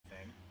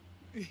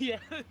Yeah,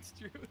 that's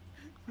true.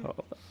 Oh,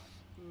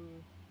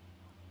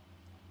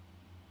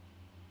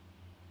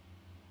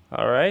 Uh,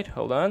 all right,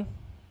 hold on.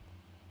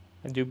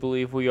 I do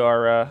believe we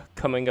are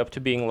coming up to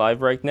being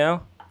live right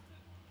now.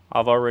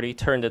 I've already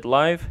turned it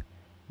live,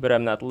 but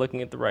I'm not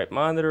looking at the right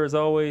monitor as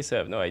always. I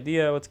have no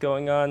idea what's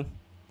going on.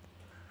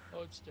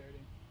 oh, it's starting.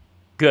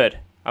 Good.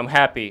 I'm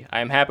happy.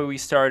 I'm happy we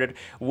started.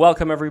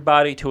 Welcome,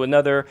 everybody, to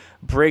another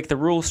Break the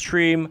Rules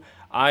stream.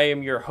 I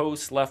am your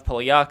host, Lev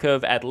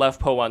Polyakov at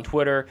LevPo on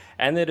Twitter,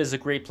 and it is a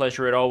great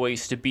pleasure, as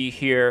always, to be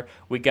here.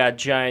 We got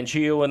Giant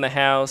Geo in the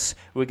house,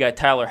 we got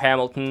Tyler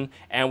Hamilton,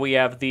 and we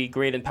have the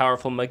great and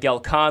powerful Miguel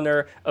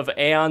Connor of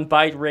Aeon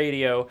Byte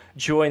Radio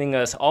joining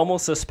us,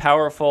 almost as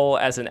powerful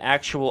as an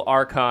actual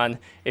Archon,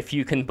 if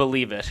you can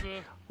believe it,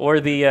 Uh, or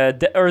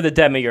the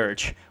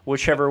Demiurge,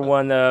 whichever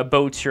one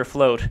boats your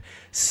float.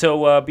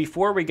 So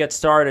before we get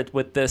started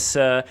with this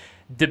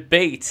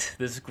debate,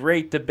 this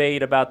great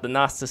debate about the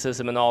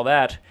Gnosticism and all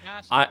that,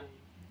 Mass I debate.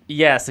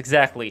 yes,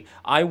 exactly.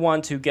 I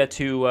want to get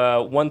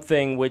to one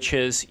thing, which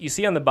is you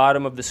see on the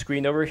bottom of the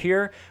screen over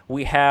here,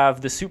 we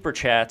have the super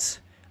chats,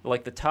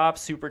 like the top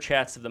super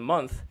chats of the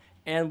month,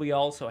 and we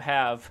also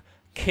have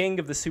King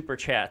of the Super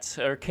Chats,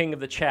 or King of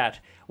the Chat,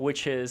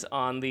 which is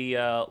on the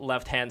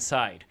left hand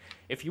side.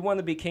 If you want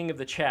to be King of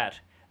the Chat,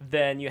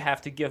 then you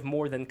have to give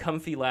more than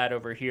Comfy Lad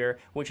over here,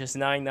 which is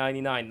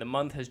 $9.99. The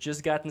month has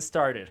just gotten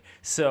started,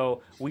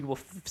 so we will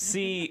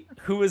see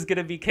who is going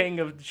to be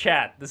King of the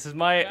Chat. This is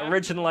my Back to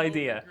original the old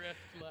idea.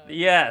 grift lad.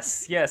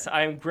 Yes, yes,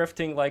 I'm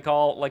grifting like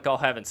all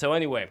heaven. So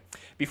anyway,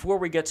 before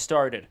we get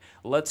started,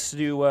 let's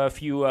do a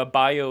few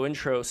bio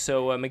intros.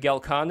 So Miguel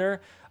Connor,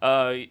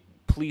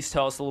 please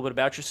tell us a little bit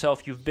about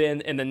yourself. You've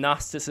been in the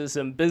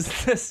Gnosticism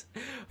business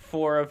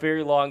for a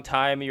very long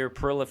time. You're a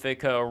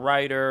prolific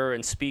writer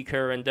and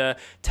speaker, and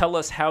tell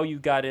us how you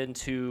got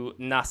into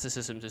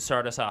Gnosticism to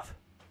start us off.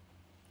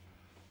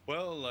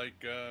 Well,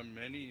 like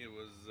many, it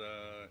was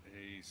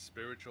a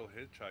spiritual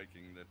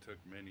hitchhiking that took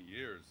many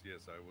years.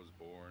 Yes, I was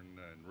born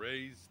and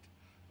raised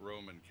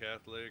Roman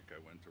Catholic. I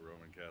went to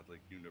Roman Catholic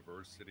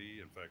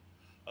University. In fact,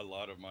 a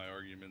lot of my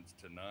arguments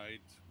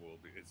tonight will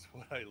be it's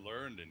what I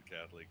learned in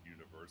Catholic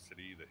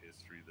University, the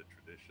history, the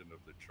tradition of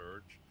the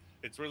church.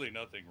 It's really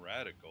nothing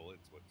radical.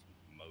 It's what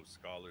most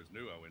scholars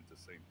knew. I went to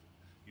St.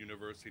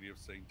 University of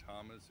St.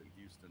 Thomas in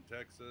Houston,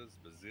 Texas,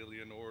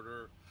 Basilian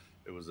Order.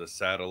 It was a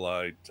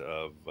satellite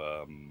of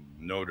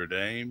Notre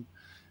Dame.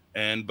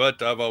 And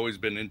but I've always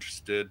been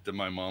interested.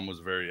 My mom was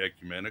very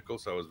ecumenical,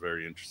 so I was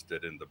very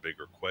interested in the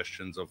bigger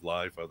questions of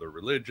life, other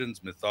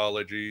religions,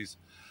 mythologies.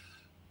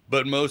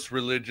 But most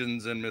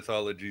religions and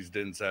mythologies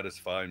didn't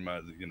satisfy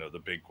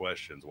the big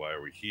questions. Why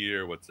are we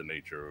here? What's the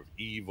nature of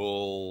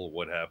evil?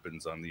 What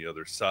happens on the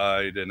other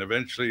side? And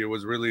eventually, it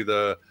was really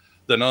the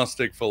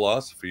Gnostic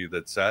philosophy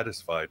that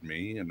satisfied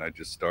me. And I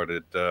just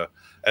started,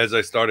 as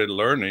I started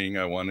learning,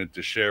 I wanted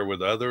to share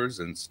with others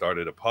and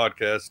started a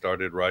podcast,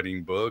 started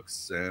writing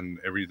books and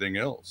everything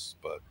else.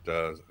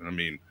 But I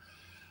mean,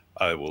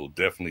 I will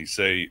definitely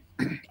say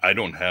I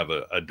don't have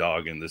a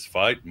dog in this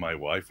fight. My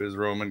wife is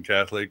Roman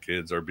Catholic.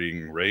 Kids are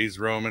being raised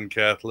Roman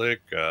Catholic.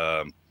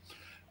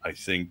 I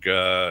think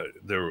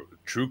the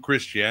true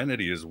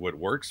Christianity is what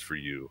works for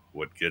you,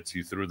 what gets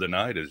you through the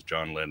night, as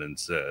John Lennon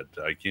said.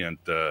 I can't.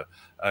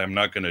 I'm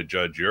not going to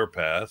judge your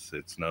path.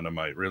 It's none of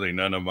my really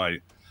none of my.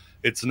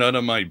 It's none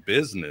of my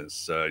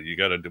business. You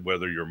got to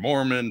whether you're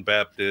Mormon,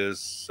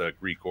 Baptist,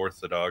 Greek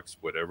Orthodox,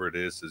 whatever it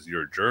is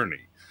your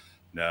journey.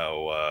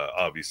 Now,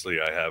 obviously,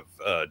 I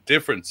have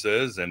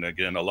differences, and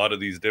again, a lot of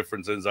these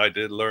differences I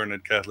did learn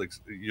at Catholic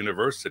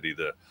University.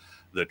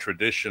 The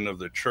tradition of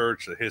the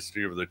church, the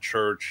history of the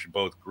church,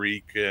 both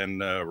Greek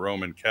and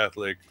Roman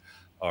Catholic,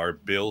 are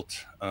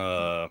built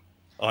on.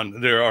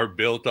 There are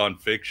built on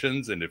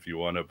fictions, and if you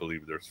want to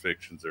believe there's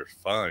fictions, there's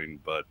fine.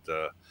 But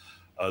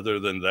other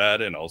than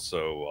that, and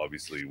also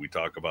obviously we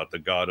talk about the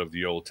God of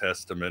the Old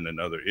Testament and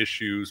other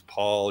issues,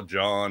 Paul,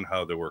 John,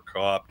 how they were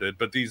co-opted.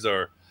 But these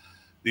are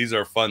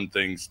fun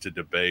things to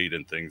debate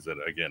and things that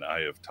again I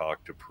have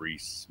talked to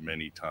priests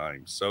many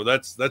times. So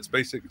that's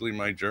basically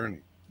my journey.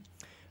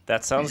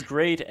 That sounds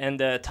great. And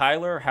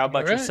Tyler, how All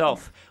about right.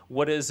 yourself?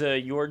 What is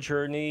your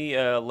journey?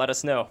 Let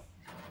us know.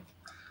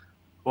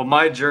 Well,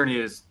 my journey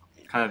is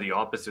kind of the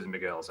opposite of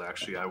Miguel's.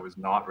 Actually, I was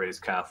not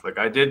raised Catholic.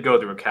 I did go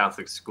to a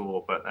Catholic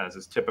school, but as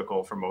is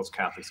typical for most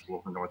Catholic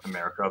schools in North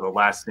America, the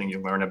last thing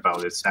you learn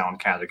about is sound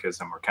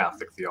catechism or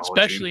Catholic theology.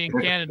 Especially in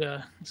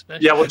Canada.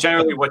 Yeah, well, Especially.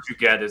 generally, what you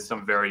get is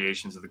some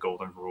variations of the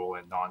Golden Rule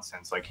and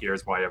nonsense. Like,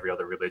 here's why every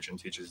other religion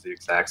teaches the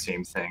exact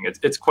same thing.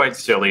 It's quite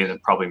silly, and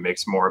it probably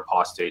makes more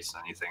apostates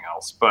than anything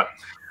else. But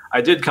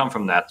I did come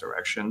from that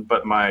direction.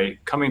 But my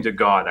coming to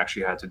God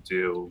actually had to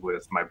do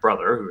with my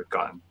brother, who had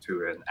gotten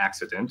to an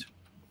accident,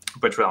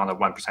 which on a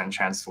 1%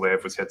 chance to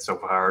live, was hit so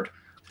hard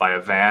by a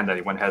van that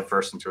he went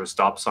headfirst into a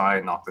stop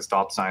sign, knocked the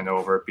stop sign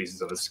over, pieces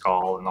of his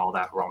skull and all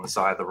that were on the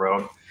side of the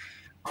road.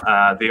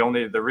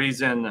 The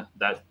reason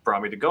that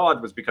brought me to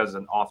God was because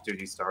an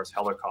off-duty Stars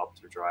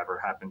helicopter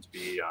driver happened to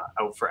be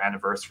out for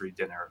anniversary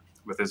dinner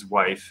with his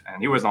wife,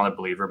 and he was not a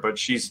believer, but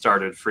she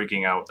started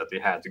freaking out that they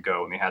had to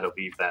go and they had to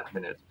leave that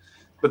minute,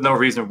 with no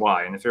reason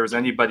why. And if there was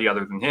anybody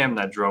other than him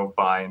that drove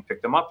by and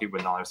picked him up, he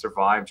would not have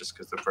survived just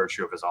because the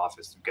virtue of his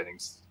office of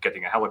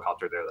getting a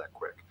helicopter there that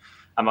quick.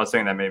 I'm not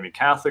saying that made me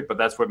Catholic, but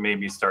that's what made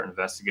me start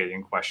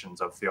investigating questions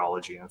of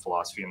theology and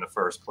philosophy in the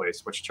first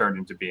place, which turned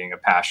into being a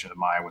passion of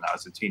mine when I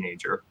was a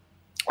teenager.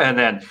 And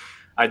then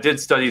I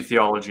did study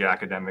theology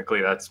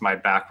academically. That's my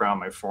background.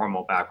 My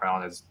formal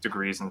background is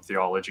degrees in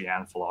theology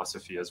and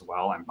philosophy as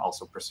well. I'm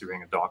also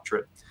pursuing a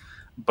doctorate.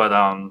 But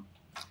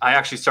I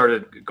actually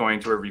started going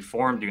to a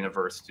Reformed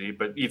university,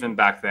 but even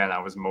back then I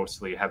was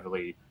mostly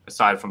heavily,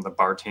 aside from the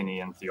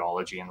Bartinian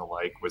theology and the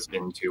like, was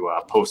into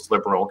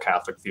post-liberal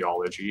Catholic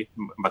theology,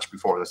 much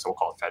before the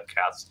so-called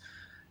FedCats,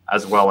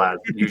 as well as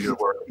usual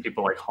work with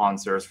people like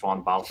Hans Urs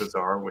von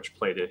Balthasar, which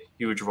played a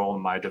huge role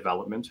in my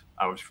development.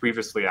 I was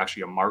previously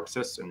actually a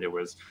Marxist, and it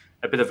was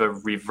a bit of a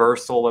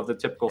reversal of the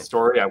typical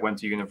story. I went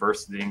to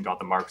university and got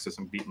the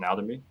Marxism beaten out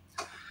of me.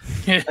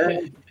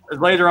 And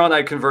later on,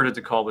 I converted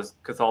to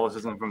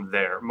Catholicism from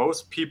there.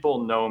 Most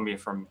people know me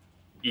from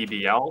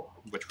EBL,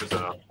 which was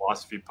a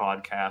philosophy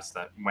podcast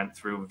that went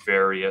through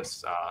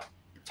various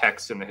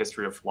texts in the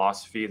history of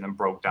philosophy and then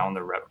broke down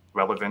the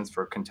relevance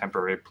for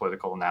contemporary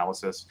political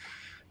analysis.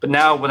 But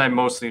now what I'm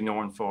mostly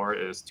known for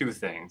is two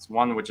things.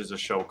 One, which is a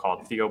show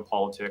called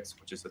Theopolitics,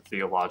 which is a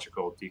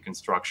theological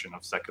deconstruction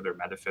of secular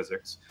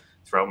metaphysics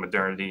throughout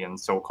modernity and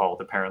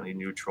so-called apparently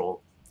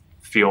neutral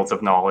fields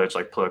of knowledge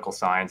like political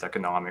science,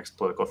 economics,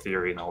 political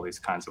theory, and all these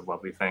kinds of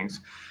lovely things,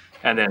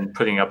 and then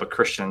putting up a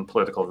Christian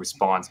political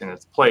response in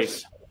its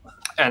place.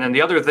 And then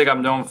the other thing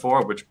I'm known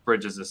for, which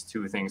bridges these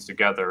two things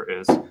together,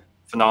 is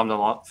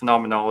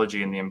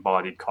phenomenology in the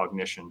embodied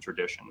cognition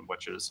tradition,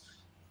 which is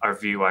our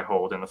view I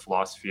hold in the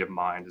philosophy of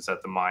mind, is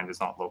that the mind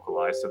is not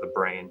localized to the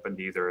brain, but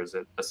neither is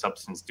it a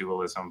substance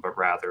dualism, but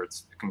rather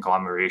it's a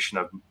conglomeration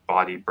of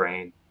body,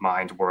 brain,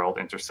 mind, world,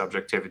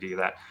 intersubjectivity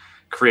that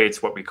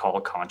creates what we call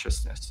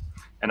consciousness.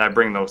 And I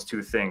bring those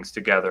two things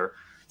together,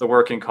 the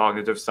work in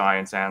cognitive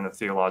science and the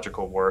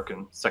theological work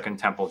in Second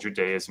Temple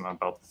Judaism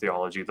about the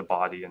theology of the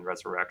body and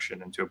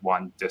resurrection, into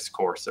one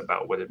discourse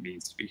about what it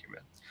means to be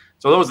human.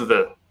 So those are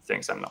the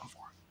things I'm known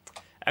for.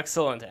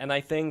 Excellent. And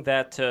I think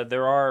that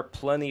there are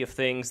plenty of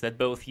things that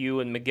both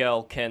you and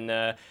Miguel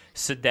can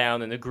sit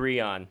down and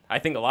agree on. I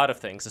think a lot of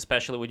things,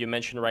 especially what you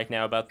mentioned right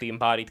now about the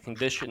embodied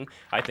condition.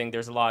 I think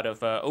there's a lot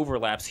of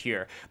overlaps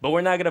here. But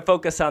we're not going to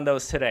focus on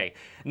those today.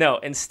 No,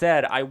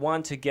 instead, I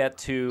want to get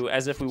to,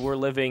 as if we were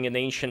living in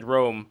ancient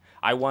Rome,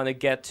 I want to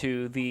get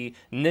to the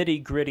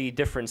nitty-gritty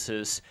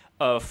differences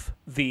of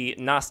the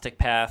Gnostic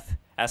path,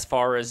 as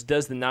far as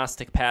does the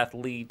Gnostic path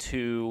lead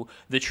to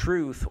the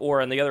truth,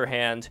 or on the other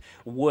hand,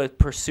 would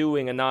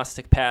pursuing a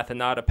Gnostic path and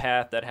not a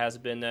path that has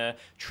been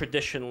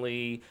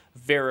traditionally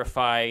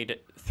verified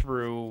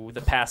through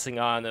the passing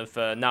on of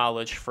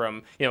knowledge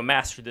from,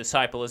 master to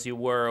disciple as you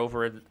were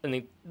over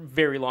a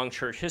very long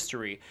church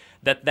history,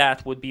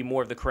 that would be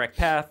more of the correct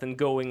path, and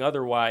going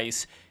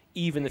otherwise,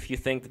 even if you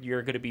think that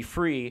you're going to be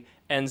free,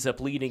 ends up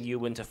leading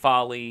you into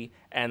folly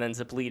and ends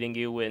up leading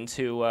you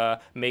into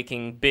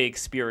making big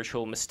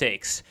spiritual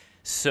mistakes.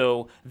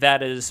 So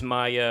that is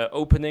my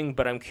opening,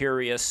 but I'm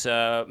curious,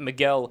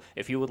 Miguel,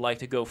 if you would like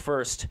to go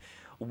first.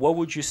 What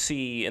would you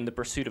see in the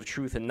pursuit of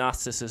truth in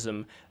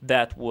Gnosticism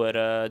that would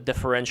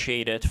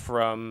differentiate it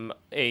from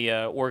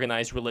a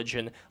organized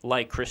religion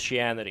like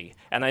Christianity?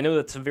 And I know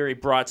that's a very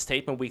broad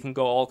statement. We can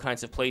go all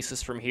kinds of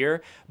places from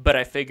here, but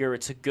I figure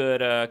it's a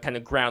good kind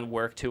of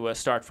groundwork to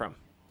start from.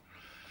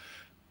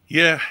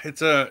 Yeah,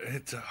 it's a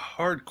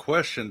hard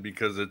question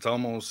because it's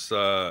almost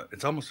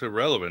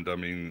irrelevant. I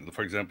mean,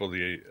 for example,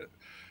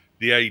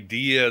 the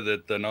idea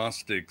that the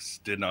Gnostics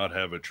did not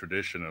have a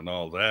tradition and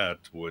all that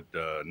would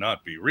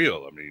not be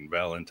real. I mean,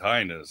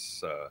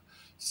 Valentinus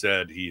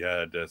said he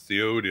had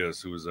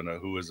Theodius, who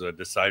was a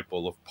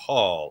disciple of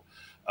Paul.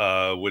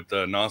 With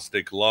the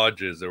Gnostic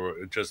lodges, there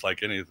were just like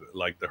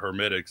the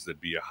Hermetics,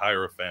 that'd be a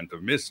hierophant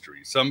of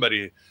mystery.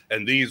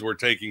 And these were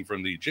taking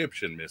from the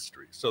Egyptian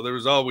mystery. So there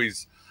was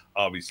always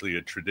obviously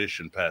a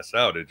tradition passed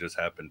out. It just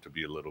happened to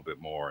be a little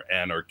bit more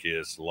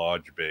anarchist,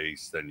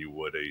 lodge-based than you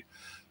would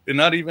and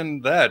not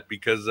even that,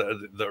 because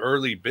the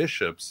early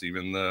bishops,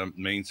 even the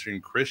mainstream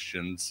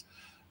Christians,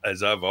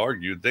 as I've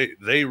argued,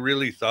 they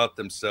really thought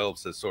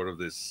themselves as sort of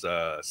this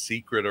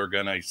secret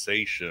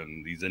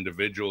organization, these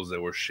individuals that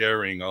were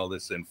sharing all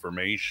this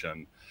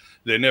information.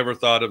 They never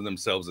thought of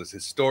themselves as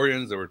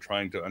historians. They were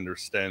trying to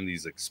understand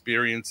these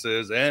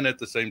experiences and at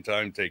the same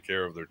time take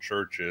care of their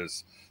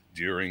churches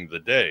during the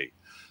day.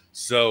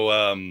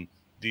 So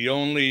the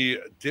only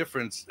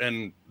difference,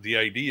 and the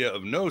idea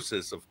of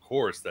gnosis, of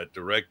course, that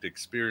direct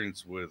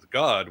experience with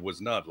God,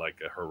 was not like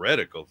a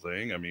heretical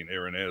thing. I mean,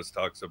 Irenaeus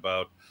talks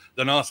about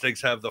the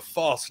Gnostics have the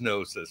false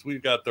gnosis.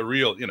 We've got the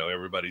real,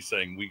 everybody's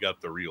saying we got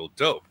the real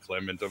dope.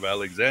 Clement of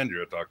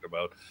Alexandria talked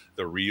about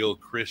the real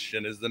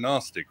Christian is the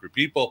Gnostic.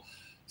 People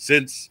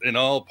since in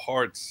all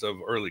parts of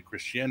early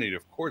Christianity,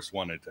 of course,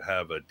 wanted to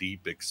have a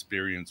deep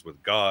experience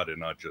with God and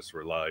not just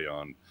rely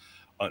on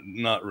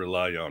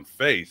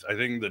faith. I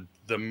think that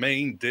the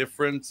main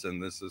difference,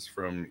 and this is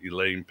from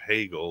Elaine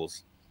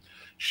Pagels,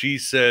 she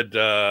said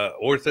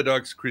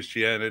Orthodox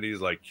Christianity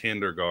is like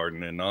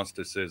kindergarten and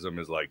Gnosticism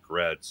is like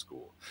grad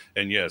school.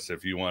 And yes,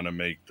 if you want to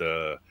make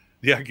the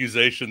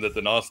accusation that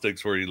the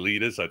Gnostics were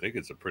elitist, I think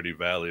it's a pretty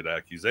valid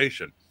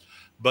accusation.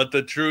 But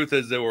the truth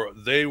is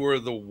they were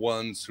the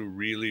ones who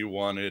really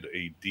wanted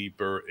a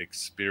deeper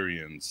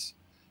experience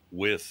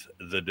with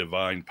the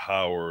divine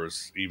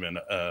powers, even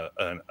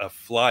a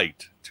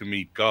flight to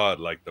meet God,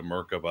 like the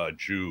Merkabah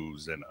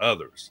Jews and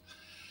others.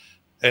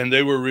 And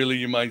they were really,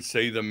 you might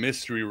say, the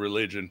mystery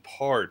religion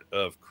part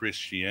of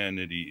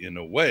Christianity in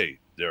a way.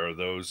 There are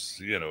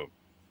those,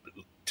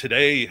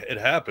 today it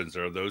happens.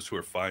 There are those who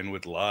are fine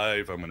with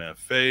life. I'm going to have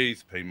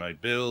faith, pay my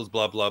bills,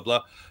 blah, blah,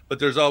 blah. But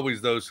there's always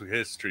those who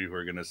history who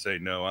are going to say,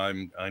 no,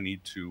 I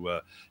need to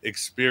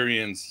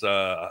experience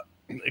a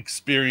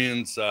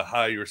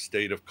higher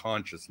state of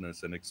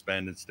consciousness, an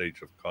expanded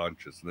state of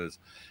consciousness,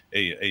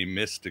 a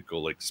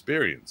mystical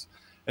experience.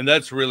 And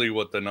that's really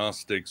what the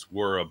Gnostics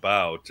were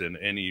about in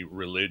any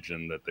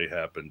religion that they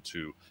happen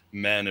to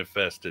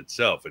manifest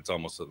itself. It's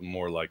almost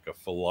more like a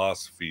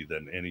philosophy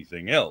than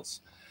anything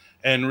else.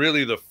 And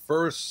really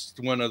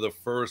one of the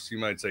first, you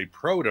might say,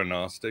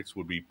 proto-Gnostics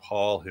would be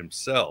Paul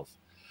himself.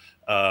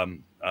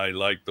 I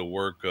like the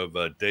work of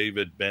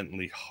David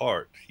Bentley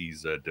Hart.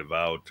 He's a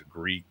devout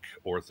Greek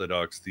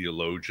Orthodox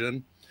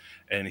theologian,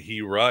 and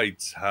he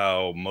writes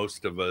how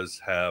most of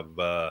us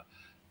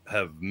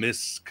have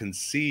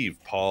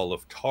misconceived Paul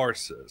of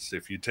Tarsus.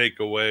 If you take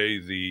away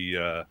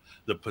the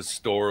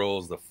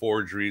pastorals, the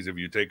forgeries, if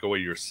you take away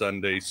your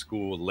Sunday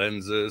school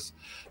lenses,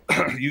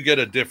 you get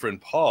a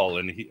different Paul.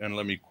 And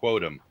let me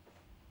quote him.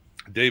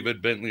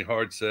 David Bentley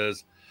Hart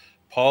says,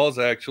 Paul's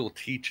actual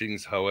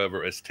teachings,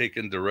 however, as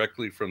taken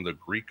directly from the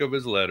Greek of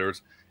his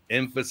letters,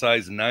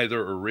 emphasize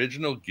neither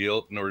original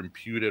guilt nor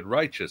imputed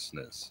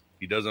righteousness.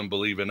 He doesn't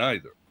believe in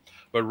either,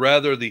 but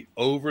rather the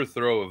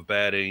overthrow of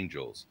bad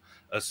angels.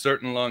 A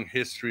certain long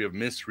history of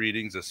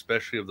misreadings,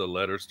 especially of the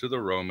letters to the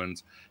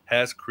Romans,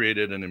 has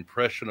created an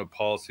impression of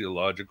Paul's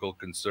theological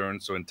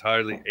concerns so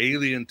entirely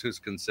alien to his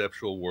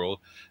conceptual world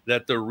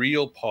that the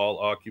real Paul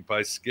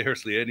occupies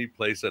scarcely any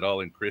place at all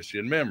in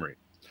Christian memory.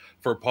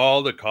 For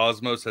Paul, the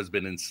cosmos has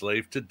been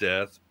enslaved to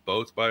death,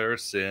 both by our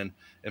sin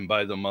and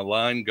by the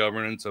malign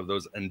governance of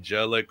those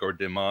angelic or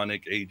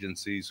demonic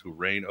agencies who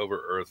reign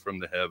over earth from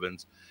the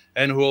heavens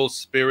and who hold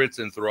spirits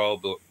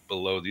enthralled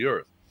below the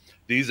earth.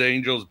 These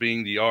angels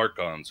being the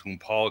archons, whom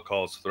Paul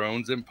calls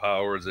thrones and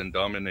powers and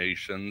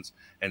dominations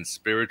and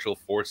spiritual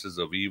forces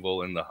of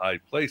evil in the high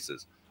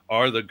places,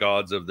 are the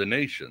gods of the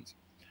nations.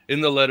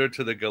 In the letter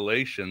to the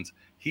Galatians,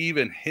 he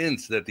even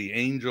hints that the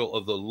angel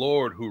of the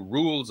Lord who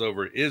rules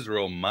over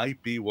Israel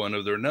might be one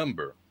of their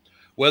number.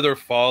 Whether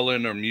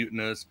fallen or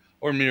mutinous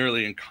or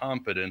merely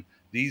incompetent,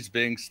 these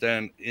beings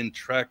stand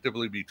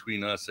intractably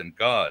between us and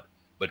God,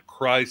 but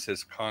Christ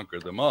has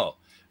conquered them all.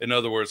 In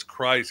other words,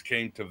 Christ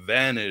came to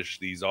vanish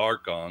these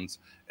archons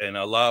and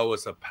allow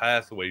us a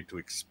pathway to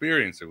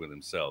experience it with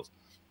themselves.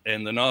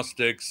 And the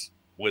Gnostics,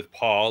 with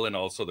Paul and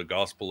also the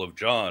Gospel of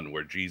John,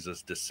 where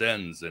Jesus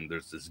descends and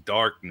there's this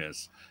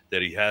darkness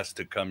that he has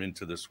to come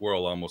into this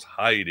world almost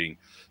hiding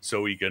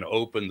so he can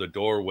open the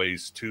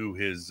doorways to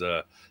his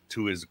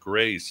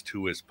grace,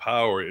 to his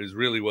power, is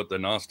really what the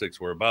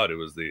Gnostics were about. It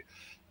was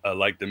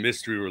like the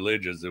mystery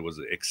religions, it was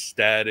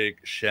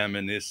ecstatic,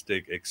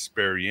 shamanistic,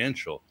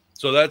 experiential.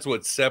 So that's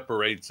what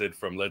separates it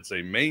from, let's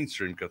say,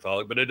 mainstream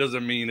Catholic, but it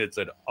doesn't mean it's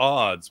at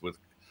odds with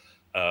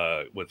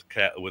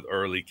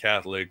early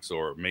Catholics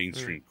or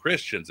mainstream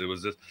Christians. It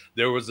was just,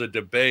 there was a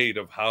debate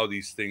of how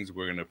these things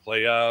were going to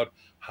play out,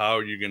 how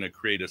you're going to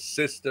create a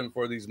system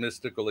for these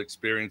mystical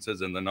experiences.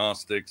 And the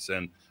Gnostics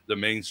and the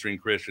mainstream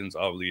Christians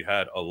obviously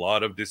had a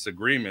lot of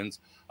disagreements,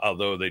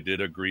 although they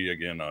did agree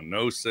again on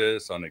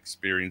gnosis, on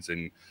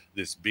experiencing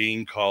this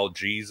being called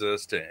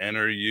Jesus to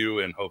enter you,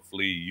 and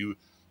hopefully you.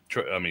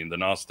 I mean, the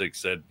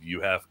Gnostics said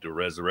you have to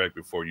resurrect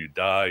before you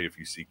die. If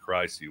you see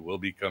Christ, you will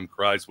become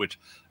Christ, which,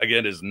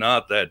 again, is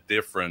not that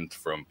different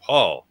from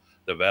Paul.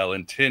 The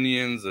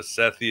Valentinians, the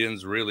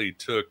Sethians really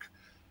took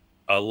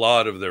a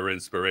lot of their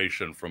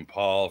inspiration from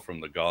Paul, from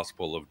the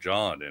Gospel of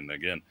John. And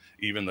again,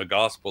 even the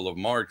Gospel of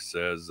Mark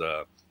says,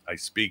 I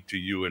speak to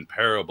you in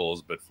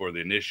parables, but for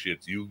the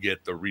initiates, you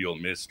get the real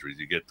mysteries.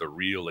 You get the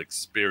real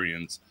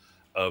experience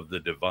of the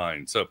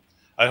divine. So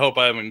I hope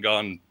I haven't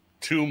gone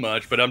too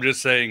much, but I'm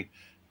just saying,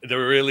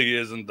 there really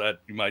isn't that,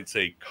 you might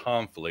say,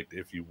 conflict,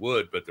 if you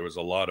would, but there was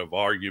a lot of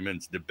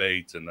arguments,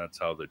 debates, and that's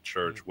how the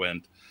church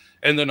went.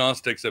 And the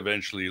Gnostics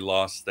eventually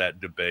lost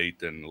that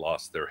debate and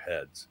lost their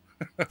heads,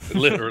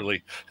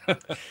 literally.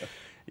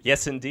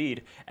 Yes,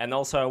 indeed. And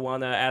also I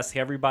want to ask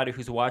everybody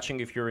who's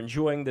watching, if you're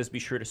enjoying this, be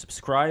sure to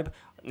subscribe.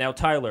 Now,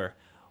 Tyler,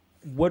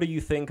 what do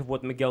you think of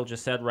what Miguel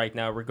just said right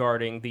now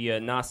regarding the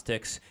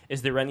Gnostics?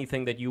 Is there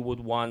anything that you would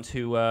want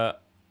to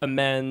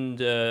amend,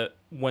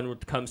 when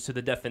it comes to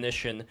the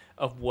definition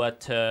of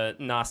what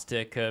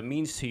Gnostic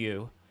means to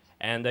you.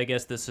 And I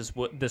guess this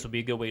will be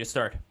a good way to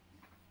start.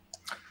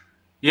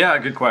 Yeah,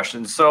 good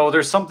question. So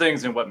there's some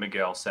things in what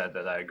Miguel said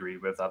that I agree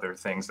with, other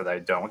things that I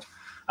don't.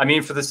 I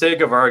mean, for the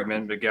sake of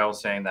argument, Miguel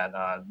saying that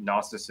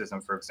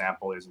Gnosticism, for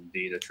example, is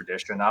indeed a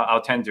tradition.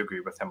 I'll tend to agree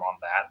with him on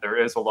that. There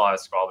is a lot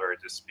of scholarly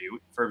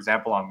dispute, for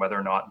example, on whether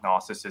or not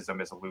Gnosticism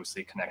is a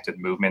loosely connected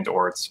movement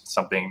or it's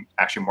something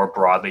actually more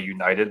broadly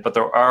united. But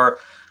there are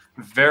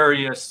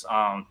various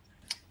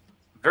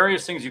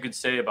things you could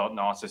say about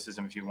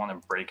Gnosticism if you want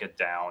to break it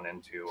down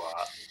into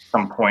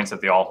some points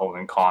that they all hold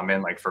in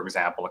common. Like, for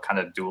example, a kind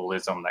of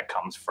dualism that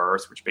comes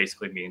first, which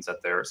basically means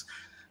that there's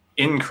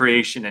in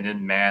creation and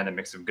in man a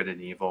mix of good and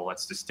evil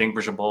that's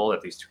distinguishable,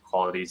 that these two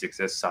qualities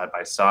exist side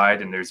by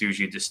side, and there's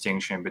usually a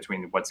distinction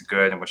between what's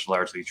good and what's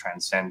largely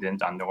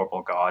transcendent,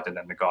 unknowable God, and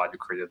then the God who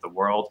created the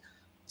world.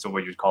 So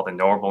what you'd call the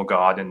knowable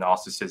God in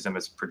Gnosticism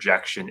is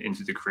projection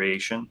into the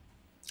creation.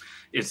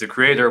 Is the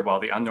creator, while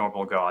the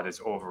unknowable God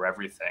is over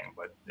everything,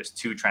 but is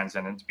too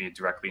transcendent to be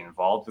directly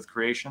involved with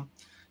creation.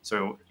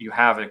 So you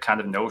have a kind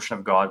of notion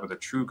of God where the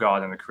true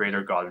God and the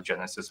creator God of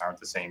Genesis aren't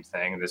the same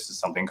thing. And this is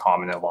something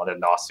common in a lot of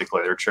Gnostic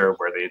literature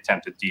where they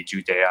attempt to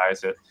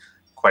de-Judaize it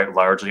quite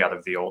largely out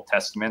of the Old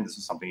Testament. This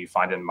is something you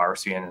find in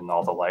Marcion and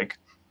all the like.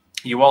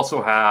 You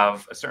also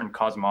have a certain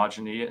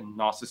cosmogony in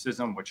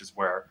Gnosticism, which is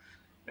where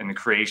in the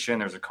creation,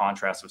 there's a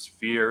contrast of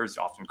spheres,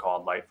 often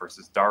called light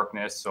versus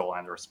darkness, soul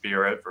and or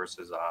spirit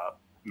versus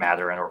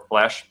matter and or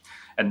flesh,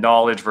 and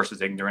knowledge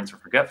versus ignorance or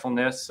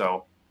forgetfulness.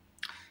 So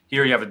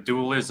here you have a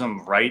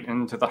dualism right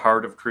into the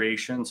heart of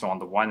creation. So on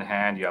the one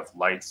hand, you have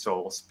light,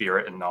 soul,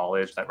 spirit, and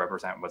knowledge that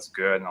represent what's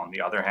good. And on the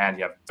other hand,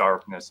 you have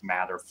darkness,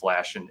 matter,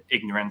 flesh, and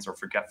ignorance or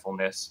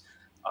forgetfulness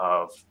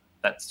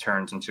that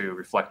turns into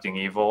reflecting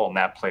evil. And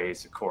that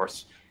plays, of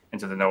course,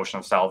 into the notion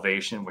of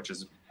salvation, which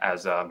is,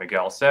 as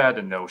Miguel said,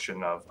 a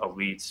notion of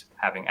elites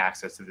having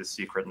access to this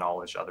secret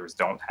knowledge others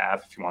don't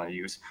have. If you want to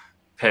use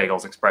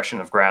Hegel's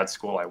expression of grad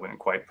school, I wouldn't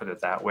quite put it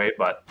that way,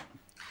 but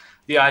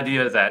the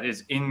idea that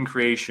is in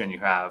creation, you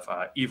have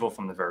evil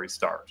from the very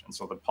start. And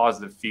so the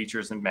positive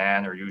features in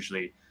man are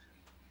usually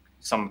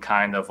some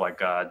kind of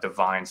like a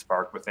divine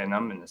spark within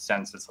them. In a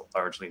sense, it's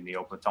largely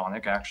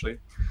Neoplatonic, actually.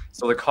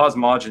 So the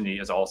cosmogony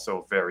is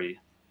also very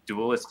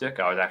dualistic.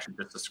 I would actually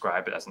just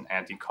describe it as an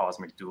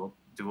anti-cosmic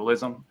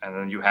dualism. And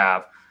then you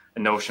have a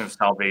notion of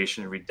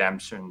salvation and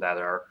redemption that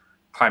are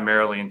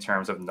primarily in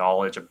terms of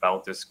knowledge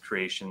about this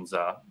creation's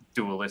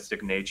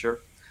dualistic nature,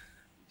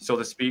 so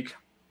to speak.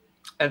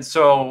 And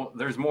so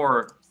there's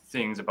more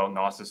things about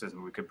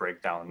Gnosticism we could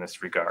break down in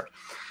this regard.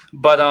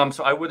 But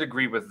so I would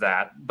agree with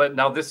that. But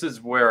now this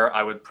is where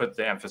I would put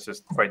the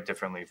emphasis quite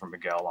differently from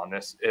Miguel on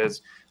this,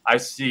 is I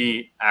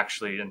see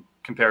actually, and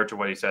compared to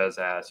what he says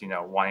as,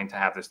 wanting to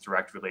have this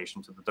direct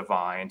relation to the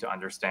divine, to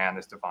understand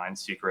this divine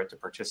secret, to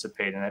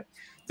participate in it.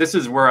 This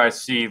is where I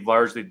see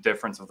largely the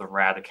difference of the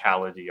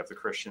radicality of the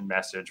Christian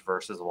message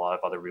versus a lot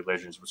of other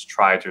religions which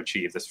try to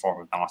achieve this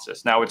form of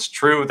gnosis. Now, it's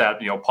true that,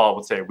 Paul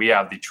would say we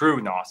have the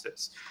true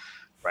gnosis,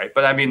 right?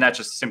 But I mean, that's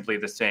just simply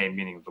the same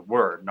meaning of the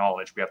word,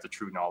 knowledge. We have the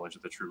true knowledge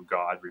of the true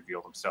God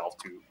revealed himself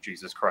to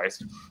Jesus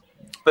Christ.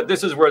 But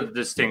this is where the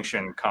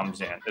distinction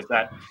comes in, is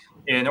that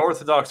in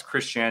Orthodox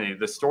Christianity,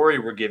 the story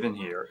we're given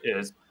here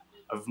is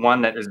of one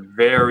that is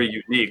very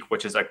unique,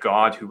 which is a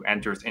God who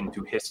enters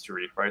into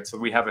history, right? So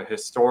we have a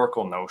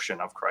historical notion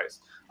of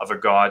Christ, of a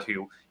God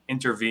who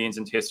intervenes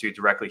into history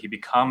directly. He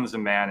becomes a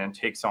man and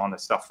takes on the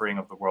suffering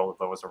of the world of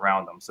those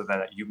around him so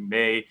that you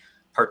may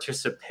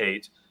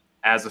participate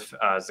as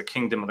a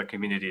kingdom of the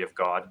community of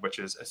God, which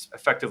is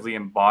effectively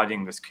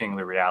embodying this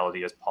kingly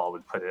reality, as Paul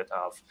would put it,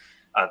 of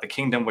the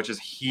kingdom which is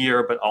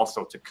here, but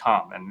also to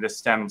come. And this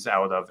stems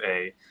out of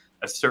a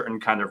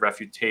certain kind of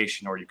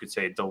refutation, or you could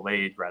say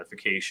delayed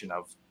gratification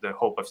of the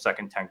hope of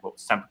Second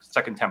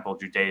Temple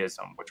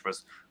Judaism, which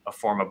was a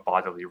form of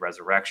bodily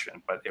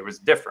resurrection. But it was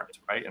different,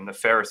 right? In the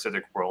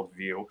Pharisaic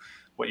worldview,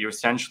 what you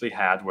essentially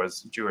had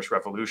was Jewish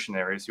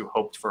revolutionaries who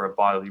hoped for a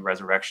bodily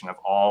resurrection of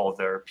all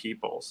their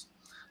peoples,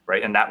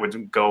 right? And that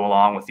would go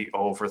along with the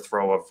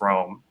overthrow of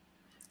Rome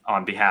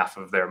on behalf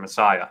of their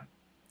Messiah.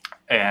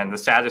 And the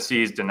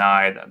Sadducees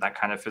denied that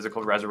kind of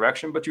physical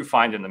resurrection, but you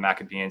find it in the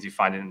Maccabees, you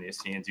find it in the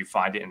Essenes, you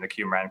find it in the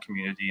Qumran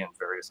community and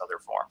various other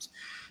forms.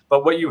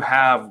 But what you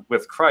have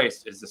with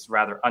Christ is this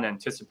rather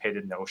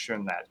unanticipated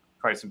notion that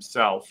Christ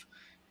himself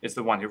is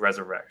the one who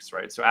resurrects,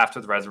 right? So after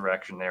the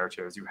resurrection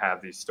narratives, you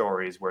have these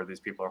stories where these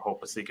people are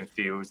hopelessly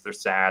confused, they're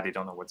sad, they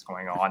don't know what's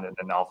going on, and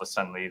then all of a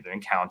sudden they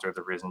encounter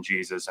the risen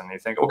Jesus, and they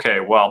think, okay,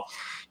 well,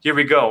 here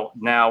we go.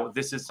 Now,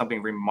 this is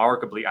something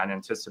remarkably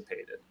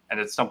unanticipated,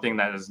 and it's something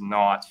that is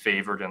not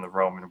favored in the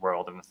Roman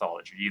world of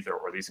mythology either,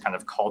 or these kind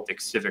of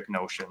cultic civic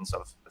notions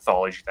of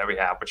mythology that we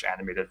have, which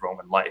animated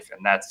Roman life.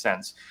 In that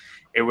sense,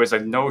 it was a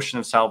notion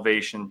of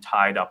salvation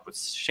tied up with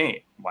shame.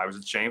 Why was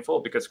it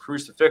shameful? Because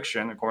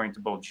crucifixion, according to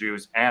both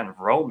Jews and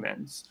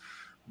Romans,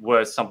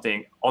 was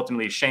something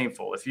ultimately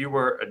shameful. If you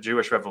were a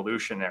Jewish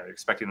revolutionary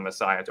expecting the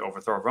Messiah to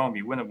overthrow Rome,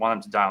 you wouldn't want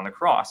him to die on the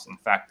cross. In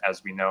fact,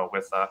 as we know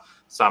with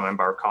Simon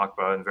Bar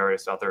Kokhba and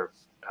various other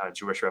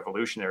Jewish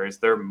revolutionaries,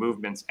 their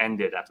movements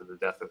ended after the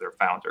death of their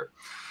founder.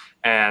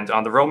 And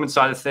on the Roman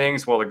side of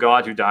things, well, the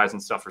God who dies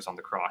and suffers on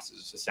the cross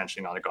is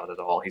essentially not a God at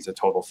all. He's a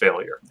total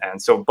failure.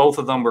 And so both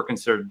of them were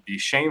considered to be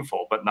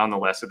shameful, but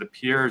nonetheless, it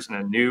appears in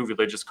a new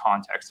religious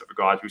context of a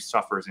God who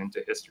suffers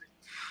into history.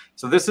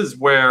 So this is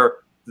where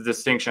the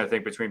distinction, I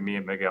think, between me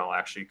and Miguel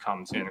actually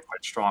comes in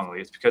quite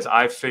strongly. It's because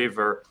I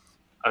favor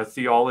a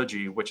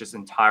theology which is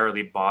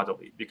entirely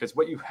bodily, because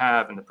what you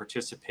have in the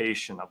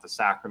participation of the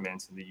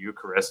sacraments and the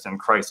Eucharist and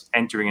Christ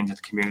entering into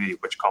the community,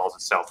 which calls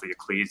itself the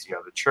ecclesia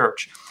of the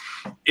church,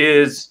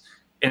 is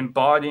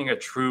embodying a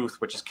truth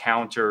which is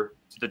counter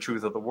to the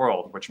truth of the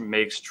world, which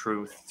makes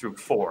truth through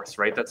force,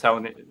 right? That's how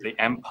the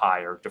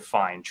empire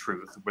defined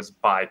truth, was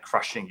by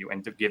crushing you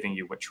and giving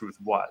you what truth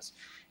was.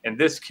 In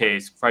this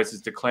case, Christ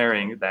is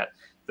declaring that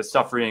the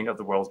suffering of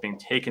the world is being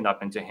taken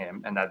up into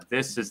him, and that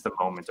this is the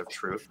moment of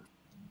truth.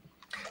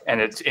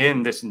 And it's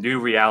in this new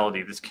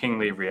reality, this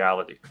kingly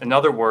reality. In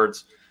other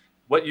words,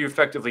 what you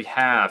effectively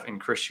have in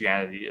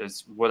Christianity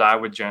is what I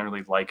would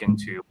generally liken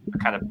to a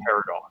kind of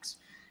paradox,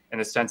 in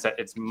the sense that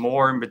it's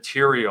more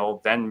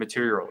material than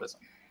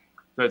materialism.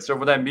 So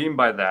what I mean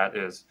by that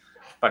is,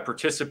 by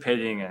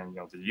participating in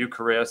the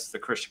Eucharist, the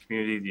Christian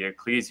community, the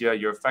ecclesia,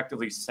 you're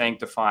effectively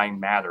sanctifying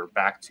matter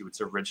back to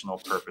its original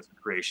purpose of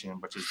creation,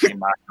 which is the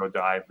imago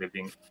Dei,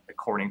 living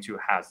according to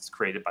as it's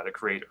created by the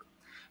Creator.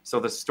 So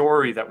the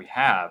story that we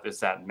have is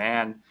that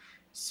man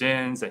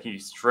sins, that he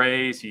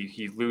strays,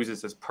 he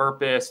loses his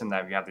purpose, and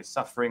that we have this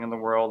suffering in the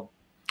world,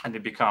 and they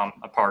become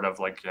a part of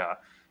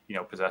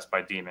possessed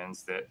by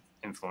demons, the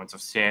influence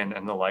of sin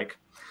and the like.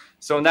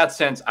 So in that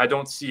sense, I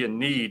don't see a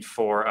need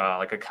for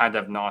a kind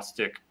of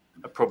Gnostic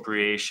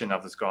appropriation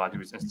of this God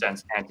who is in a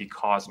sense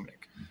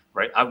anti-cosmic,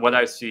 right? What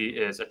I see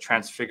is a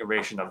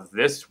transfiguration of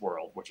this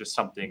world, which is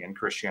something in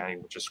Christianity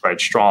which is quite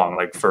strong.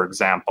 Like, for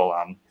example,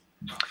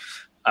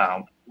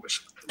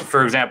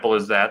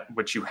 is that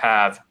what you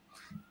have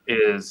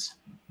is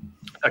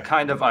a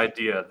kind of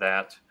idea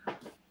that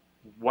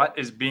what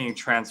is being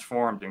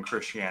transformed in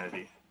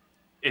Christianity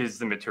is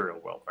the material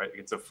world, right?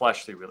 It's a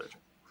fleshly religion.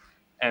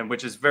 And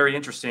which is very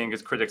interesting,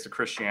 because critics of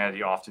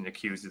Christianity often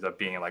accuse it of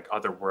being like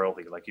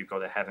otherworldly, like you go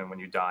to heaven when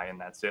you die and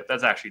that's it.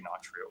 That's actually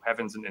not true.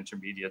 Heaven's an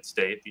intermediate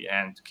state. The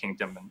end,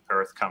 kingdom and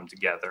earth come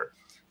together.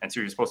 And so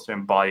you're supposed to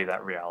embody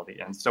that reality.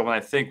 And so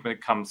when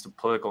it comes to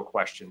political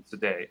questions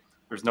today,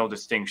 there's no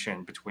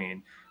distinction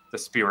between the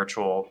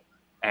spiritual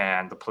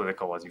and the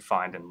political as you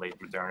find in late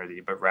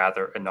modernity, but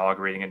rather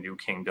inaugurating a new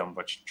kingdom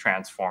which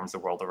transforms the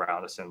world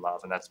around us in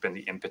love. And that's been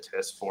the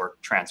impetus for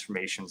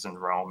transformations in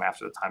Rome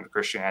after the time of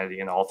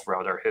Christianity and all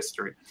throughout our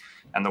history,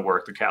 and the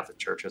work the Catholic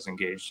Church has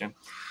engaged in.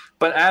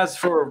 But as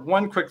for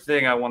one quick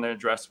thing I want to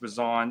address was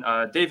on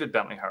David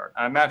Bentley Hart.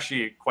 I'm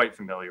actually quite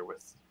familiar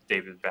with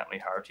David Bentley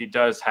Hart. He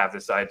does have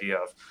this idea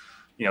of,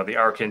 the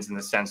archons in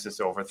the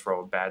census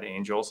overthrow of bad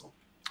angels.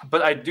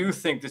 But I do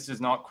think this is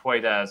not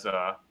quite as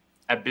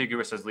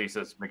ambiguous as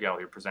Miguel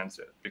here presents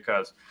it,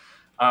 because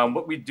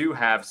what we do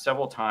have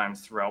several times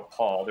throughout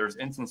Paul, there's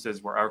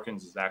instances where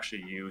archons is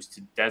actually used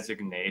to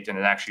designate, and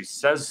it actually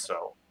says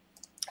so,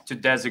 to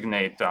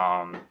designate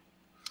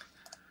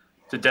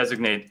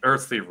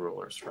earthly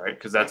rulers, right?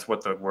 Because that's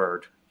what the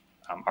word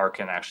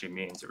archon actually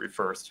means. It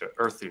refers to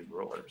earthly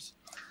rulers.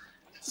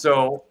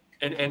 So,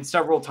 and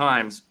several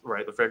times,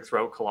 right,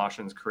 throughout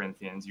Colossians,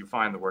 Corinthians, you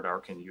find the word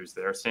archon used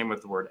there. Same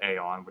with the word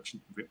aeon, which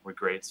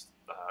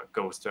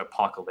goes to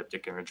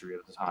apocalyptic imagery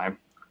at the time.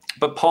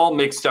 But Paul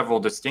makes several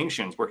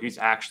distinctions where he's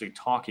actually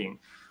talking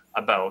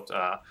about,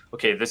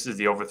 this is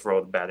the overthrow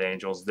of the bad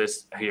angels.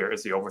 This here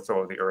is the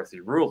overthrow of the earthly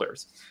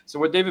rulers. So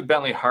what David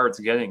Bentley Hart's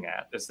getting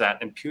at is that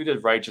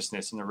imputed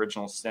righteousness and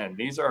original sin,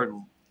 these are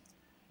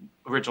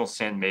original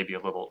sin, maybe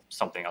a little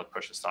something I'll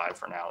push aside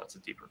for now. It's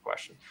a deeper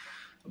question.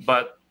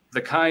 But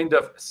the kind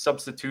of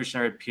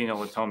substitutionary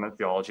penal atonement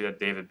theology that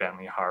David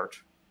Bentley Hart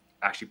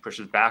actually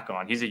pushes back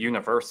on, he's a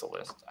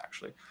universalist,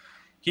 actually.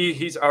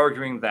 He's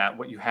arguing that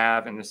what you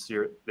have in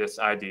this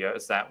idea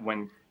is that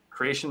when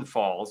creation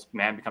falls,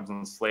 man becomes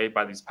enslaved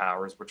by these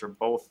powers, which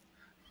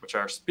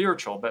are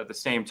spiritual, but at the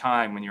same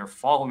time, when you're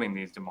following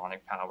these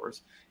demonic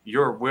powers,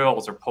 your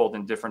wills are pulled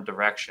in different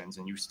directions,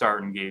 and you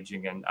start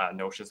engaging in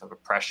notions of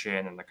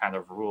oppression and the kind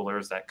of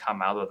rulers that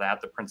come out of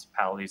that, the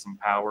principalities and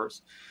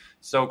powers.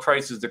 So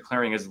Christ is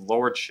declaring his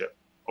lordship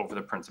over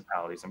the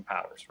principalities and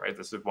powers, right?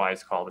 This is why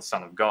he's called the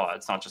Son of God.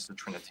 It's not just a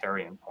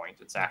Trinitarian point.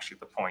 It's actually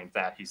the point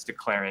that he's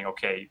declaring,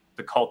 okay,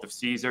 the cult of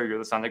Caesar, you're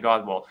the Son of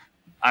God. Well,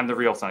 I'm the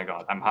real Son of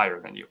God. I'm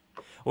higher than you.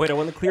 Wait, I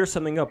want to clear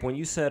something up. When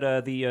you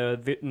said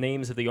the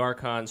names of the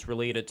archons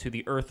related to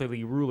the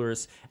earthly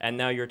rulers, and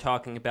now you're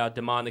talking about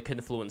demonic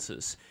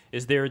influences,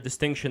 is there a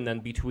distinction then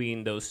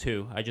between those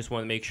two? I just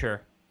want to make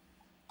sure.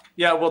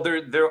 Yeah, well,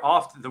 they're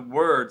often, the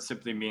word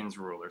simply means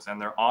rulers,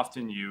 and they're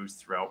often used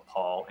throughout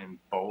Paul in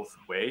both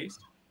ways,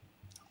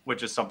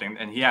 which is something,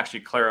 and he actually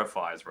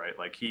clarifies, right?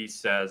 Like he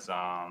says,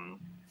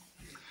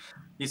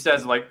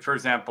 like, for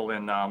example,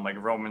 in like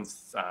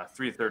Romans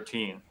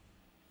 3:13,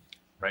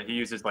 right? He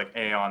uses like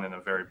aeon in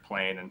a very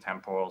plain and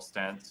temporal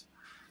sense.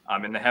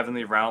 In the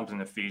heavenly realms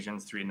in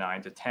Ephesians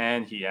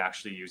 3:9-10, he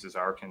actually uses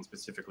archon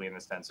specifically in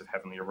the sense of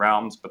heavenly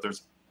realms, but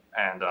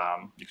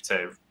you could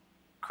say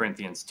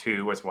Corinthians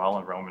 2 as well,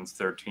 and Romans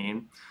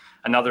 13.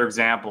 Another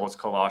example is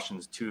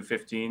Colossians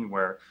 2:15,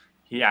 where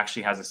he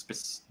actually has a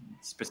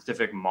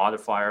specific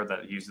modifier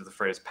that uses the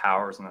phrase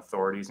powers and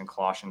authorities in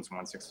Colossians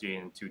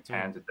 1:16 and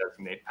 2:10 to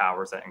designate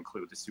powers that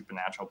include the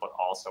supernatural, but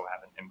also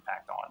have an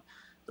impact on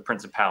the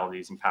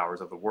principalities and powers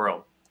of the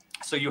world.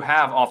 So you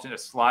have often a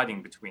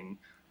sliding between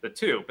the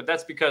two, but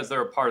that's because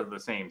they're a part of the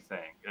same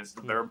thing.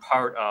 They're a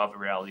part of the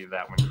reality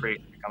that when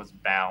creation becomes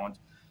bound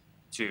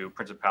to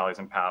principalities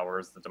and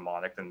powers, the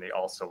demonic, then they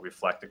also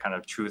reflect the kind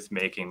of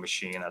truth-making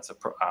machine that's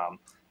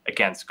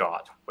against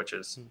God, which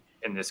is,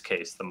 in this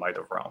case, the might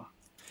of Rome.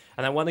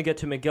 And I want to get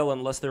to Miguel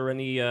unless there are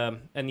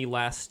any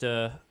last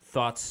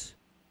thoughts.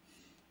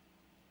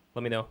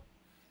 Let me know.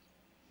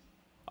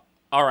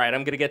 All right,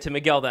 I'm going to get to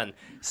Miguel then.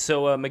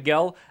 So,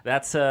 Miguel,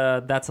 that's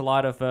a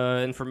lot of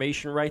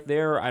information right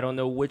there. I don't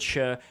know which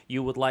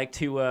you would like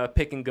to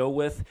pick and go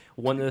with.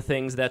 One of the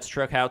things that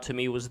struck out to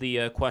me was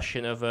the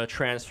question of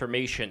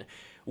transformation.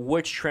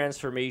 Which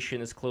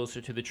transformation is closer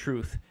to the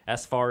truth,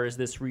 as far as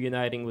this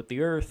reuniting with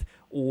the earth,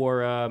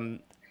 or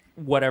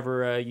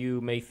whatever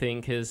you may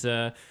think is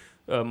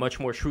much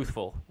more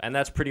truthful? And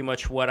that's pretty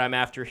much what I'm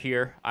after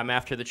here. I'm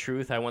after the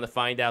truth. I want to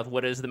find out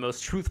what is the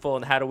most truthful,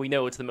 and how do we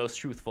know it's the most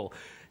truthful?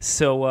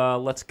 So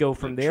let's go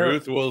from there.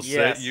 Truth will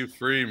set you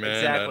free, man.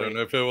 Exactly. I don't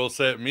know if it will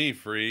set me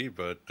free,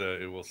 but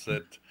it will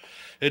set.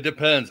 It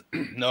depends.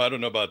 No, I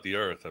don't know about the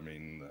earth. I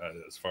mean,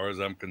 as far as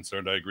I'm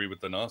concerned, I agree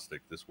with the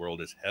Gnostic. This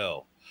world is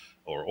hell.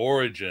 Or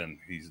Origen,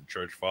 he's a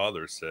church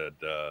father, said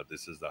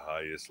this is the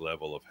highest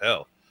level of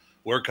hell.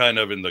 We're kind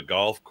of in the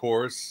golf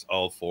course,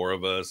 all four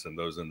of us and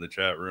those in the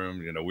chat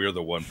room. You know, we're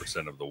the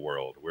 1% of the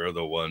world. We're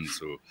the ones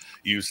who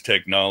use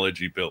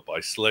technology built by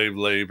slave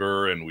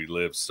labor, and we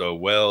live so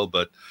well.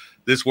 But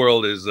this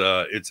world is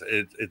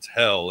it's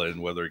hell,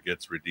 and whether it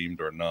gets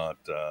redeemed or not,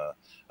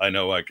 I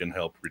know I can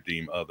help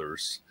redeem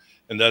others,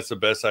 and that's the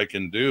best I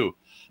can do.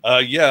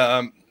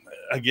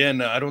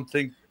 Again, I don't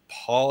think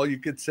Paul, you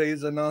could say,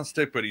 is a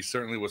Gnostic, but he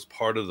certainly was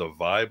part of the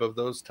vibe of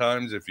those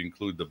times. If you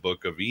include the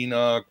Book of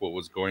Enoch, what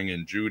was going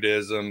in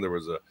Judaism, there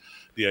was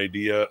the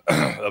idea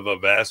of a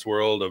vast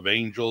world of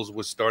angels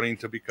was starting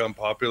to become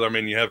popular. I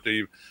mean,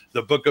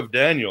 the Book of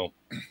Daniel.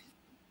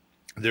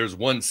 There's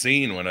one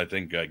scene when I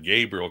think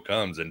Gabriel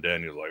comes and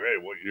Daniel's like, "Hey,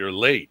 you're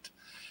late,"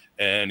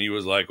 and he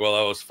was like, "Well,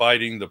 I was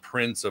fighting the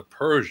Prince of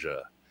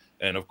Persia,"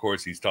 and of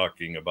course he's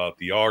talking about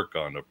the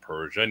Archon of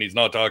Persia, and he's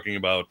not talking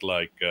about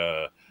like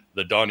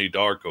the Donnie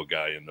Darko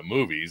guy in the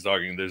movie. He's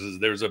talking,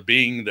 there's a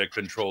being that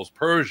controls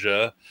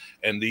Persia,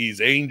 and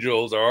these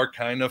angels are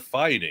kind of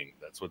fighting.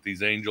 That's what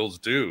these angels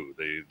do.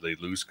 They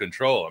lose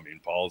control. I mean,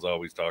 Paul's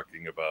always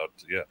talking about,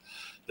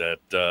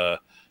 that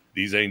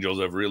these angels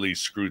have really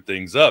screwed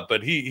things up.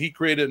 But he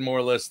created more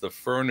or less the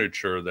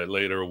furniture that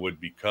later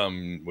would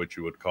become what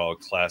you would call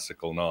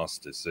classical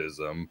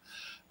Gnosticism.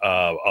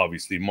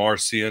 Obviously,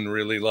 Marcion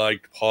really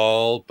liked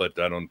Paul, but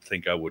I don't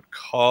think I would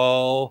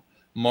call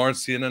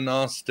Marcion a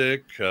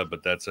Gnostic,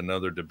 but that's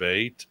another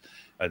debate.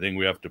 I think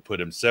we have to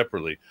put him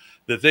separately.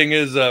 The thing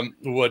is,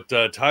 what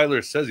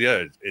Tyler says,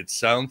 it's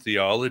sound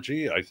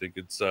theology. I think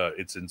it's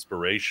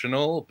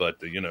inspirational, but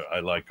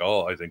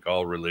I think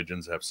all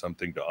religions have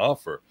something to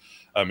offer.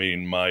 I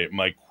mean,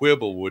 my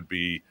quibble would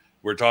be,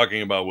 we're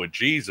talking about what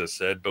Jesus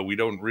said, but we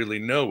don't really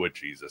know what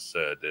Jesus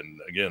said.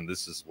 And again,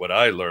 this is what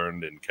I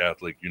learned in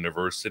Catholic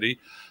University.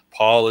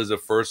 Paul is the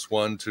first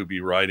one to be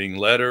writing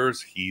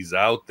letters. He's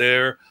out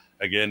there.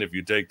 Again, if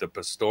you take the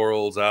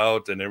pastorals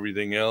out and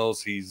everything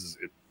else,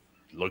 it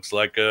looks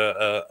like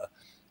a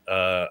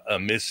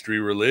mystery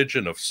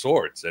religion of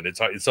sorts. And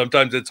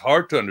sometimes it's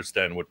hard to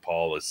understand what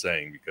Paul is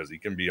saying because he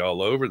can be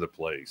all over the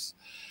place.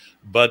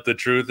 But the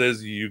truth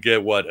is, you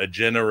get a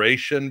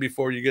generation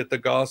before you get the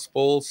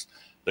Gospels.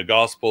 The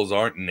Gospels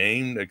aren't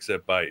named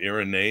except by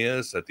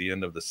Irenaeus at the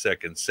end of the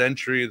 2nd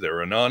century.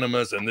 They're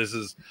anonymous. And this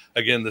is,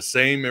 again, the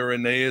same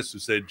Irenaeus who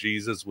said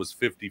Jesus was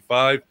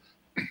 55.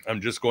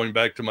 I'm just going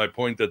back to my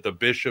point that the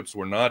bishops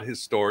were not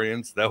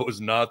historians. That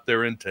was not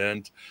their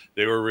intent.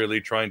 They were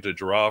really trying to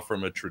draw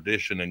from a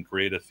tradition and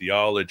create a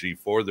theology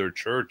for their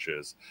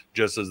churches,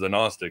 just as the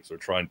Gnostics are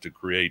trying to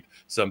create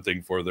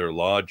something for their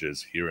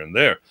lodges here and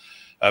there.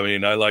 I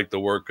mean, I like the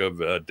work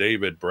of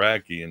David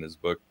Brackey in his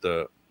book,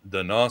 The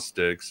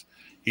Gnostics.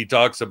 He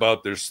talks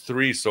about there's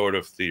three sort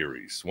of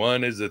theories.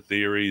 One is a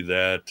theory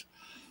that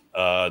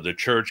the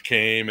church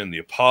came and the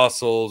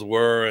apostles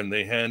were, and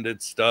they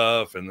handed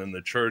stuff, and then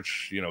the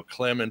church,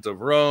 Clement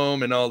of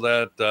Rome and all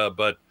that.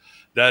 But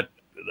that,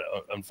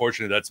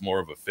 unfortunately, that's more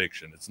of a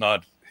fiction. It's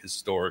not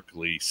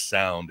historically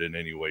sound in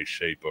any way,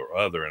 shape, or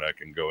other, and I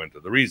can go into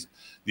the reason.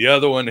 The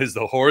other one is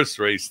the horse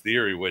race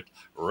theory, which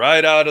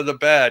right out of the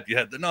bat, you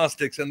had the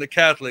Gnostics and the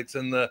Catholics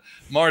and the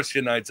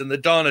Marcionites and the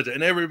Donatists,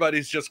 and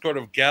everybody's just sort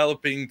of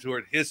galloping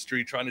toward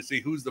history, trying to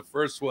see who's the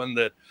first one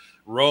that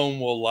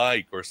Rome will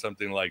like or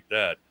something like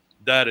that.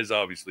 That is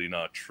obviously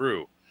not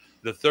true.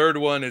 The third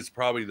one is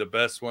probably the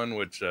best one,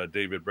 which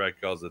David Brecht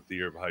calls the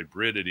theory of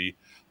hybridity,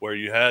 where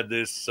you had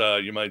this,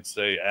 you might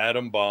say,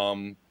 atom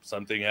bomb,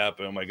 something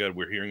happened. Oh my God,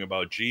 we're hearing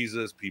about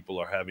Jesus. People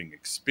are having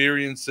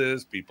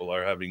experiences. People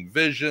are having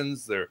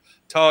visions. They're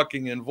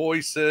talking in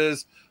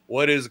voices.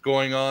 What is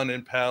going on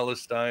in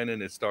Palestine?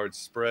 And it starts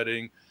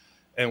spreading.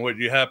 And what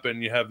you have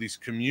these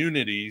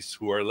communities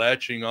who are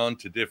latching on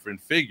to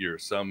different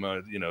figures. Some,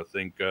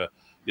 think,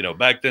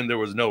 back then there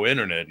was no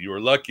internet. You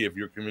were lucky if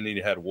your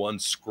community had one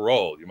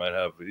scroll. You might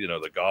have,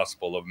 the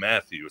Gospel of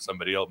Matthew.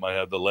 Somebody else might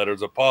have the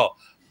letters of Paul.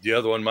 The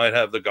other one might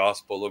have the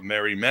Gospel of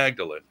Mary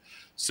Magdalene.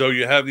 So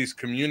you have these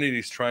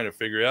communities trying to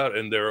figure out,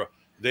 and they're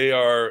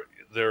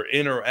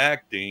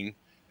interacting,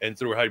 and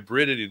through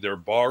hybridity, they're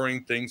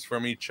borrowing things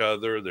from each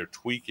other. They're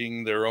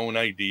tweaking their own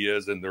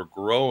ideas, and they're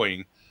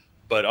growing.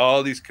 But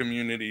all these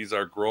communities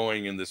are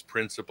growing in this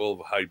principle of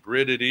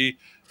hybridity,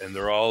 and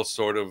they're all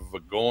sort of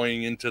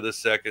going into the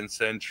 2nd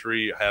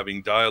century,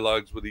 having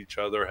dialogues with each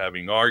other,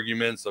 having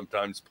arguments,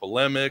 sometimes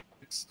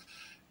polemics,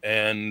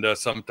 and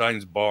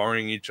sometimes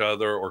borrowing each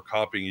other or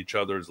copying each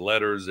other's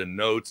letters and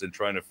notes and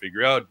trying to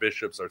figure out.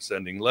 Bishops are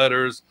sending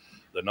letters.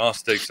 The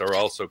Gnostics are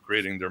also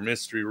creating their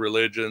mystery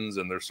religions,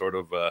 and they're sort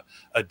of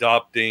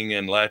adopting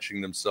and latching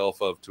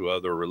themselves up to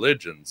other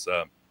religions.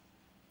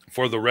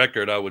 For the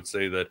record, I would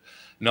say that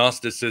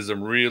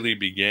Gnosticism really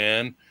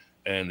began,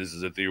 and this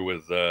is a theory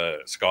with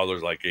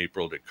scholars like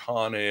April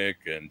DeConnick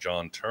and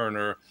John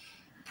Turner.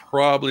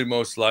 Probably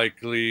most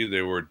likely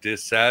they were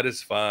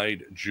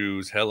dissatisfied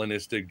Jews,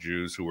 Hellenistic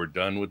Jews, who were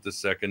done with the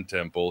Second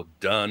Temple,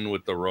 done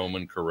with the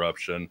Roman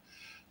corruption.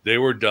 They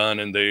were done,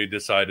 and they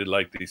decided,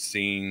 like the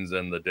Essenes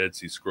and the Dead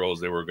Sea Scrolls,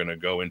 they were going to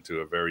go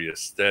into a very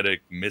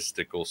aesthetic,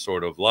 mystical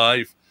sort of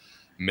life.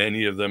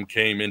 Many of them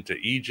came into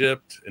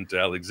Egypt, into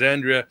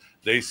Alexandria.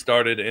 They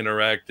started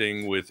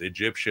interacting with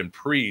Egyptian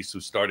priests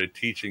who started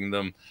teaching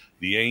them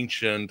the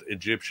ancient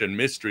Egyptian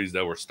mysteries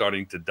that were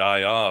starting to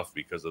die off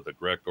because of the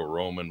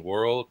Greco-Roman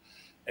world.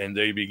 And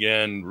they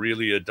began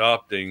really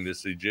adopting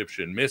this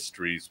Egyptian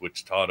mysteries,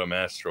 which taught them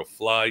astral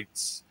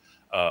flights,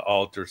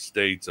 altered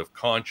states of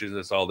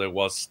consciousness, all there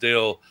was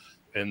still.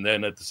 And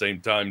then at the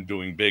same time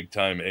doing big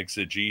time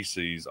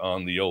exegeses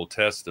on the Old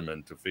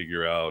Testament to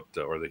figure out,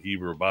 or the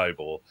Hebrew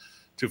Bible,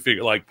 to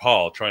figure, like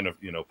Paul trying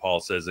to, Paul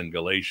says in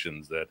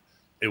Galatians that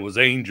it was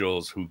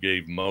angels who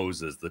gave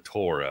Moses the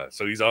Torah.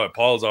 So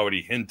Paul's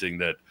already hinting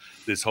that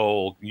this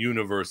whole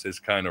universe is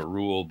kind of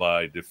ruled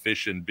by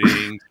deficient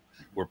beings.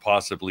 We're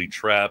possibly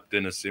trapped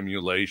in a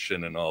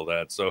simulation and all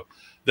that. So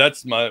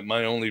that's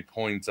my only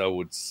points I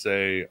would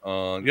say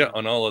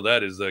on all of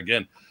that is,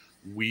 again,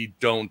 we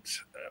don't,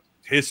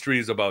 history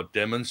is about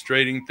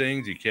demonstrating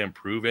things. You can't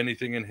prove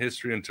anything in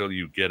history until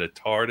you get a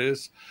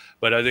TARDIS.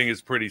 But I think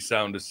it's pretty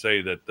sound to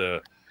say that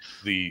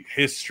the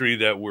history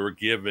that we're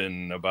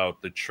given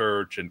about the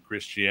church and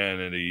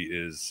Christianity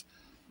is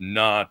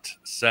not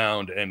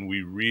sound, and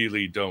we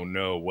really don't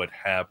know what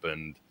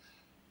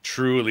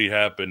truly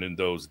happened in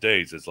those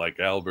days. It's like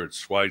Albert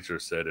Schweitzer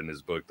said in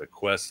his book, The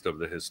Quest of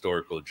the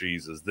Historical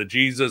Jesus. The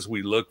Jesus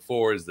we look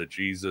for is the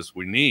Jesus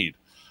we need.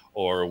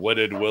 Or what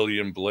did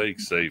William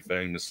Blake say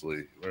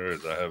famously? I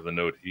have the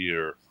note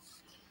here.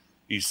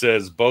 He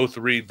says, both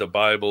read the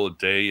Bible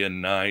day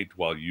and night.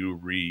 While you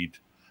read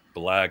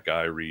black,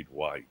 I read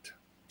white.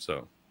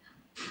 So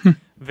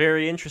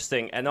very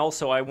interesting. And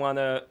also, I want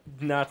to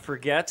not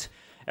forget,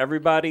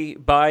 everybody,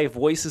 buy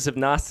Voices of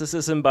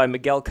Gnosticism by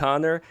Miguel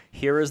Conner.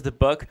 Here is the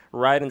book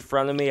right in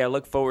front of me. I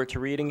look forward to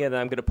reading it, and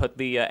I'm going to put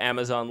the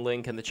Amazon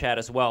link in the chat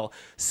as well.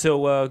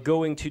 So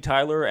going to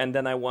Tyler, and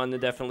then I want to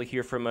definitely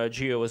hear from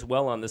Gio as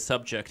well on the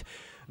subject.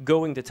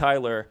 Going to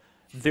Tyler,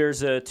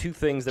 there's two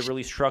things that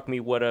really struck me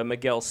what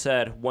Miguel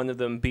said, one of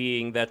them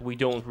being that we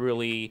don't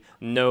really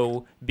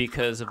know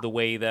because of the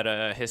way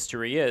that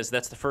history is.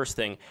 That's the first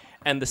thing.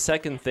 And the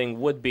second thing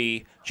would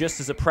be, just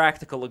as a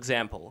practical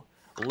example,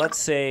 let's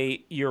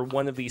say you're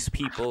one of these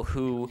people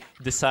who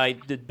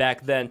decided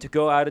back then to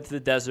go out into the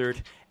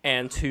desert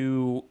and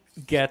to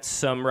get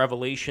some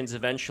revelations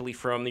eventually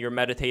from your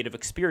meditative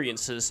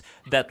experiences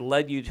that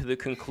led you to the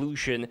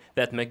conclusion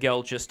that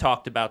Miguel just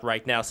talked about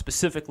right now,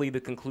 specifically the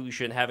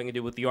conclusion having to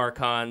do with the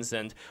archons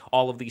and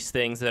all of these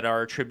things that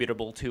are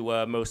attributable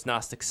to most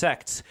Gnostic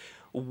sects.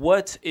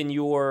 What, in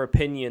your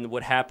opinion,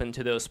 would happen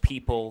to those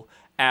people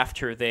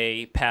after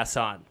they pass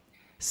on?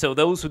 So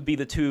those would be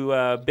the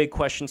two big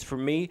questions for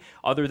me.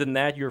 Other than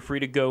that, you're free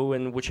to go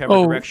in whichever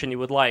direction you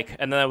would like.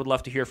 And then I would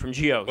love to hear from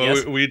Gio. Well,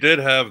 yes? we did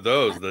have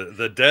those.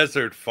 The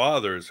Desert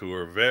Fathers, who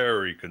were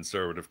very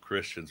conservative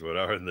Christians, but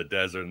are in the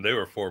desert, and they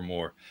were far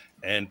more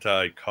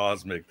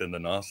anti-cosmic than the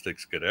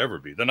Gnostics could ever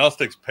be. The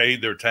Gnostics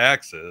paid their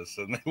taxes,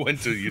 and they went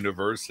to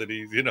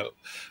universities,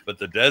 But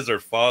the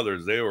Desert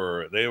Fathers, they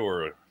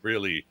were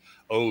really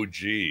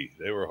OG.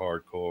 They were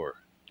hardcore.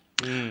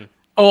 Mm.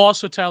 Oh,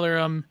 also, Tyler,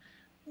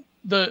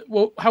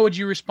 how would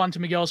you respond to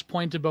Miguel's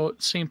point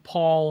about St.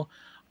 Paul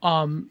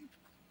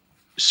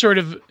sort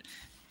of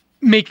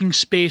making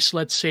space,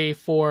 let's say,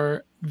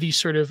 for the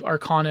sort of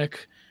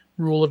archonic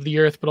rule of the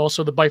earth, but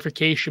also the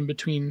bifurcation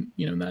between,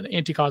 that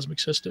anti-cosmic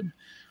system?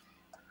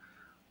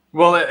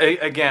 Well,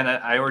 again,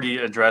 I already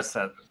addressed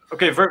that.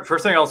 Okay,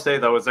 first thing I'll say,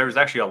 though, is there's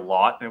actually a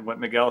lot in what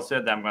Miguel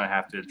said that I'm going to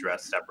have to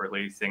address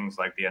separately. Things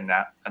like the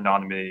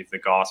anonymity of the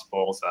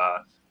Gospels,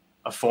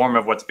 a form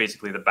of what's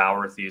basically the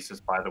Bauer thesis,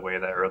 by the way,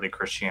 that early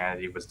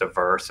Christianity was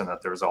diverse and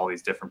that there was all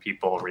these different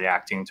people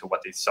reacting to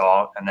what they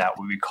saw, and that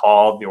what we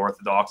call the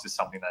Orthodox is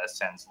something that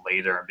ascends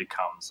later and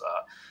becomes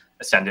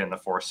ascended in the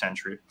 4th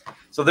century.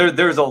 So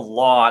there's a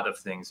lot of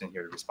things in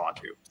here to respond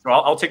to. So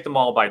I'll take them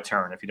all by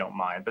turn, if you don't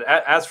mind. But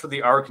as for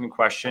the ark in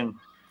question,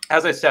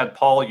 as I said,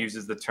 Paul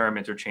uses the term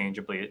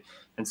interchangeably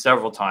and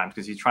several times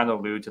because he's trying to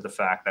allude to the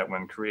fact that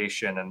when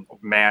creation and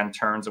man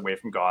turns away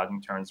from God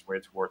and turns away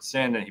towards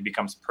sin, and he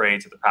becomes prey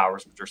to the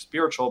powers which are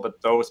spiritual,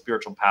 but those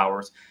spiritual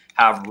powers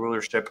have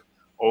rulership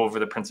over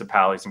the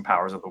principalities and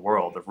powers of the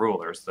world, the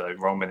rulers, the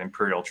Roman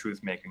imperial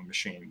truth-making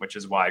machine, which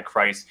is why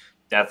Christ's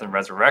death and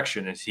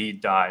resurrection is he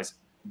dies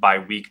by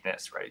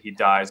weakness, right? He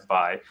dies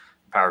by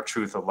the power of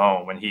truth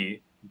alone when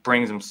he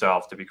brings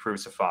himself to be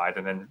crucified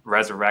and then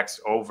resurrects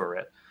over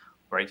it,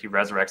 right? He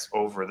resurrects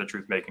over the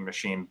truth-making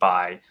machine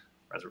by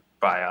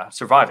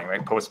surviving,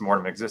 right?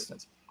 Post-mortem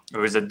existence. It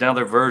was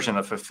another version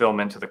of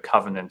fulfillment to the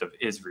covenant of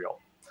Israel.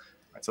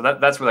 Right? So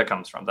that's where that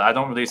comes from. I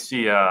don't really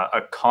see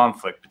a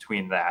conflict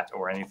between that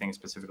or anything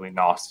specifically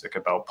Gnostic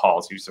about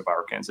Paul's use of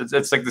archons.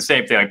 It's like the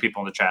same thing, like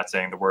people in the chat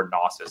saying the word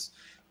Gnosis.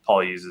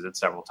 Paul uses it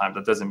several times.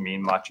 That doesn't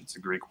mean much. It's a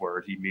Greek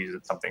word. He uses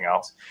it something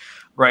else,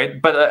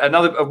 right? But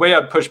a way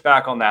I'd push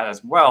back on that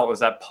as well is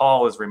that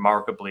Paul is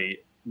remarkably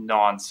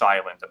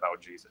non-silent about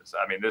Jesus.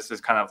 I mean, this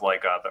is kind of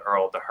like the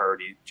Earl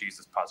Doherty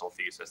Jesus puzzle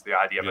thesis, the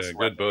idea of a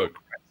good book.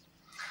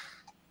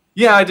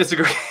 Yeah, I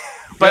disagree.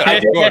 But yeah,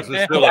 of course,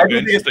 it's still I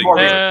do think it's more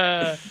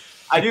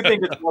I do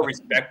think it's more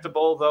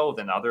respectable, though,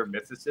 than other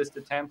mythicist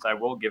attempts. I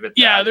will give it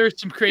that. Yeah, there's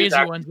some crazy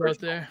ones out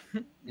there.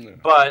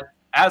 But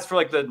as for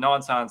like the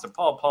non-silence of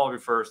Paul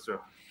refers to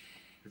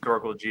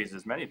historical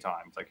Jesus many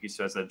times. Like he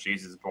says that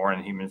Jesus is born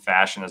in human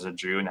fashion as a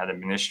Jew and had a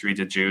ministry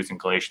to Jews in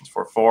Galatians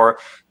 4:4.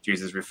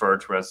 Jesus referred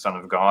to as Son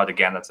of God.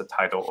 Again, that's a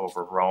title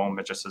over Rome,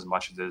 but just as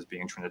much as it is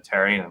being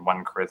Trinitarian. In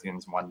 1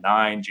 Corinthians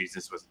 1:9,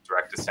 Jesus was a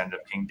direct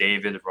descendant of King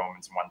David.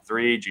 Romans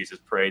 1:3, Jesus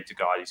prayed to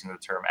God using the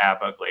term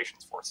Abba.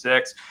 Galatians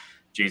 4:6,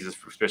 Jesus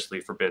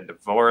especially forbid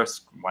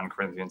divorce. 1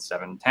 Corinthians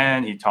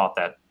 7:10, he taught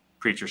that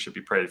preachers should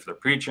be prayed for their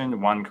preaching.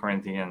 1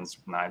 Corinthians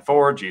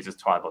 9:4, Jesus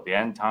taught about the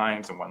end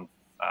times. And 1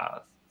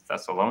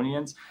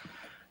 Thessalonians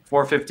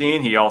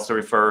 4:15, he also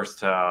refers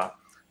to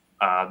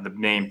the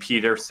name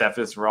Peter,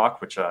 Cephas rock,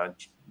 which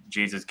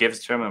Jesus gives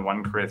to him in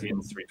 1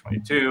 Corinthians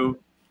 3:22.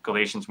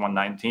 Galatians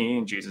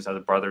 1:19, Jesus has a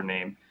brother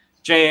named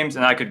James,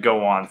 and I could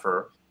go on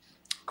for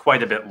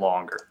quite a bit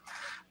longer.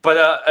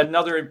 But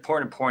another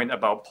important point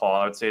about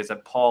Paul, I would say, is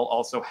that Paul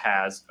also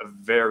has a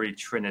very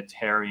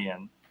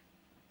Trinitarian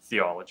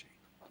theology.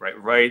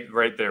 Right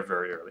there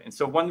very early. And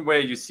so one way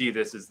you see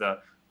this is the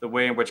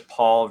way in which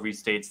Paul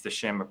restates the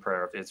Shema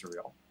prayer of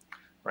Israel,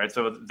 right?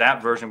 So that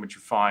version, which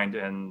you find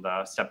in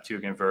the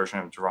Septuagint version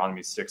of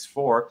Deuteronomy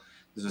 6:4,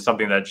 this is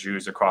something that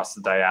Jews across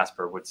the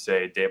diaspora would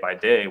say day by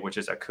day, which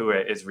is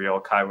Akue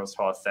Israel, Kairos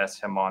Thes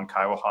Hemon,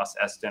 Kairos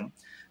Estin,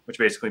 which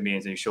basically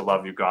means that you shall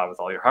love your God with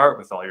all your heart,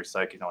 with all your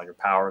psyche, and all your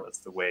power. That's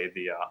the way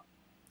the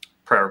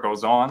prayer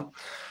goes on.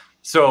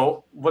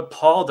 So what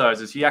Paul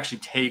does is he actually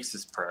takes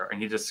this prayer and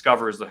he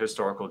discovers the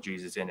historical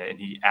Jesus in it, and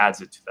he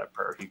adds it to that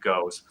prayer. He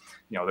goes,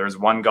 there's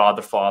one God,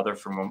 the Father,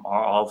 from whom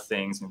are all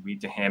things, and we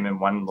to him, and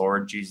one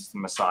Lord, Jesus the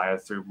Messiah,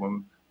 through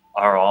whom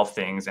are all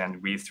things,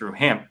 and we through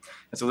him.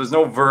 And so there's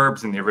no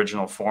verbs in the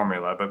original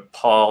formula, but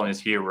Paul and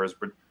his hearers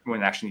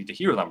wouldn't actually need to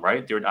hear them,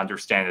 right? They would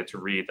understand it to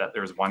read that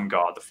there's one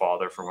God, the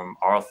Father, from whom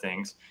are all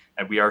things,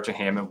 and we are to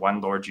him, and one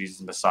Lord, Jesus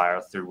the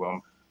Messiah, through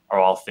whom are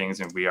all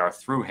things, and we are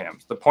through him.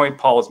 The point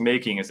Paul is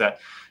making is that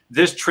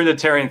this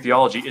Trinitarian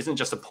theology isn't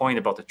just a point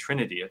about the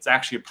Trinity. It's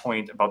actually a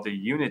point about the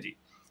unity.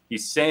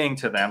 He's saying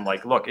to them,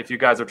 like, look, if you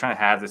guys are trying to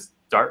have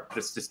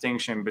this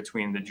distinction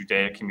between the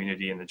Judaic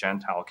community and the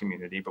Gentile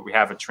community, but we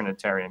have a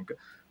Trinitarian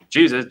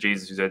Jesus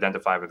who's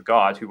identified with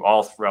God, who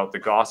all throughout the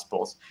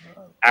Gospels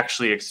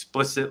actually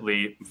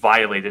explicitly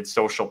violated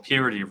social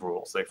purity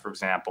rules. Like, for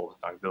example,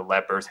 the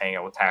lepers hanging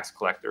out with tax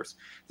collectors.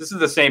 This is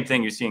the same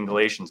thing you see in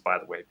Galatians, by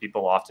the way.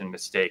 People often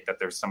mistake that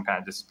there's some kind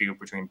of dispute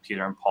between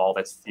Peter and Paul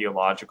that's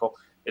theological.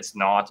 It's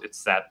not.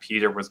 It's that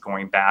Peter was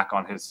going back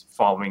on his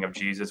following of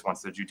Jesus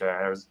once the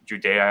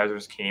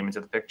Judaizers came into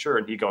the picture.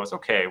 And he goes,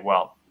 okay,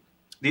 well,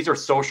 these are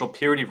social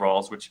purity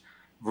rules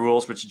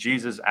which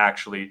Jesus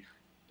actually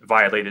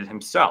violated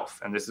himself.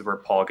 And this is where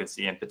Paul gets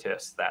the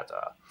impetus that,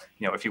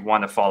 if you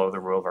want to follow the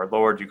rule of our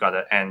Lord, you got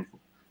to end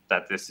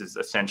that this is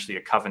essentially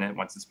a covenant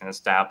once it's been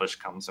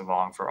established, comes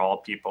along for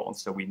all people. And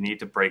so we need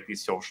to break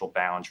these social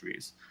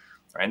boundaries.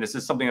 Right? And this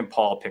is something that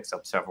Paul picks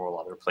up several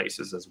other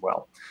places as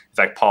well. In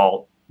fact,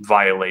 Paul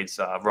violates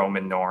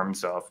Roman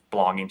norms of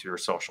belonging to your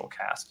social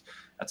caste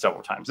at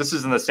several times. This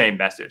isn't the same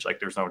message. Like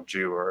there's no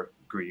Jew or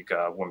Greek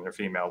woman or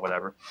female,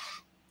 whatever.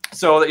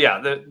 So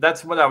yeah,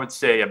 that's what I would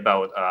say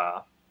about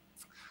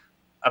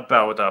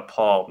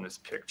Paul in this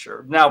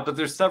picture. Now, but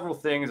there's several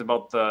things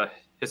about the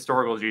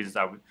historical Jesus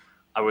I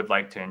I would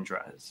like to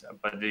address.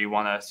 But do you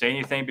want to say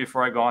anything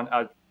before I go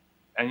on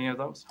any of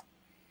those?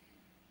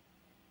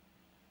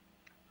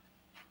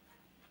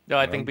 No,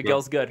 I think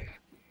Miguel's good.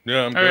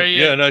 Yeah, I'm good. right,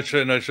 Yeah, yeah. and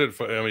I should.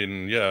 I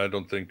mean, yeah, I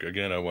don't think.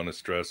 Again, I want to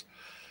stress,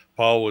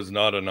 Paul was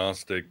not a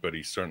Gnostic, but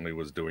he certainly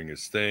was doing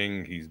his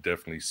thing. He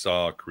definitely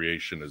saw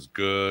creation as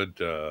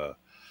good.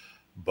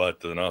 But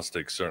the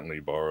Gnostics certainly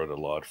borrowed a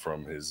lot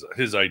from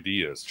his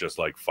ideas, just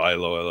like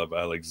Philo of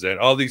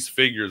Alexandria. All these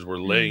figures were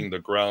laying the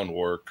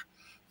groundwork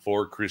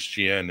for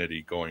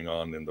Christianity going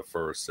on in the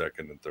 1st,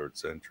 2nd, and 3rd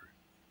century.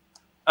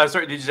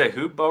 Sorry, did you say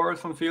who borrowed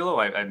from Philo?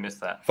 I missed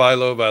that.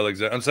 Philo of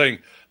Alexandria. I'm saying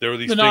there were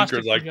these The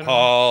thinkers Gnostics like in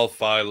Paul,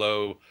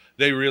 Philo.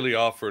 They really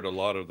offered a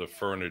lot of the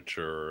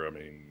furniture. I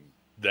mean,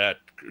 that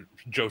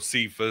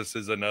Josephus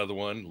is another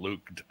one.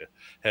 Luke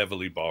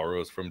heavily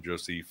borrows from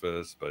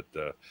Josephus, but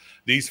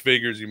these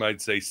figures, you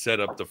might say, set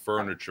up the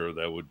furniture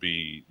that would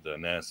be the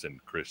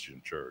nascent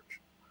Christian church.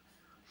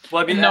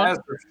 Well,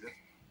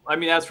 I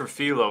mean, as for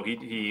Philo,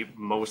 he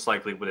most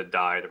likely would have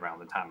died around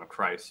the time of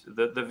Christ.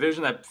 The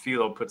vision that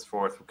Philo puts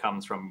forth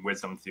comes from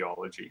wisdom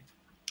theology,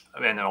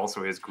 and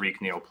also his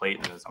Greek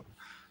Neoplatonism,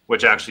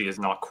 which actually is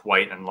not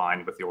quite in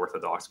line with the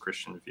Orthodox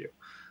Christian view.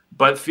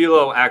 But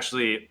Philo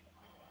actually...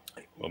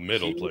 Well,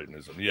 Middle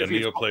Platonism. Yeah,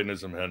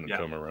 Neoplatonism hadn't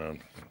come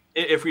around.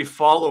 If we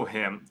follow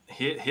him,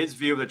 his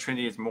view of the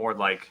Trinity is more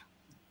like,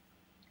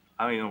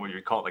 I don't even know what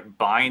you call it, like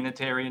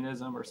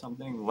binitarianism or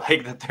something.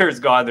 Like that there's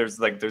God,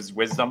 there's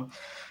wisdom,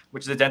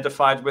 which is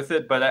identified with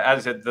it. But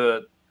as I said,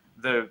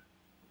 the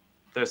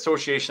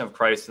association of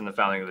Christ and the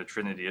founding of the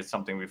Trinity is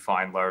something we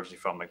find largely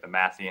from like the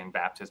Matthean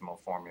baptismal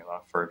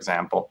formula, for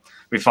example.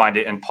 We find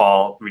it in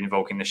Paul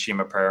invoking the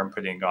Shema prayer and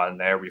putting God in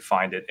there. We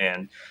find it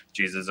in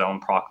Jesus' own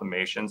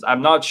proclamations.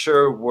 I'm not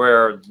sure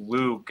where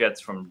Luke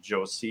gets from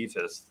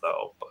Josephus,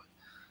 though. But...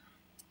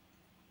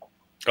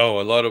 Oh,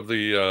 a lot of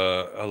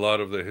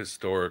the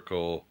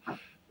historical,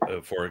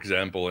 for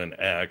example, in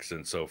Acts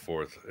and so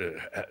forth,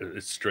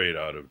 it's straight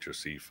out of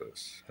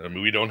Josephus. I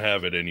mean, we don't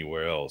have it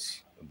anywhere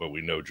else, but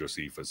we know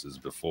Josephus is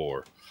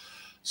before.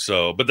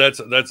 So, but that's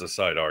a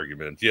side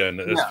argument. Yeah, and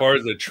as far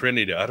as the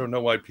Trinity, I don't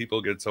know why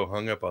people get so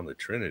hung up on the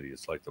Trinity.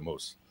 It's like the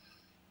most...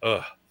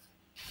 But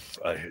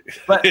I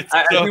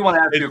do want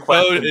to ask you a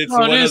question.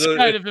 It is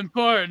kind of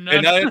important.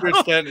 And I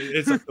understand.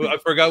 I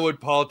forgot what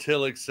Paul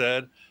Tillich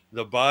said.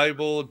 The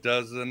Bible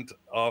doesn't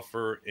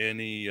offer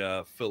any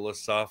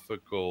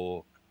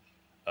philosophical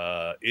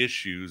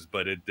issues,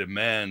 but it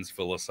demands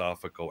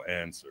philosophical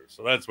answers.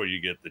 So that's where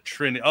you get the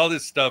Trinity, all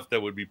this stuff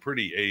that would be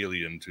pretty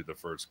alien to the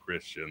first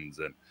Christians,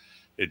 and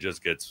it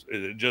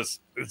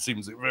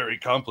seems very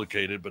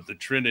complicated. But the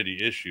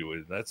Trinity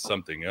issue that's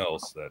something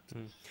else that.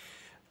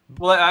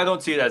 Well, I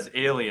don't see it as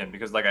alien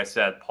because, like I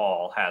said,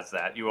 Paul has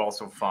that. You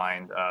also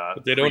find,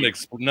 but they don't.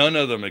 None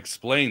of them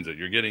explains it.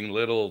 You're getting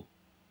little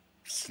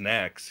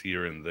snacks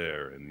here and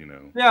there, and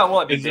yeah, well,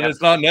 I mean,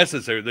 it's not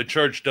necessary. The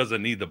church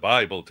doesn't need the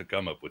Bible to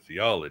come up with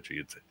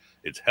theology.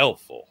 It's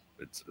helpful.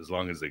 It's as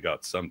long as they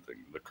got something,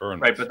 the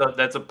current right. But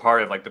that's a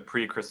part of like the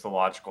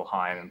pre-Christological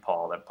Haim and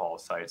Paul that Paul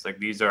cites. Like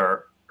these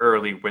are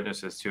early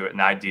witnesses to an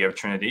idea of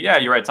Trinity. Yeah,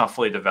 you're right. It's not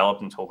fully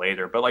developed until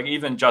later. But like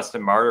even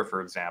Justin Martyr,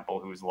 for example,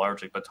 who's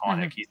largely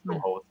Platonic, he still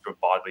holds to a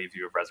bodily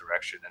view of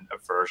resurrection and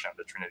a version of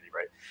the Trinity,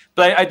 right?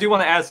 But I do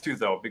want to ask too,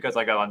 though, because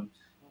I got on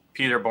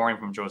Peter borrowing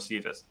from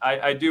Josephus.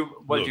 I do.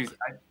 What do you?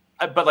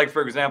 But like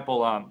for example,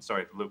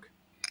 Luke.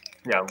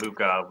 Yeah,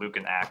 Luke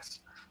and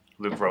Acts.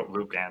 Luke wrote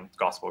Luke and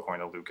Gospel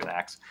according to Luke and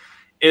Acts.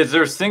 Is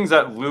there things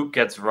that Luke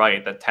gets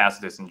right that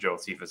Tacitus and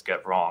Josephus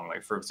get wrong?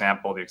 Like for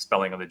example, the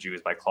expelling of the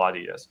Jews by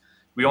Claudius.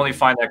 We only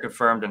find that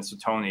confirmed in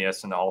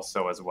Suetonius and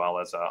also as well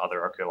as other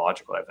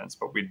archaeological evidence,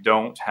 but we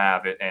don't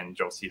have it in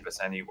Josephus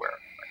anywhere.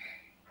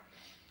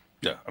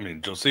 Yeah, I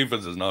mean,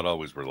 Josephus is not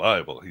always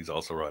reliable. He's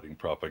also writing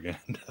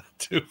propaganda,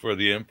 too, for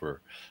the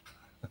emperor.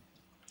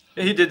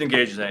 He did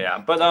engage in that, yeah.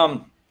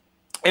 But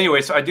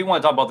anyway, so I do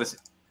want to talk about this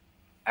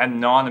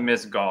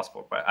anonymous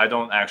gospel, but I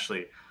don't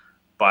actually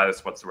buy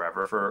this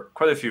whatsoever for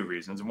quite a few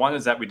reasons. One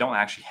is that we don't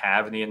actually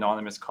have any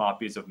anonymous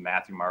copies of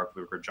Matthew, Mark,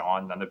 Luke, or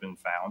John. None have been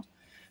found.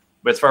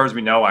 But as far as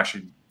we know,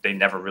 actually, they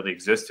never really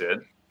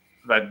existed.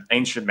 The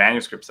ancient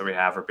manuscripts that we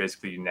have are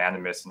basically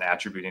unanimous in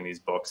attributing these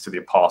books to the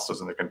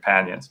apostles and their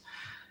companions.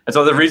 And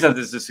so the reason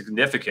this is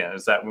significant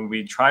is that when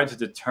we try to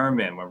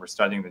determine, when we're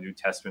studying the New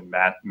Testament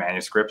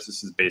manuscripts,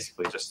 this is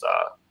basically just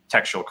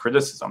textual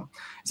criticism,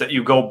 is that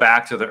you go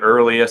back to the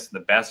earliest and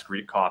the best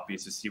Greek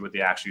copies to see what they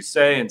actually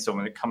say. And so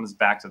when it comes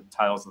back to the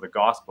titles of the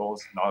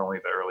Gospels, not only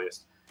the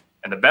earliest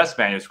and the best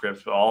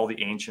manuscripts, but all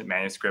the ancient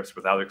manuscripts,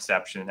 without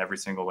exception, in every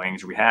single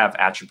language we have,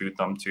 attribute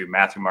them to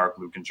Matthew, Mark,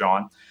 Luke, and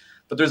John.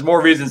 But there's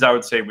more reasons I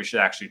would say we should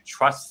actually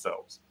trust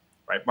those,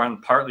 right? One,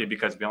 partly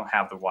because we don't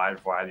have the wide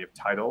variety of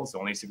titles. The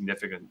only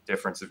significant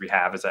differences we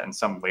have is that in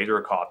some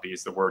later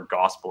copies, the word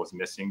gospel is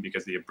missing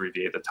because they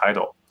abbreviate the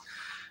title.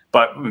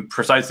 But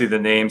precisely the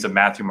names of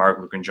Matthew, Mark,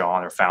 Luke, and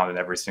John are found in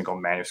every single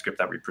manuscript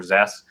that we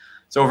possess.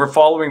 So if we're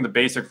following the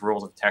basic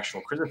rules of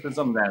textual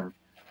criticism, then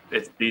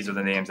these are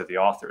the names of the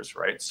authors,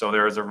 right? So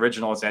they're as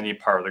original as any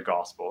part of the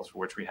Gospels, for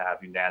which we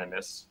have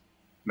unanimous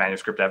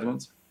manuscript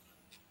evidence.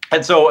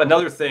 And so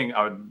another thing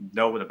I would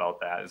note about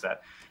that is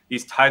that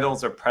these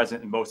titles are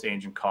present in most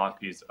ancient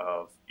copies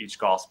of each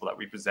gospel that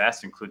we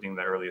possess, including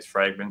the earliest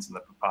fragments and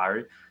the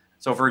papyri.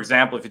 So, for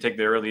example, if you take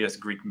the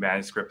earliest Greek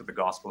manuscript of the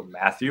Gospel of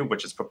Matthew,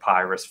 which is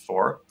Papyrus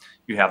 4,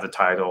 you have the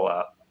title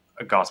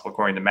A Gospel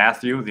According to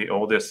Matthew. The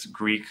oldest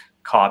Greek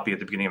copy at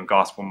the beginning of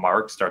Gospel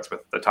Mark starts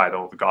with the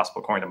title The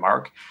Gospel According to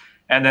Mark.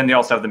 And then they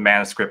also have the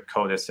manuscript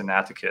Codex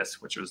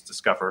Sinaiticus, which was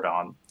discovered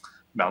on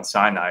Mount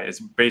Sinai. It's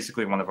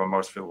basically one of our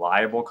most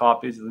reliable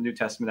copies of the New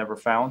Testament ever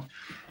found.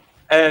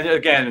 And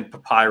again,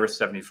 Papyrus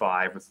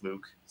 75 with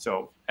Luke.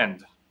 So,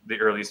 and the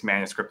earliest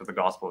manuscript of the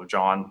Gospel of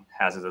John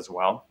has it as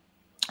well.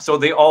 So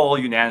they all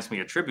unanimously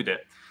attribute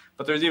it.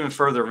 But there's even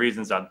further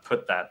reasons I'd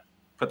put that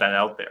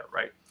out there,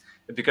 right?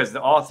 Because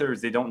the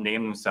authors, they don't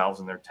name themselves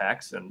in their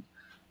texts,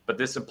 but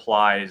this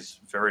applies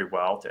very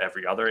well to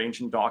every other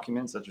ancient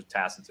document, such as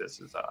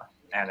Tacitus's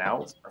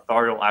Annals.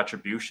 Authorial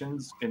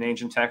attributions in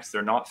ancient texts,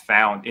 they're not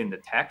found in the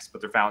text,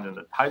 but they're found in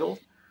the title.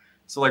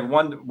 So like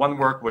one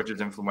work which is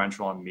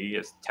influential on me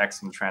is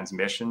Texts and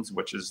Transmissions,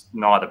 which is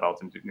not about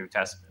the New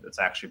Testament. It's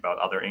actually about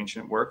other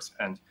ancient works.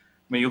 And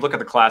when you look at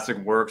the classic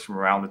works from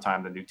around the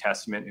time of the New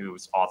Testament,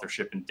 whose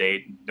authorship and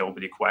date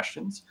nobody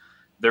questions,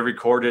 they're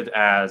recorded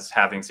as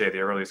having, say, the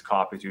earliest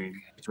copy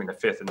between the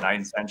 5th and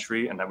 9th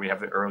century, and that we have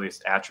the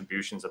earliest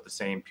attributions of the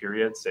same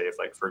period, say, if,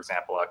 like, for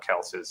example,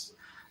 Kelce's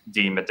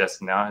De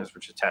Medicina,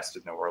 which is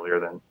attested no earlier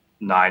than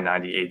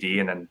 990 AD,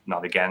 and then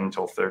not again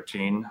until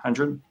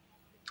 1300.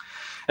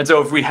 And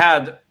so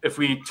if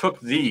we took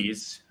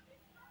these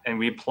and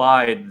we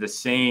applied the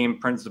same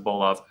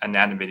principle of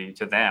anonymity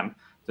to them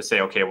to say,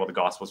 okay, well, the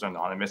Gospels are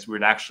anonymous, we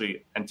would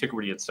actually,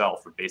 antiquity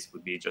itself would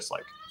basically be just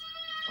like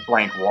a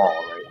blank wall,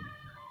 right?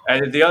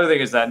 And the other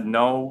thing is that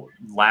no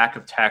lack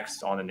of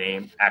text on the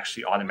name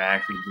actually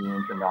automatically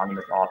means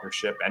anonymous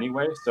authorship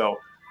anyway. So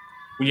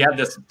we had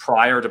this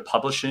prior to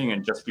publishing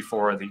and just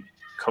before the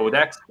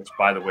Codex, which,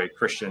 by the way,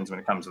 Christians, when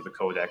it comes to the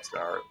Codex,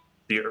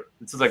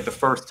 this is like the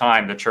first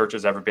time the church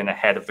has ever been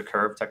ahead of the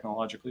curve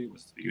technologically,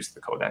 was the use of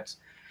the Codex.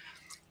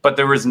 But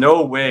there was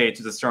no way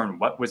to discern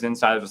what was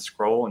inside of a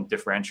scroll and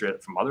differentiate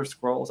it from other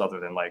scrolls other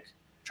than like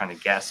trying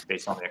to guess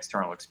based on the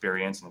external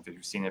experience and if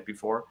you've seen it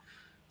before.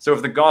 So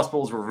if the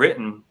Gospels were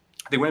written,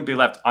 they wouldn't be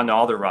left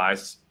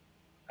unauthorized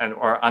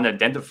or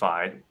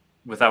unidentified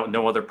without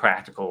no other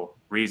practical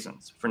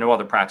reasons, for no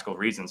other practical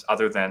reasons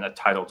other than a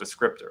title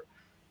descriptor,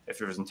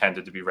 if it was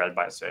intended to be read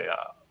by, say,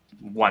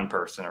 one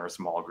person or a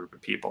small group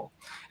of people.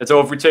 And so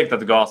if we take that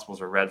the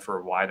Gospels are read for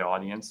a wide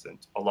audience, and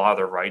a lot of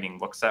their writing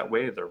looks that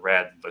way, they're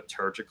read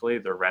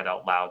liturgically, they're read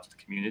out loud to the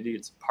community,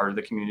 it's part of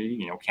the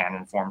community,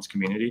 canon forms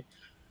community,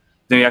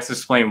 then you have to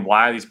explain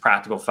why these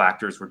practical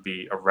factors would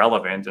be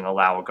irrelevant and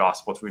allow a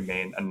gospel to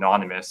remain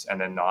anonymous and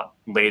then not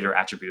later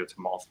attributed to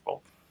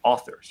multiple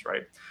authors,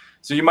 right?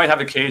 So you might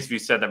have a case if you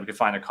said that we could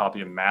find a copy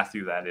of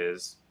Matthew that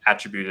is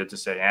attributed to,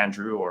 say,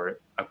 Andrew,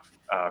 or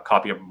a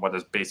copy of what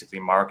is basically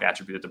Mark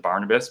attributed to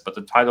Barnabas, but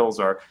the titles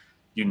are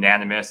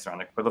unanimous, they're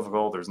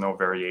unequivocal, there's no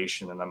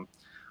variation in them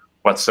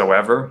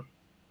whatsoever.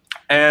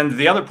 And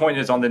the other point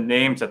is on the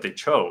names that they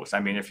chose.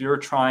 I mean, if you're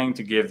trying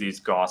to give these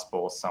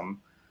gospels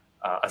some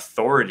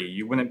authority,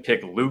 you wouldn't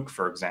pick Luke,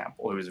 for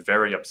example, who is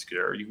very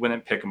obscure. You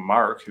wouldn't pick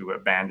Mark, who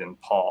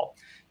abandoned Paul.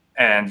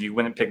 And you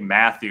wouldn't pick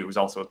Matthew, who's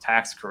also a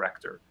tax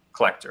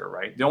collector,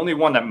 right? The only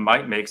one that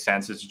might make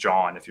sense is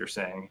John, if you're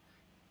saying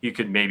he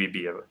could maybe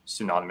be a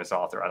synonymous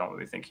author. I don't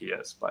really think he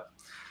is. But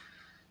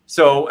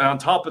so, and on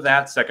top of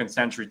that, 2nd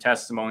century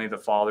testimony, the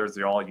fathers,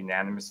 they all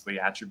unanimously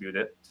attribute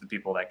it to the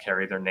people that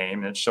carry their name.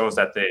 And it shows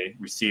that they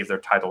received their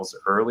titles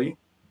early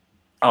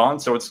on.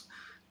 So it's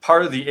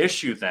part of the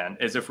issue then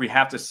is if we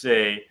have to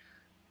say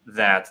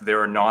that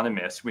they're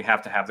anonymous, we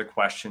have to have the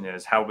question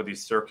is, how would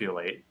these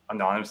circulate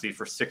anonymously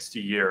for 60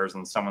 years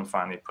and someone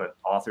finally put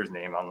author's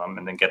name on them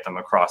and then get them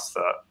across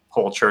the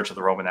whole church of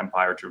the Roman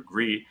Empire to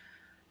agree?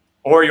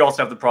 Or you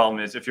also have the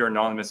problem is if you're an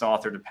anonymous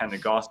author to pen the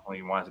gospel and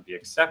you want it to be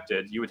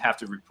accepted, you would have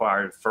to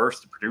require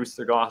first to produce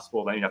the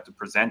gospel, then you have to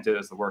present it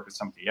as the work of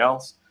somebody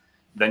else.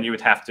 Then you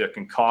would have to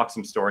concoct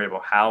some story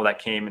about how that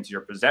came into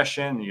your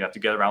possession. You have to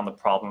get around the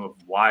problem of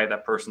why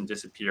that person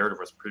disappeared or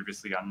was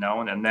previously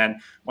unknown. And then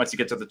once you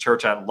get to the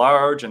church at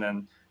large and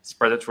then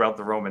spread it throughout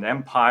the Roman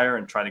Empire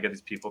and try to get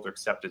these people to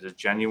accept it as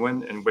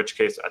genuine, in which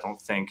case I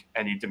don't think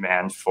any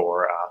demand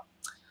for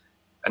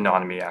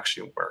anonymity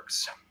actually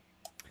works.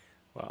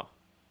 Wow.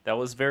 That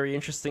was very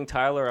interesting,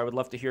 Tyler. I would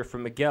love to hear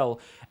from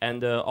Miguel.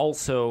 And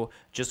also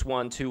just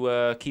want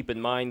to keep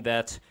in mind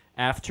that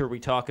after we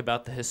talk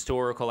about the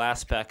historical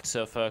aspects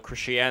of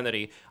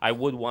Christianity, I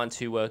would want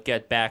to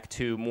get back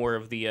to more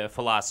of the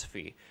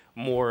philosophy,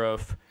 more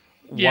of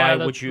why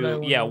would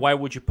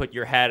you put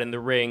your hat in the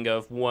ring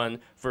of one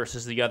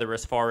versus the other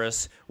as far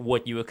as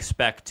what you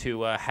expect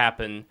to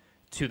happen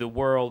to the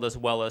world as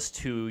well as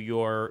to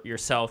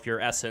yourself, your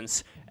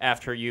essence,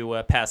 after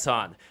you pass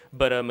on.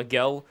 But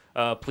Miguel,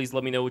 please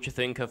let me know what you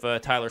think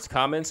of Tyler's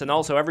comments. And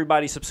also,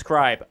 everybody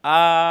subscribe.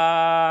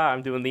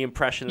 I'm doing the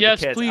impression of the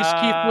kids. Yes, please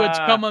keep what's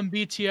come on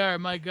BTR.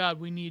 My God,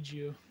 we need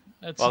you.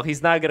 That's, Well,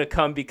 he's not gonna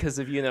come because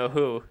of you know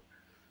who.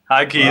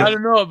 Hi, Keith. I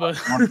don't know, but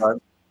One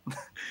time.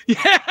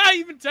 yeah,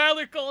 even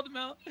Tyler called him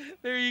out.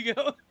 There you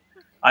go.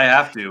 I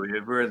have to.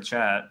 We're in the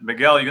chat.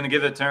 Miguel, you gonna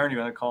give it a turn? You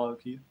gonna call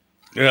out Keith?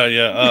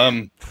 Yeah.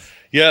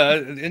 Yeah,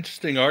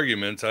 interesting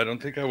arguments. I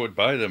don't think I would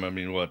buy them. I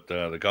mean, what,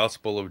 the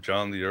Gospel of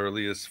John, the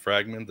earliest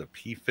fragment, the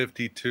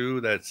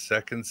P52, that's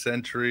 2nd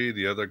century.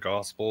 The other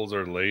Gospels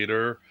are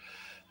later.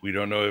 We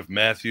don't know if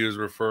Matthew is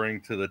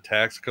referring to the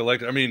tax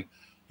collector. I mean,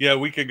 yeah,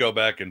 we could go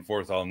back and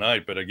forth all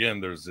night, but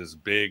again, there's this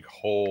big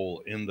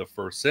hole in the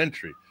 1st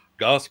century.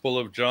 Gospel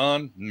of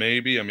John,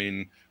 maybe. I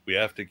mean, we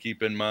have to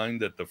keep in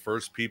mind that the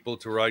first people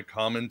to write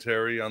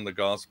commentary on the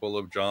Gospel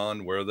of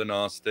John were the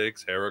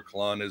Gnostics.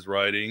 Heraclon is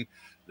writing,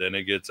 then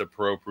it gets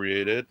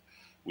appropriated.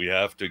 We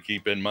have to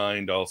keep in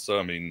mind also,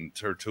 I mean,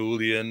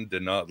 Tertullian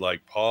did not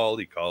like Paul.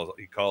 He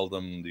called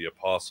him the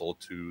apostle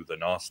to the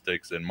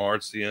Gnostics and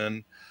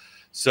Marcion.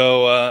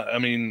 So, I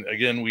mean,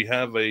 again, we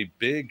have a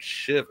big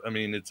shift. I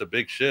mean, it's a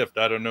big shift.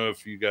 I don't know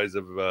if you guys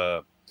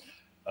have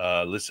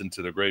listened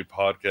to the great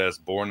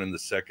podcast Born in the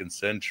 2nd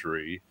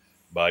Century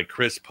by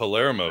Chris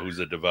Palermo, who's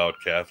a devout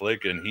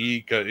Catholic, and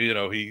he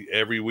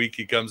every week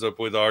he comes up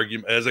with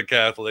argument as a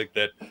Catholic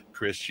that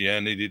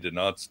Christianity did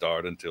not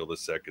start until the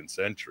 2nd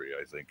century.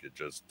 I think it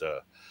just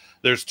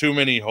there's too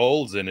many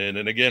holes in it.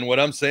 And again, what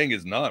I'm saying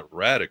is not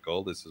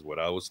radical. This is what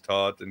I was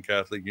taught in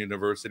Catholic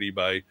University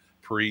by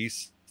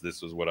priests.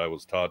 This is what I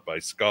was taught by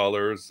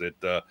scholars.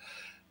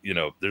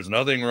 There's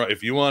nothing wrong.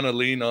 If you want to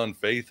lean on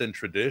faith and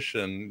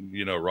tradition,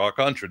 rock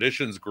on.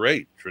 Tradition's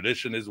great.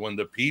 Tradition is when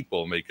the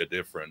people make a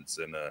difference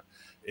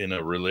in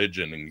a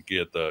religion and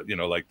get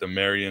like the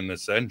Marian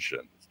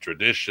Ascension.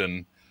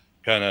 Tradition,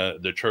 kind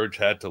of, the church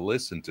had to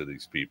listen to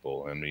these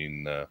people. I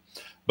mean,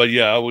 but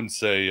yeah, I wouldn't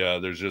say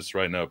there's just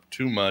right now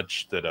too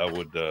much that I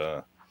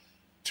would.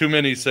 Too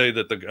many say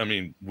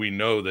that we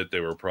know that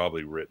they were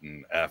probably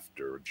written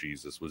after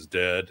Jesus was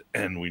dead,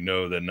 and we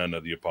know that none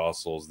of the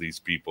apostles, these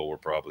people, were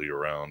probably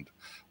around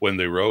when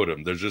they wrote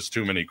them. There's just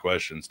too many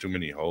questions, too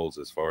many holes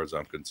as far as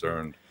I'm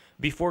concerned.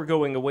 Before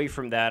going away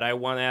from that, I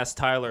want to ask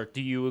Tyler,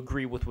 do you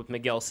agree with what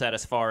Miguel said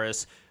as far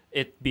as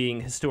it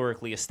being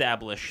historically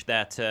established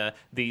that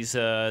these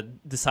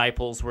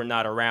disciples were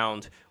not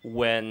around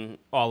when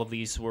all of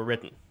these were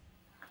written?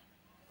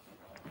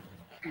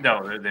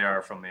 No, they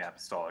are from the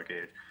apostolic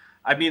age.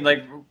 I mean,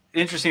 like,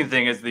 interesting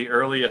thing is the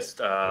earliest,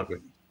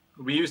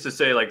 we used to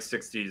say like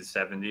 60 to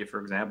 70,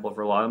 for example,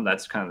 for a lot of them.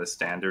 That's kind of the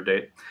standard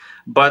date.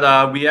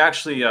 But we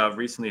actually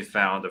recently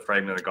found a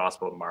fragment of the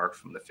Gospel of Mark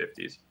from the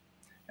 50s.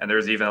 And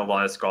there's even a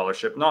lot of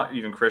scholarship, not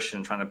even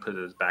Christian, trying to put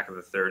it back in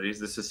the 30s.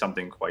 This is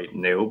something quite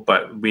new,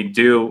 but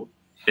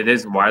it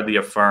is widely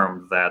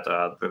affirmed that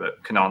the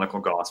canonical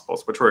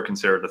Gospels, which were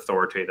considered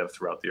authoritative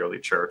throughout the early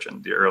church,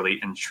 and the early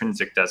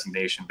intrinsic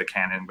designation of the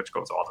canon, which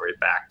goes all the way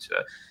back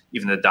to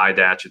even the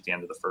Didache at the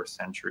end of the 1st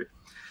century.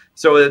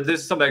 So this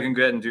is something I can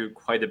get into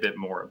quite a bit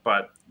more,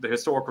 but the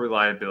historical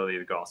reliability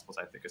of the Gospels,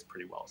 I think, is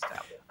pretty well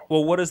established.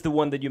 Well, what is the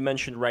one that you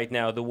mentioned right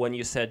now, the one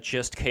you said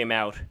just came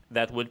out,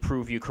 that would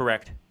prove you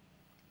correct?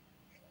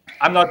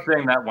 I'm not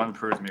saying that one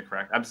proves me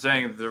correct. I'm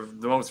saying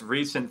the most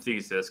recent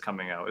thesis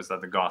coming out is that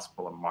the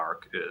Gospel of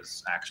Mark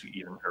is actually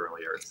even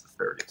earlier. It's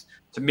the 30s.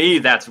 To me,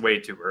 that's way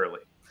too early.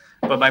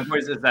 But my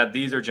point is that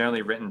these are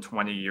generally written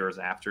 20 years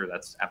after.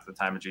 That's after the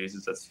time of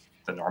Jesus. That's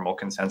the normal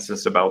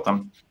consensus about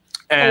them.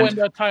 And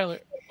Tyler.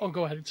 Oh,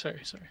 go ahead. Sorry.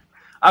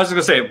 I was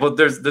going to say, well,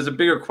 there's a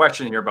bigger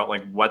question here about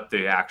like what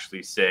they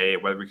actually say,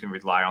 whether we can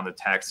rely on the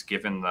text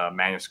given the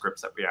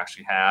manuscripts that we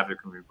actually have. It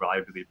can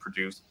reliably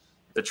produce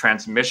the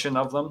transmission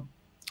of them.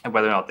 And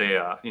whether or not they,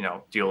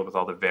 deal with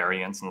all the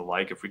variants and the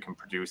like, if we can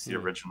produce the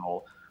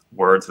original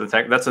words of the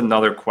text, that's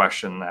another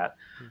question that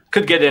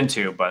could get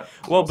into. But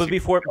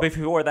before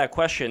that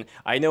question,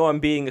 I know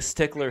I'm being a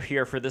stickler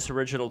here for this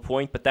original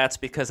point, but that's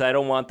because I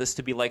don't want this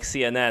to be like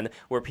CNN,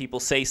 where people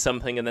say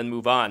something and then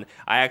move on.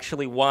 I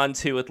actually want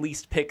to at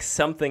least pick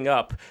something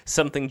up,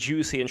 something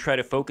juicy, and try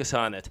to focus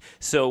on it.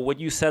 So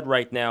what you said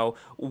right now,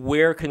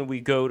 where can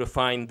we go to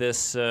find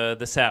this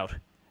out,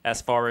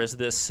 as far as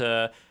this?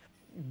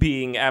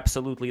 Being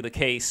absolutely the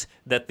case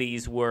that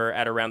these were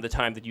at around the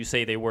time that you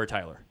say they were,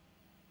 Tyler?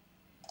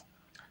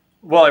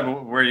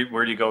 Well, where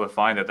do you go to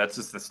find it? That's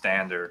just the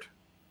standard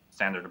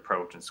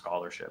approach in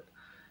scholarship.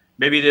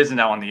 Maybe it isn't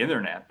now on the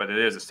internet, but it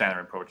is a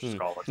standard approach to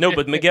scholarship. No,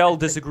 but Miguel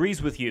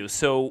disagrees with you.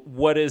 So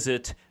what is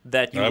it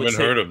that you I haven't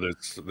heard of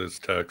this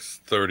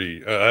text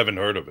 30. I haven't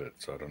heard of it,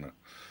 so I don't know.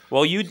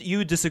 Well,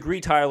 you disagree,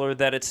 Tyler,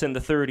 that it's in the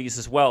 30s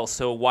as well.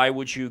 So why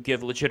would you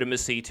give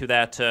legitimacy to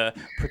that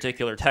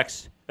particular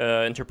text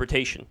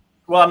interpretation?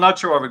 Well, I'm not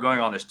sure why we're going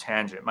on this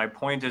tangent. My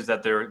point is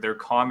that they're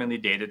commonly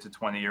dated to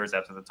 20 years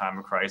after the time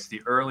of Christ.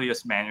 The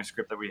earliest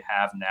manuscript that we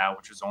have now,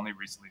 which was only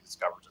recently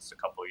discovered just a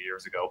couple of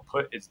years ago,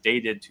 it's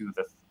dated to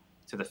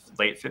the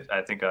late,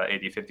 I think,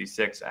 AD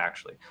 56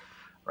 actually.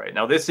 Right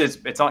now,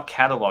 it's not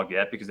cataloged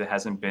yet because it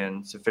hasn't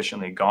been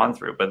sufficiently gone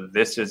through. But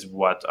this is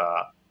what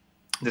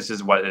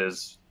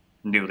is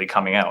newly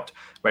coming out.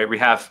 Right, we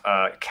have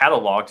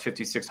cataloged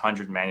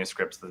 5,600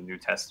 manuscripts of the New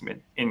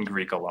Testament in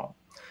Greek alone.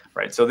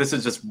 right? So this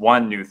is just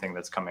one new thing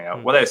that's coming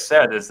out. What I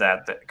said is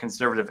that the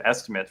conservative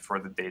estimate for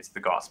the dates of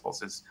the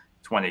Gospels is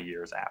 20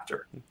 years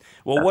after.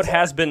 Well, what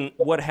has been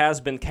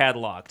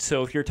cataloged?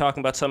 So if you're talking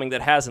about something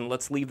that hasn't,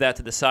 let's leave that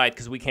to the side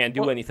because we can't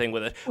do anything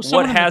with it.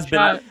 What has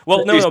been?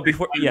 Well, no,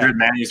 before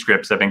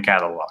manuscripts have been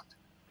cataloged,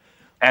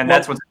 and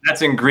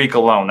that's in Greek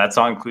alone. That's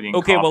not including.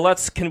 Okay, well,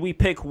 can we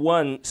pick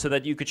one so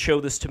that you could show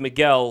this to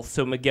Miguel,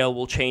 so Miguel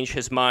will change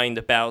his mind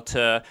about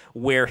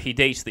where he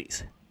dates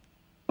these.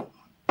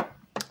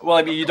 Well,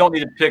 I mean, you don't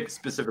need to pick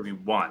specifically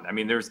one. I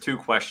mean, there's two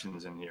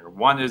questions in here.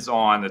 One is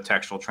on the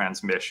textual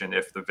transmission,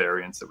 if the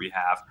variants that we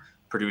have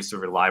produce a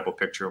reliable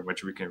picture in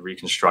which we can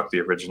reconstruct the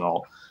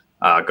original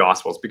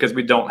Gospels, because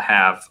we don't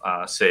have,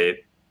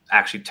 say,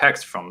 actually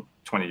text from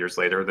 20 years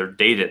later. They're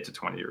dated to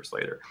 20 years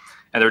later.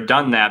 And they're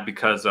done that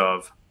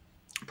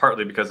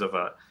partly because of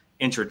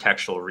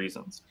intertextual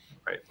reasons,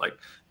 right? Like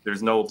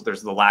there's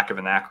the lack of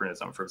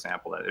anachronism, for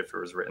example, that if it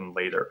was written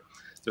later.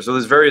 So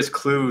there's various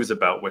clues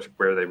about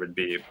where they would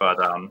be. But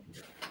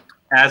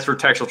as for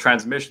textual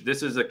transmission,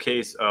 this is a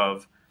case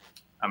of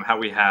how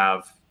we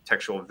have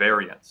textual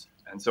variants.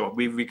 And so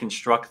we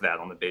reconstruct that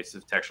on the basis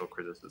of textual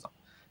criticism.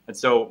 And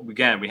so,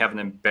 again, we have an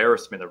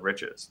embarrassment of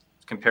riches.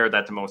 Compare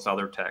that to most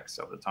other texts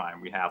of the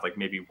time. We have like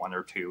maybe 1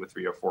 or 2 or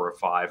 3 or 4 or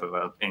 5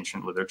 of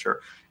ancient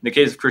literature. In the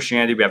case of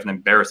Christianity, we have an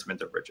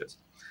embarrassment of riches.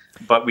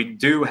 But we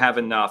do have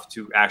enough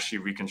to actually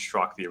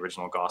reconstruct the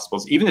original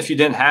Gospels, even if you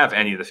didn't have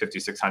any of the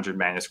 5,600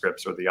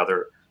 manuscripts or the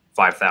other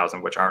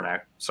 5,000, which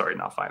aren't, sorry,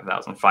 not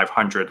 5,000,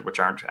 500, which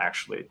aren't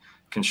actually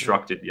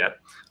constructed yet.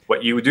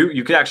 What you would do,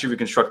 you could actually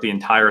reconstruct the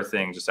entire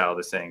thing just out of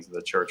the sayings of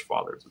the Church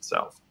Fathers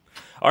itself.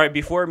 All right,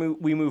 before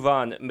we move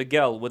on,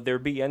 Miguel, would there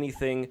be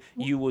anything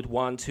you would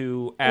want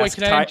to ask?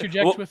 Wait, can I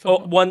interject with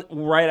one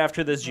right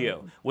after this,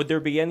 Geo? Would there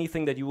be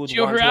anything that you would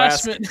want to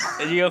ask?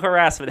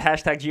 Geo-harassment,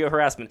 hashtag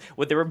geo-harassment.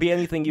 Would there be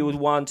anything you would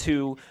want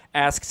to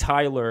ask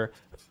Tyler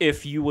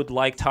if you would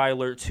like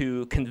Tyler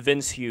to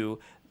convince you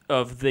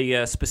of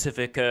the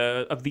specific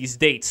of these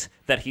dates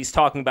that he's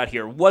talking about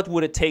here? What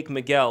would it take,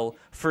 Miguel,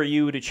 for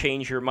you to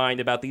change your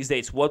mind about these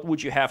dates? What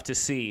would you have to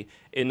see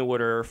in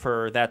order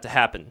for that to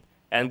happen?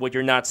 And what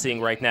you're not seeing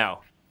right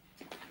now?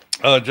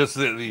 Just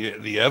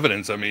the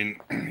evidence. I mean,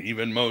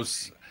 even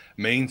most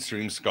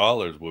mainstream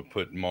scholars would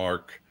put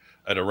Mark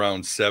at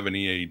around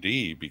 70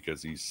 AD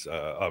because he's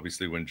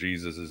obviously when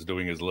Jesus is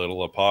doing his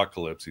little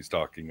apocalypse, he's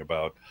talking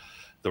about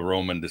the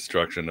Roman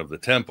destruction of the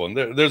temple.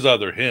 And there's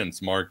other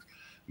hints. Mark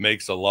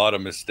makes a lot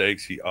of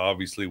mistakes. He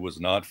obviously was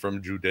not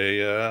from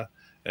Judea.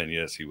 And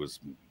yes, he was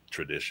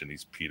tradition.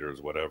 He's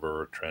Peter's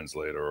whatever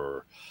translator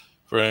or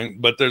Frank.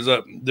 But there's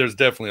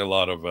definitely a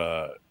lot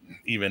of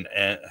even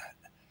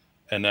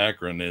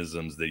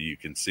anachronisms that you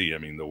can see. I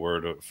mean, the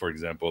word, for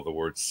example, the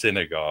word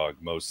synagogue,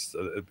 most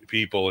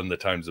people in the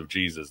times of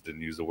Jesus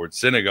didn't use the word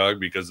synagogue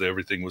because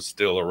everything was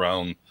still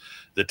around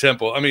the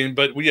temple. I mean,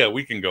 but yeah,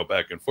 we can go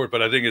back and forth,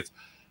 but I think it's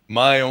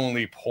my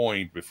only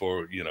point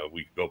before,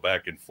 we go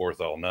back and forth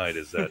all night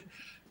is that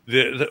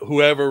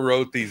whoever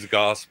wrote these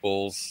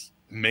Gospels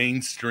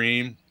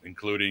mainstream,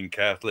 including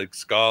Catholic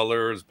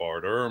scholars,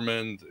 Bart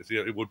Ehrman,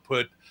 it would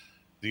put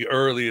the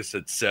earliest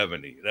at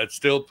 70. That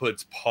still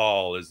puts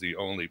Paul as the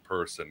only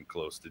person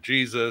close to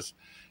Jesus.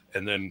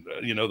 And then,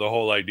 the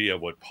whole idea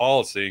of what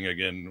Paul's saying,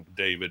 again,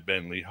 David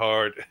Bentley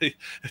Hart,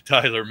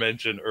 Tyler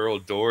mentioned Earl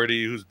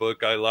Doherty, whose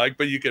book I like,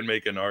 but you can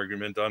make an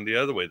argument on the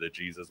other way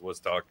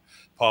that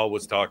Paul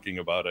was talking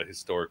about a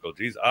historical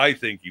Jesus. I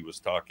think he was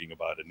talking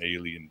about an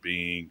alien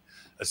being,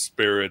 a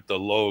spirit, the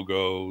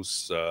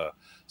logos,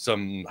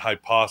 some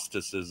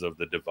hypostasis of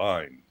the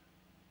divine.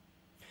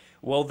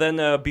 Well,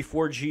 then,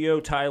 before Geo,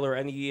 Tyler,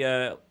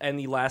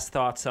 any last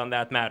thoughts on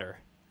that matter?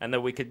 And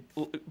then we could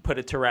put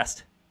it to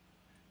rest.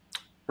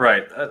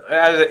 Right.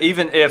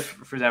 Even if,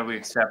 for example, we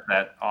accept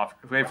that off.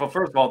 Well,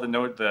 first of all, to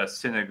note the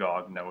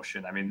synagogue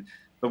notion. I mean,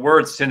 the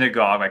word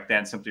synagogue back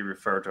then simply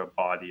referred to a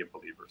body of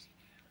believers.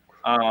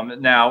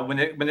 Now, when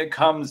it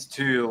comes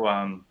to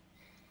some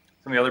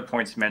of the other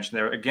points mentioned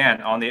there,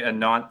 again, on the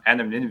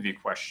anonymity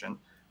question,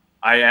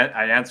 I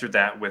answered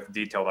that with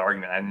detailed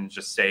argument. I didn't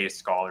just say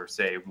scholars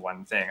say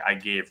one thing. I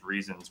gave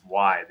reasons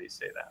why they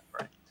say that,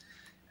 right?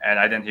 And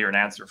I didn't hear an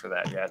answer for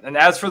that yet. And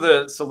as for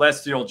the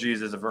celestial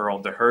Jesus of Earl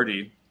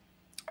Doherty,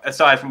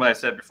 aside from what I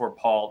said before,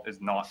 Paul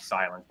is not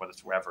silent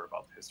whatsoever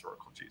about the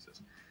historical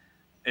Jesus.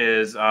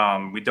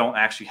 We don't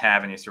actually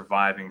have any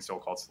surviving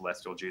so-called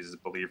celestial Jesus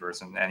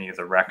believers in any of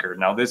the record.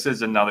 Now, this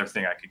is another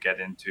thing I could get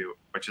into,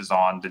 which is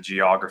on the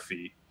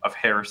geography of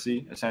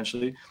heresy,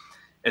 essentially.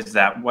 Is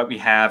that what we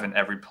have in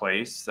every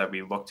place that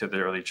we look to the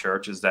early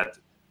church is that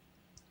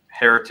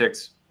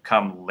heretics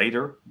come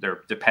later.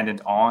 They're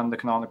dependent on the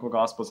canonical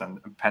Gospels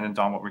and dependent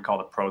on what we call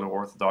the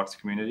proto-Orthodox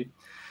community.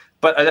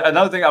 But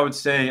another thing I would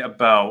say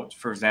about,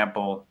 for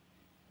example,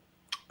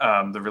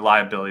 the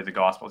reliability of the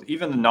Gospels,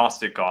 even the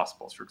Gnostic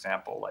Gospels, for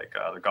example, like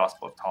the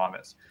Gospel of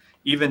Thomas,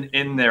 even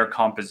in their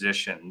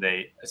composition,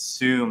 they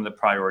assume the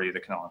priority of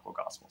the canonical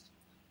Gospels.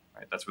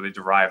 Right? That's where they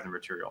derive the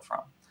material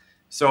from.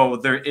 So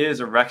there is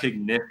a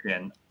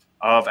recognition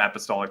of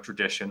apostolic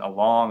tradition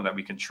along that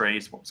we can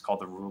trace what was called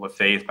the rule of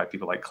faith by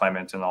people like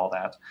Clement and all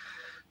that.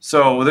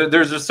 So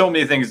there's just so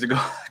many things to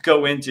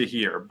go into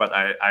here, but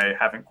I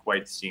haven't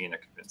quite seen a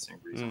convincing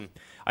reason.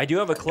 I do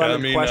have a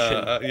Clement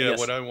question. Yes.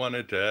 What I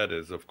wanted to add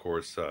is, of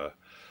course,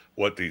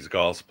 what these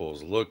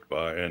Gospels look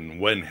by and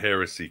when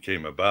heresy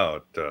came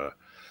about,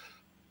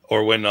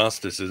 or when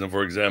Gnosticism,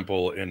 for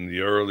example, in the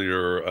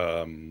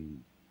earlier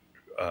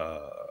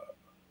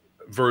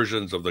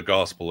versions of the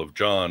Gospel of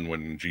John,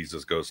 when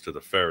Jesus goes to the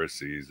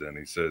Pharisees and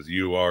he says,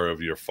 "You are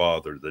of your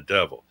father, the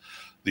devil."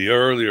 The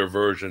earlier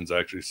versions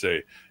actually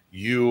say,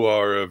 "You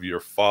are of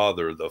your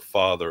father, the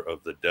father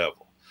of the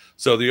devil."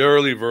 So the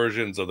early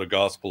versions of the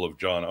Gospel of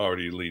John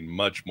already lean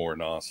much more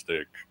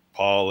Gnostic.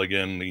 Paul,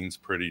 again, leans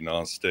pretty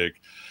Gnostic.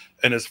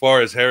 And as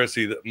far as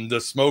heresy, the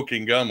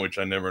smoking gun, which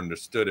I never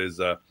understood, is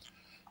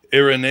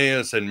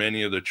Irenaeus and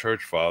many of the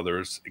church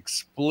fathers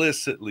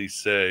explicitly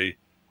say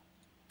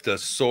the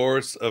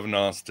source of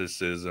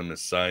Gnosticism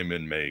is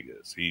Simon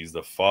Magus. He's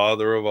the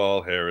father of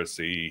all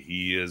heresy.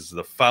 He is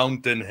the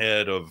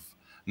fountainhead of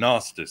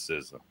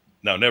Gnosticism.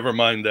 Now, never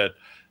mind that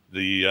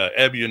the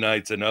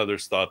Ebionites and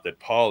others thought that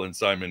Paul and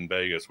Simon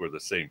Magus were the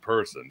same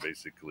person.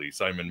 Basically,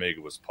 Simon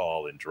Magus was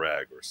Paul in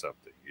drag or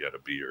something. He had a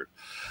beard.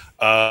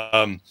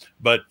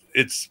 But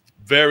it's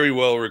very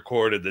well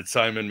recorded that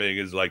Simon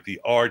Magus is like the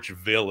arch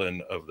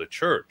villain of the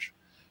church.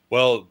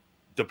 Well,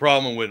 the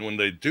problem when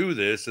they do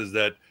this is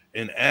that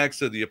in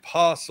Acts of the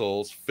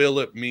Apostles,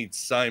 Philip meets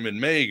Simon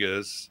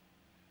Magus,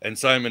 and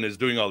Simon is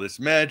doing all this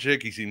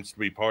magic. He seems to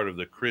be part of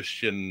the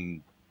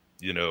Christian,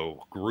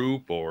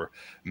 group or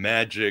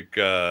magic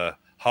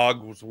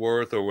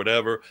Hogsworth or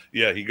whatever.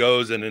 Yeah, he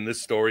goes, and in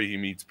this story, he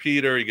meets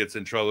Peter. He gets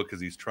in trouble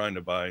because he's trying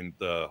to bind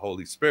the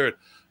Holy Spirit.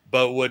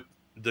 But what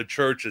the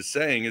church is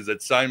saying is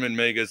that Simon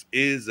Magus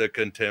is a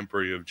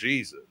contemporary of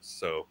Jesus.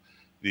 So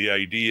the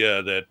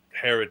idea that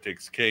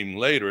heretics came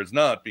later is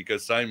not,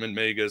 because Simon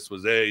Magus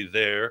was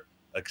there,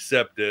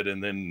 accepted,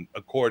 and then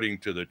according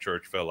to the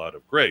church fell out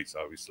of grace.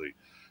 Obviously,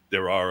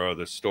 there are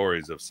other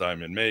stories of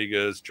Simon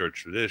Magus,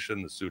 church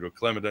tradition, the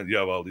Pseudo-Clementine. You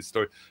have all these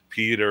stories.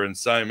 Peter and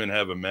Simon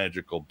have a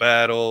magical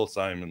battle.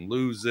 Simon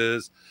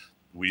loses.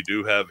 We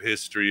do have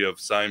history of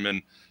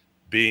Simon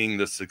being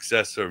the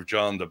successor of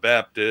John the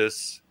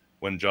Baptist.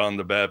 When John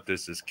the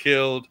Baptist is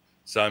killed,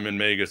 Simon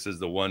Magus is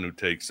the one who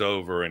takes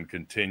over and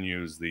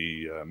continues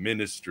the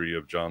ministry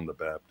of John the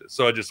Baptist.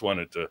 So I just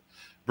wanted to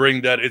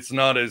bring that. It's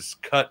not as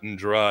cut and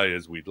dry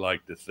as we'd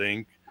like to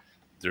think.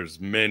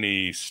 There's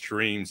many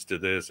streams to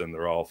this, and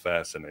they're all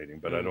fascinating.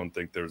 But I don't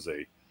think there's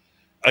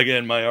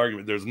again, my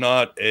argument, there's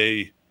not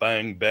a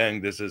bang,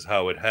 bang, this is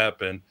how it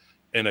happened.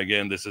 And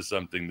again, this is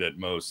something that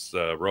most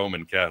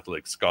Roman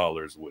Catholic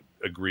scholars would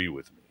agree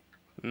with me.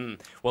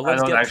 Well, I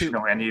don't actually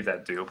know any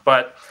that do.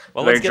 But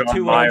let's get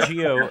to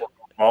Geo.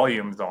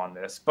 Volumes on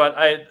this, but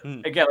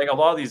again, like a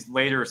lot of these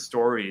later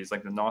stories,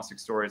 like the Gnostic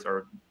stories,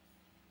 are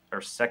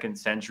 2nd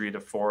century to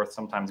 4th,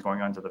 sometimes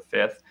going on to the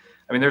 5th.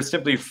 I mean, they're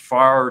simply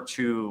far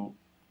too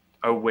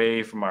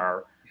away from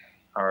our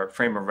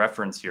frame of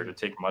reference here to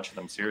take much of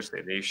them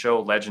seriously. They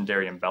show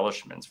legendary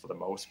embellishments for the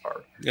most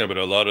part. Yeah, but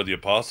a lot of the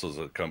apostles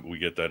that come, we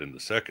get that in the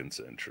 2nd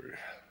century.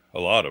 A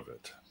lot of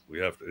it.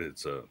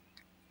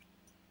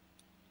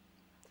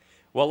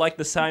 Well, like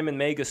the Simon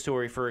Magus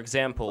story, for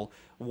example,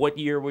 what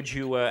year would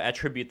you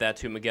attribute that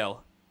to,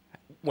 Miguel,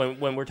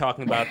 when we're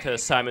talking about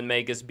Simon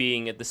Magus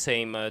being at the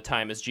same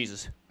time as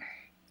Jesus?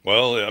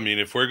 Well, I mean,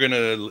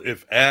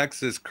 if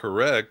Acts is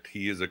correct,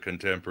 he is a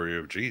contemporary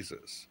of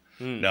Jesus.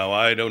 Now,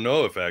 I don't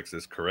know if Acts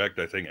is correct.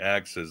 I think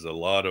Acts is a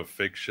lot of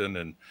fiction,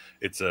 and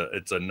it's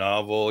a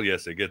novel.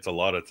 Yes, it gets a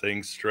lot of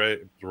things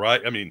straight,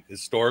 right? I mean,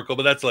 historical,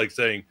 but that's like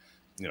saying,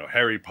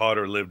 Harry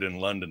Potter lived in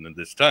London at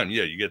this time.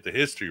 Yeah, you get the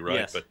history right,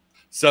 yes. But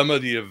some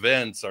of the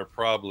events are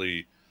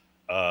probably,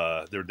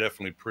 they're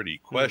definitely pretty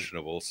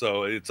questionable.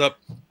 So it's up.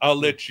 I'll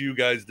let you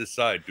guys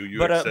decide. Do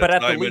you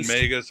accept Simon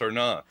Magus or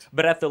not?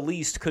 But at the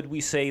least, could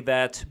we say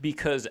that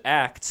because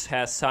Acts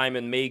has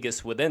Simon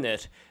Magus within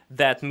it,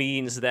 that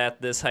means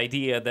that this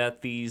idea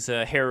that these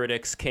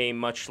heretics came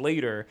much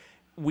later,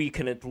 we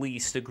can at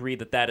least agree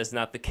that that is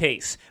not the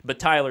case. But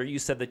Tyler, you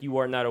said that you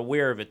are not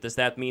aware of it. Does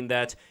that mean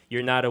that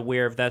you're not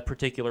aware of that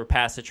particular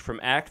passage from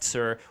Acts,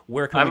 or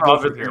where can we go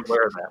from here? I'm obviously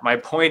aware of that. My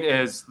point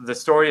is the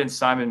story in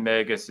Simon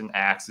Magus in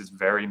Acts is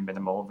very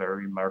minimal,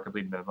 very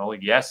remarkably minimal.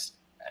 Yes,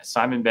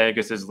 Simon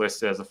Magus is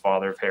listed as the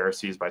father of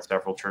heresies by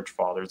several church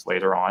fathers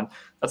later on.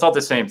 That's not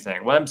the same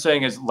thing. What I'm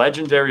saying is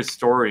legendary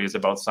stories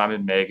about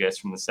Simon Magus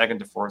from the 2nd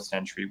to 4th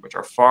century, which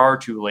are far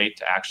too late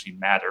to actually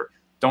matter,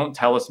 don't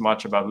tell us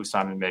much about who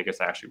Simon Magus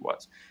actually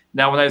was.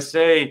 Now, when I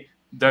say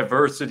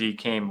diversity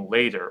came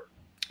later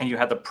and you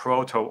had the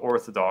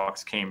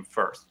proto-Orthodox came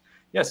first,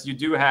 yes, you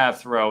do have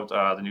throughout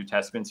the New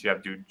Testament, you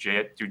have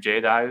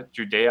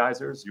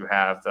Judaizers, you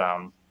have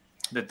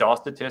the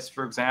Docetists,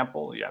 for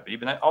example, you have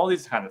even all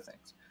these kind of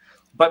things.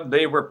 But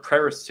they were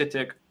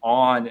parasitic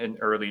on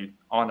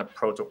a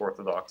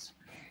proto-Orthodox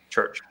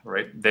church,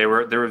 right? There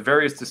were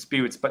various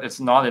disputes, but it's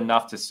not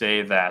enough to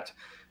say that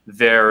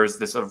there's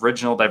this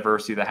original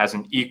diversity that has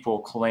an equal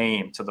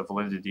claim to the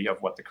validity of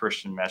what the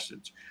Christian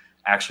message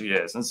actually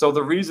is. And so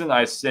the reason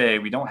I say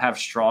we don't have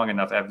strong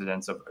enough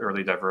evidence of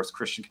early diverse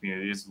Christian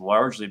communities,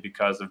 largely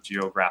because of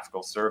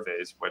geographical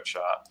surveys, which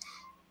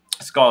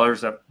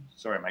scholars have,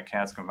 sorry, my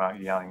cat's come out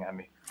yelling at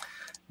me,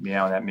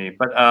 meowing at me,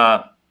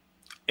 but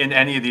in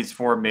any of these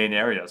four main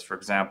areas, for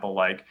example,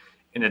 like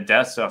in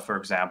Edessa, for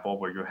example,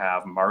 where you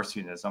have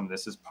Marcionism,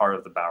 this is part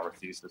of the Bauer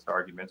thesis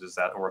argument, is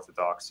that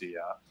orthodoxy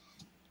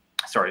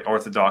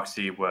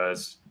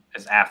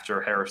is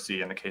after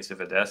heresy in the case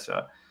of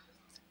Edessa,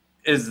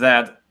 is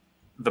that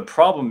the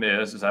problem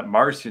is that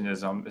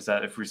Marcionism is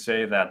that if we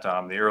say that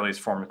the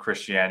earliest form of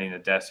Christianity in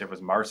Edessa was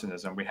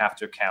Marcionism, we have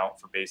to account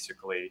for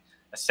basically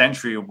a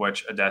century of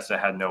which Edessa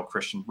had no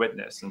Christian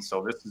witness. And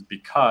so this is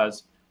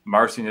because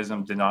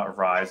Marcionism did not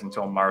arise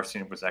until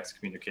Marcion was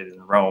excommunicated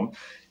in Rome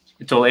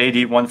until AD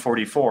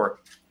 144.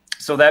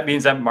 So that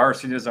means that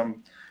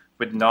Marcionism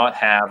would not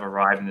have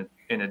arrived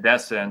in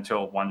Edessa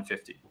until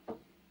 150,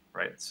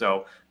 right?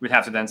 So we'd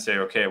have to then say,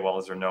 okay, well,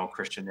 is there no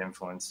Christian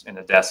influence in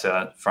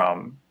Edessa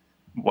from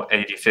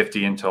AD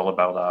 50 until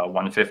about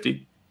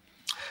 150?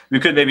 We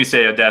could maybe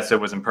say Edessa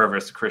was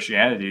impervious to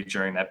Christianity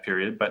during that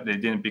period, but they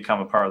didn't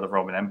become a part of the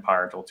Roman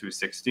Empire until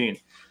 216.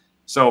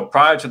 So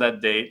prior to that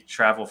date,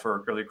 travel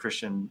for early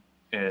Christian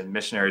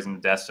missionaries in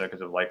Edessa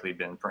could have likely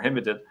been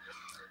prohibited,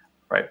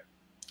 right?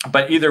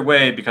 But either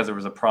way, because there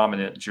was a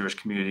prominent Jewish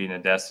community in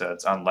Edessa,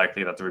 it's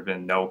unlikely that there would have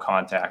been no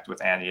contact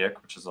with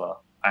Antioch, which is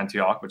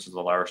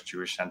the largest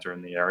Jewish center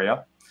in the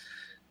area.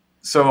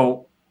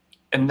 So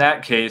in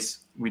that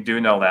case, we do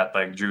know that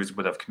like Jews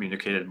would have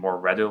communicated more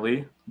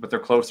readily with their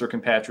closer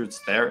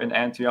compatriots there in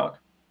Antioch.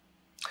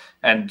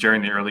 And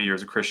during the early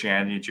years of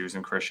Christianity, Jews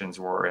and Christians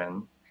were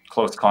in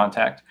close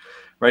contact,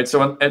 right?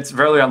 So it's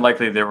very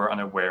unlikely they were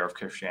unaware of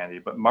Christianity.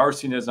 But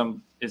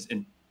Marcionism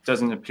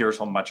doesn't appear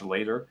till much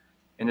later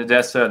in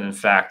Edessa. And in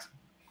fact,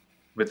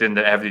 within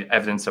the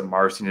evidence of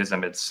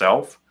Marcionism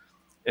itself,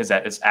 is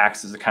that it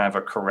acts as a kind of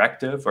a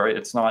corrective, right?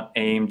 It's not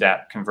aimed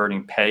at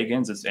converting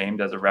pagans. It's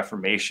aimed as a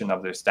reformation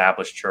of the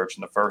established church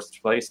in the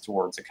first place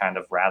towards a kind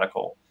of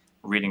radical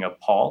reading of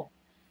Paul.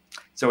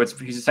 So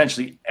he's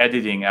essentially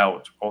editing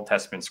out Old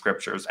Testament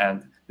scriptures.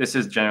 And this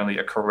is generally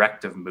a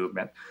corrective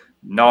movement,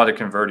 not a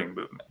converting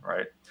movement,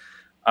 right?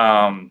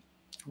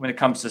 When it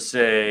comes to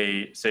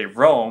say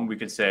Rome, we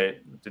could say,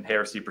 did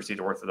heresy precede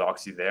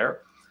orthodoxy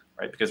there?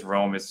 Right, because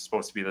Rome is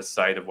supposed to be the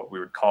site of what we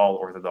would call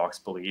Orthodox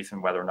belief,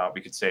 and whether or not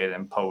we could say it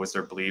imposed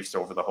their beliefs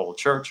over the whole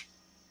church.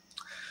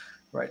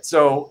 Right,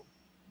 so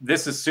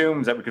this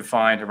assumes that we could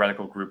find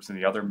heretical groups in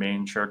the other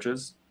main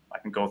churches. I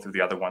can go through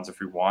the other ones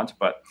if we want,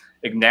 but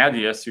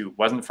Ignatius, who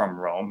wasn't from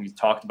Rome, he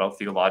talked about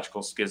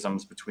theological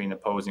schisms between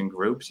opposing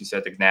groups. He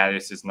said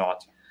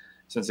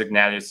since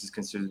Ignatius is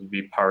considered to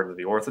be part of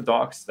the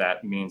Orthodox,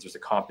 that means there's a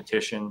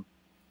competition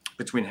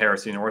between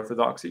heresy and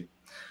orthodoxy.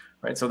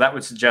 Right, so that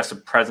would suggest a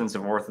presence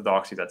of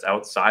orthodoxy that's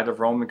outside of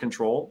Roman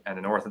control, and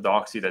an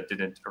orthodoxy that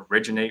didn't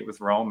originate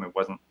with Rome and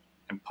wasn't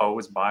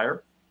imposed by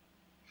her.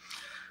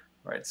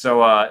 Right,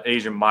 so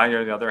Asia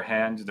Minor, on the other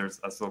hand,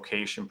 there's a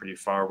location pretty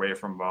far away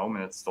from Rome,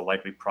 and it's the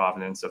likely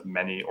provenance of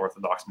many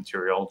Orthodox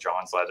material: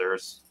 John's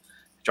letters,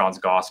 John's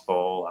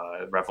Gospel,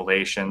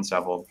 Revelation,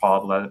 several of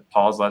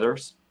Paul's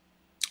letters.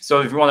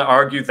 So if you want to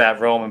argue that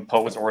Rome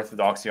imposed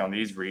orthodoxy on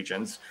these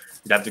regions,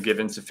 you'd have to give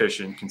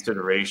insufficient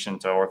consideration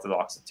to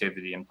Orthodox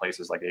activity in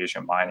places like Asia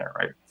Minor,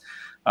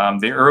 right?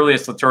 The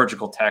earliest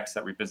liturgical texts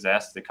that we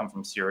possess, they come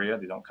from Syria.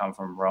 They don't come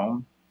from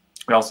Rome.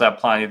 We also have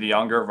Pliny the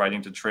Younger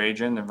writing to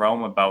Trajan in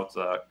Rome about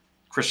the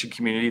Christian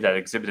community that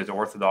exhibited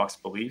Orthodox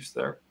beliefs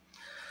there.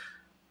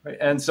 Right?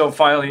 And so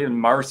finally, in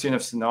Marcion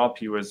of Sinope,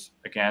 he was,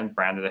 again,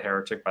 branded a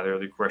heretic by the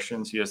early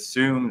Christians. He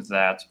assumed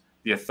that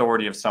the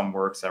authority of some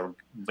works that were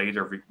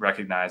later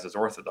recognized as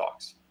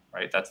Orthodox.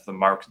 Right, that's the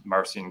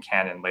Marcion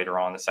canon later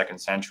on in the 2nd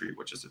century,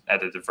 which is an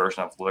edited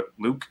version of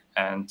Luke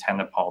and 10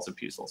 of Paul's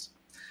epistles.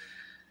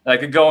 And I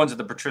could go into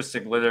the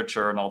patristic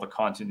literature and all the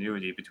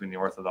continuity between the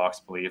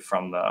Orthodox belief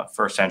from the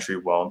 1st century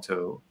well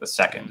into the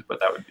 2nd, but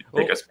that would be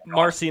the biggest.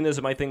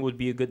 Marcionism, I think, would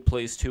be a good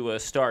place to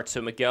start.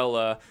 So,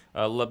 Miguel,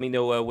 let me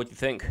know what you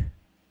think.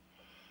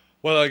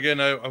 Well,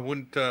 again, I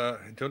wouldn't,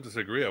 don't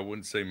disagree. I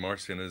wouldn't say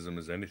Marcionism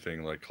is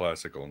anything like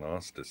classical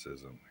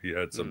Gnosticism. He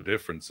had some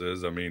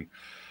differences. I mean,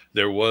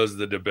 there was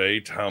the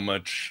debate how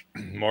much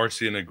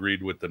Marcion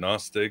agreed with the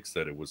Gnostics,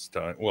 that it was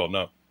time. Well,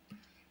 no,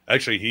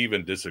 actually, he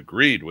even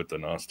disagreed with the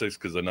Gnostics,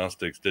 because the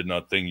Gnostics did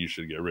not think you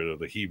should get rid of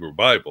the Hebrew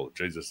Bible.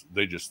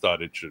 They just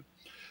thought it should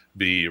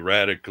be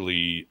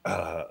radically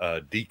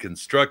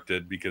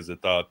deconstructed, because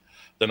the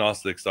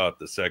Gnostics thought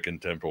the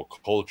Second Temple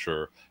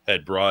culture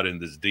had brought in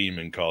this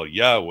demon called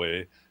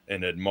Yahweh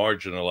and had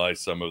marginalized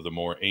some of the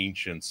more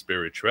ancient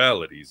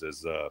spiritualities.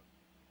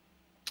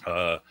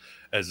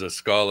 As a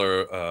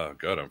scholar,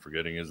 God, I'm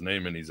forgetting his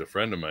name, and he's a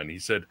friend of mine. He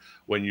said,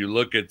 when you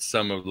look at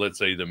some of, let's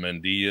say, the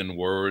Mendean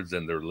words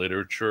and their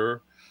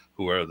literature,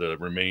 who are the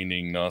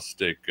remaining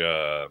Gnostic,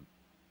 the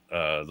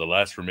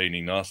last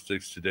remaining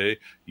Gnostics today,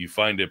 you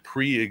find a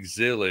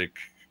pre-exilic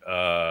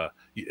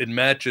it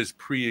matches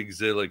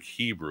pre-exilic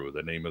Hebrew,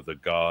 the name of the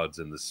gods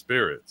and the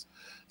spirits.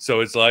 So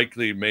it's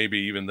likely maybe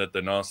even that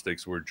the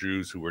Gnostics were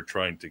Jews who were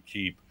trying to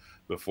keep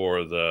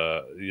before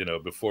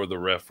the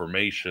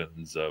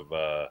reformations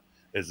of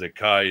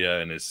Hezekiah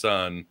and his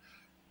son,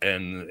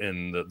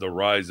 and the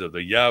rise of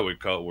the Yahweh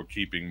cult, were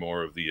keeping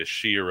more of the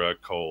Asherah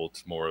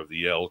cult, more of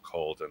the El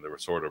cult, and they were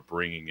sort of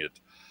bringing it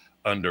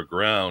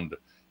underground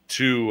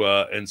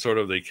and sort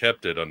of they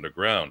kept it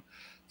underground.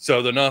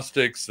 So the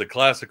Gnostics, the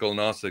classical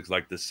Gnostics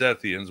like the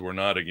Sethians, were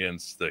not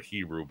against the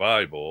Hebrew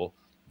Bible.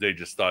 They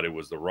just thought it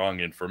was the wrong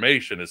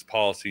information, as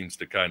Paul seems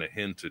to kind of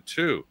hint at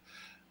too.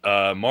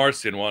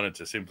 Marcion wanted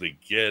to simply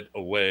get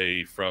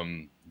away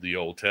from the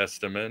Old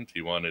Testament.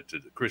 He wanted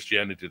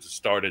Christianity to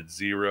start at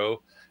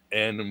zero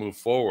and to move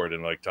forward.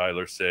 And like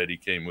Tyler said, he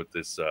came with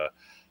this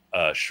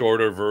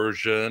shorter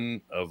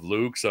version of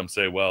Luke. Some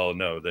say, well,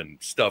 no, then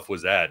stuff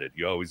was added.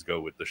 You always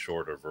go with the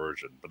shorter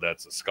version, but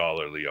that's a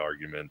scholarly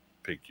argument.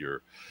 Pick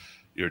your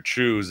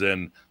choose.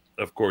 And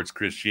of course,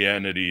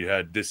 Christianity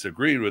had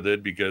disagreed with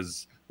it,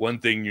 because one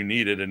thing you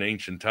needed in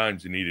ancient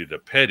times, you needed a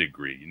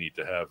pedigree. You need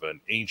to have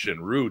an ancient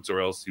roots, or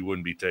else you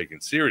wouldn't be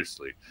taken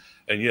seriously.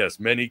 And yes,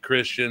 many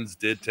Christians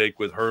did take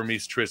with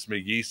Hermes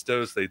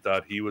Trismegistus. They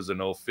thought he was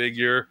an old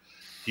figure.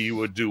 He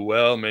would do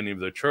well. Many of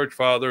the church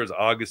fathers,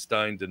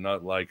 Augustine did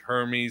not like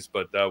Hermes,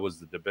 but that was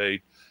the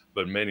debate.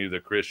 But many of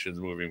the Christians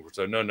moving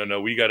said,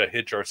 no, we got to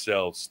hitch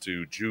ourselves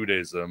to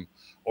Judaism,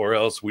 or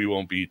else we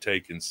won't be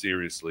taken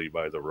seriously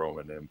by the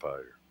Roman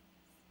Empire.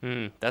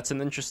 That's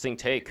an interesting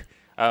take.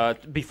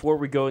 Before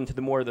we go into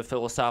more of the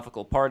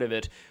philosophical part of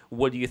it,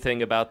 what do you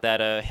think about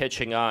that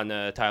hitching on,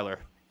 Tyler?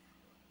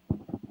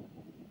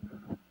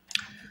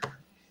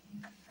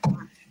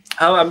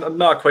 I'm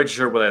not quite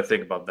sure what I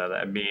think about that.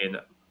 I mean,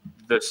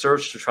 the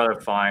search to try to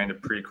find a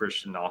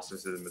pre-Christian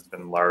Gnosticism has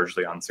been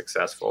largely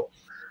unsuccessful.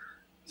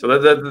 So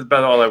that's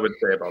about all I would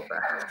say about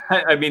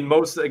that. I mean,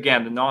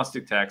 the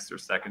Gnostic texts are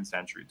 2nd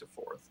century to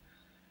 4th.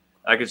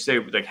 I could say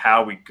like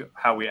how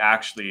we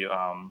actually,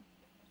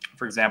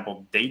 for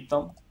example, date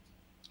them.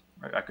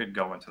 I could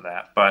go into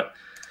that, but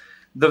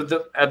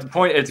at the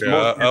point it's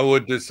I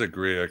would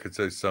disagree. I could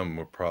say some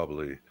were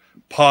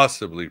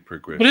possibly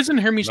pre-Christian. But isn't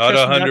Hermes not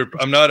 100?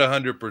 I'm not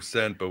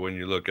 100%, but when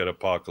you look at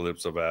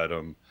Apocalypse of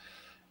Adam,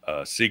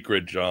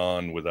 Secret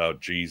John without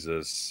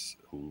Jesus,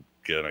 who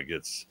kind of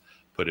gets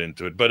put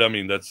into it. But I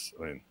mean,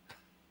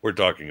 we're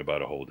talking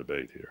about a whole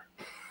debate here.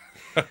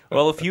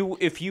 Well, if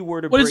you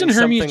were to, but isn't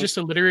Hermes just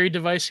a literary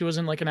device? He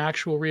wasn't like an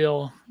actual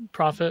real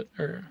prophet,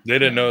 or they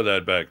didn't know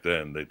that back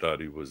then. They thought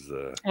he was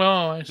the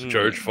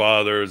church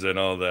fathers and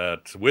all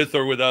that. With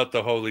or without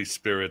the Holy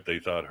Spirit, they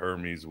thought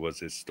Hermes was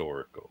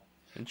historical.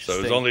 So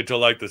it was only till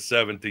like the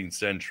 17th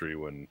century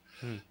when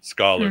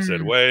scholars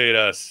said, "Wait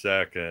a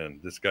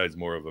second, this guy's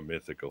more of a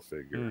mythical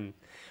figure."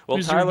 Well, he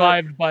was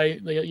revived by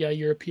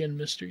European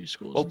mystery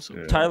schools. Well,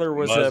 and so Tyler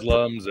was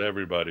Muslims.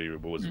 Everybody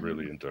was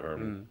really into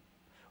Hermes.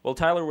 Well,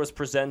 Tyler was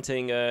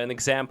presenting an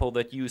example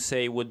that you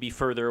say would be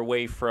further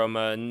away from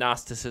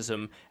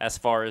Gnosticism as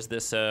far as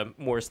this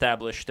more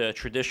established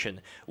tradition.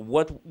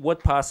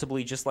 What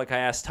possibly, just like I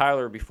asked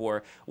Tyler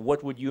before,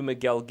 what would you,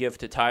 Miguel, give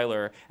to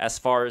Tyler as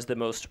far as the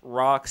most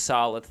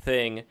rock-solid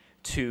thing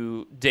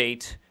to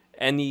date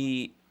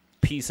any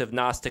piece of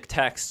Gnostic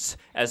texts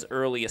as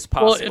early as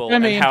possible?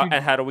 Well,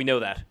 and how do we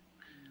know that?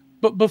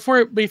 But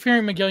before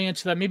Miguel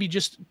answer that, maybe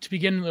just to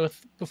begin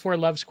with, before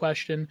Lev's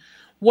question,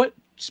 what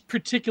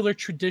particular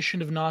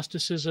tradition of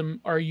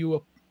Gnosticism are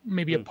you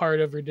maybe a part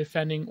of or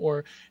defending,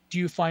 or do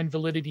you find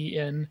validity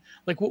in?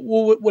 Like,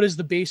 what is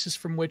the basis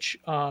from which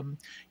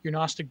your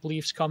Gnostic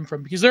beliefs come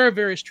from? Because there are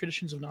various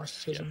traditions of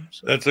Gnosticism.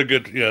 So. That's a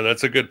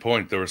good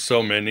point. There were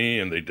so many,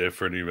 and they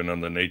differed even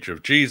on the nature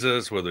of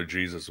Jesus, whether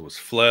Jesus was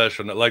flesh,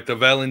 and like the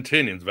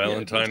Valentinians.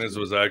 Valentinus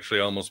was actually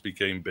almost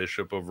became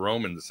Bishop of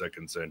Rome in the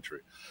 2nd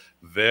century.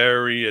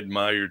 Very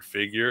admired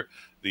figure.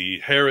 The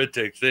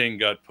heretic thing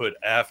got put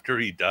after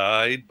he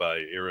died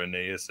by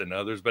Irenaeus and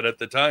others, but at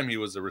the time he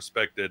was a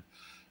respected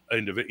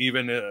individual.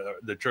 Even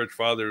the church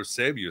father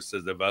Eusebius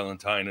says that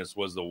Valentinus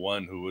was the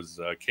one who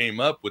came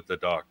up with the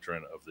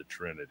doctrine of the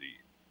Trinity.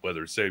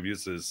 Whether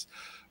Eusebius is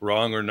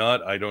wrong or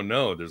not, I don't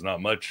know. There's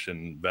not much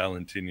in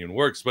Valentinian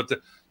works, but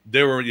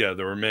there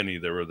were many.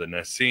 There were the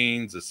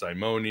Nessenes, the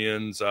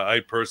Simonians.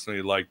 I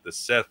personally like the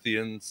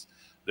Sethians.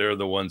 They're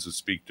the ones who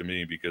speak to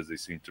me because they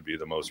seem to be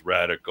the most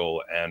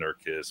radical,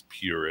 anarchist,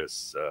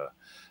 purists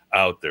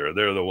out there.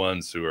 They're the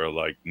ones who are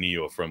like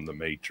Neo from the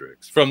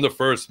Matrix, from the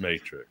first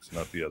Matrix,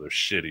 not the other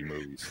shitty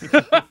movies.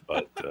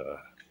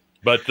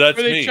 But that's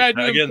me. They tried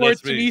to import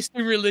some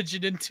Eastern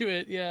religion into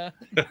it, yeah.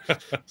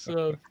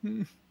 So,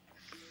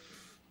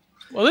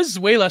 well, this is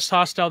way less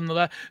hostile than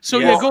that. So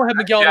yeah, go ahead,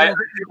 Miguel. I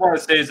want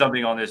to say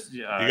something on this.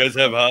 You guys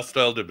have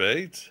hostile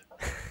debates?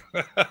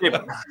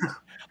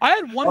 I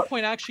had one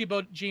point actually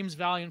about James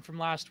Valiant from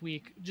last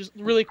week, just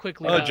really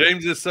quickly. Oh,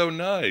 James is so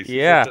nice.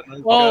 Yeah.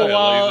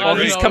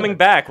 He's coming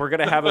back. We're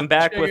gonna have him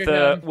back with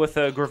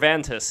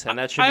Gravantus, and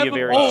that should be a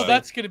very.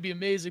 That's gonna be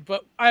amazing.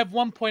 But I have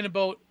one point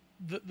about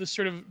the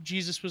sort of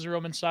Jesus was a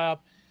Roman psyop.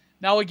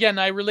 Now, again,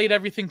 I relate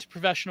everything to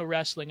professional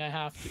wrestling. I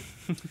have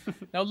to.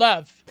 Now,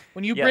 Lev,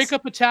 when you break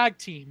up a tag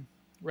team,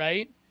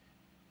 right?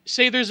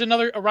 Say there's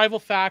a rival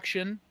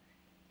faction,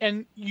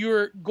 and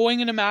you're going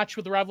in a match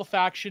with the rival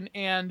faction,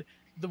 and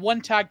the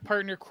one tag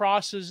partner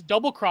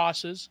double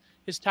crosses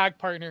his tag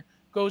partner,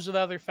 goes to the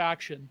other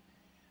faction.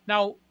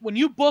 Now, when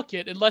you book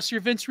it, unless you're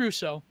Vince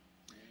Russo,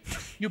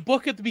 you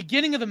book at the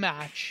beginning of the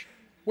match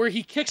where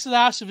he kicks the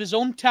ass of his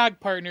own tag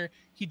partner,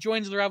 he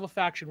joins the rival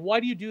faction. Why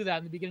do you do that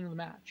in the beginning of the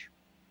match?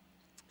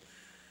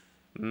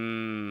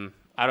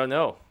 I don't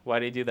know. Why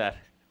do you do that?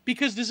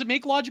 Because does it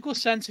make logical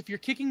sense if you're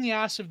kicking the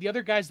ass of the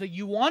other guys that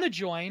you want to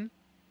join,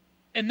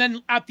 and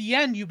then at the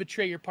end you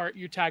betray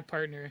your tag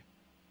partner?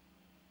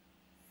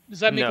 Does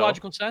that make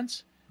logical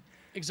sense?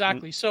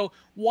 Exactly. So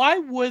why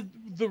would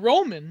the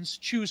Romans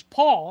choose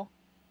Paul,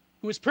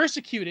 who was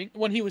persecuting,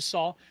 when he was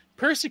Saul,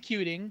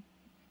 persecuting,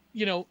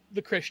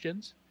 the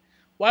Christians?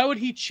 Why would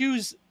he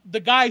choose the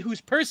guy who's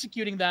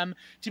persecuting them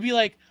to be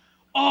like,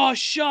 oh,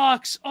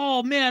 shucks,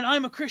 oh, man,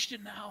 I'm a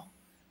Christian now?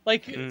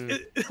 Like,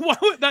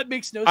 that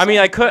makes no sense. I mean,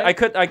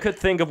 right? I could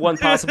think of one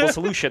possible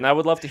solution. I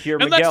would love to hear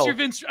Miguel.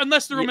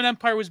 Unless the Roman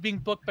Empire was being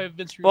booked by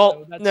Vince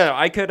Russo. Well, no,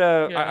 I could.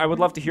 I would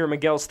love to hear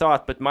Miguel's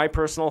thought, but my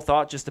personal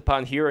thought, just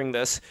upon hearing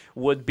this,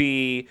 would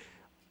be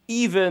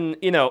even,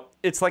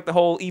 it's like the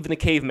whole even the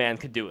caveman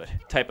could do it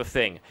type of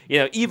thing.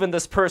 Even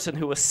this person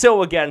who was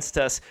so against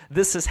us,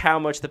 this is how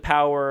much the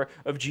power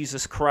of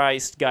Jesus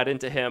Christ got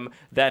into him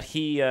that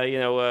he,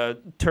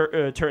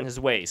 turned his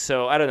way.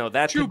 So I don't know.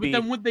 That true, could be. But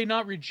then would they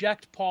not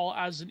reject Paul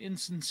as an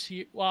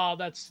insincere? Well,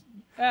 that's.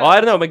 Well, I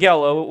don't know,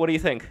 Miguel. What do you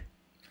think?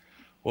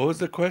 What was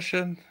the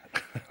question?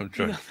 I'm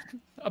trying.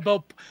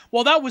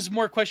 Well, that was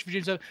more a question for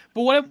James.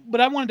 But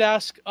what I wanted to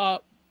ask.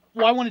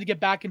 I wanted to get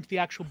back into the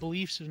actual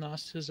beliefs of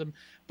Gnosticism.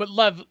 But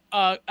Lev,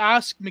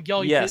 ask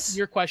Miguel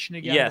your question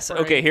again. Yes.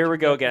 Okay. Here we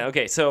go again.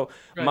 Okay. So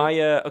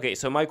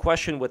my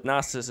question with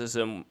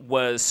Gnosticism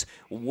was,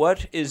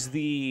 what is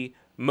the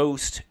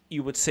most,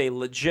 you would say,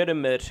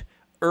 legitimate,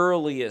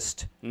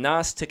 earliest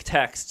Gnostic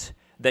text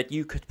that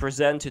you could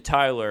present to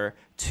Tyler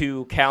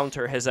to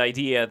counter his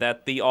idea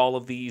that all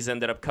of these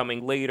ended up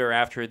coming later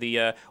after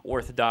the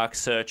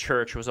Orthodox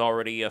Church was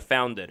already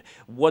founded?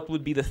 What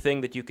would be the thing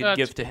that you could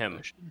give to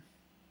him?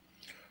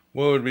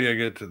 What would be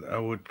I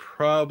would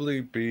probably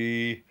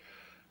be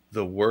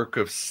the work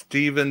of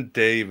Stephen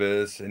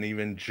Davis and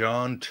even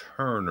John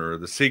Turner.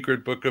 The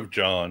Secret Book of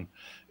John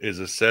is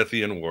a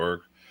Sethian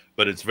work,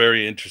 but it's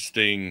very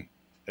interesting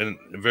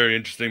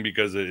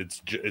because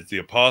it's the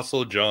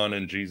Apostle John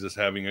and Jesus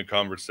having a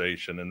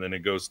conversation, and then it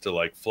goes to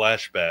like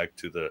flashback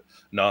to the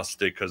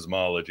Gnostic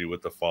cosmology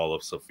with the fall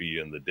of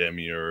Sophia and the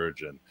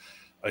Demiurge and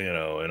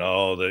and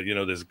all the,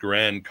 this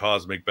grand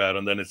cosmic battle.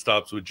 And then it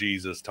stops with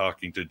Jesus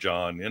talking to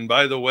John. And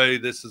by the way,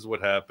 this is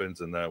what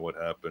happens and that what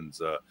happens.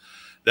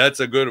 That's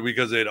a good,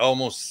 because it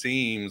almost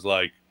seems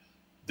like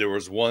there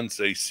was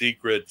once a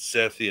secret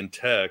Sethian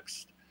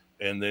text,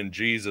 and then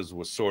Jesus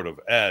was sort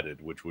of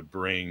added, which would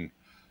bring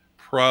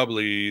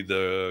probably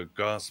the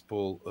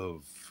Gospel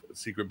of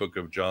Secret Book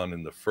of John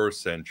in the 1st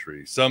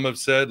century. Some have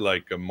said,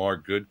 like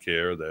Mark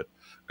Goodcare, that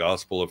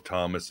Gospel of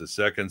Thomas is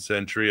 2nd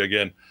century.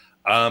 Again,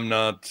 I'm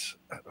not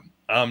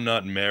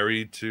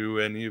married to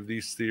any of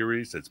these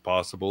theories. It's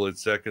possible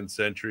it's 2nd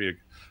century,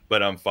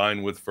 but I'm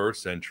fine with 1st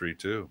century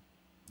too.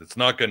 It's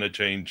not going to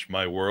change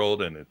my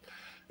world, and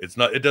it's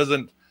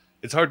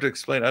hard to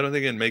explain. I don't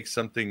think it makes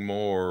something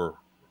more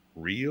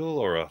real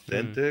or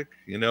authentic.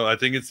 I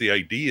think it's the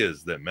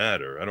ideas that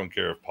matter. I don't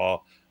care if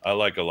I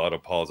like a lot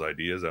of Paul's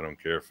ideas. I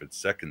don't care if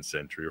it's 2nd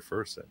century or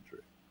 1st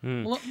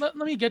century. Well, let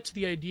me get to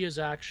the ideas,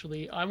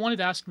 actually. I wanted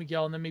to ask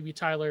Miguel, and then maybe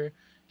Tyler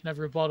can have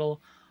a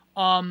rebuttal.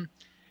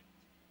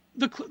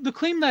 The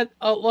claim that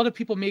a lot of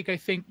people make, I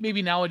think,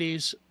 maybe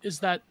nowadays, is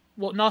that,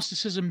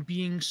 Gnosticism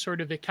being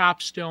sort of a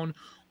capstone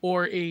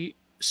or a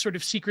sort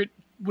of secret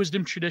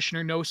wisdom tradition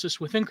or gnosis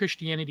within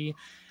Christianity.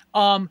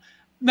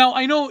 Now,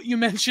 I know you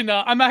mentioned,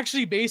 I'm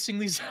actually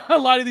basing a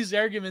lot of these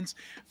arguments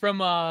from,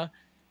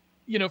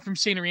 from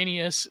St.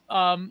 Irenaeus.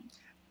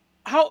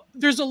 How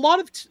there's a lot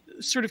of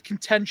sort of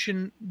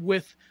contention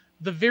with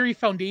the very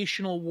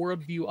foundational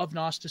worldview of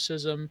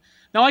Gnosticism.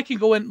 Now I can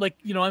go in, I'm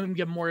going to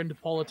get more into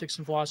politics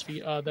and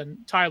philosophy than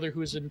Tyler,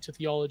 who is into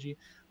theology.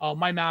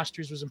 My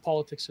master's was in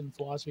politics and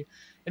philosophy.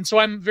 And so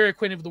I'm very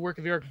acquainted with the work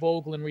of Eric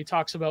Voegelin, where he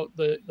talks about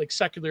the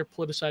secular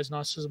politicized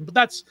Gnosticism. But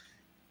that's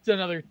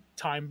another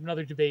time,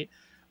 another debate.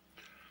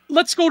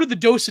 Let's go to the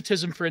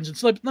Docetism, for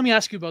instance. Let me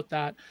ask you about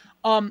that.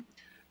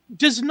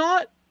 Does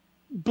not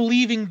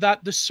believing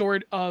that the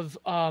sort of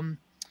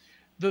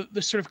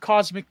the sort of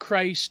cosmic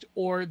Christ,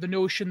 or the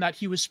notion that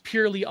he was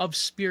purely of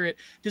spirit,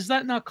 does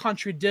that not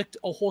contradict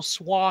a whole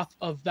swath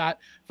of that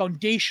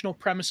foundational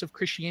premise of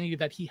Christianity,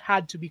 that he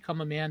had to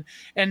become a man?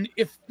 And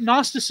if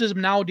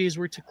Gnosticism nowadays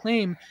were to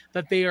claim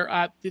that they are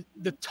at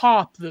the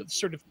top, the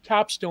sort of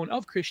capstone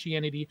of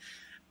Christianity,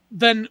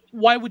 then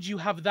why would you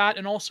have that?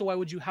 And also, why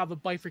would you have a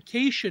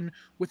bifurcation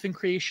within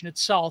creation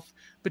itself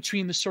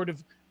between the sort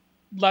of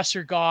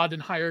lesser God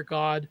and higher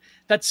God?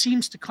 That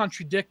seems to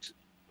contradict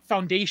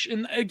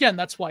foundation. Again,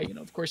 that's why,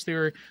 of course, they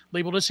were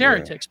labeled as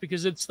heretics,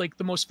 because it's like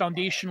the most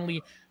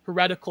foundationally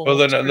heretical. Well,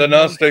 the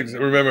Gnostics,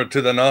 remember,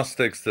 to the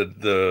Gnostics,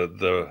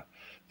 the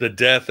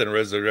death and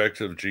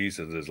resurrection of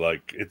Jesus is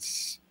like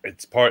it's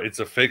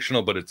a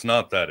fictional, but it's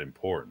not that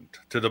important.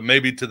 To the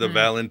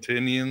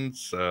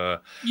Valentinians,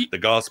 the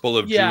Gospel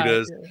of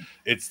Judas,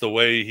 it's the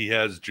way he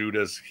has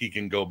Judas, he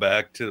can go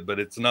back to, but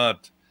it's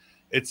not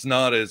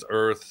as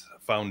earth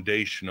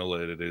foundational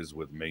as it is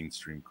with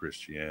mainstream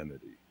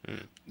Christianity.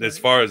 As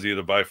far as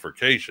the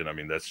bifurcation, I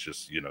mean, that's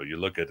just, you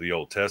look at the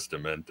Old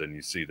Testament and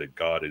you see that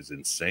God is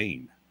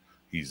insane.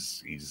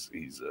 He's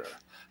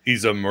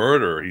a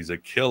murderer. He's a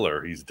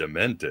killer. He's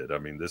demented. I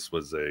mean, this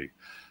was a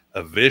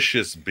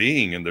vicious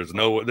being, and there's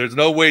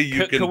no way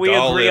you can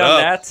doll it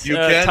up. You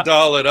can't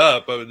doll it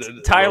up.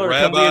 Tyler,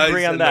 can we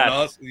agree on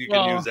that? You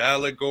can use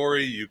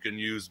allegory. You can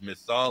use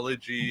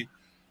mythology,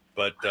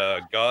 but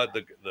God,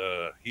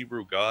 the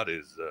Hebrew God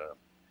is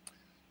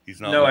he's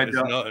not. No,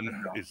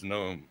 He's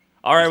no.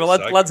 All right, well,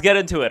 let's get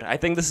into it. I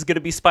think this is going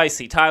to be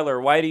spicy. Tyler,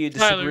 why do you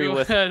disagree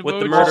with the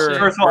murder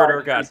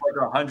God? There's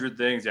like 100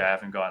 things I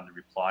haven't gotten to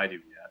reply to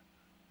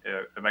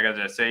yet. Am I going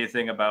to say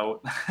anything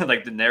about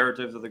like the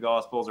narratives of the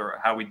Gospels, or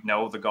how we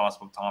know the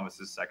Gospel of Thomas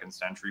is 2nd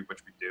century,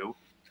 which we do,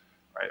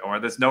 right? Or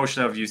this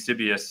notion of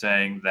Eusebius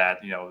saying that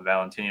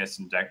Valentinus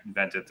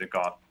invented the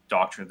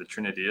doctrine of the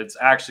Trinity. It's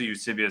actually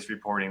Eusebius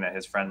reporting that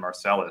his friend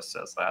Marcellus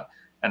says that,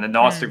 and the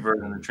Gnostic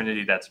version of the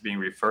Trinity that's being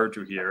referred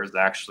to here is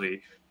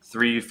actually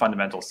 3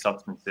 fundamental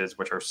substances,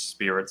 which are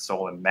spirit,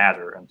 soul, and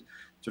matter. And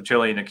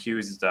Tertullian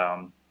accused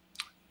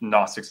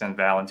Gnostics and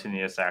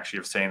Valentinus actually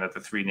of saying that the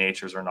 3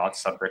 natures are not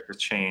subject to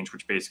change,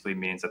 which basically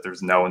means that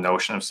there's no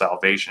notion of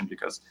salvation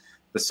because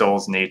the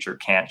soul's nature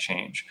can't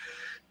change.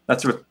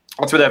 That's where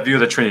that view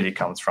of the Trinity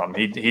comes from.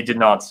 He did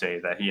not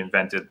say that. He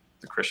invented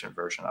the Christian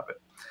version of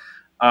it.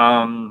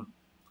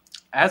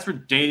 As for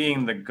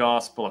dating the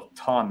Gospel of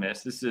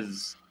Thomas, this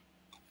is,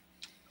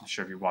 I'm not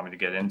sure if you want me to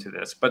get into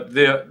this, but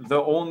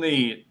the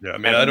only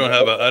I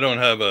don't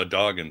have a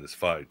dog in this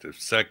fight. The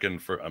second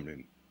for, I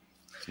mean,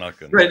 it's not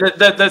going to. Right,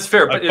 that's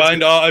fair. But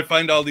I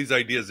find all these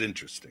ideas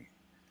interesting.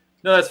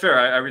 No, that's fair.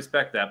 I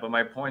respect that. But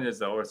my point is,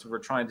 though, is we're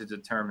trying to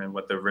determine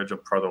what the original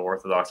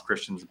proto-Orthodox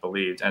Christians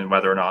believed, and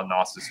whether or not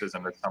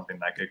Gnosticism is something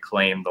that could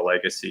claim the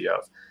legacy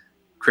of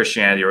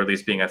Christianity, or at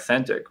least being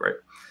authentic, right?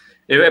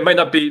 It may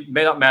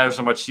not matter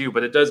so much to you,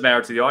 but it does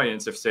matter to the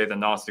audience if, say, the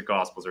Gnostic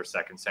Gospels are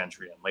 2nd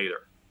century and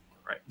later.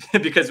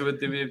 Right, because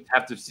we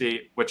have to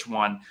see which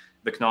one,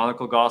 the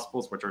canonical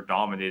Gospels, which are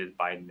dominated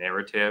by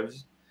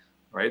narratives,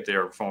 right?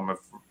 They're a form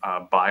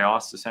of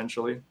bios,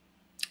 essentially,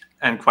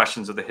 and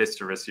questions of the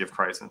historicity of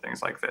Christ and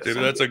things like this. Dude,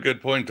 that's a good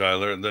point,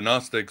 Tyler. The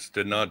Gnostics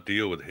did not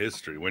deal with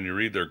history. When you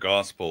read their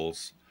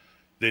Gospels,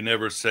 they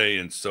never say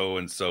and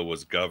so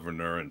was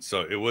governor, and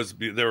so it was.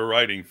 They were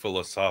writing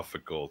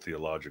philosophical,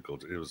 theological.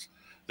 It was,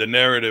 the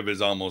narrative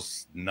is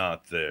almost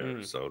not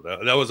there, so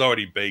that was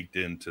already baked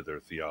into their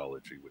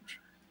theology, which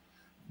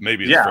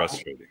maybe it's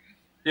frustrating.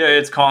 Yeah,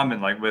 it's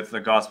common, like with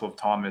the Gospel of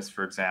Thomas,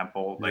 for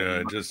example.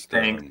 Like just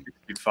saying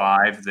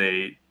 65,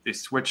 they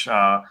switch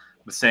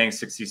with saying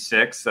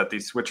 66, that they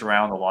switch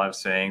around a lot of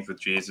sayings with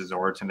Jesus in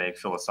order to make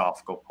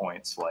philosophical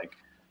points, like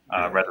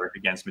rhetoric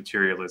against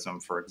materialism,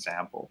 for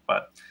example.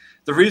 But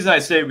the reason I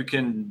say we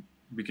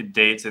could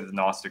date the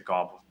Gnostic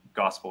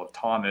Gospel of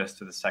Thomas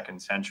to the 2nd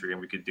century,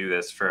 and we could do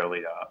this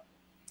fairly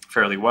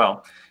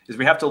well, is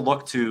we have to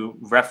look to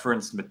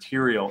reference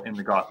material in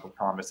the Gospel of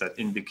Thomas that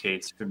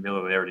indicates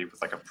familiarity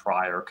with like a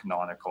prior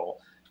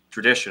canonical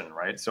tradition,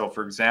 right? So,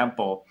 for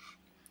example,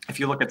 if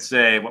you look at,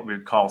 say, what we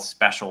would call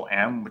special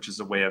M, which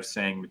is a way of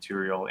saying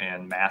material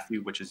in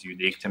Matthew, which is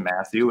unique to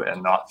Matthew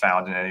and not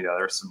found in any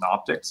other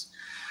synoptics,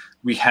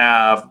 we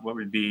have what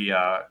would be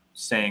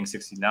saying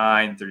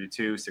 69,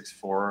 32,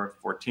 64,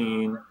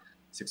 14,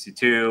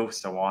 62,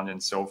 so on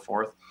and so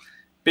forth.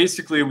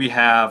 Basically, we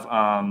have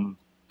around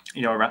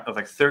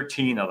like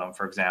 13 of them,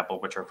 for example,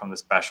 which are from the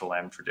special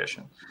M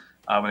tradition.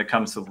 When it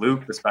comes to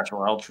Luke, the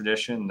special L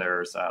tradition,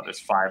 there's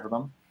 5 of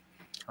them.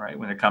 Right.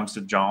 When it comes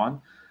to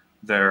John,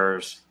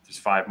 there's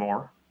 5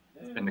 more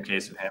in the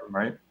case of him.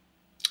 Right.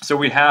 So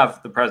we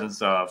have the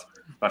presence of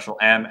special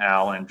M,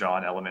 L, and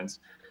John elements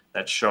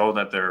that show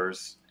that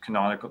there's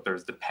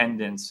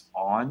dependence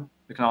on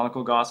the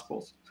canonical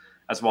Gospels,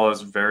 as well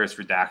as various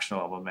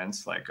redactional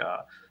elements like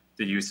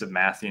the use of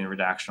Matthean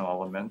redactional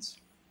elements.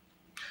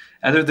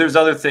 And there's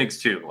other things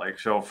too, like,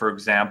 so for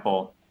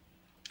example,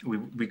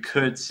 we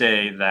could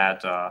say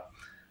that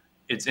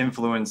it's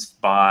influenced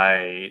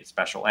by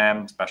special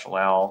M, special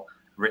L,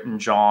 written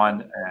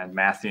John, and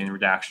Matthean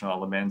redactional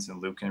elements,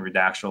 and Lucan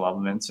redactional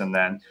elements, and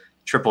then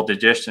triple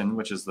digitation,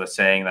 which is the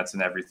saying that's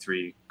in every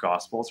 3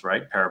 Gospels,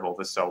 right? Parable of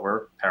the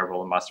sower,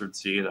 parable of mustard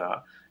seed,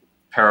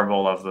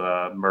 parable of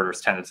the murderous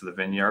tenants of the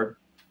vineyard.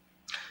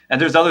 And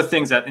there's other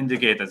things that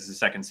indicate that it's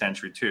the 2nd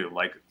century too.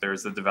 Like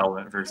there's the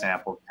development, for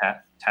example,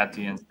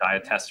 Tatian's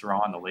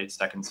Diatessaron in the late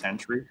 2nd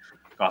century.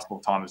 Gospel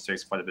of Thomas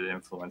takes quite a bit of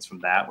influence from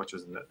that, which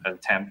was an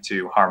attempt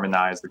to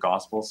harmonize the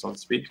gospel, so to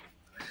speak.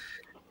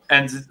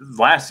 And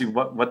lastly,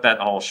 what that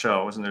all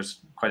shows, and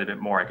there's quite a bit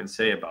more I can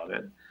say about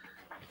it,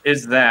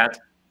 is that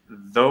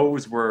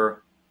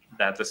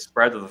that the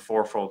spread of the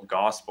fourfold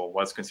gospel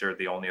was considered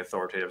the only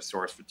authoritative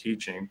source for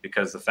teaching,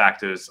 because the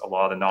fact is a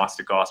lot of the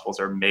Gnostic gospels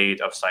are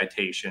made of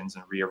citations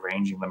and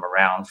rearranging them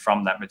around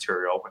from that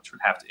material, which would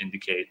have to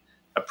indicate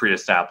a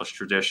pre-established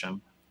tradition,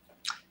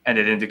 and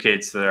it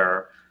indicates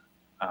their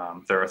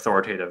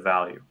authoritative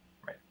value.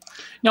 Right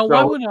now,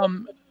 why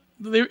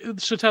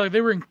would so Tyler,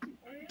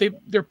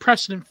 they're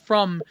precedent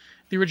from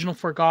the original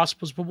four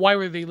gospels, but why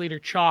were they later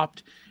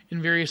chopped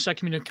in various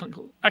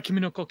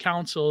ecumenical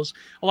councils?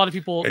 A lot of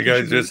people. Hey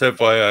guys, just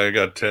FYI, I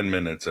got 10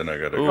 minutes and I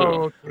gotta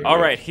go. Okay. All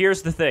right,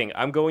 here's the thing.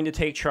 I'm going to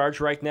take charge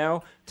right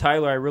now.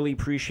 Tyler, I really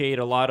appreciate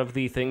a lot of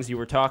the things you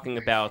were talking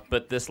about,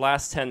 but this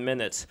last 10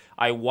 minutes,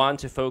 I want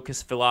to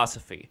focus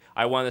philosophy.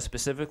 I want to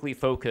specifically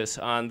focus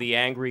on the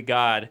angry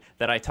God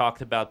that I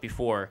talked about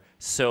before.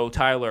 So,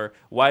 Tyler,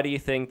 why do you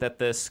think that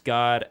this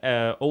God,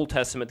 Old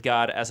Testament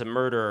God as a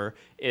murderer,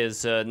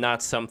 is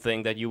not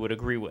something that you would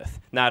agree with?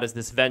 Not as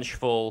this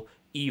vengeful,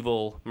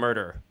 evil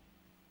murder?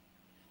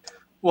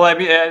 Well, I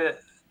mean,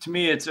 to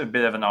me, it's a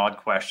bit of an odd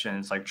question.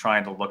 It's like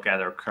trying to look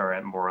at our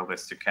current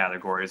moralistic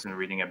categories and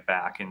reading it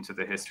back into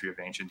the history of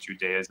ancient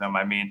Judaism.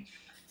 I mean,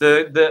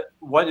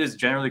 what is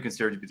generally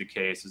considered to be the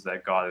case is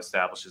that God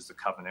establishes the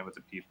covenant with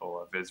the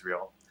people of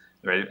Israel,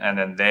 right? And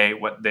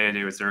then what they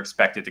do is they're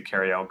expected to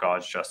carry out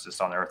God's justice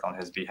on earth on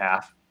his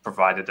behalf,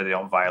 provided that they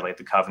don't violate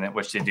the covenant,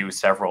 which they do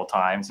several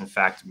times. In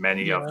fact,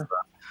 many of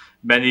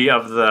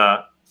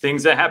the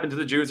things that happen to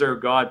the Jews are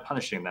God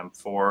punishing them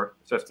for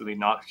effectively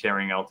not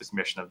carrying out this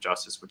mission of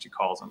justice, which he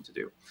calls them to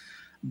do.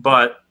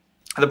 But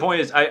the point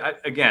is,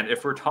 again,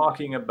 if we're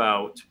talking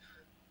about,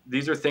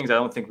 these are things I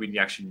don't think we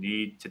actually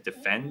need to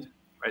defend,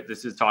 right?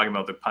 This is talking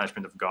about the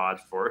punishment of God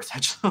for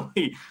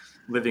essentially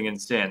living in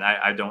sin.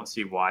 I don't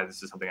see why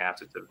this is something I have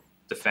to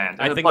defend.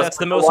 I think that's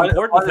the most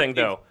important thing,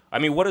 though. I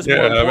mean, what is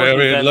more important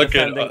than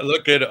defending?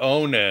 Look at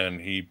Onan.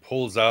 He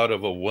pulls out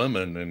of a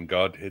woman, and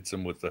God hits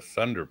him with a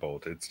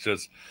thunderbolt.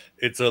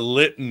 It's a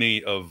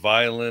litany of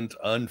violent,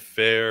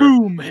 unfair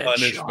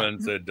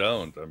punishments that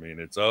don't. I mean,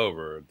 it's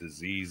over.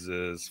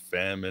 Diseases,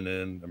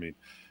 famine. I mean,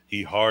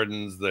 he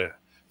hardens the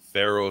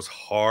Pharaoh's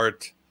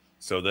heart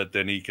so that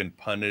then he can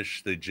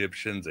punish the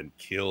Egyptians and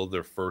kill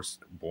their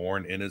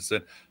firstborn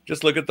innocent.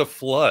 Just look at the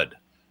flood.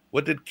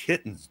 What did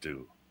kittens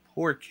do?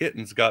 Poor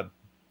kittens got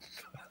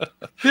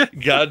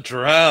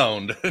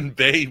drowned, and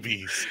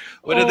babies.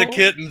 What did the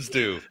kittens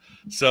do?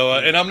 So,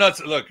 and I'm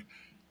not, look,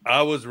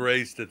 I was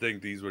raised to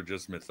think these were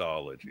just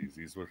mythologies.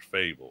 These were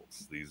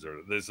fables.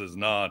 This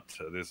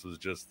was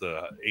just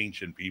the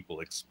ancient people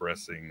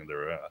expressing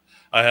their,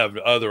 I have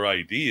other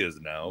ideas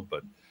now,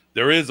 but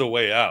there is a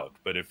way out.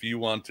 But if you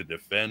want to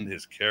defend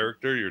his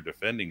character, you're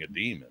defending a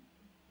demon.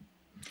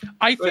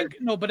 I think,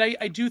 no, but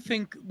I do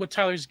think what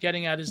Tyler's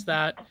getting at is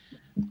that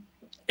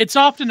it's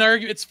often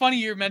argued. It's funny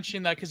you're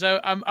mentioning that, because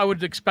I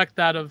would expect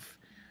that of,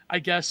 I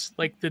guess,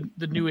 like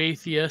the new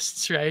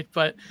atheists, right?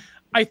 But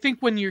I think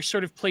when you're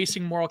sort of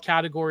placing moral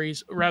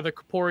categories, or rather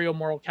corporeal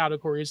moral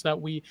categories, that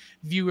we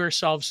view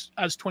ourselves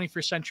as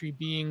 21st century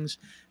beings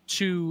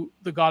to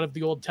the God of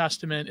the Old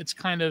Testament, it's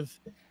kind of,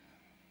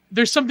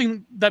 there's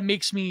something that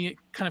makes me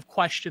kind of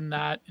question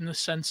that, in the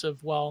sense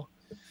of, well,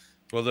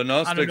 the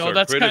Gnostics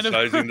are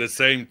criticizing the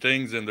same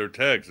things in their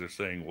text. They're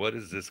saying, what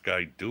is this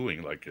guy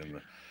doing? Like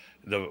in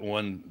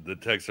the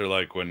texts are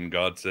like, when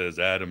God says,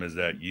 Adam, is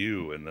that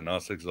you? And the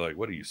Gnostics are like,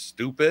 what are you,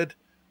 stupid?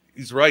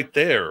 He's right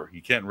there.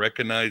 You can't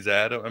recognize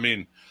Adam. I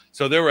mean,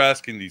 so they were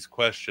asking these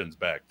questions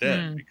back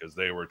then because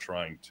they were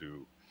trying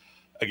to,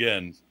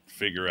 again,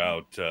 figure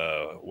out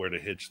where to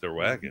hitch their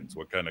wagons.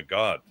 What kind of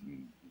God?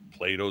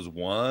 Plato's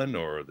one,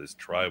 or this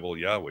tribal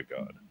Yahweh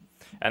God?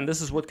 And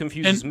this is what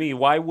confuses me.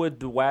 Why would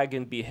the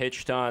wagon be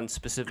hitched on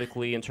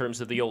specifically in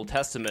terms of the Old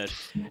Testament?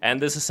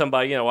 And this is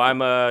somebody,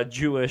 I'm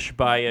Jewish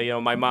by,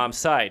 my mom's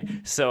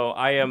side. So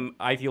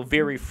I feel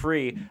very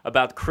free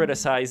about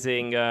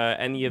criticizing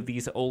any of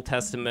these Old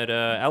Testament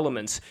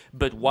elements.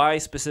 But why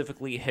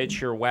specifically hitch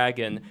your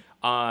wagon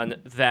on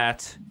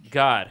that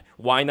God?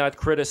 Why not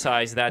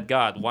criticize that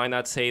God? Why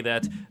not say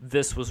that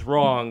this was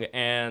wrong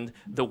and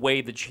the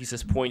way that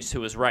Jesus points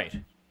to is right?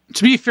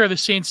 To be fair,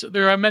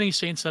 there are many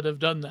saints that have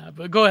done that,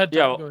 but go ahead.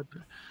 Yeah. Go ahead.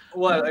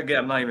 Well, again,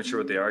 I'm not even sure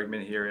what the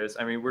argument here is.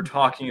 I mean, we're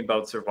talking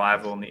about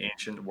survival in the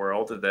ancient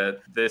world,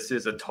 that this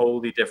is a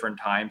totally different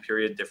time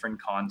period,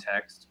 different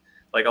context.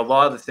 Like a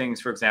lot of the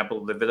things, for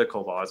example,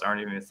 Levitical laws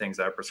aren't even things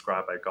that are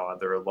prescribed by God.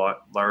 They're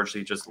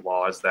largely just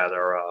laws that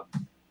are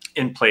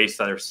in place,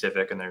 that are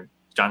civic, and they're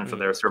done for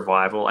their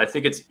survival. I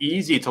think it's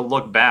easy to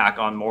look back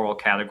on moral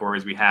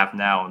categories we have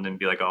now and then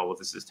be like, oh, well,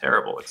 this is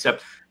terrible.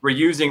 Except we're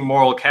using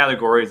moral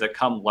categories that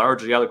come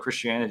largely out of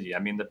Christianity. I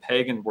mean, the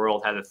pagan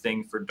world had a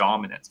thing for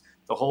dominance.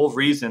 The whole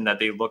reason that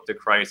they looked at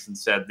Christ and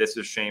said, this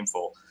is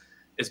shameful,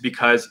 is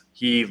because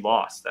he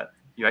lost that.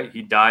 right?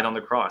 He died on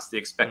the cross. They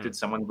expected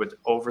someone would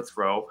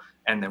overthrow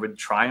and they would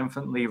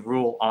triumphantly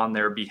rule on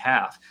their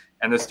behalf.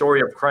 And the story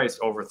of Christ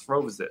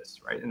overthrows this,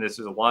 right? And this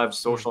is a lot of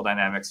social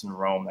dynamics in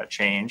Rome that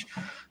change,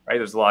 right?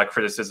 There's a lot of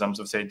criticisms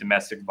of, say,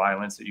 domestic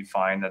violence that you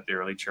find that the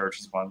early church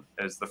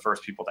is the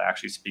first people to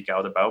actually speak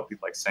out about,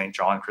 people like St.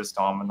 John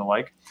Chrysostom and the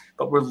like.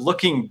 But we're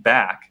looking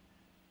back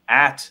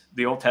at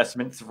the Old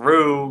Testament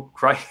through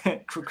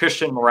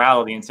Christian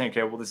morality and saying,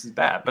 okay, well, this is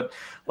bad. But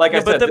like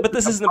I said, but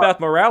this isn't about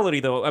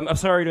morality, though. I'm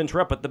sorry to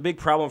interrupt, but the big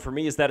problem for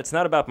me is that it's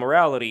not about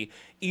morality.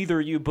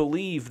 Either you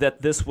believe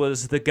that this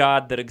was the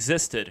God that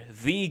existed,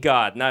 the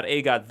God, not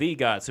a God, the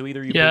God. So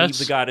either you believe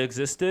the God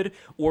existed,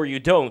 or you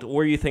don't,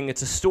 or you think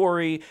it's a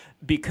story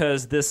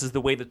because this is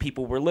the way that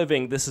people were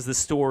living. This is the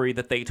story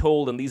that they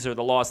told, and these are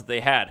the laws that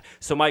they had.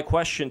 So my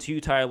question to you,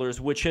 Tyler, is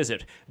which is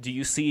it? Do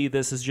you see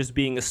this as just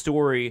being a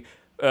story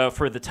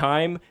for the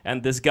time,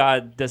 and this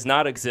God does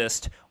not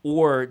exist,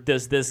 or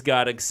does this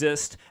God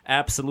exist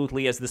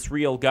absolutely as this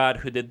real God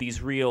who did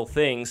these real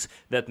things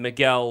that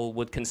Miguel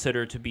would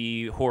consider to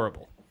be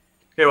horrible?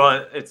 Okay,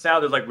 well, it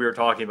sounded like we were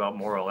talking about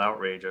moral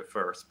outrage at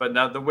first, but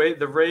now the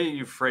way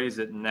you phrase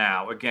it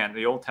now, again,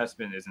 the Old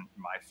Testament isn't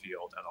my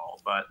field at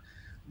all, but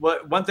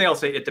one thing I'll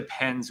say, it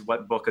depends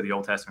what book of the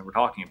Old Testament we're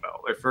talking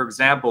about. Like, for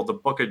example, the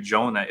book of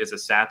Jonah is a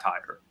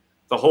satire.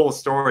 The whole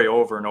story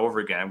over and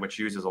over again, which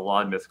uses a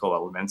lot of mythical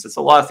elements. It's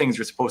a lot of things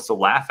you're supposed to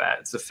laugh at.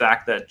 It's the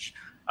fact that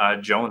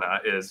Jonah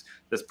is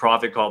this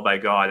prophet called by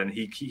God, and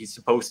he's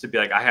supposed to be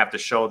like, I have to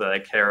show that I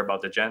care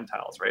about the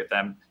Gentiles, right?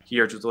 Them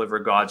here to deliver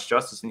God's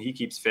justice, and he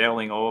keeps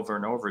failing over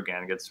and over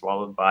again, gets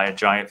swallowed by a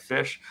giant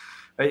fish.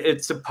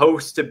 It's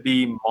supposed to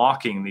be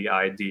mocking the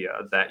idea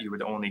that you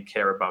would only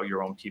care about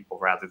your own people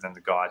rather than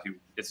the God who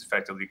is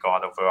effectively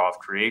God of all of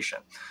creation.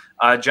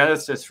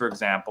 Genesis, for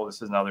example,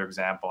 this is another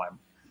example I'm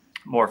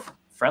more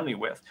friendly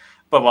with.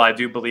 But while I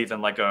do believe in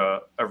like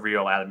a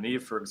real Adam and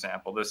Eve, for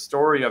example, the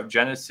story of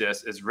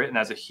Genesis is written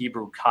as a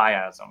Hebrew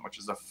chiasm, which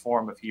is a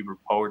form of Hebrew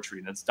poetry,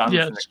 and it's done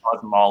within the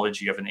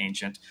cosmology of an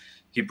ancient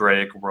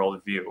Hebraic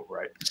worldview,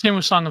 right? Same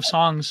with Song of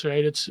Songs,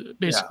 right? It's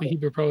basically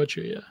Hebrew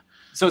poetry,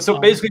 So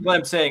basically what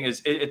I'm saying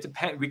is it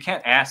depends. We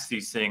can't ask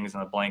these things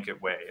in a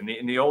blanket way.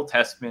 In the Old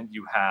Testament,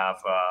 you have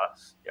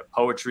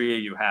poetry,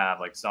 you have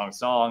like Song of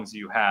Songs,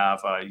 you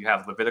have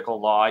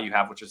Levitical law, you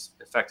have, which is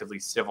effectively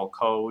civil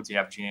codes, you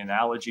have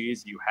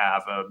genealogies, you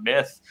have a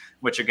myth,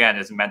 which again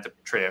is meant to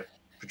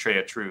portray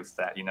a truth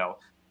that, you know,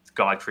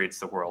 God creates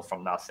the world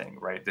from nothing,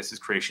 right? This is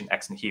creation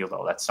ex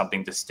nihilo. That's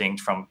something distinct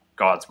from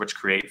God's, which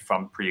create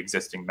from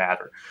pre-existing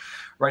matter,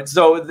 right?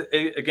 So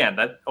again,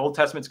 that Old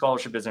Testament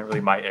scholarship isn't really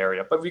my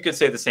area, but we could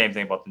say the same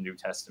thing about the New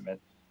Testament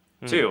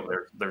too.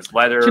 There's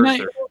letters.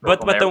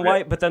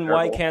 But then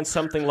why can't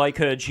something like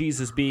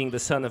Jesus being the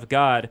Son of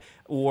God,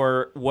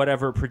 or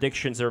whatever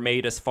predictions are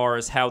made as far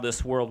as how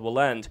this world will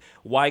end,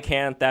 why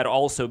can't that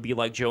also be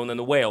like Jonah and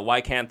the whale?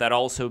 Why can't that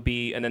also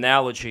be an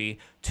analogy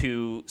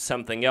to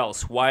something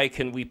else? Why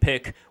can we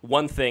pick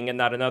one thing and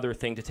not another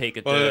thing to take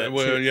it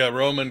to?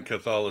 Roman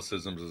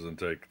Catholicism doesn't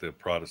take the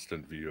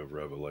Protestant view of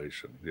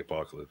Revelation, the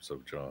Apocalypse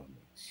of John.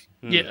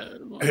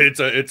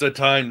 It's a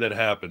time that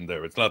happened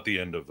there. It's not the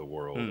end of the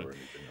world or anything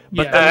else.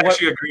 But I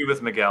actually agree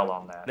with Miguel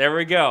on that. There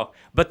we go.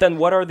 But then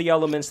what are the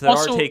elements that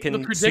also, are taken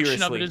seriously? the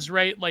prediction of it is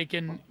right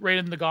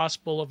in the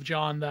Gospel of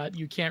John that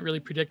you can't really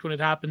predict when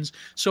it happens.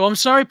 So I'm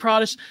sorry,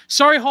 Protestant.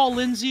 Sorry, Hall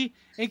Lindsey.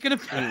 Ain't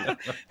gonna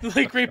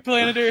like Great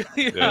Planet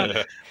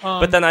Earth.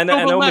 But then I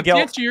know Miguel.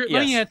 Let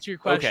me answer your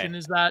question. Okay.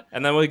 Is that?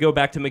 And then we'll go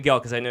back to Miguel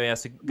because I know he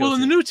has to go. Well,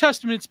 in the New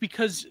Testament, it's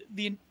because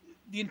the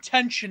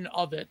intention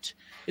of it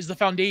is the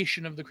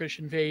foundation of the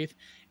Christian faith.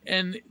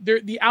 And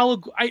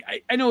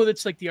I know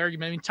that's like the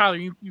argument. I mean, Tyler,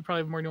 you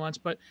probably have more nuance,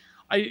 but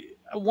I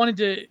wanted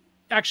to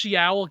actually,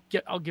 I'll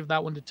give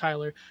that one to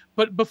Tyler.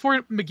 But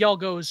before Miguel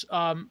goes,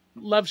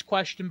 Lev's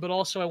question, but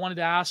also I wanted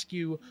to ask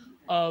you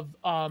of,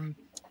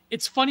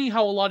 it's funny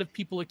how a lot of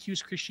people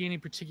accuse Christianity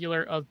in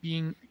particular of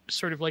being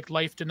sort of like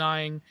life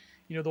denying,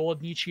 you know, the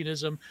old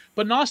Nietzscheanism,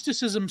 but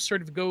Gnosticism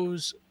sort of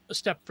goes a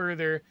step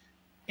further.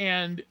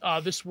 And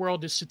this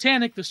world is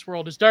satanic, this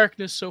world is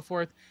darkness, so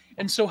forth.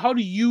 And so how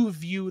do you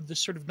view the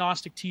sort of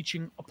Gnostic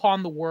teaching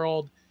upon the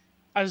world?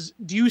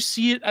 Do you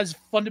see it as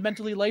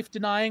fundamentally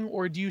life-denying,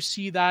 or do you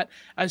see that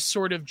as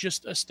sort of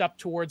just a step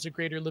towards a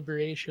greater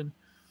liberation?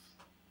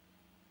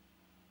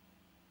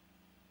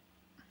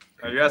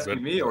 Are you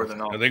asking me or the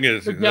Gnostic? I think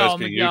it's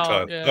asking you,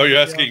 Todd. Yeah, you're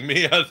asking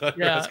me? I thought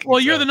you were asking well,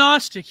 you're the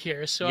Gnostic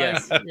here, so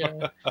yes.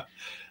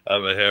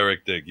 I'm a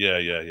heretic. Yeah.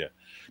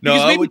 No,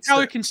 because maybe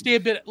Tyler can stay a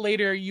bit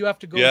later. You have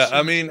to go. Yeah,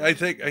 I mean, I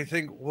think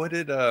what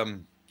did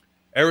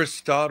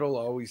Aristotle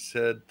always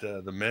said?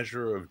 The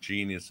measure of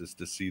genius is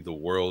to see the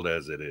world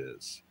as it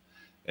is,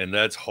 and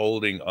that's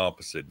holding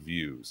opposite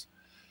views.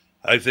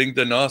 I think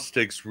the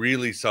Gnostics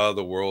really saw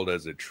the world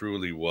as it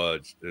truly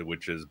was,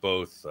 which is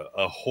both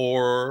a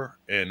horror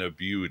and a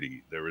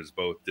beauty. There is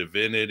both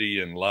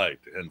divinity and light,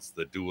 hence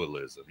the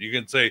dualism. You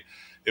can say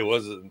it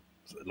wasn't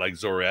like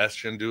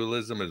Zoroastrian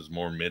dualism; it was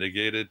more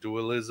mitigated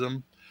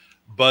dualism.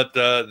 But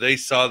they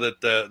saw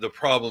that the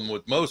problem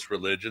with most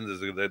religions is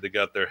that they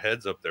got their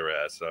heads up their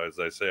ass. So as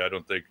I say, I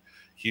don't think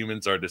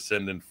humans are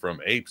descended from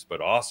apes, but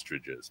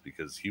ostriches,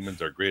 because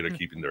humans are great at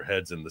keeping their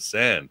heads in the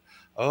sand.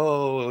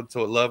 Oh, it's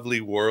a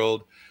lovely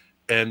world.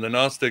 And the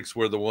Gnostics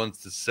were the ones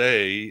to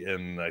say,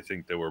 and I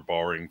think they were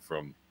borrowing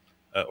from,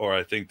 or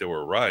I think they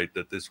were right,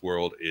 that this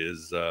world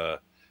is a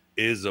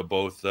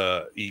both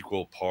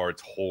equal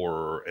parts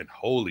horror and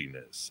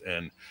holiness.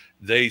 And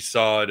they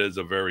saw it as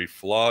a very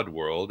flawed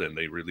world, and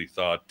they really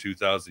thought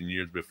 2,000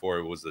 years before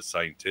it was a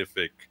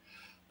scientific,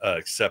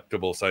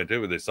 acceptable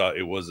scientific, they saw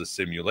it was a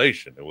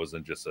simulation. It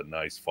wasn't just a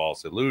nice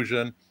false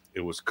illusion.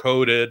 It was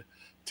coded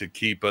to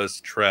keep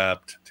us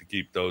trapped, to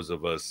keep those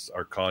of us,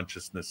 our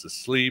consciousness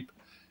asleep.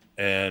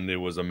 And it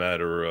was a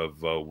matter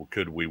of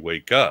could we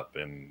wake up?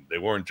 And they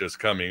weren't just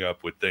coming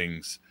up with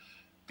things,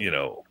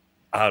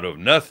 out of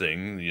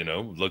nothing.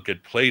 Look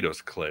at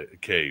Plato's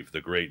cave,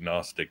 the great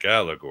Gnostic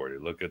allegory.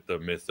 Look at the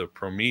myth of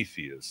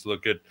Prometheus.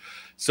 Look at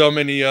so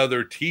many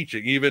other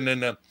teaching, even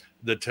in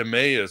the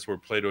Timaeus, where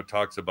Plato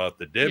talks about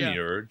the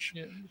demiurge.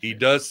 Plato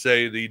does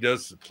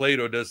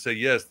say,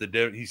 yes,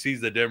 he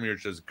sees the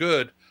demiurge as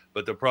good,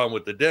 but the problem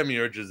with the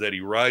demiurge is that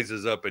he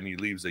rises up and he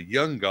leaves the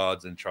young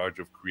gods in charge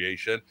of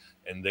creation,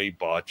 and they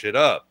botch it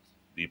up.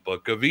 The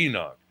Book of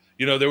Enoch.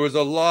 There was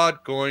a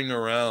lot going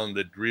around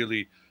that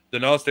really, the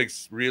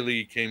Gnostics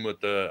really came with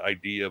the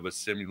idea of a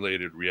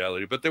simulated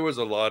reality, but there was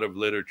a lot of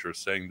literature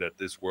saying that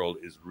this world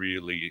is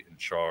really in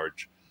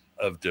charge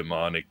of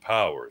demonic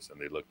powers. And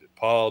they looked at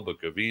Paul,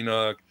 Book of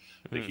Enoch,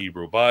 the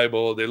Hebrew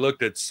Bible. They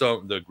looked at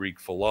the Greek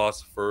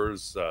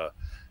philosophers,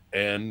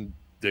 and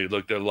they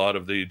looked at a lot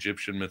of the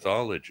Egyptian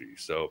mythology.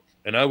 So,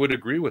 and I would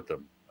agree with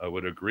them. I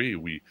would agree.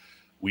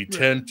 We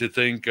tend to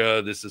think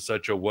this is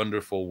such a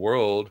wonderful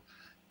world.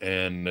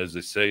 And as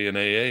they say in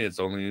AA, it's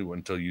only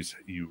until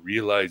you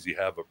realize you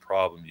have a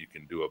problem you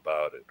can do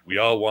about it. We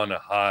all want to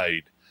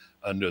hide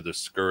under the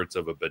skirts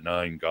of a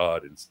benign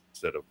God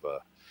instead of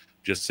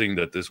just seeing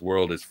that this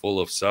world is full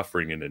of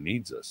suffering and it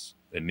needs us.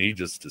 It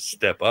needs us to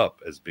step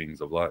up as beings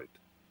of light.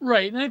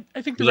 Right. And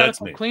I think the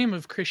radical claim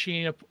of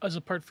Christianity, as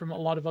apart from a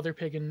lot of other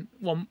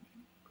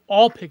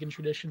all pagan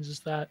traditions,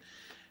 is that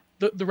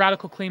the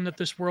radical claim that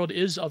this world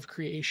is of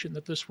creation,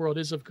 that this world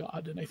is of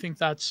God. And I think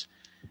that's,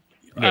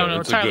 I don't know,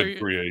 it's Tyler, a good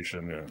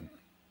creation.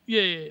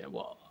 Yeah.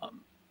 Well,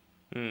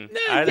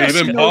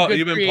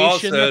 even Paul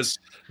says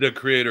the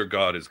Creator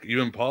God is.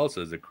 Even Paul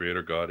says the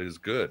Creator God is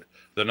good.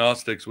 The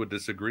Gnostics would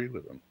disagree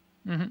with him.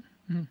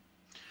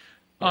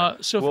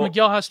 So if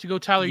Miguel has to go,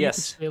 Tyler, you can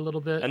say a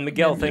little bit. And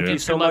Miguel, thank you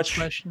so much.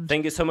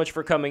 Thank you so much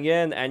for coming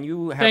in. And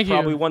you have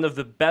probably one of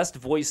the best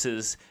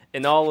voices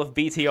in all of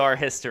BTR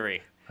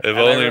history. If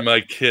only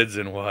my kids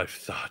and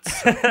wife thought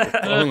so. If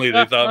only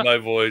they thought my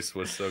voice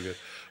was so good.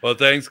 Well,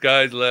 thanks,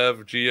 guys.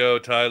 Lev,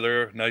 Gio,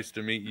 Tyler, nice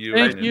to meet you.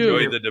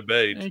 Enjoy the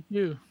debate. Thank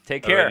you.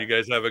 Take care. Right, you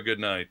guys have a good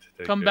night.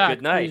 Come back,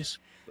 good night. Please.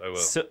 I will.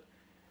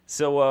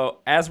 So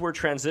as we're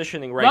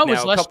transitioning right now...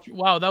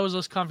 Wow, that was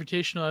less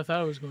confrontational than I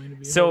thought it was going to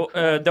be. So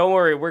don't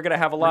worry, we're going to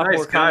have a lot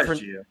more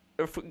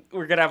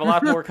we're going to have a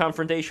lot more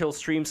confrontational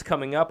streams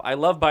coming up. I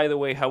love, by the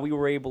way, how we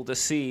were able to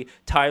see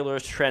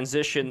Tyler's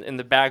transition in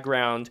the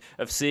background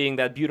of seeing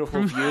that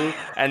beautiful view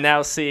and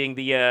now seeing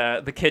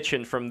the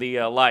kitchen from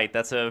the light.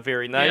 That's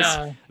very nice.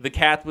 Yeah. The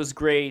cat was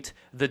great.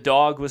 The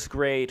dog was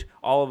great.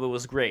 All of it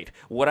was great.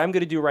 What I'm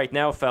going to do right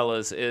now,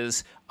 fellas,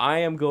 is I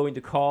am going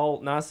to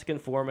call Gnostic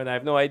Informant. I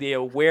have no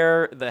idea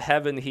where the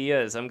heaven he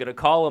is. I'm going to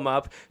call him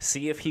up,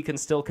 see if he can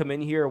still come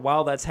in here.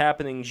 While that's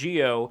happening,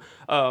 Gio,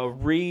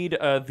 read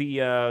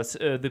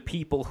the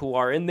people who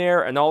are in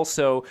there, and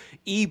also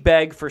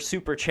beg for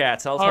super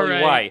chats. I'll tell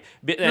you why.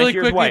 Really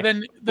quickly, why.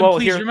 Then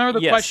please remember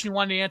the question you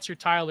wanted to answer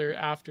Tyler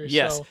after.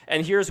 Yes, so.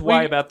 And here's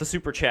why about the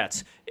super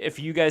chats. If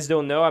you guys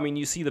don't know, I mean,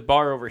 you see the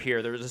bar over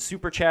here. There's a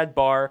super chat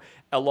bar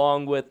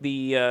along with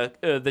the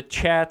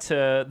chat,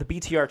 the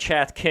BTR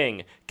chat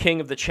king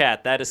of the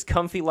chat. That is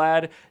Comfy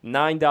Lad,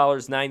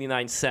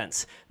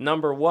 $9.99.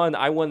 Number one,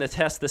 I want to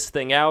test this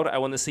thing out. I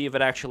want to see if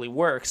it actually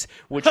works,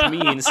 which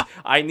means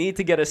I need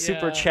to get a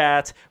super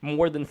chat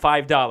more than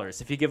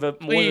 $5. If you give it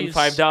more than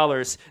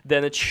 $5,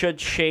 then it should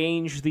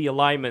change the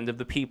alignment of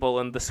the people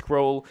in the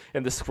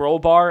scroll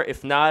bar.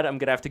 If not, I'm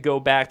gonna have to go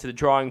back to the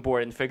drawing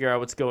board and figure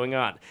out what's going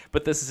on.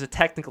 But this is a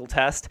technical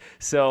test,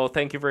 so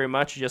thank you very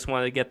much. I just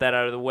wanted to get that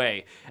out of the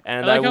way.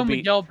 And I like how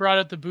Miguel brought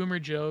up the boomer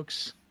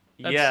jokes.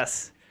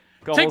 Yes.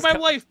 Take my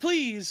wife,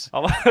 please.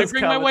 I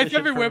bring my wife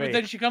everywhere, but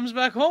then she comes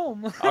back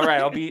home. All right,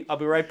 I'll be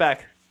right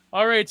back.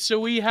 All right, so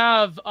we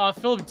have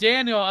Philip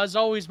Daniel, as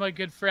always, my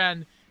good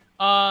friend.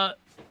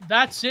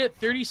 That's it,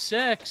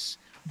 36.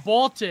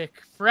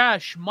 Baltic,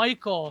 Fresh,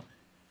 Michael,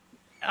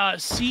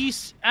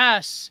 Cease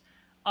S,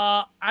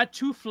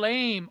 Atu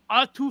Flame,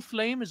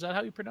 is that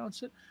how you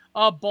pronounce it?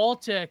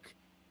 Baltic,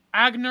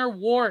 Agner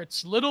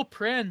Warts, Little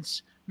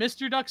Prince,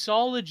 Mr.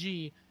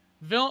 Duxology,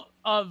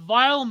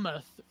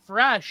 Vilemouth,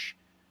 Fresh,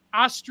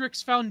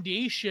 Asterix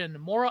Foundation,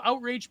 Moral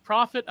Outrage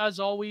Prophet, as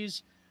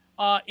always,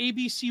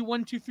 ABC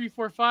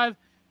 12345,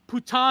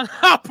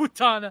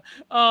 Putana,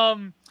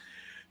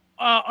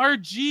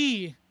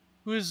 RG,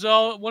 who's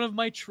one of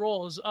my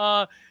trolls.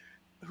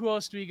 Who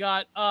else do we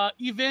got?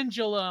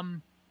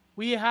 Evangelum.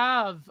 We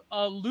have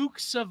Luke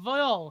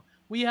Saville.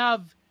 We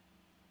have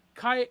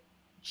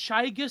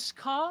Chigas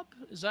Cobb.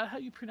 Is that how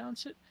you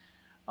pronounce it?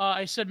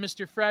 I said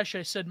Mr. Fresh.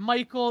 I said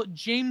Michael.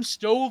 James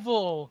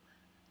Stovall.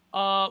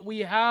 We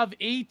have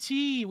AT.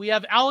 We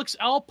have Alex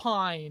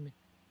Alpine.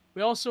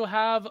 We also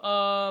have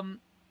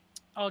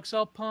Alex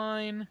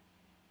Alpine.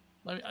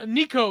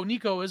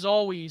 Nico, as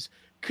always.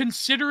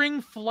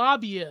 Considering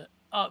Flabia.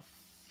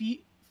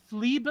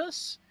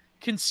 Phlebas.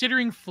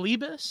 Considering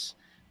Phlebas.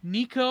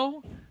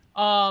 Nico.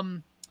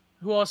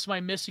 Who else am I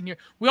missing here?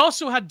 We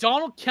also had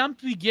Donald Kemp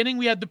at the beginning.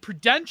 We had the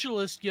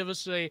Prudentialist give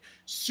us a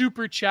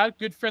super chat.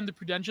 Good friend, the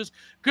Prudentialist.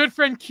 Good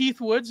friend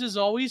Keith Woods, as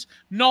always.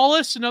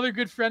 Nollis, another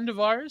good friend of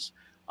ours.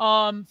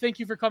 Thank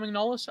you for coming,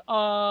 Nollis.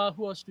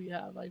 Who else do we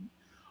have?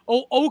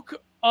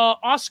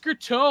 Oscar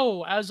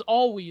Toe, as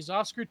always.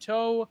 Oscar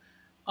Toe.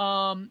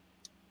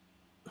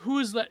 Who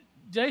is that?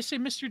 Did I say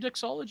Mr.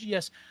 Dixology?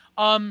 Yes.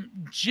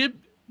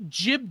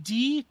 Jib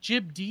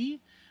D.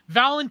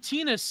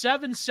 Valentina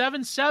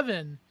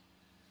 777.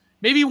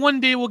 Maybe one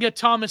day we'll get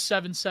Thomas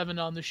 77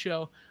 on the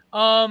show.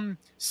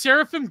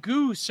 Seraphim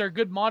Goose, our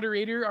good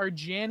moderator, our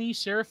Janny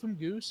Seraphim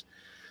Goose.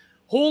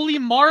 Holy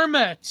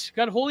Marmot.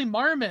 Got Holy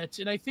Marmot.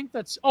 And I think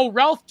that's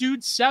Ralph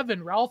Dude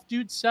 7. Ralph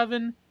Dude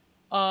 7.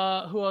 Who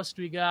else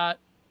do we got?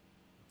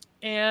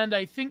 And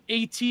I think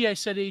AT, I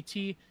said AT.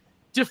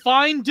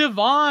 Define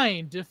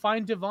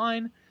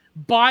Divine.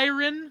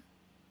 Byron.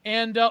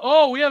 And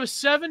we have a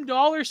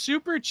 $7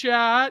 super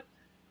chat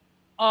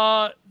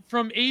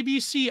from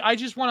ABC. I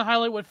just want to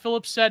highlight what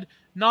Philip said.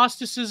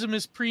 Gnosticism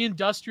is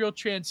pre-industrial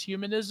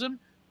transhumanism.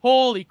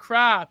 Holy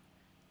crap.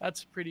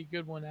 That's a pretty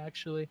good one,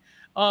 actually.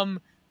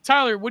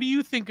 Tyler, what do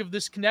you think of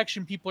this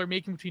connection people are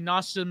making between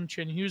Gnosticism and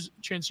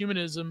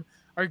transhumanism?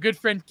 Our good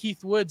friend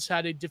Keith Woods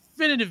had a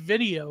definitive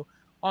video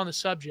on the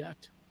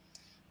subject.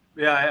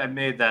 Yeah, I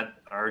made that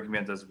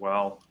argument as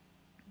well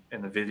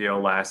in the video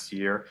last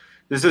year.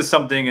 This is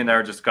something in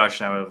our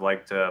discussion I would have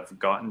liked to have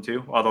gotten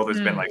to, although there's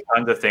been like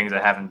tons of things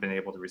I haven't been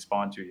able to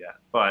respond to yet.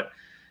 But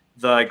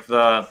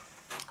the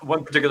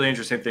one particularly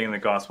interesting thing in the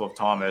Gospel of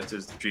Thomas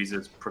is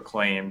Jesus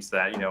proclaims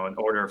that, in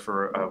order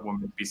for a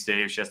woman to be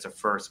saved, she has to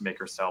first make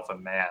herself a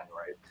man,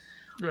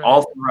 right?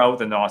 All throughout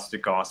the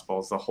Gnostic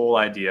Gospels, the whole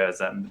idea is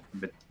that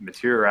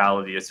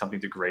materiality is something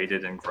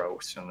degraded and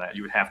gross, and that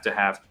you would have to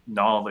have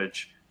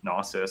knowledge,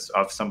 gnosis,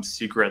 of some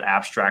secret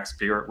abstract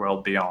spirit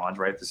world beyond,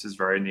 right? This is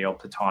very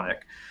Neoplatonic.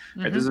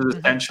 Right? This is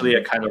essentially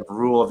a kind of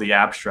rule of the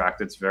abstract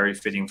that's very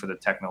fitting for the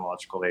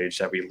technological age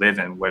that we live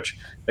in, which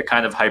the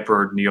kind of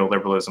hyper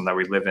neoliberalism that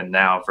we live in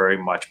now very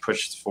much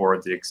pushes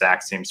forward the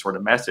exact same sort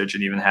of message,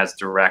 and even has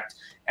direct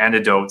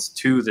antidotes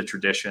to the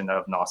tradition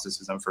of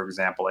Gnosticism. For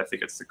example, I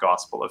think it's the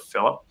Gospel of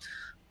Philip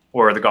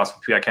or the Gospel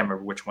of Peter. I can't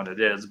remember which one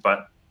it is,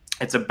 but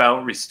it's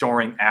about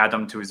restoring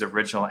Adam to his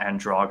original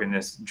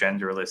androgynous,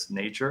 genderless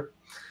nature.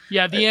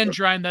 Yeah, the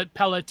andrine that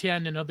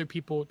Pelletan and other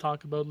people will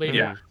talk about later.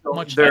 Yeah.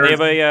 Much and they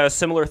have a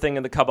similar thing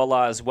in the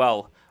Kabbalah as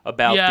well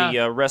about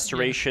the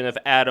restoration of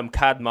Adam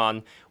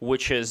Kadmon,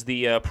 which is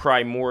the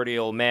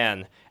primordial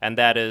man. And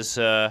that is,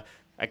 I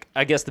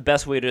guess the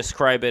best way to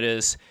describe it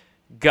is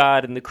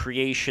God in the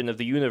creation of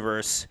the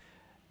universe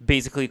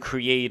basically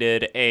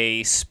created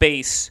a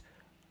space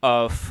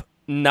of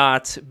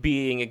not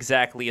being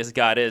exactly as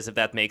God is, if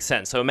that makes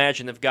sense. So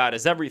imagine if God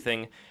is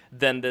everything,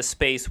 then this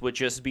space would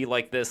just be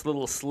like this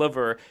little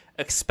sliver,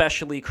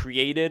 especially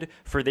created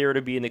for there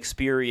to be an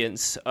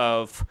experience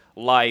of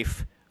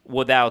life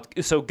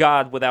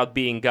God without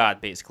being God,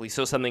 basically.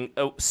 So something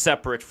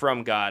separate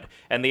from God.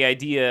 And the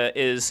idea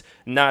is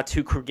not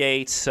to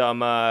create some,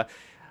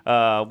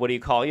 what do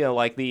you call,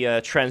 like the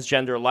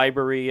transgender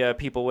library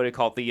people, what do you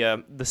call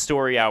it, the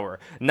story hour.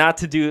 Not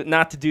to do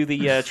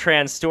the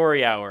trans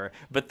story hour,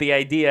 but the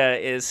idea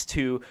is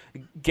to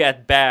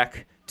get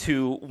back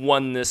to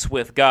oneness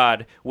with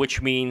God,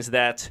 which means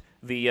that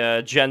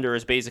the gender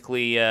is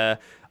basically an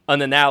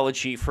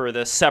analogy for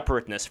the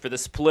separateness, for the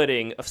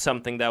splitting of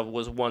something that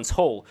was once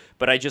whole.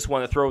 But I just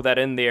want to throw that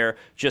in there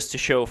just to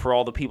show for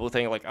all the people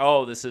thinking like,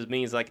 oh,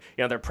 means like,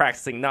 they're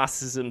practicing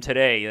Gnosticism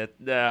today.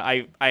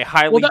 I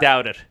highly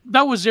doubt it.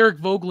 That was Eric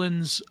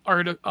Vogelin's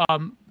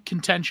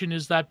contention,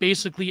 is that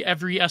basically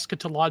every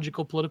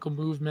eschatological political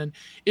movement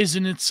is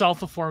in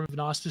itself a form of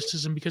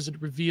Gnosticism because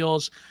it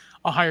reveals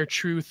a higher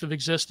truth of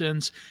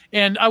existence.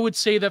 And I would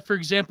say that, for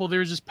example,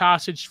 there's this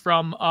passage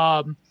from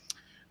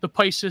the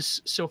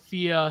Pisces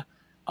Sophia.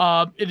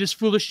 It is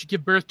foolish to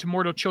give birth to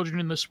mortal children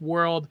in this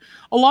world.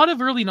 A lot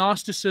of early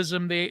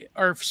Gnosticism, they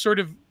are sort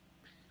of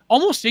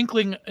almost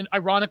inkling, and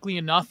ironically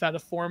enough, at a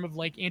form of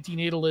like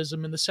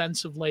antinatalism, in the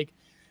sense of like,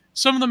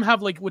 some of them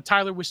have, like what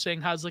Tyler was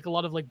saying, has like a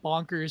lot of like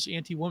bonkers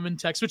anti-woman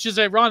texts, which is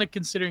ironic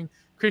considering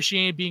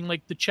Christianity being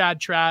like the Chad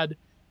Trad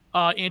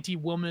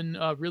anti-woman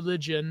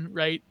religion,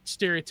 right?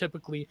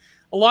 Stereotypically,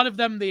 a lot of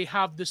them, they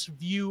have this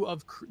view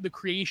of the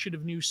creation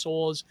of new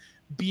souls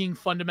being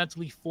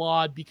fundamentally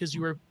flawed because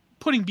you were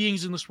putting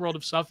beings in this world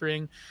of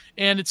suffering.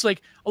 And it's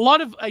like a lot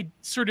of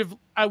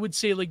I would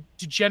say like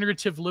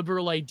degenerative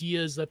liberal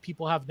ideas that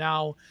people have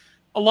now.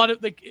 A lot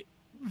of like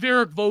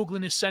Eric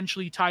Voegelin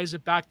essentially ties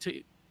it back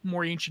to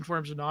more ancient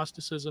forms of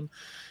Gnosticism,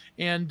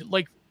 and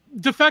like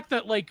the fact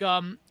that like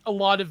a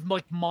lot of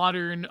like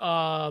modern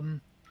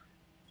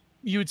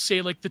you would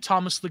say like the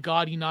Thomas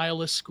Ligotti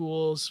nihilist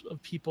schools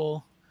of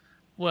people,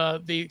 well,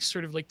 they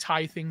sort of like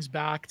tie things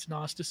back to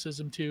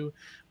Gnosticism too,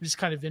 which is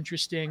kind of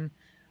interesting.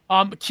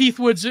 Keith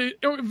Wood's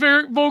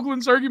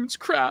Vogelin's argument's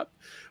crap.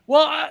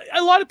 Well,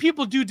 a lot of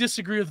people do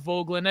disagree with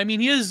Vogelin. I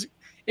mean,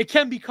 it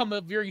can become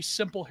a very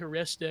simple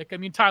heuristic. I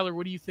mean, Tyler,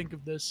 what do you think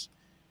of this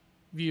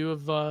view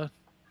of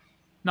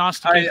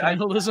Gnostic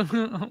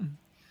nihilism?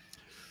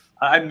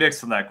 I'm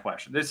mixed on that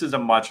question. This is a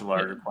much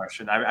larger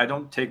question. I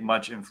don't take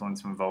much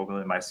influence from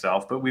Vogelin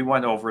myself, but we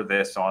went over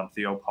this on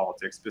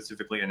Theopolitics,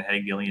 specifically in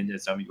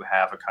Hegelianism. You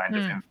have a kind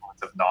of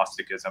influence of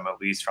Gnosticism, at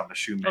least from the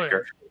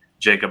shoemaker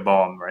Jacob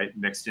Bohm, right,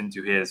 mixed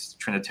into his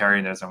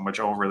Trinitarianism,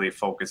 which overly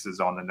focuses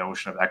on the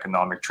notion of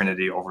economic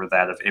trinity over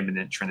that of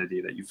immanent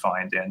trinity that you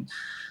find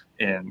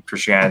in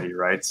Christianity,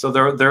 right? So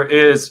there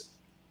is,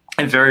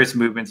 in various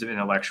movements of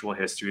intellectual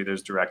history,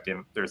 there's direct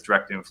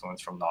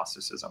influence from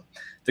Gnosticism.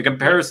 The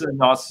comparison of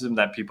Gnosticism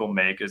that people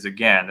make is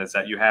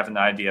that you have an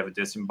idea of a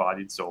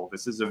disembodied soul.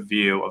 This is a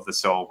view of the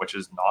soul which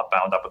is not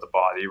bound up with the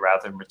body.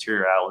 Rather,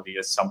 materiality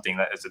is something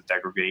that is a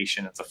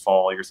degradation. It's a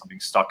fall. You're something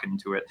stuck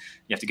into it.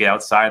 You have to get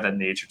outside that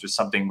nature to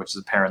something which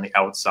is apparently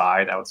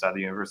outside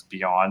the universe,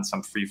 beyond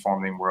some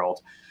free-forming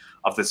world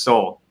of the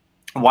soul.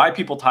 Why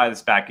people tie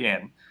this back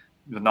in,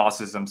 the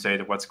Gnosticism say,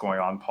 to what's going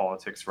on in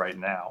politics right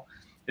now.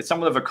 It's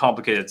somewhat of a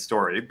complicated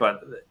story,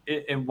 but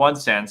in one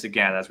sense,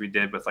 again, as we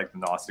did with like the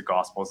Gnostic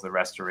Gospels, the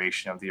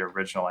restoration of the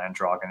original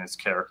androgynous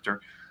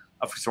character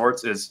of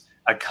sorts is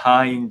a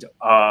kind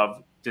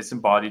of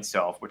disembodied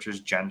self, which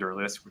is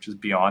genderless, which is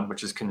beyond,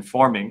 which is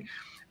conforming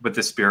with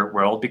the spirit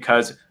world.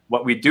 Because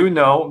what we do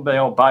know,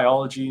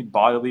 biology,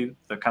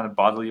 the kind of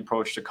bodily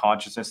approach to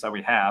consciousness that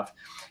we have,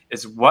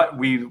 is how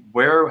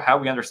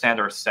we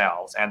understand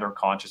ourselves and our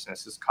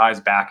consciousness. This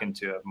ties back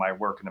into my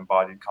work in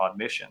embodied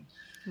cognition.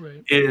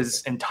 Right.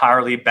 Is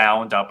entirely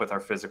bound up with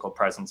our physical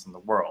presence in the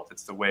world.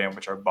 It's the way in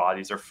which our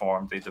bodies are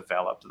formed, they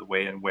develop, the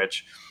way in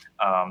which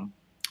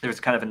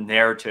there's kind of a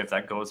narrative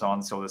that goes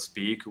on, so to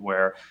speak,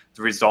 where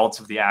the results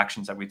of the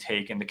actions that we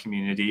take in the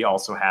community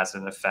also has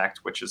an effect,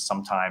 which is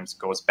sometimes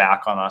goes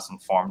back on us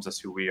and forms us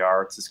who we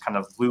are. It's this kind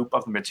of loop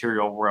of the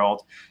material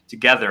world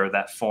together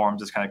that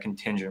forms this kind of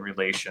contingent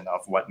relation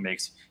of what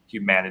makes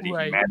humanity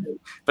humanity.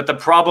 But the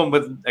problem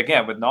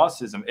with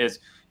Gnosticism is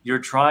you're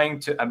trying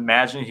to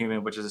imagine a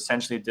human which is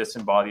essentially a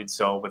disembodied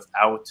soul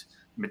without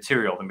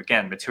material. And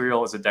again,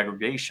 material is a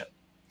degradation.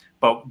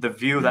 But the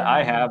view that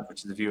I have,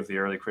 which is the view of the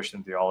early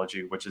Christian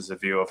theology, which is a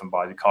view of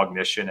embodied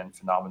cognition and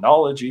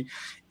phenomenology,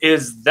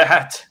 is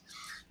that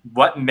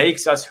what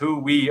makes us who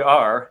we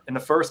are in the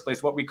first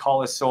place, what we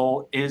call a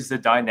soul, is the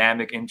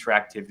dynamic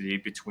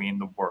interactivity between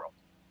the world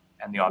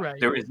and the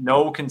object. There is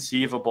no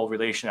conceivable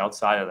relation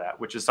outside of that,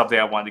 which is something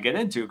I wanted to get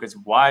into, because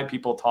why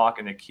people talk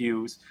and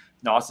accuse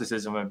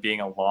Gnosticism of being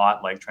a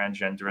lot like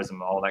transgenderism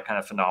and all that kind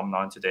of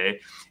phenomenon today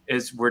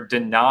is we're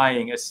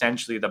denying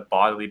essentially the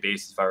bodily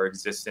basis of our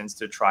existence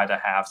to try to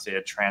have, say,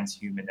 a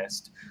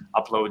transhumanist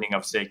uploading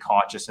of, say,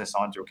 consciousness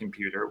onto a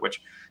computer, which,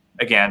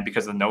 again,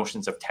 because of the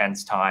notions of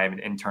tense time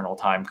and internal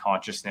time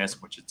consciousness,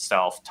 which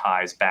itself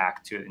ties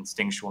back to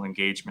instinctual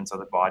engagements of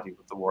the body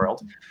with the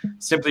world,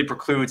 simply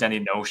precludes any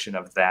notion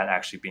of that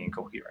actually being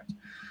coherent.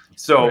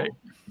 So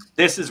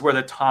this is where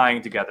the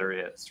tying together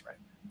is, right?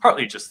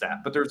 Partly just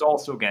that, but there's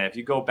also, again, if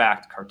you go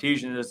back to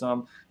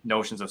Cartesianism,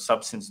 notions of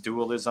substance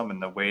dualism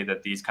and the way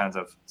that these kinds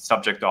of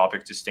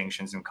subject-object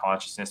distinctions in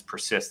consciousness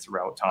persist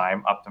throughout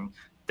time, up from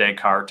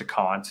Descartes to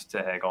Kant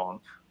to Hegel, and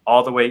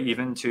all the way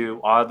even to,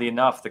 oddly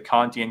enough, the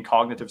Kantian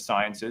cognitive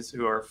sciences,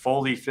 who are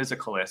fully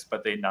physicalist,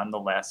 but they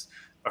nonetheless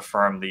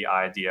affirm the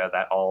idea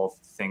that all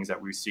things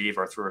that we receive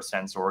are through our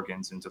sense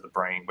organs into the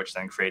brain, which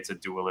then creates a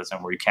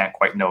dualism where you can't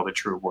quite know the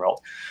true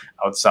world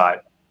outside.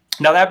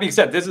 Now, that being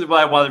said, this is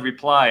what I want to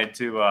reply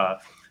to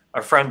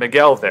our friend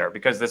Miguel there,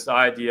 because this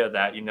idea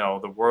that,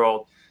 the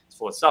world is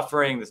full of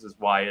suffering, this is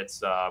why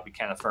it's we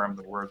can't affirm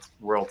the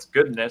world's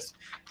goodness.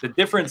 The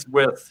difference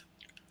with,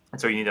 and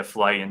so you need to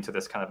fly into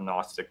this kind of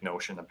Gnostic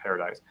notion of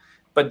paradise.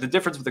 But the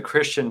difference with the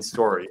Christian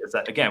story is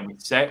that, again, we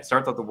start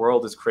that the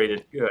world is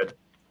created good,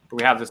 but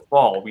we have this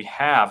fall, we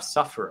have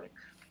suffering.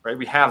 Right?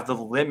 We have the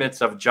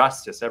limits of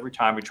justice. Every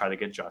time we try to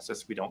get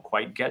justice, we don't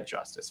quite get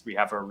justice. We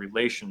have our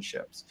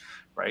relationships,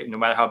 right? No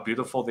matter how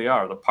beautiful they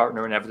are, the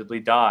partner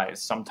inevitably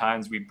dies.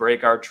 Sometimes we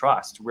break our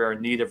trust. We're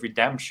in need of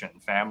redemption.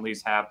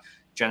 Families have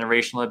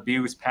generational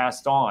abuse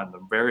passed on, the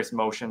various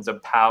motions of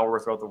power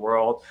throughout the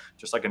world,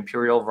 just like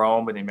Imperial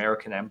Rome and the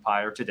American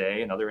Empire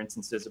today and other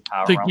instances of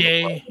power around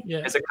the world.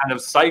 It's a kind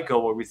of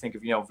cycle where we think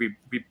of, if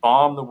we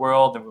bomb the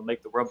world and we'll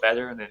make the world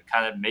better, and it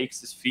kind of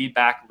makes this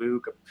feedback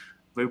loop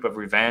of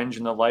revenge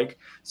and the like.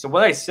 So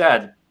what I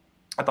said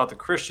about the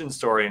Christian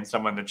story, and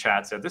someone in the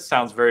chat said, this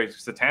sounds very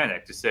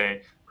satanic to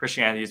say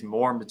Christianity is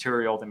more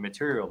material than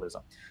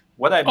materialism.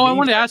 What I I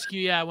wanted to ask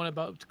you, I want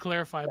to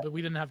clarify, but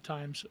we didn't have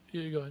time, so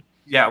you go ahead.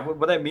 Yeah,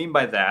 what I mean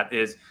by that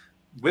is,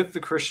 with the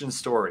Christian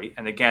story,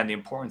 and again, the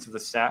importance of the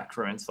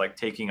sacraments, like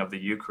taking of the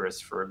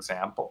Eucharist, for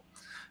example,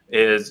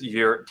 is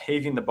you're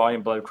taking the body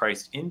and blood of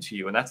Christ into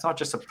you. And that's not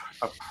just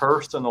a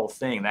personal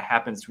thing that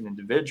happens to an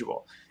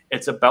individual.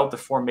 It's about the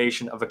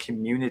formation of a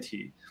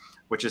community,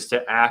 which is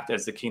to act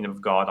as the kingdom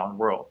of God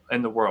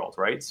in the world,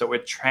 right? So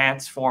it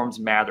transforms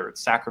matter, it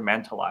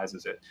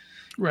sacramentalizes it.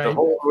 Right. The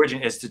whole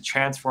origin is to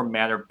transform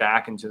matter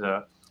back into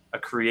a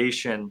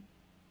creation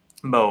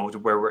mode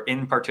where we're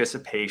in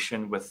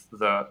participation with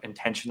the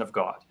intention of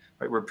God,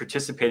 right? We're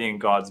participating in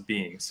God's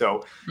being.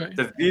 So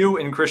the view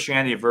in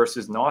Christianity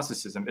versus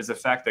Gnosticism is the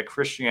fact that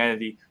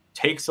Christianity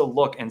takes a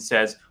look and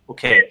says,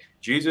 okay,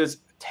 Jesus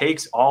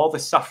takes all the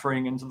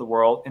suffering into the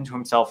world, into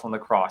himself on the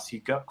cross.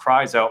 He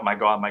cries out, my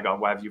God,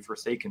 why have you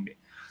forsaken me?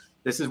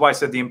 This is why I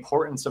said the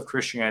importance of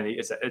Christianity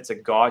is that it's a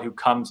God who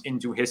comes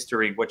into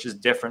history, which is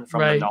different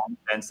from the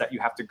nonsense that you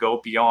have to go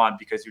beyond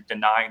because you're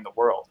denying the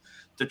world.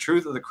 The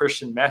truth of the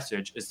Christian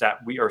message is that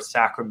we are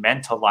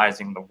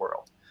sacramentalizing the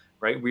world,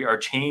 right? We are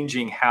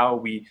changing how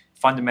we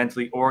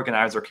fundamentally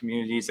organize our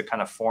communities, the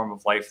kind of form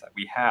of life that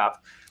we have.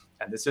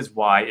 And this is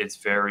why it's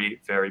very,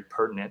 very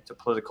pertinent to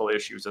political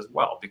issues as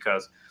well,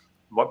 because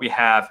what we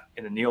have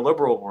in the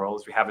neoliberal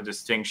world is we have a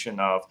distinction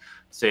of,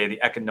 say,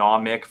 the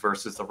economic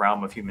versus the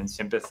realm of human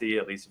sympathy,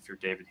 at least if you're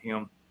David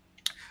Hume.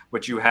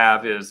 What you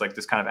have is like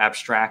this kind of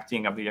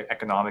abstracting of the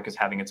economic as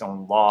having its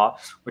own law.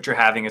 What you're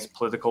having is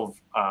political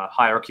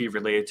hierarchy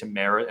related to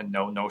merit and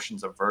no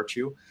notions of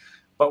virtue.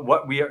 But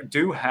what we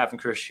do have in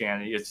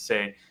Christianity is,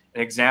 say,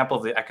 an example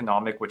of the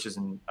economic, which is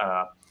an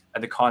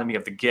economy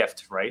of the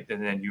gift, right?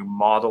 And then you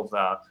model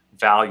the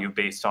value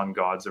based on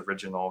God's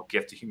original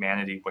gift to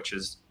humanity, which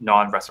is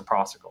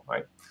non-reciprocal,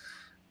 right?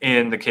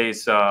 In the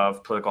case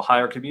of political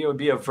hierarchy, it would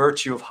be a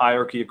virtue of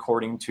hierarchy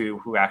according to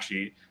who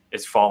actually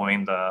is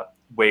following the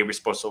way we're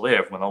supposed to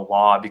live. When a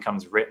law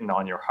becomes written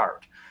on your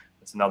heart,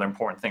 that's another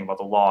important thing about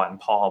the law in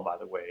Paul, by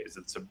the way, is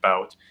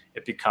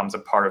it becomes a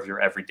part of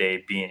your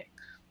everyday being,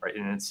 right?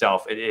 In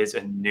itself, it is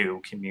a new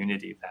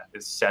community that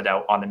is set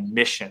out on a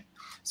mission.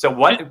 So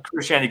what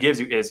Christianity gives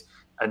you is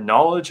a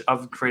knowledge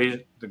of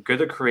the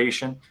good of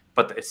creation,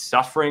 but the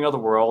suffering of the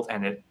world,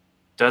 and it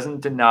doesn't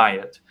deny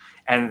it.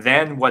 And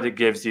then what it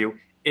gives you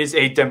is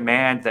a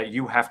demand that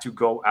you have to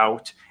go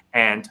out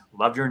and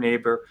love your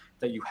neighbor,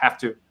 that you have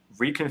to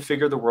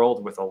reconfigure the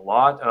world with a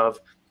lot of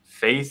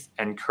faith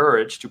and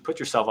courage to put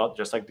yourself out,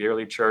 just like the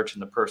early church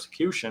and the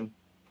persecution.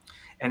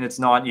 And it's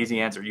not an easy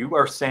answer. You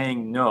are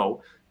saying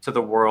no to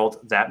the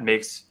world that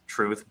makes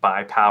truth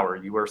by power.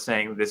 You are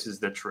saying this is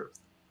the truth.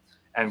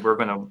 And we're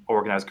going to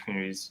organize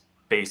communities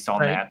based on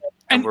that.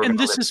 And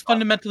this is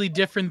fundamentally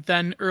different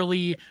than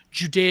early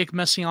Judaic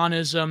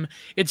messianism.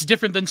 It's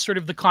different than sort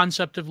of the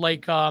concept of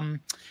like,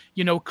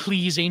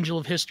 Clee's Angel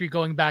of History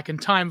going back in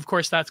time. Of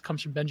course, that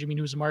comes from Benjamin,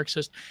 who's a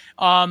Marxist.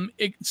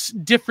 It's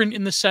different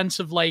in the sense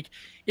of like,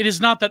 it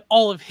is not that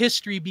all of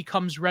history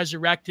becomes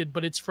resurrected,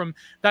 but it's from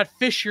that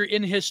fissure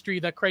in history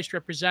that Christ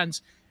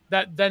represents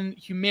that then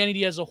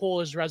humanity as a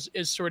whole is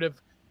sort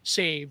of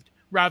saved,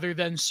 rather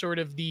than sort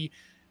of the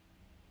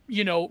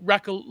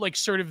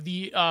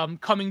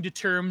coming to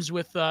terms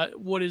with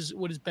what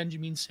does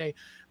Benjamin say?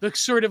 The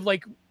sort of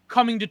like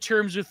coming to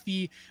terms with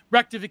the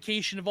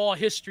rectification of all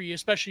history,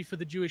 especially for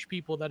the Jewish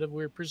people that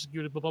were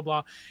persecuted, blah, blah,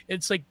 blah.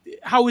 It's like,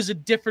 how is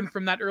it different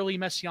from that early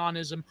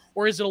messianism?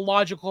 Or is it a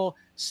logical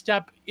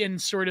step in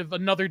sort of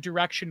another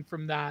direction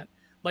from that?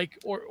 Like,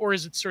 or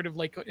is it sort of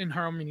like in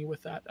harmony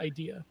with that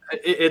idea?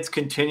 It's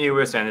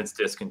continuous and it's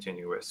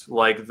discontinuous.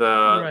 Like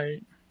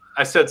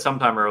I said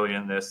sometime early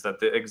in this that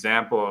the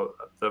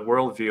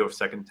worldview of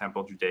Second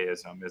Temple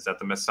Judaism is that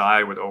the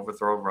Messiah would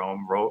overthrow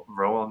Rome, rule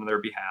on their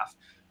behalf.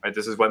 Right?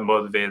 This is what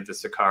motivated the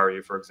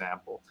Sicarii, for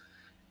example.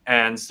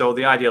 And so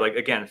the idea, like,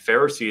 again,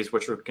 Pharisees,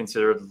 which were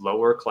considered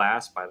lower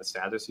class by the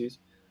Sadducees,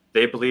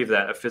 they believed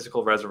that a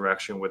physical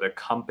resurrection would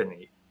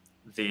accompany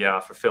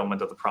the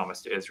fulfillment of the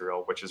promise to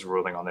Israel, which is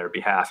ruling on their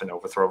behalf and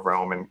overthrow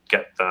Rome and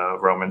get the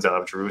Romans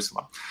out of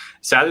Jerusalem.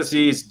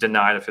 Sadducees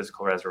denied a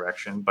physical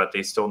resurrection, but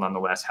they still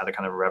nonetheless had a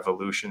kind of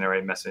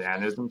revolutionary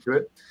messianism to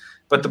it.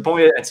 But the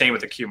point, and same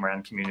with the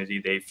Qumran community,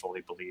 they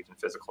fully believed in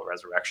physical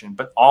resurrection.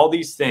 But all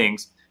these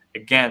things,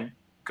 again,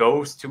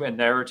 goes to a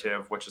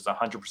narrative which is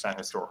 100%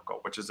 historical,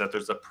 which is that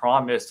there's a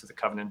promise to the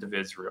covenant of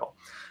Israel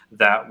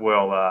that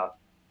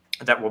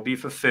will be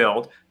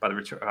fulfilled by the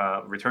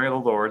return of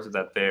the Lord,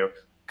 that they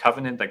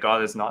covenant that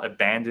God has not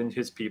abandoned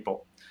his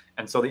people.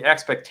 And so the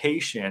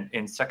expectation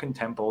in Second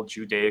Temple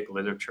Judaic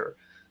literature,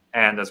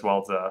 and as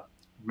well as the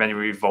many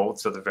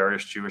revolts of the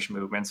various Jewish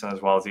movements, and as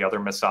well as the other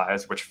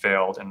messiahs which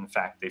failed, and in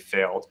fact they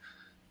failed,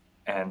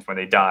 and when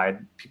they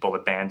died, people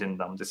abandoned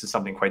them. This is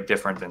something quite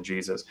different than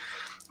Jesus.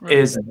 Right.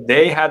 Is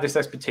they had this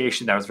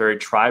expectation that was very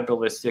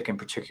tribalistic and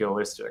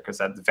particularistic, because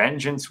that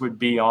vengeance would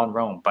be on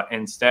Rome. But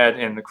instead,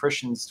 in the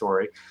Christian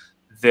story,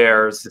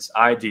 there's this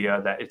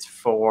idea that it's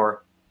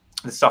for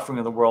the suffering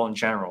of the world in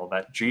general,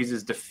 that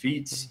Jesus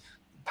defeats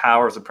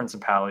powers of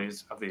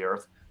principalities of the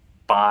earth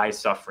by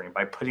suffering,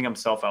 by putting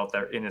himself out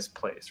there in his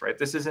place, right?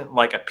 This isn't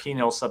like a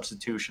penal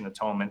substitution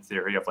atonement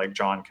theory of like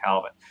John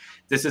Calvin.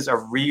 This is a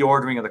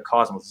reordering of the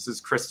cosmos. This is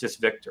Christus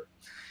Victor.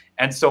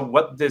 And so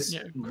what this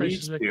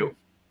leads to,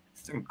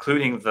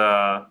 including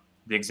the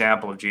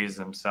example of Jesus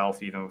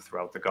himself, even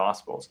throughout the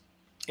Gospels,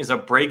 is a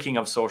breaking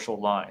of social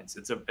lines.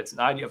 It's an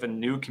idea of a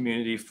new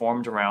community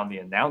formed around the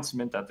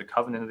announcement that the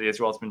covenant of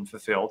Israel has been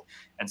fulfilled.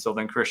 And so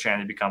then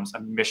Christianity becomes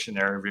a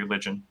missionary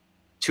religion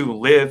to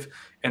live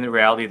in the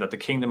reality that the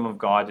kingdom of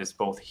God is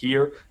both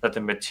here, that the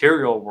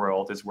material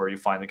world is where you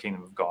find the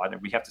kingdom of God,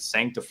 and we have to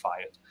sanctify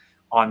it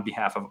on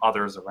behalf of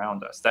others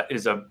around us. That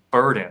is a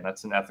burden.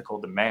 That's an ethical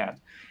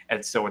demand.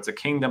 And so it's a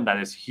kingdom that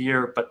is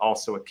here, but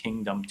also a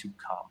kingdom to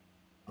come.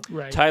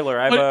 Right. Tyler,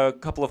 I have a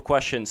couple of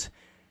questions.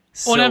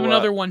 So, I have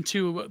another one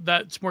too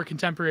that's more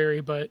contemporary,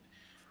 but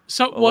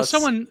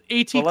someone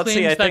claims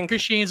that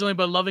Christianity is only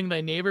about loving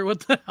thy neighbor. What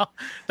the hell?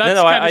 That's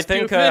I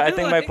think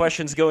my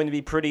question's going to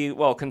be pretty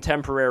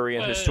contemporary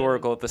and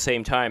historical at the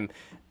same time.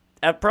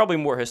 Probably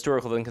more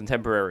historical than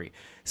contemporary.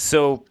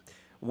 So,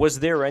 was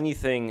there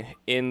anything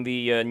in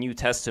the New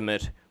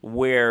Testament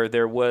where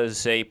there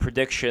was a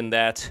prediction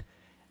that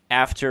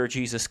after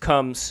Jesus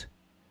comes,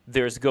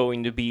 there's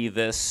going to be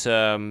this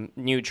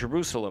New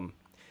Jerusalem?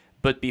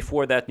 But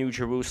before that New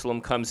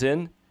Jerusalem comes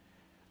in,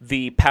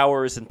 the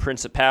powers and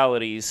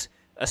principalities,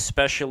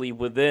 especially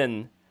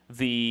within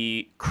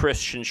the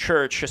Christian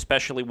church,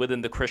 especially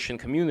within the Christian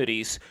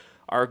communities,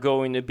 are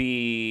going to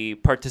be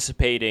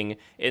participating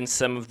in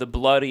some of the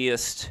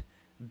bloodiest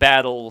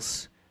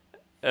battles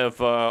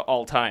of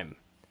all time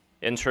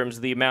in terms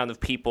of the amount of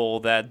people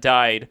that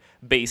died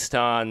based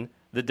on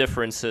the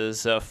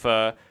differences of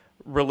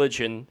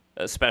religion,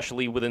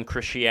 especially within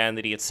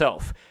Christianity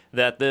itself.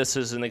 That this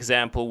is an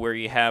example where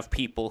you have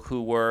people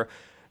who were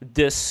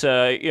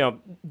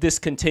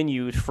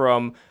discontinued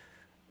from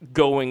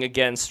going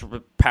against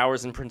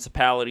powers and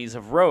principalities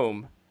of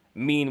Rome.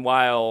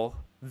 Meanwhile,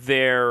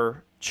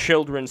 their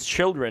children's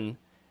children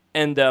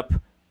end up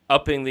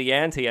upping the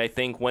ante, I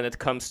think, when it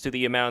comes to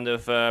the amount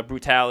of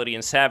brutality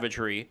and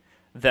savagery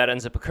that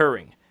ends up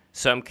occurring.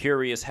 So I'm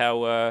curious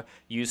how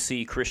you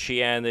see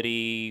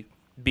Christianity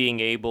being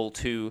able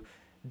to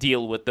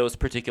deal with those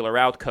particular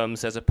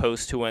outcomes as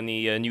opposed to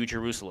any New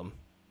Jerusalem.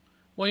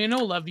 Well,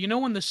 Lev,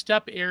 when the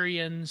steppe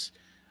Aryans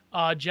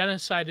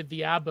genocided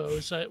the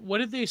Abos, what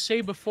did they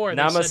say before?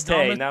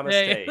 Namaste,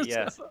 namaste,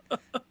 yes.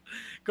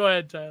 Go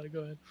ahead, Tyler,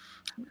 go ahead.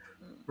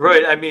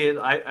 Right. I mean,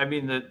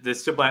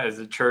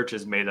 the church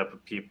is made up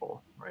of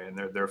people, right? And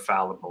they're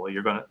fallible.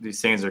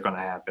 These things are gonna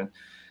happen.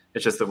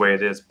 It's just the way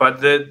it is. But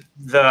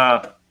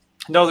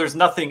there's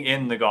nothing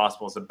in the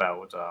Gospels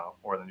about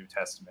or the New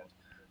Testament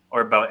or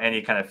about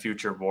any kind of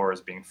future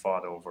wars being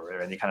fought over or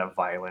any kind of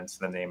violence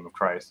in the name of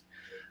Christ.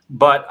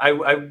 But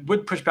I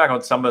would push back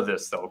on some of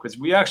this, though, because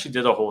we actually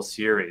did a whole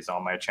series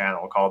on my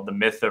channel called The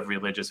Myth of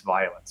Religious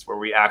Violence, where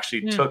we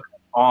actually took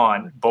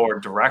on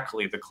board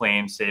directly the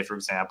claims, say, for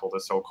example, the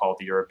so-called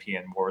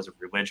European wars of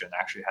religion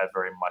actually had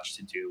very much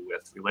to do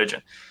with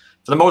religion.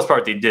 For the most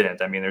part, they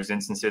didn't. I mean, there's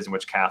instances in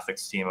which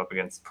Catholics team up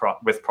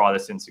with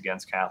Protestants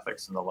against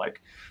Catholics and the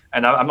like.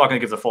 And I'm not going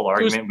to give the full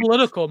argument. It was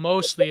political,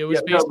 mostly. It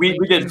was we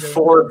did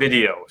 4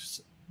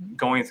 videos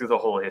going through the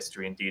whole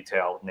history in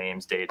detail,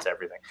 names, dates,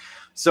 everything.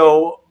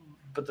 So,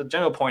 but the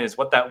general point is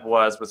what that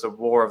was a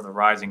war of the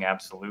rising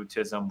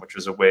absolutism, which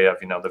was a way of,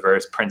 the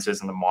various princes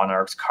and the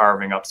monarchs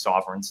carving up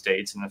sovereign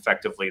states. And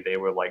effectively, they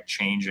were like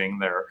changing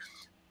their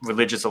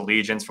religious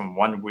allegiance from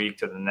one week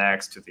to the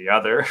next to the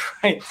other,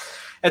 right?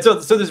 And so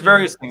there's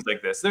various things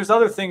like this. There's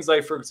other things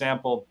like, for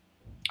example,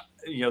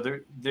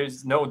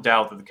 there's no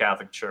doubt that the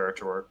Catholic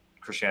Church or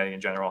Christianity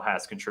in general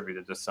has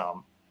contributed to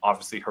some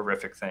obviously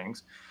horrific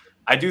things.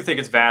 I do think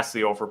it's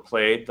vastly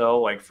overplayed,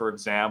 though. Like, for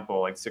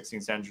example,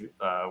 16th century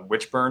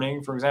witch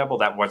burning, for example,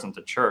 that wasn't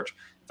the church.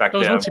 In fact,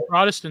 those mostly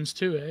Protestants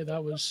too, eh?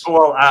 That was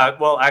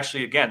well,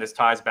 actually, again, this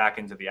ties back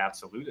into the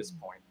absolutist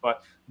point.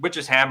 But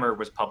Witch's Hammer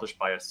was published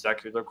by a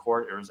secular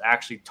court. It was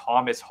actually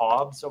Thomas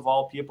Hobbes, of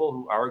all people,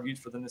 who argued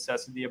for the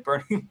necessity of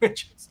burning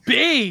witches.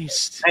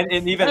 Based, and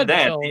even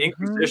then, the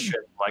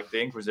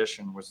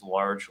Inquisition, was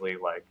largely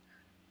like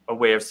a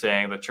way of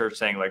saying the church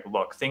saying like,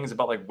 look, things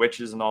about like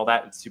witches and all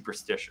that, it's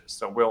superstitious.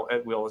 So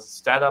we'll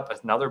set up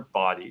another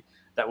body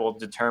that will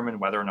determine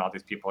whether or not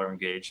these people are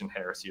engaged in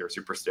heresy or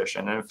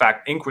superstition. And in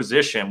fact,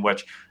 Inquisition,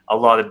 which a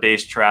lot of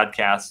base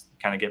tradcasts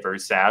kind of get very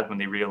sad when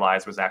they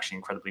realize was actually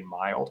incredibly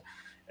mild.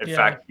 In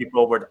fact,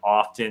 people would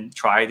often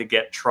try to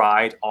get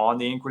tried on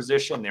the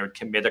Inquisition. They would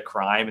commit a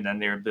crime and then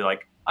they would be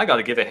like, I got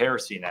to give a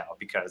heresy now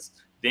because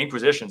the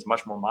Inquisition is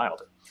much more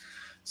milder.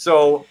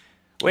 So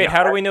wait,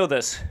 how do we know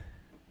this?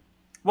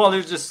 Well,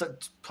 there's just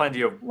plenty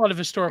of... A lot of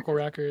historical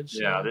records.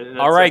 Yeah.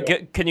 All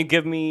right, can you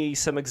give me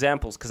some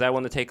examples? Because I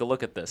want to take a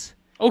look at this.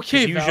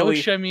 Okay,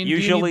 Vouch, do you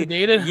need the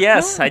data?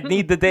 Yes, I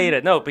need the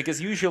data. No,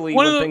 because usually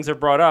when things are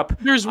brought up...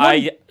 There's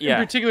one in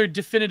particular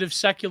definitive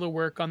secular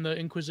work on the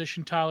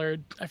Inquisition, Tyler.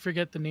 I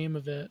forget the name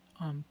of it.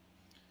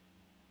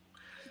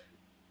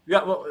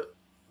 Yeah, well,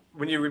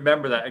 when you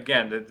remember that,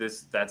 again,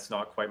 that's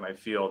not quite my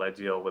field. I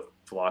deal with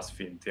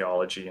philosophy and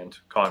theology and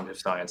cognitive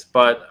science.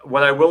 But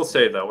what I will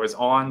say, though, is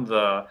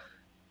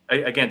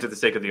again, to the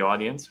sake of the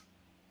audience,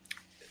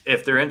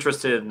 if they're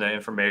interested in the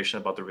information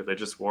about the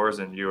religious wars,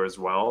 and you as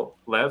well,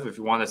 Lev, if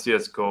you want to see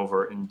us go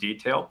over in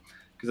detail,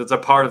 because it's a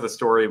part of the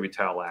story we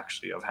tell,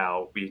 actually, of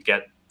how we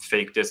get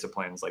fake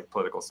disciplines like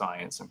political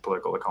science and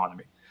political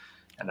economy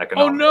and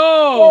economics. Oh,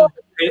 no!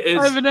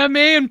 I have an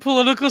MA in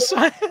political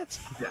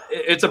science.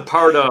 It's a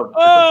part of...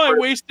 I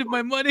wasted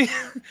my money.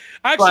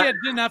 Actually, I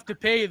didn't have to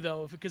pay,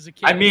 though, because it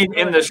came... I mean,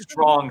 in the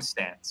strong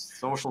sense.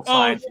 Social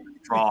science in the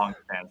strong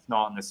sense,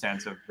 not in the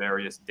sense of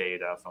various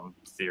data from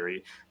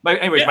theory. But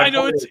anyways, I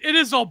know it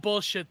is all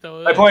bullshit,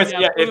 though. My point is,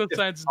 political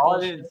science is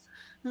bullshit.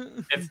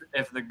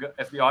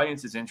 If the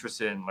audience is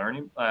interested in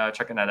learning,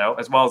 checking that out,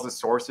 as well as the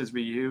sources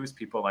we use,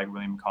 people like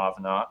William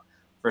Kavanagh,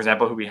 for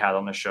example, who we had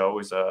on the show,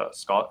 is a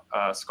scholar.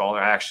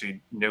 I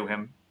actually knew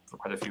him for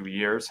quite a few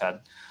years, had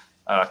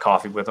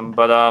coffee with him.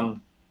 But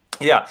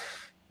yeah,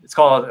 it's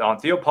called On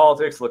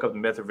Theopolitics. Look up The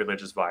Myth of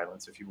Religious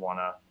Violence if you want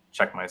to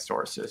check my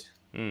sources.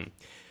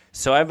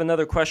 So I have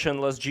another question,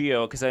 Les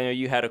Gio, because I know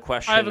you had a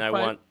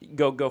question.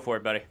 Go for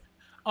it, buddy.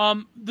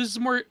 This is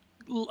more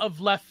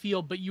of left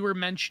field, but you were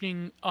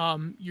mentioning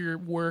your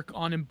work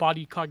on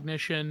embodied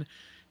cognition,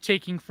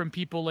 taking from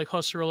people like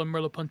Husserl and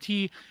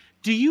Merleau-Ponty.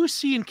 Do you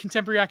see in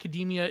contemporary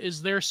academia,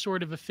 is there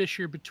sort of a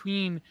fissure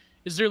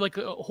is there like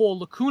a whole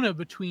lacuna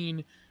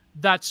between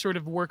that sort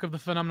of work of the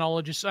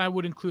phenomenologists? I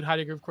would include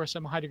Heidegger, of course,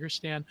 I'm a Heidegger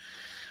stan,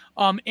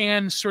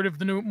 and sort of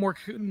the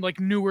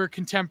newer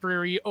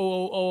contemporary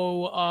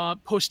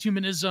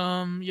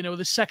posthumanism,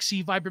 the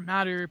sexy, vibrant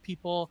matter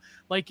people.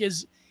 Like,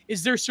 is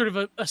there sort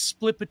of a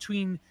split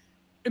between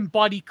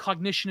embodied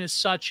cognition as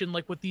such and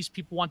like what these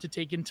people want to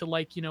take into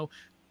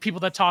people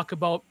that talk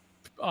about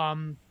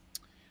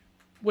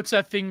what's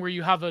that thing where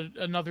you have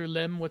another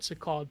limb? What's it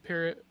called?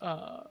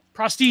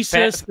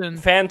 Prosthesis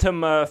and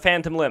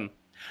phantom limb.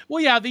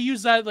 Well, yeah, they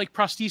use that, like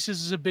prosthesis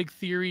is a big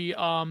theory.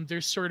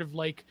 There's sort of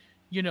like,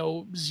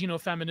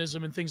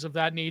 xenofeminism and things of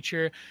that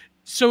nature.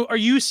 So are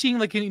you seeing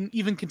like in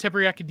even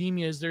contemporary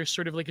academia, is there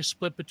sort of like a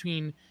split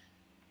between,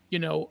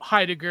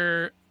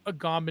 Heidegger,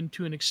 Agamben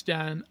to an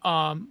extent,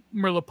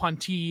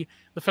 Merleau-Ponty,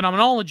 the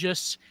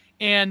phenomenologists,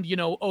 and,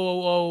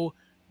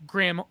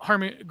 Graham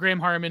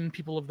Harman,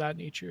 people of that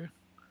nature?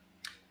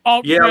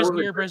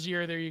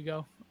 Brazier, there you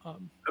go.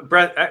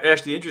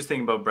 Actually, the interesting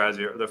thing about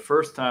Brazier, the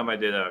first time I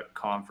did a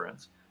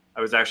conference,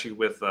 I was actually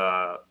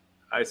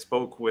I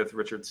spoke with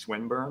Richard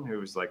Swinburne,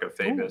 who's like a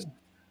famous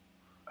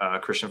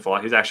Christian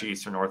philosopher. He's actually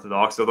Eastern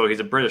Orthodox, although he's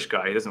a British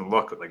guy. He doesn't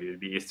look like he'd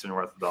be Eastern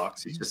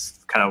Orthodox. He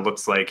just kind of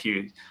looks like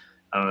he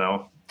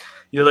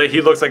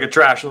looks like a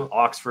trash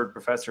Oxford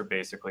professor,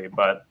 basically.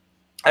 But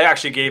I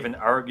actually gave an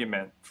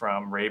argument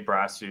from Ray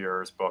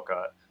Brazier's book,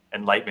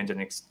 Enlightenment and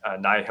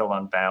Nihil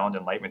Unbound,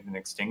 Enlightenment and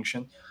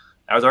Extinction.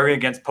 I was arguing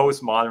against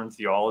postmodern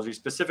theology,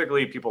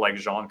 specifically people like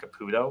Jean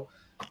Caputo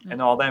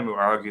and all them who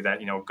argue that,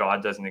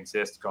 God doesn't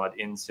exist, God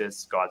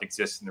insists, God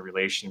exists in the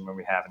relation when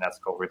we have an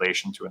ethical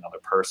relation to another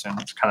person.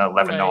 It's kind of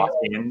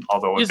Levinasian,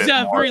 although a bit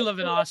more, very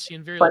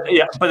Levinasian,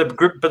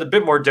 but a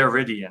bit more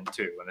Derridian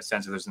too, in the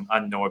sense that there's an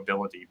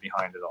unknowability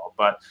behind it all.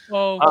 But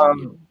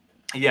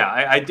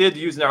I did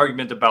use an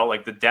argument about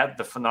like the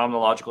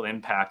phenomenological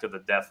impact of the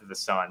death of the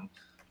sun,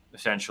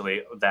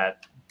 essentially,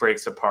 that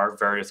breaks apart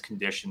various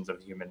conditions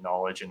of human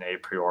knowledge and a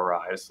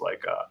priorize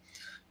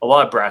a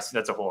lot of brass.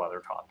 That's a whole other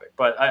topic.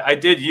 But I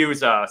did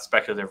use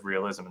speculative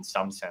realism in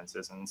some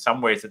senses, and in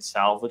some ways it's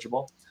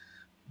salvageable.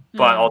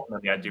 But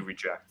ultimately, I do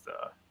reject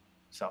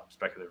some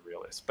speculative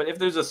realists. But if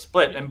there's a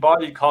split,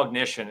 embodied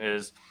cognition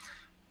is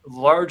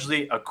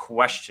largely a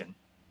question.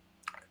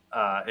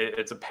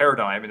 It's a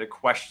paradigm, and it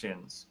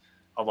questions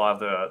a lot of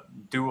the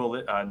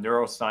dual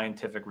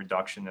neuroscientific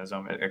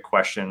reductionism. It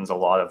questions a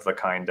lot of the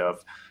kind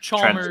of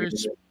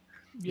Chalmers,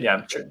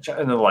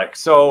 and the like.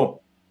 So,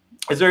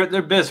 is there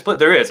been a split?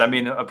 There is. I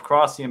mean,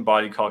 across the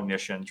embodied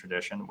cognition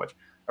tradition, which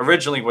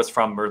originally was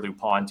from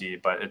Merleau-Ponty,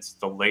 but it's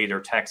the later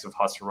texts of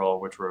Husserl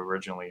which were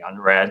originally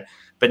unread,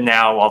 but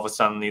now all of a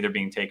sudden they're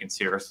being taken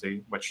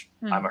seriously. Which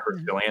I'm a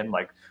Husserlian,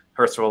 like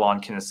Husserl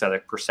on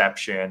kinesthetic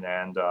perception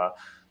and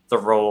the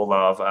role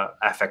of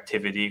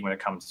affectivity when it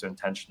comes to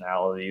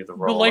intentionality, the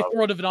life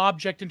world of an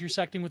object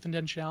intersecting with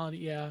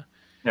intentionality. Yeah.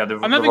 Yeah,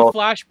 I'm having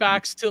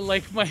flashbacks to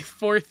like my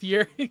fourth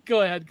year.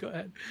 Go ahead.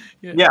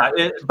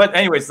 But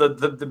anyways,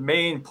 the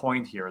main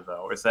point here,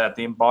 though, is that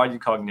the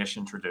embodied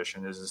cognition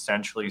tradition is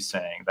essentially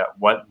saying that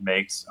what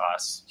makes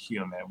us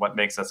human, what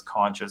makes us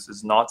conscious,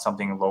 is not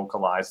something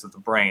localized to the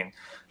brain.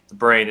 The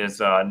brain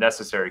is a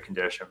necessary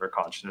condition for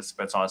consciousness,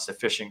 but it's not a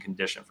sufficient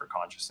condition for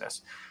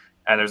consciousness.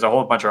 And there's a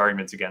whole bunch of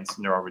arguments against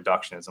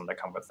neuroreductionism that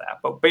come with that.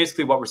 But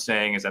basically what we're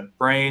saying is that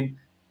brain,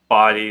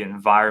 body,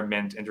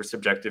 environment,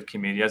 intersubjective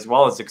community, as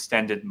well as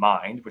extended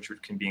mind, which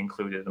can be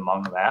included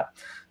among that,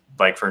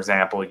 like, for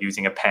example,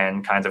 using a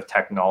pen, kinds of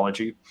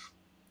technology,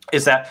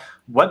 is that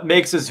what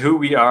makes us who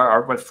we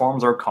are, what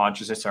forms our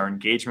consciousness, our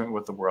engagement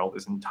with the world,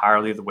 is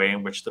entirely the way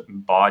in which the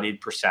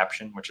embodied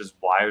perception, which is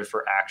wired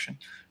for action.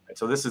 Right?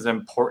 So this is an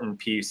important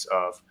piece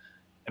of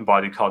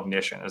embodied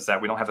cognition, is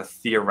that we don't have a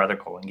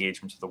theoretical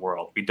engagement to the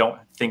world. We don't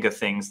think of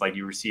things like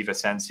you receive a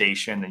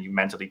sensation and you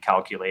mentally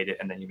calculate it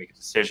and then you make a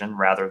decision.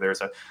 Rather,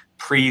 there's a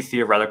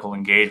pre-theoretical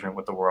engagement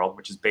with the world,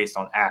 which is based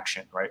on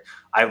action, right?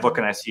 I look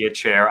and I see a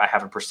chair, I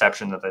have a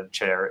perception of the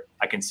chair,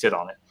 I can sit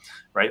on it,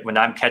 right? When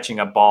I'm catching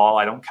a ball,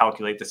 I don't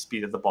calculate the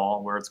speed of the ball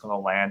and where it's going to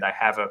land. I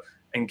have a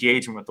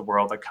engagement with the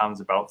world that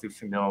comes about through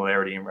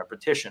familiarity and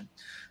repetition.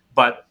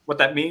 But what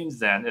that means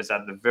then is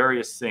that the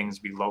various things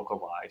we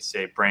localize,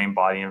 say brain,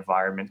 body,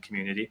 environment,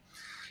 community,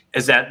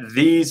 is that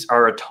these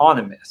are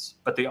autonomous,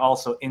 but they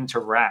also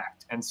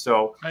interact. And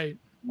so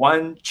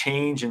one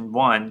change in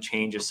one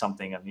changes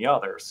something in the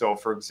other. So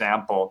for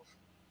example,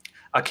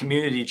 a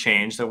community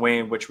change, the way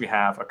in which we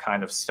have a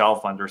kind of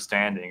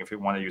self-understanding, if we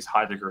want to use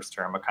Heidegger's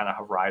term, a kind of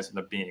horizon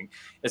of being,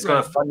 is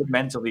going to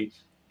fundamentally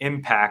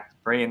impact the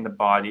brain, the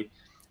body,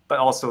 but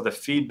also the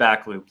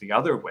feedback loop the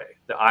other way.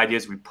 The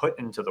ideas we put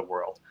into the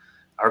world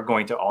are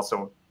going to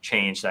also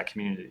change that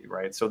community,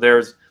 right? So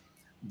there's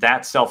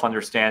that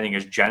self-understanding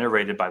is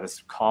generated by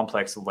this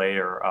complex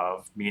layer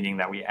of meaning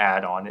that we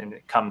add on, and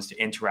it comes to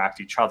interact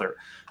each other.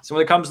 So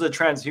when it comes to the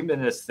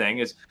transhumanist thing,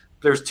 is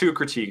there's two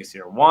critiques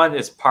here. One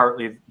is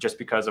partly just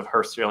because of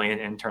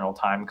Husserlian internal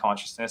time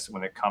consciousness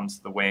when it comes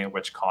to the way in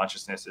which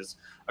consciousness is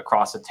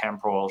across a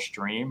temporal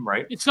stream,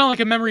 right? It's not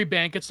like a memory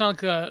bank. It's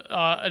not like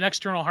an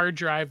external hard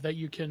drive that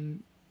you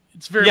can.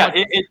 It's very much,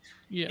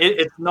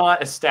 it's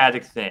not a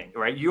static thing,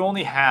 right? You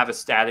only have a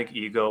static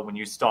ego when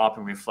you stop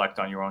and reflect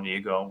on your own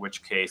ego, in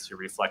which case you're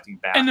reflecting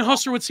back. And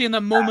Husserl would say in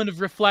that moment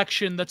of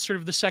reflection, that's sort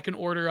of the second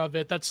order of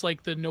it. That's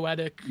like the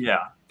noetic. Yeah.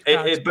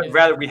 But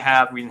rather we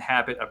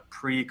inhabit a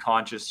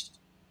pre-conscious,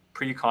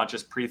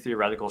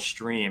 pre-theoretical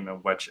stream in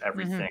which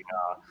everything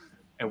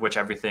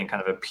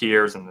kind of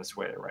appears in this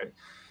way, right?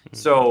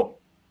 So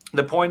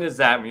the point is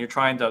that when you're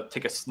trying to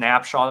take a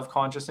snapshot of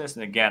consciousness,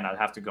 and again, I'd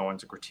have to go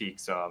into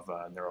critiques of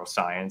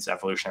neuroscience,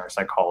 evolutionary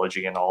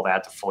psychology, and all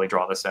that to fully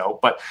draw this out.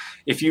 But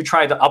if you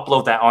try to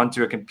upload that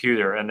onto a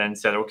computer and then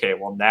said, okay,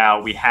 well,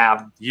 now we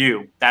have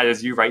you, that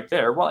is you right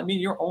there. Well, I mean,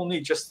 you're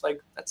only just like,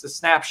 that's a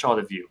snapshot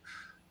of you.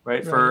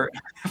 Right. For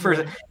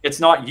it's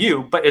not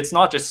you, but it's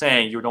not just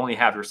saying you would only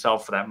have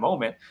yourself for that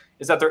moment,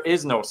 is that there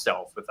is no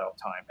self without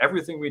time.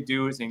 Everything we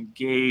do is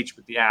engage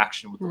with the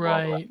action, with the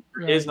world.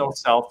 There is no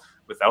self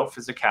without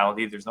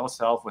physicality. There's no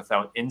self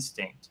without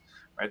instinct,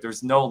 right?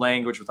 There's no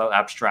language without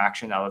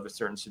abstraction out of a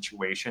certain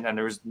situation. And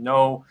there's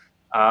no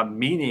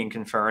meaning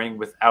conferring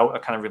without a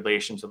kind of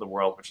relation to the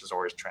world, which is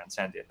always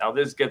transcendent. Now,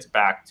 this gets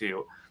back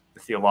to the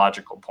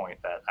theological point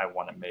that I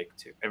want to make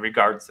too in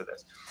regards to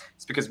this.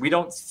 It's because we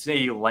don't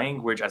see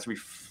language as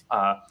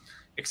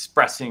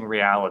expressing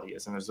reality,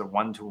 as in there's a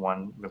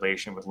one-to-one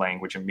relation with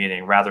language and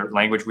meaning. Rather,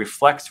 language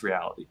reflects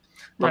reality.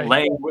 But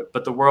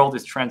but the world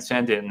is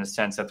transcendent in the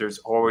sense that there's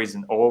always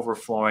an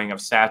overflowing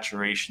of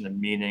saturation of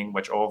meaning,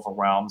 which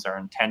overwhelms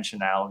our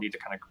intentionality to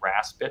kind of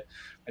grasp it.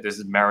 And this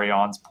is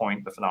Marion's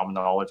point, the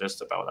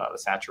phenomenologist, about the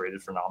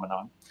saturated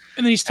phenomenon.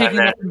 And then he's taking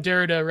that from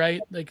Derrida,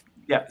 right? Like.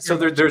 Yeah, so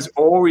there's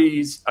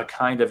always a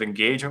kind of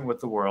engagement with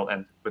the world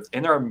and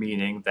within our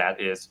meaning that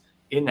is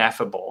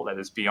ineffable, that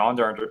is beyond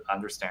our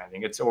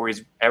understanding. It's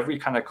always, every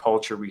kind of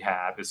culture we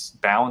have is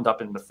bound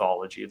up in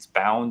mythology. It's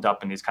bound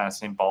up in these kind of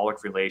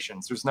symbolic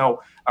relations. There's no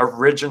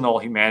original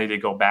humanity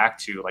to go back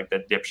to, like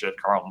the dipshit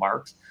Karl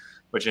Marx,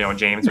 which,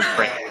 James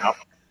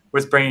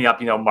was bringing up,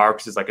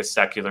 Marx is like a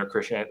secular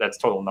Christian. That's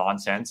total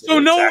nonsense. So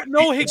no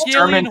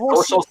Hegelian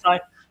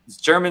it's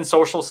German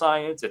social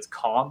science. It's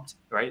Comte,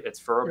 right? It's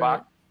Feuerbach.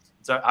 Right.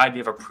 It's an idea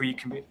of a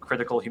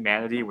pre-critical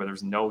humanity where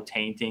there's no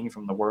tainting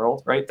from the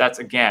world, right? That's,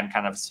 again,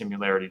 kind of a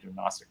similarity to a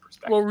Gnostic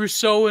perspective. Well,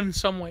 Rousseau in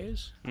some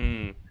ways.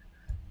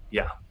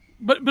 Yeah.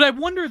 But I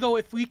wonder, though,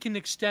 if we can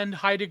extend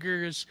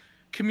Heidegger's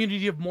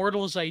community of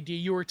mortals idea.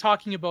 You were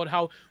talking about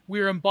how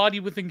we're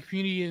embodied within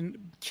community, and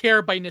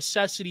care by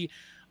necessity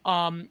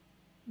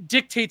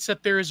dictates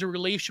that there is a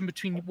relation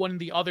between one and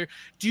the other.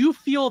 Do you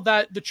feel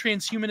that the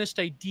transhumanist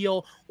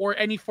ideal, or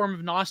any form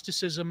of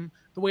Gnosticism,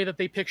 the way that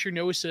they picture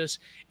gnosis,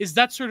 is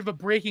that sort of a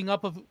breaking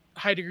up of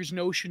Heidegger's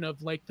notion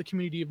of like the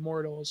community of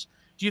mortals?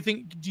 Do you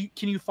think,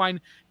 can you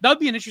find, that would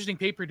be an interesting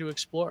paper to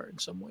explore in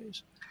some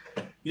ways?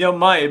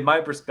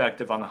 My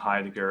perspective on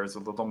Heidegger is a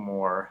little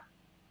more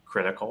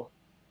critical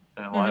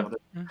than a lot of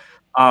it.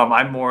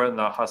 I'm more in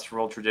the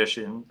Husserl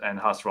tradition, and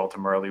Husserl to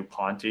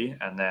Merleau-Ponty,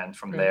 and then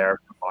from there,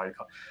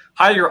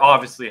 Heidegger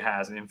obviously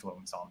has an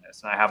influence on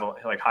this. And I have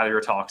Heidegger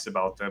talks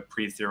about the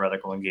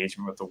pre-theoretical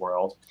engagement with the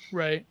world.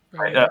 Right.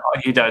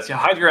 He does.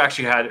 Heidegger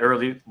actually had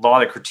a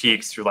lot of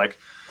critiques through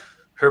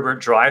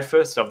Herbert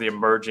Dreyfus of the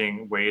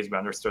emerging ways we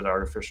understood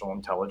artificial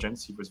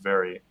intelligence. He was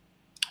very,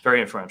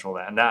 very influential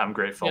in that, and that I'm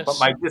grateful. Yes. But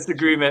my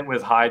disagreement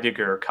with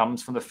Heidegger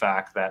comes from the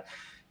fact that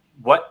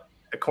what,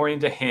 according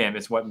to him,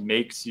 is what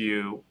makes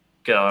you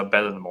get out of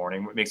bed in the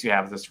morning, what makes you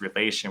have this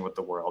relation with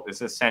the world,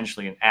 is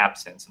essentially an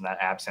absence, and that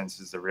absence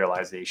is the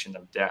realization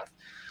of death.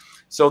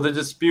 So the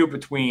dispute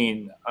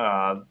between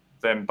the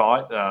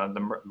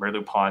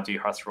Merleau-Ponty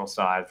Husserl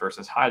side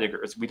versus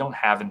Heidegger is we don't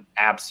have an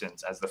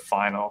absence as the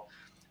final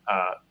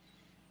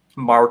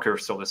marker,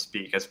 so to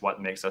speak, as what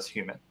makes us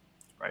human,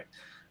 right?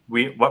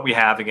 What we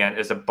have again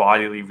is a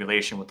bodily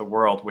relation with the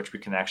world, which we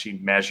can actually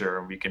measure,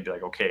 and we can be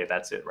like, okay,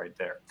 that's it right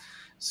there.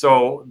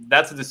 So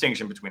that's the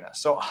distinction between us.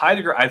 So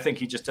Heidegger, I think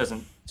he just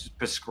doesn't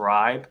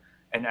prescribe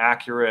an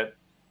accurate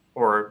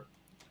or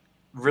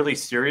really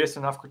serious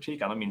enough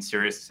critique. I don't mean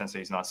serious in the sense that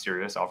he's not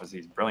serious. Obviously,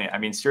 he's brilliant. I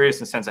mean serious in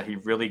the sense that he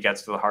really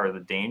gets to the heart of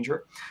the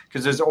danger,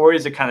 because there's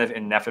always a kind of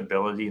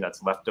ineffability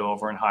that's left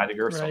over in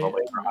Heidegger. Right. So the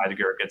later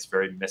Heidegger gets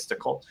very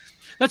mystical.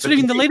 That's what I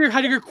mean. The later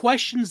Heidegger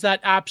questions that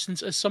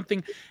absence as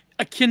something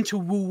akin to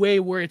Wu Wei,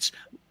 where it's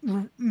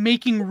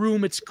making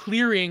room, it's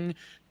clearing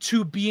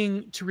to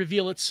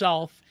reveal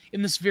itself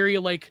in this very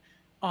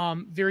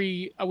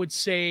very, I would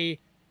say,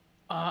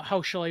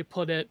 how shall I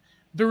put it?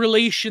 The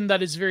relation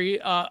that is very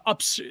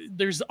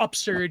there's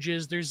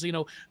upsurges, there's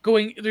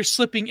there's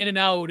slipping in and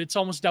out. It's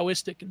almost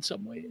Taoistic in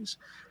some ways,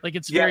 like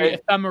it's very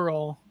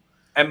ephemeral.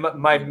 And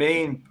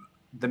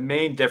the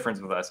main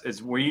difference with us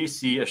is we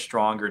see a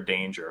stronger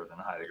danger than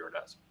Heidegger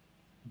does,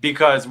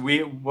 because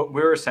what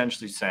we're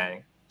essentially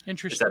saying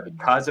is that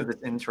because of this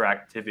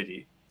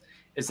interactivity,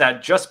 is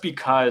that just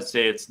because,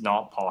 say, it's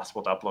not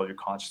possible to upload your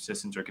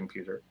consciousness into a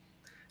computer,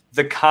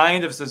 the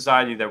kind of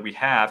society that we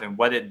have and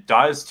what it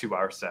does to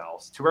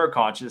ourselves, to our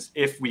consciousness,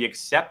 if we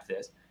accept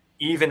this,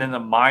 even in a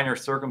minor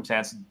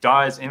circumstance,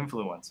 does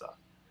influence us,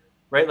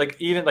 right? Like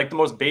even like the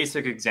most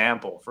basic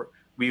example,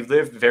 we've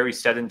lived very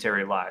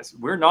sedentary lives.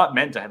 We're not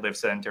meant to live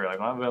sedentary lives.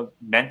 We're not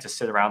meant to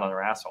sit around on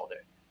our ass all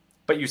day.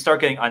 But you start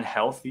getting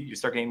unhealthy, you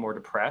start getting more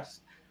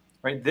depressed,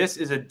 right? This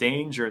is a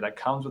danger that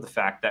comes with the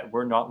fact that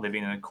we're not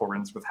living in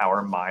accordance with how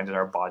our mind and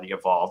our body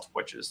evolved,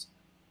 which is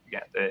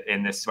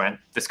in this kind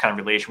of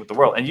relation with the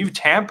world. And you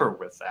tamper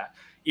with that,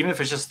 even if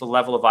it's just the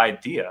level of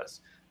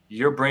ideas,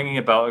 you're bringing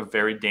about a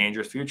very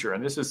dangerous future.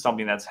 And this is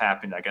something that's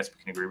happened, I guess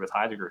we can agree with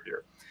Heidegger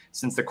here,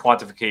 since the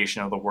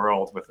quantification of the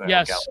world with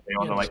Galileo. Yes,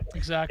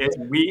 exactly.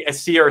 We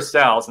see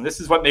ourselves, and this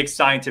is what makes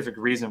scientific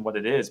reason what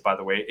it is, by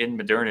the way, in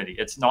modernity.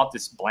 It's not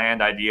this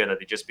bland idea that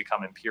they just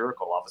become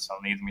empirical all of a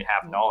sudden, even we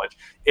have knowledge.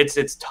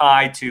 It's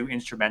tied to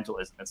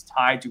instrumentalism. It's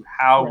tied to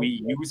how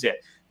we use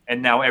it.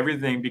 And now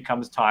everything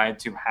becomes tied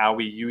to how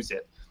we use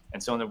it.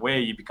 And so in a way,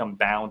 you become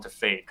bound to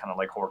fate, kind of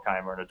like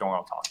Horkheimer and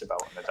Adorno talked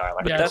about in the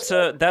dialectic.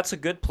 Yeah, that's a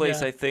good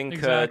place, I think,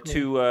 exactly.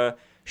 To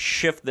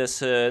shift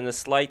this in a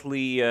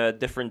slightly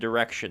different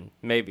direction,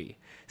 maybe.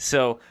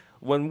 So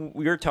when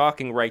we're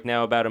talking right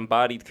now about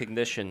embodied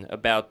cognition,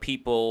 about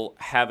people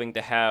having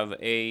to have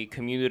a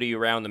community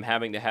around them,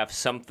 having to have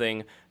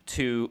something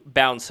to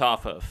bounce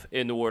off of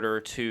in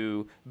order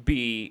to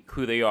be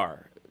who they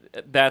are.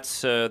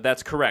 That's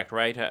correct,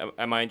 right?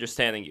 Am I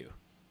understanding you?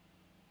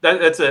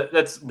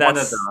 That's one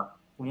of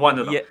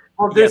them. Yeah,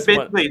 well,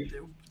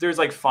 there's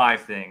like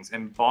 5 things: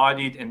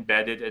 embodied,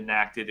 embedded,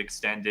 enacted,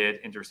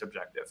 extended,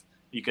 intersubjective.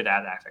 You could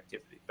add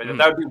affectivity, but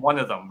that would be one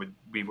of them. Would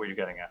be what you're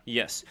getting at.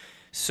 Yes.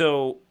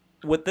 So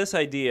with this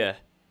idea,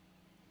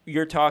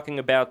 you're talking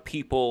about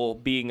people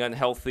being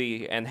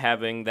unhealthy and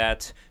having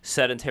that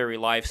sedentary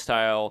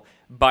lifestyle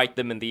bite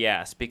them in the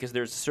ass, because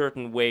there's a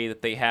certain way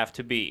that they have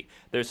to be.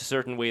 There's a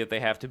certain way that they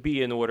have to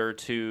be in order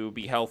to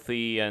be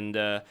healthy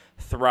and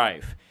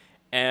thrive.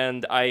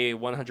 And I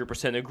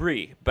 100%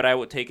 agree, but I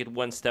would take it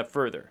one step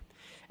further.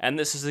 And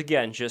this is,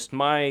 again, just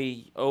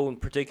my own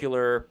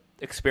particular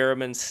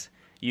experiments.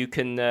 You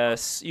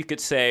could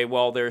say,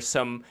 well, there's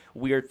some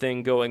weird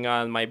thing going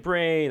on in my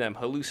brain. I'm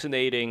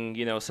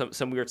hallucinating.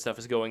 Some weird stuff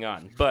is going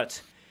on.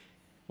 But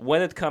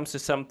when it comes to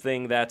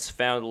something that's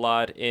found a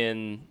lot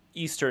in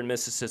Eastern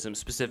mysticism,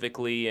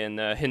 specifically in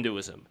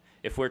Hinduism,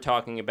 if we're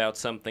talking about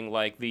something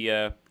like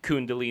the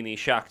Kundalini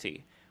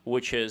Shakti,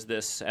 which is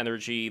this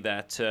energy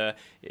that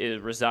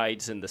it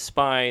resides in the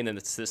spine, and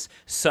it's this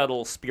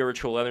subtle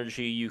spiritual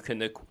energy. You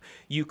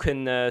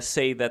can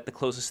say that the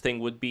closest thing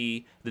would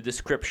be the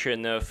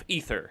description of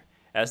ether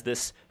as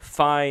this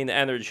fine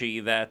energy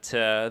that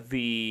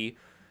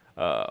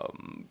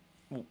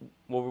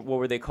what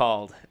were they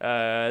called?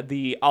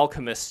 The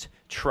alchemists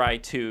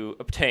tried to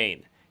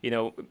obtain.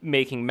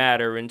 Making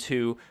matter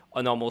into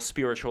an almost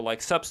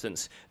spiritual-like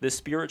substance. This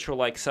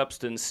spiritual-like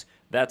substance,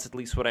 that's at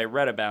least what I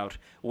read about.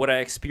 What I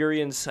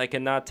experience, I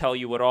cannot tell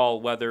you at all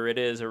whether it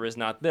is or is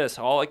not this.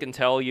 All I can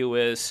tell you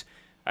is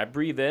I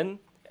breathe in,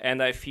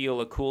 and I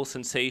feel a cool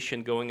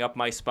sensation going up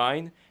my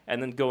spine,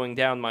 and then going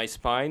down my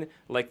spine,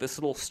 like this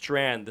little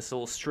strand, this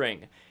little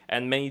string.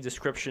 And many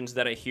descriptions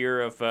that I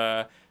hear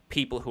of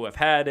people who have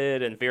had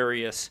it, and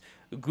various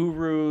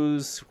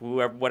gurus,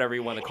 whoever, whatever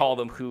you want to call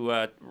them, who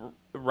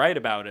write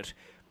about it,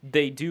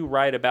 they do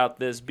write about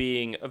this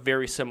being a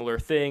very similar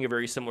thing, a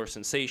very similar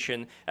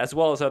sensation, as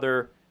well as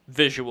other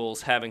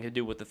visuals having to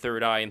do with the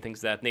third eye and things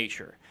of that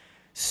nature.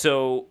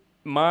 So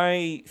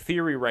my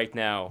theory right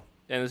now,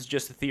 and it's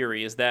just a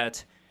theory, is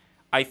that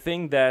I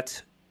think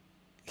that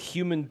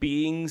human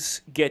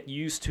beings get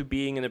used to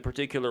being in a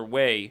particular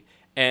way,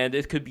 and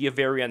it could be a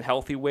very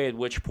unhealthy way, at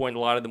which point a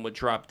lot of them would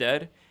drop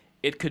dead.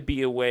 it could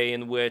be a way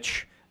in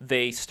which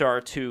they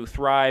start to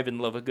thrive and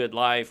live a good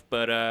life,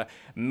 but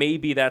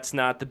maybe that's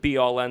not the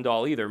be-all,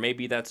 end-all either.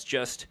 Maybe that's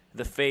just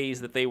the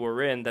phase that they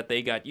were in that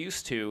they got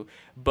used to,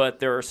 but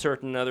there are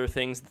certain other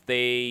things that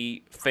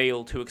they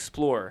fail to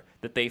explore,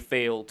 that they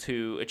fail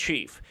to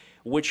achieve,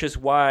 which is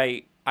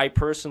why I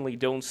personally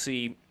don't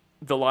see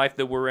the life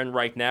that we're in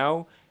right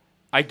now.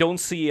 I don't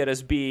see it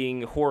as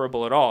being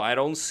horrible at all. I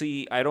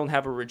don't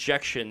have a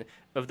rejection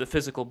of the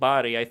physical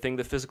body. I think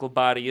the physical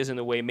body is in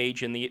a way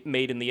made in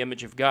the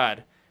image of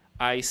God.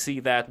 I see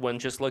that when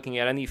just looking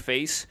at any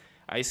face,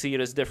 I see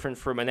it as different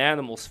from an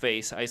animal's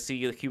face. I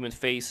see the human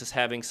face as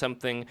having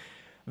something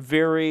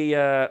very,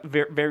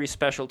 very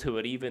special to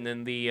it, even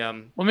in the...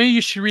 well, maybe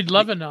you should read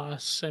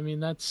Levinas. I mean,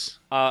 that's...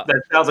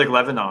 that sounds like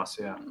Levinas,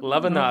 yeah.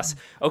 Levinas.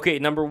 Okay,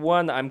 number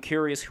one, I'm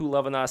curious who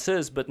Levinas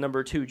is, but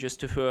number two,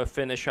 just to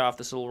finish off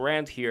this little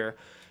rant here,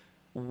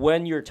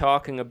 when you're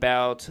talking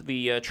about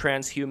the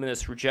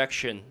transhumanist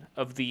rejection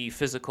of the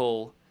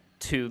physical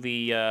to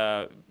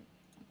the...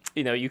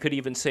 you could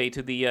even say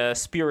to the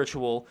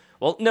spiritual.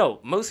 Well, no,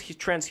 most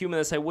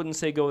transhumanists, I wouldn't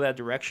say go that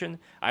direction.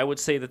 I would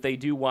say that they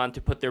do want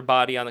to put their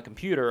body on a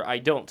computer. I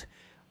don't.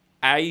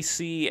 I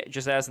see,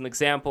 just as an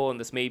example, and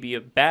this may be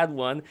a bad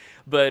one,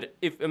 but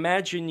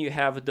imagine you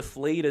have a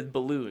deflated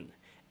balloon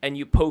and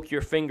you poke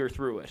your finger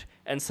through it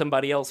and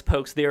somebody else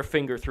pokes their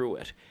finger through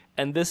it.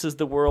 And this is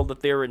the world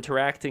that they're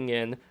interacting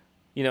in,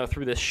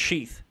 through this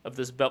sheath of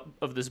this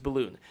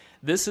balloon.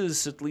 This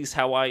is at least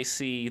how I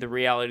see the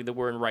reality that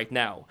we're in right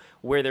now,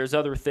 where there's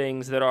other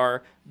things that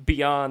are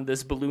beyond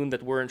this balloon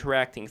that we're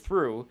interacting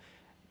through.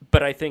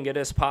 But I think it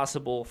is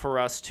possible for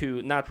us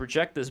to not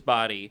reject this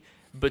body,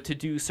 but to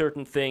do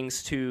certain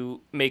things to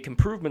make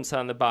improvements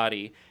on the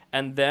body.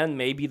 And then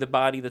maybe the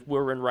body that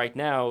we're in right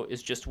now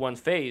is just one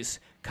phase,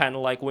 kind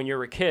of like when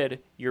you're a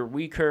kid, you're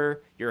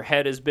weaker, your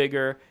head is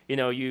bigger,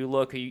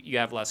 you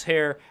have less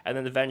hair, and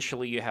then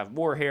eventually you have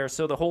more hair.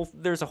 So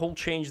there's a whole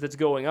change that's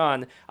going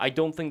on. I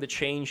don't think the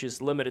change is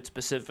limited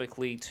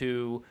specifically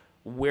to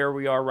where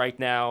we are right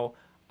now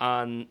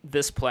on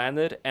this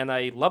planet. And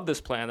I love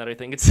this planet. I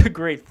think it's a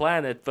great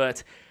planet,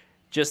 but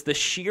just the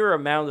sheer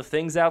amount of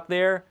things out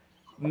there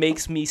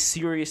makes me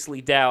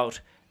seriously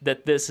doubt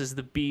that this is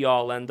the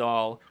be-all,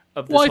 end-all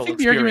of this whole experience. Well, I think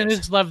the argument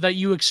is, Lev, that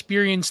you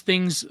experience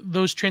things,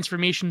 those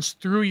transformations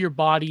through your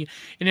body,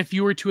 and if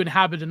you were to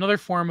inhabit another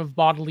form of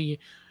bodily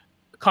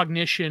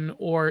cognition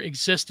or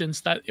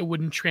existence, that it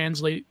wouldn't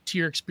translate to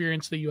your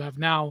experience that you have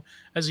now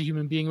as a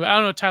human being. But I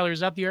don't know, Tyler, is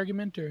that the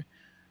argument? Or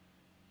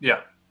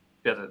yeah,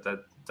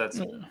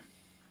 that's...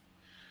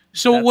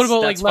 So what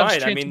about like Lev's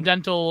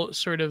transcendental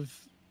sort of...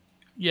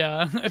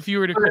 Yeah, if you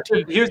were to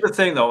critique... Here's the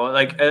thing, though.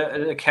 Like,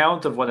 an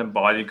account of what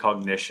embodied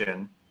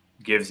cognition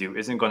gives you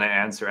isn't going to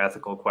answer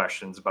ethical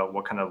questions about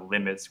what kind of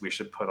limits we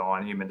should put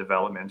on human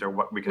development or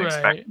what we can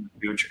expect in the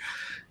future.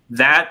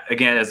 That,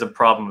 again, is a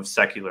problem of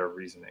secular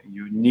reasoning.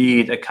 You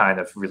need a kind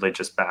of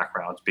religious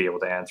background to be able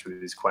to answer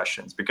these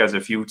questions. Because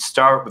if you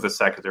start with a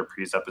secular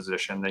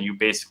presupposition, then you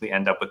basically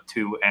end up with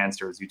two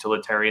answers,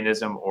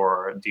 utilitarianism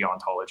or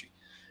deontology,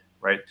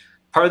 right?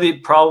 Part of the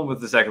problem with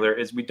the secular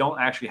is we don't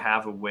actually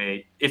have a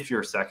way, if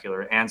you're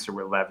secular, answer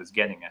what Lev is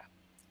getting at.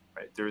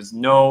 Right? There's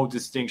no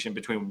distinction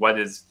between what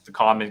is the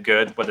common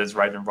good, what is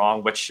right and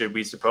wrong, what should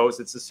we suppose.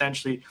 It's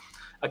essentially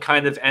a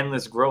kind of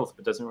endless growth,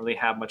 but doesn't really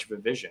have much of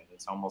a vision.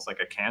 It's almost like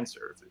a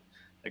cancer.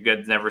 The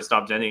good never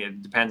stops ending.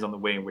 It depends on the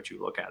way in which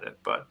you look at it.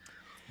 But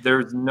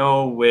there's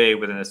no way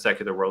within a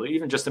secular world,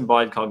 even just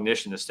embodied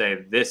cognition, to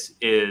say this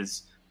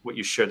is what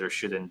you should or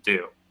shouldn't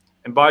do.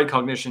 Embodied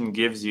cognition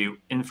gives you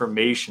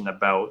information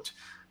about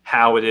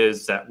how it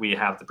is that we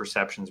have the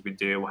perceptions we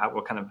do,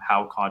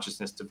 how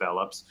consciousness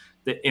develops,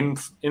 the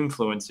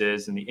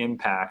influences and the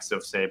impacts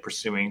of, say,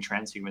 pursuing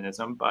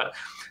transhumanism. But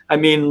I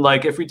mean,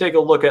 like, if we take a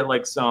look at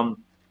like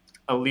some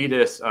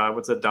elitist,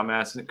 what's that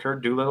dumbass,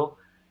 Kurt Doolittle,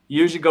 he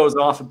usually goes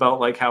off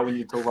about like how we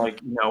need to, like,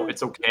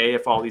 it's okay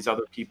if all these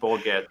other poor people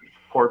get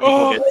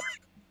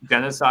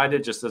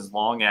genocided just as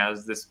long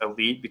as this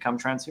elite become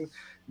transhuman.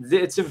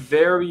 It's a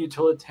very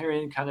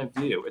utilitarian kind of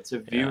view. It's a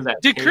view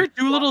that... Did Kurt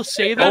Doolittle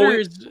say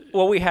that?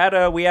 Well, we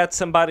had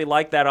somebody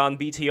like that on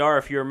BTR,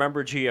 if you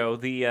remember, Gio.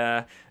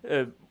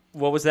 The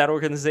what was that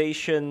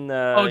organization?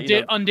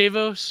 On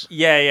Davos?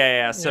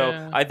 Yeah.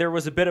 So there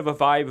was a bit of a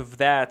vibe of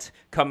that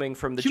coming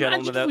from the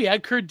gentleman. If we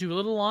had Kurt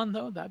Doolittle on,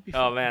 though, that'd be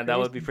man, crazy. That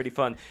would be pretty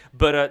fun.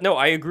 But no,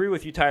 I agree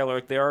with you,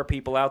 Tyler. There are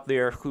people out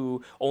there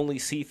who only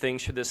see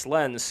things through this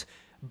lens.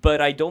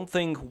 But I don't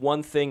think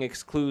one thing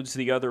excludes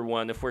the other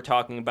one if we're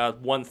talking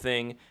about one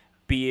thing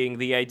being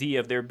the idea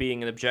of there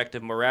being an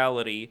objective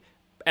morality,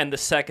 and the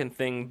second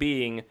thing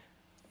being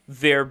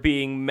there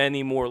being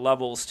many more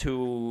levels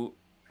to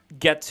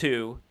get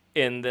to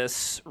in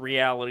this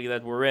reality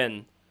that we're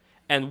in.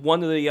 And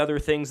one of the other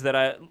things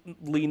that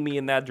lean me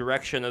in that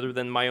direction, other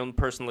than my own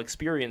personal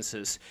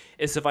experiences,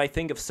 is if I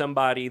think of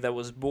somebody that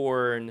was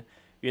born...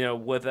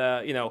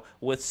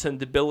 with some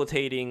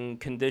debilitating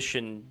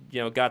condition,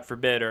 God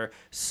forbid, or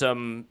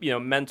some,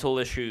 mental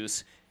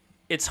issues,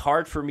 it's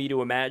hard for me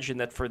to imagine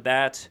that for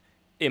that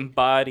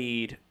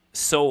embodied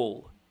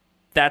soul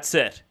that's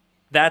it.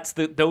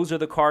 Those are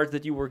the cards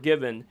that you were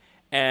given,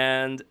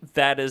 and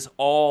that is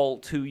all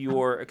to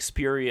your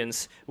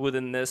experience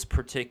within this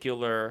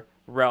particular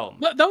realm.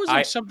 That was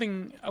like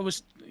something I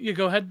was. You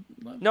go ahead.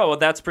 No,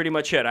 that's pretty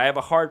much it. I have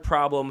a hard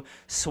problem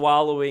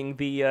swallowing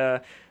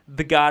the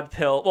God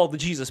pill. Well, the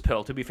Jesus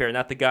pill, to be fair,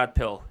 not the God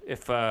pill.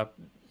 If God.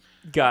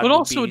 But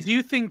also, do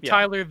you think,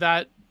 Tyler,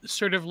 that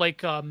sort of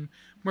like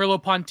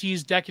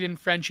Merleau-Ponty's decadent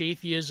French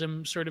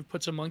atheism sort of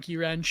puts a monkey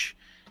wrench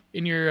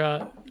in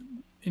your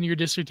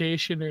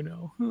dissertation, or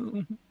no?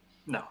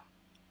 No.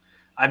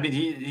 I mean,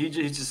 he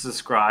just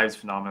describes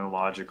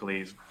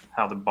phenomenologically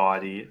how the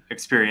body,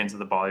 experience of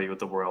the body with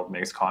the world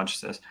makes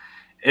consciousness.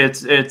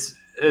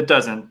 It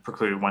doesn't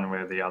preclude one way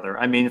or the other.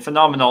 I mean,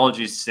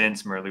 phenomenology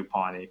since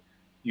Merleau-Ponty,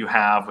 you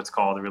have what's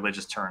called the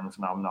religious turn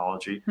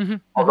phenomenology. Mm-hmm.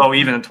 Although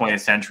even in the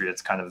 20th century,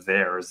 it's kind of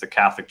there. It's the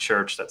Catholic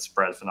Church that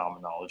spread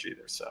phenomenology.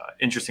 There's an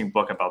interesting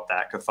book about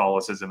that,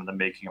 Catholicism and the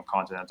Making of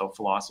Continental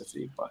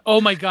Philosophy. But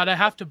oh my God, I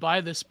have to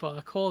buy this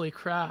book. Holy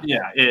crap.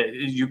 Yeah,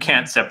 you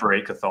can't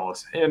separate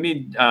Catholicism. I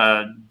mean,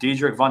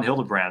 Dietrich von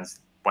Hildebrand's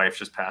wife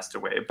just passed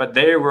away, but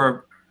they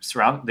were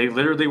surrounded. They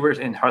literally were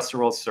in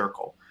Husserl's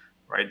circle,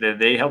 right?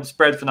 They helped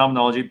spread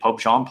phenomenology. Pope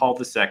Jean Paul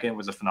II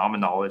was a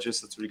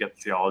phenomenologist. That's where you get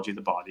the theology of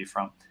the body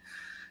from.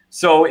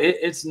 So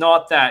it's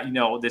not that,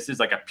 this is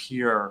like a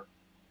pure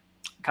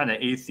kind of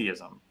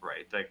atheism,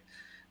 right? Like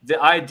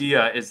the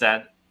idea is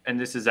that, and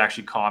this is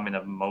actually common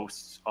of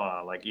most,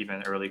 like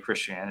even early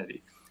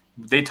Christianity,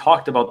 they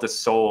talked about the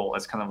soul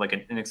as kind of like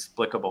an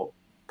inexplicable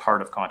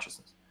part of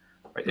consciousness,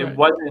 right? It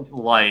wasn't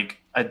like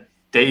a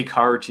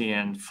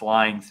Descartesian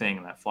flying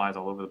thing that flies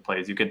all over the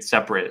place. You could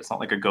separate it. It's not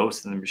like a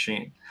ghost in the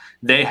machine.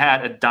 They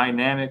had a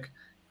dynamic,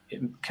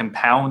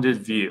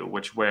 compounded view,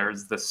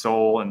 whereas the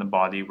soul and the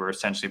body were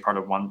essentially part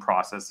of one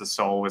process. The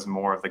soul was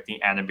more of like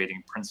the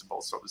animating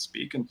principle, so to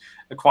speak. And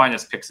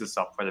Aquinas picks this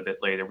up quite a bit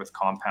later with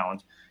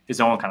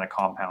his own kind of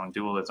compound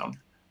dualism.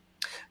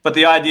 But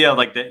the idea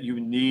like that you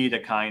need a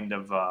kind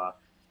of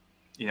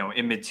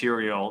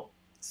immaterial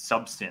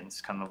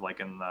substance, kind of like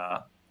in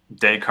the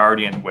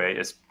Descartesian way,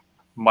 is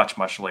much,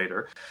 much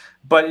later.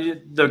 But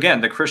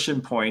again, the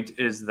Christian point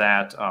is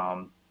that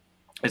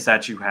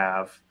you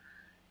have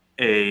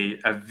a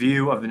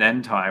view of an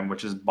end time,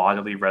 which is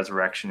bodily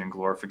resurrection and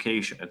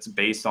glorification. It's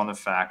based on the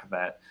fact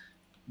that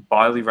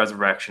bodily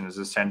resurrection is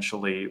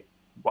essentially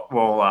what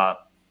will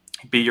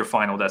be your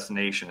final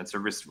destination. It's a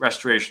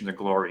restoration to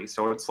glory.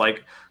 So it's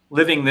like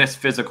living this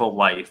physical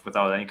life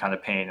without any kind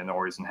of pain and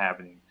always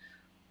inhabiting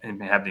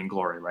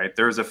glory, right?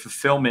 There's a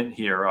fulfillment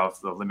here of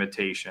the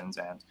limitations,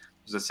 and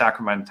there's a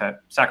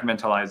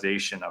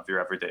sacramentalization of your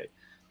everyday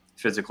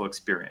physical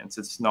experience.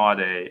 It's not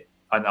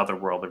another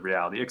world of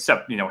reality,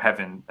 except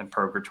heaven and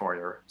purgatory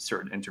or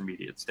certain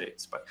intermediate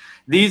states. But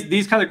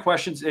these kind of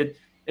questions,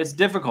 it's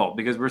difficult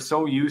because we're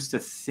so used to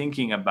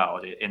thinking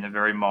about it in a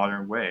very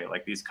modern way,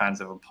 like these kinds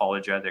of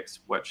apologetics,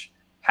 which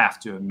have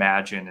to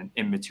imagine an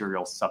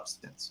immaterial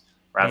substance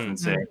rather than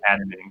say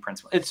animating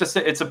principle.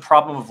 It's a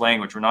problem of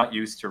language. We're not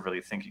used to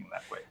really thinking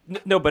that way.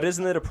 No, but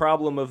isn't it a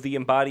problem of the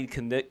embodied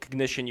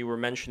cognition you were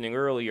mentioning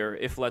earlier?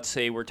 If, let's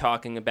say, we're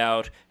talking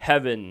about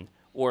heaven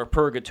or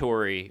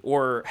purgatory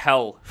or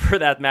hell, for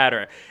that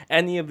matter,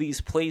 any of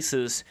these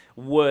places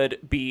would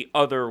be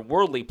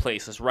otherworldly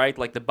places, right?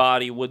 Like the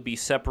body would be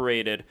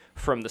separated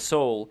from the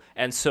soul,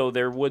 and so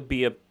there would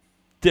be a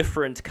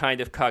different kind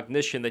of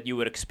cognition that you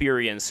would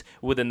experience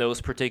within those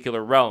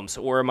particular realms.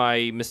 Or am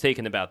I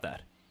mistaken about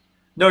that?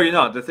 No, you're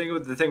not. The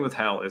thing with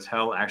hell is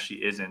hell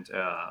actually isn't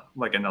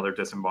like another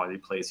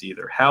disembodied place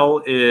either.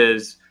 Hell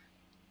is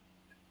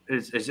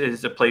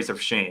a place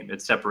of shame.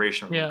 It's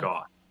separation from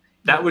God.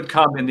 That would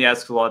come in the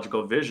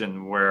eschatological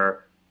vision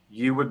where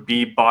you would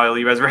be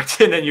bodily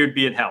resurrected and you'd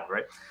be in hell,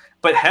 right?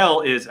 But hell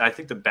is, I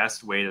think the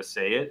best way to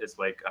say it is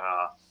like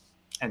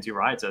N.T.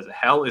 Wright says,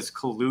 hell is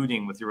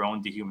colluding with your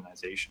own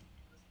dehumanization.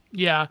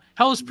 Yeah,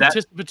 hell is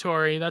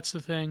participatory. That's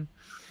the thing.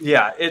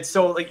 Yeah, it's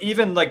so like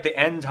even like the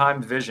end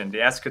time vision, the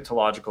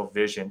eschatological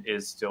vision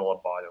is still a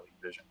bodily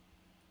vision.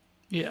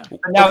 Yeah.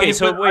 Now, okay,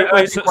 so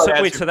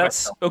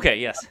that's okay.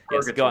 Yes,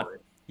 go on.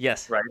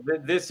 Yes. Right.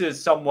 This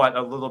is somewhat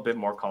a little bit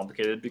more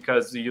complicated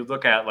because you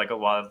look at like a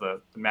lot of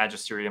the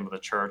magisterium of the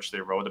church,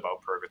 they wrote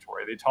about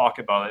purgatory. They talk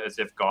about it as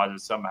if God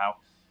is somehow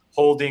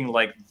holding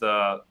like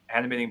the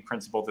animating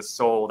principle, the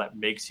soul that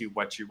makes you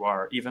what you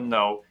are, even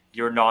though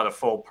you're not a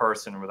full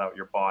person without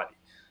your body.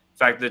 In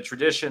fact, the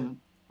tradition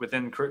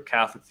within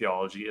Catholic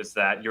theology is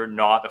that you're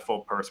not a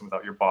full person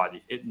without your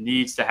body. It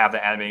needs to have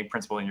the animating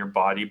principle in your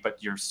body,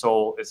 but your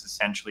soul is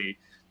essentially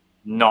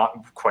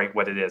not quite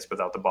what it is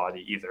without the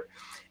body either.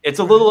 It's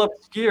a little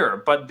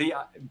obscure, but the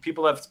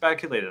people have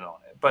speculated on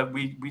it. But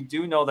we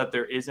do know that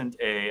there isn't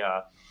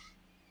a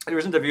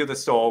view of the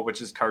soul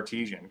which is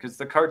Cartesian, because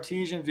the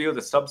Cartesian view,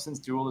 the substance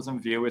dualism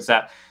view, is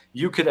that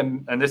you could,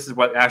 and this is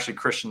what actually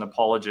Christian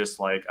apologists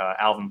like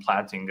Alvin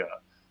Plantinga,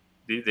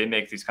 they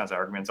make these kinds of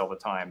arguments all the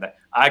time, that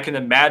I can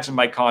imagine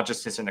my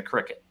consciousness in a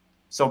cricket,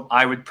 so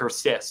I would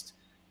persist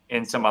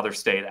in some other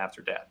state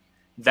after death.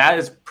 That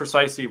is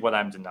precisely what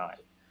I'm denying.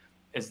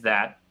 is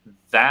that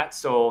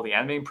soul, the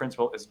animating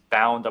principle, is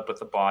bound up with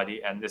the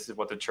body, and this is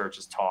what the church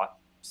has taught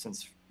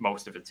since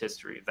most of its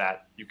history,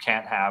 that you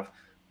can't have,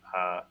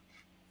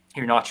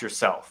 you're not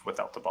yourself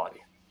without the body.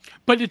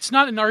 But it's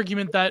not an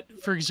argument that,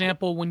 for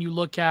example, when you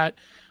look at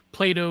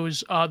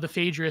Plato's the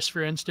Phaedrus,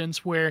 for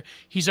instance, where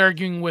he's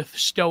arguing with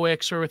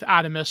Stoics or with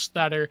atomists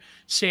that are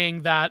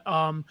saying that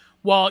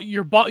while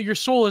your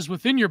soul is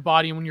within your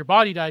body, and when your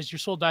body dies, your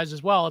soul dies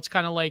as well. It's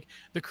kind of like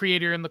the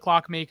creator and the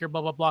clockmaker,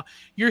 blah, blah, blah.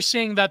 You're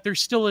saying that there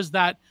still is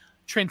that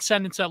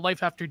transcendence, that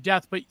life after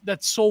death, but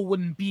that soul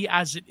wouldn't be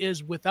as it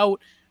is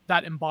without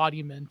that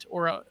embodiment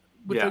or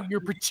without your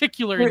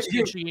particular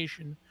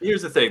instantiation.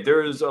 Here's the thing.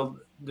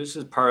 This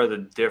is part of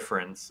the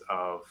difference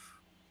of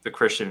the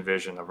Christian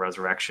vision of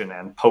resurrection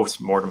and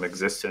post-mortem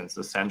existence,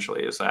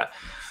 essentially, is that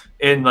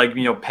in, like,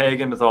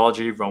 pagan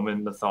mythology,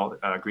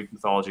 Greek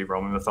mythology,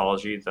 Roman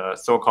mythology, the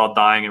so-called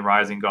dying and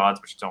rising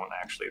gods, which they're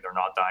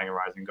not dying and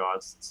rising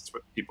gods. This is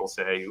what people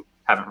say who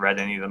haven't read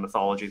any of the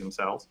mythology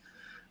themselves.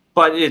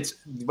 But it's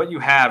what you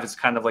have is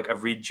kind of like a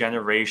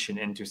regeneration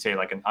into, say,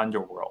 like an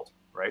underworld,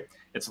 right?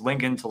 It's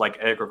linked into like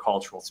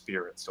agricultural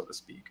spirits, so to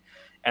speak.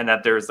 And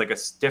that there's like a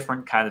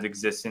different kind of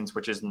existence,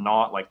 which is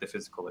not like the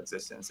physical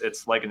existence.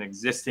 It's like an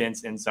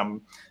existence in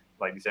some,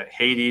 like you said,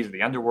 Hades,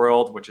 the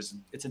underworld,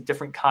 it's a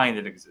different kind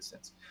of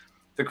existence.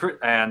 The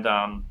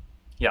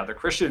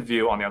Christian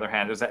view, on the other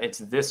hand, is that it's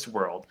this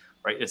world,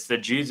 right? It's the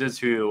Jesus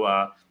who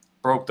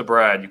broke the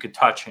bread. You could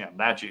touch him,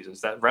 that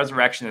Jesus. That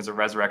resurrection is a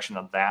resurrection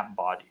of that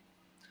body,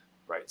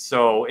 right?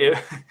 So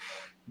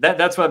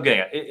that's what I'm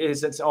getting at. It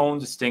is its own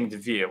distinct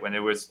view, and it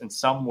was in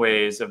some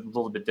ways a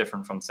little bit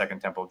different from Second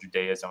Temple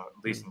Judaism,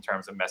 at least in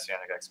terms of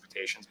messianic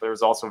expectations. But it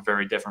was also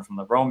very different from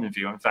the Roman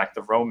view. In fact,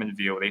 the Roman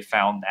view, they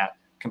found that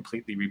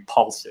completely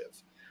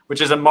repulsive, which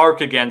is a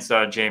mark against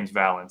James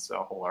Valens'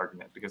 whole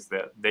argument, because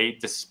they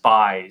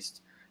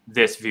despised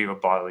this view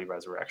of bodily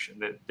resurrection.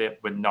 That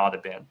would not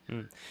have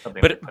been.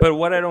 But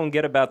what I don't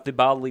get about the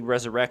bodily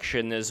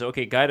resurrection is,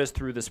 okay, guide us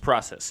through this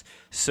process.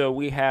 So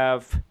we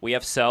have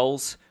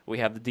cells, we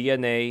have the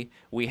DNA,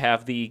 we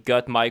have the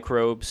gut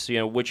microbes,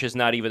 which is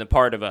not even a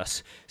part of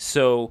us.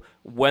 So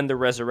when the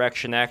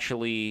resurrection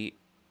actually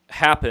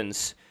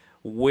happens,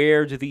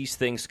 where do these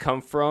things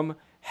come from?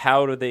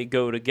 How do they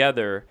go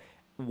together?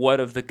 What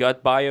of the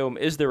gut biome?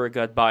 Is there a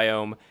gut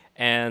biome?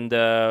 And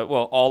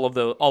all of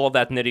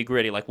that nitty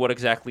gritty, like what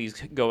exactly is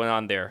going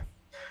on there?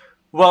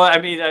 Well,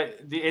 I mean,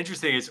 the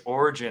interesting is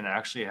Origen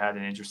actually had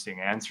an interesting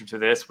answer to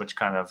this, which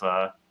kind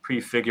of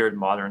prefigured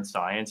modern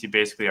science. He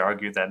basically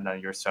argued that none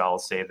of your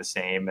cells stay the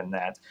same, and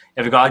that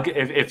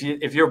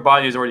if your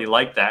body is already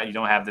like that, you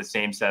don't have the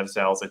same set of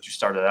cells that you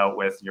started out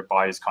with. Your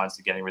body is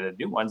constantly getting rid of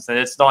new ones. Then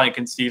it's not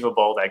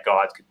inconceivable that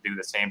God could do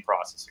the same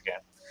process again.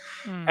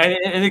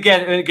 And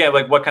again,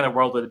 like, what kind of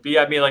world would it be?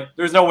 I mean, like,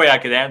 there's no way I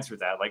could answer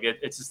that. Like,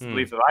 it's just the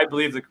belief that I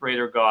believe the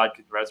Creator God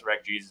could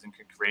resurrect Jesus and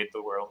could create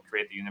the world,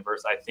 create the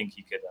universe. I think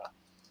he could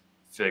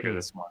figure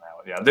this one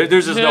out. Yeah,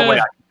 there's just no way I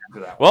can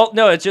answer that. Well,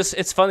 no,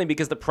 it's funny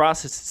because the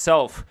process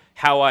itself,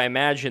 how I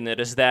imagine it,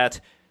 is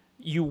that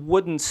you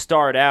wouldn't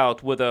start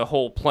out with a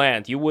whole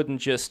plant. You wouldn't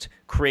just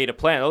create a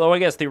plant, although I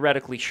guess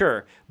theoretically,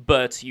 sure.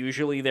 But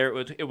usually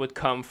it would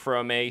come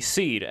from a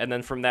seed, and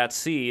then from that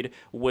seed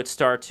would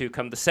start to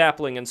come the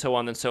sapling and so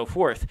on and so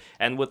forth.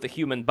 And with the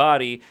human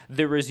body,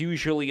 there is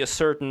usually a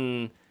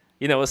certain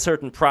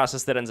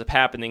process that ends up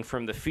happening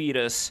from the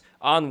fetus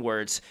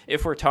onwards.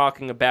 If we're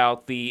talking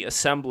about the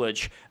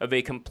assemblage of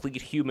a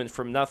complete human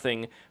from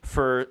nothing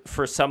for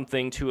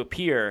something to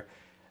appear,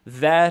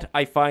 that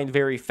I find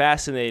very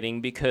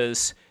fascinating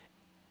because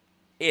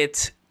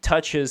it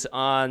touches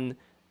on,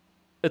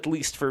 at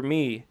least for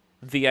me,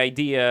 the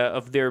idea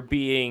of there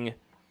being,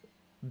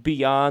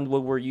 beyond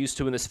what we're used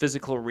to in this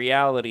physical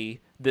reality,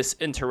 this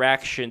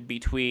interaction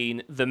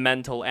between the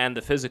mental and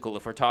the physical.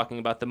 If we're talking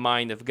about the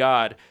mind of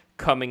God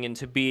coming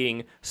into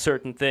being,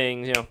 certain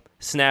things,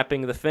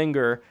 snapping the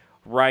finger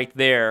right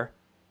there,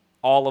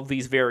 all of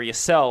these various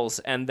cells,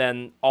 and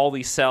then all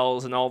these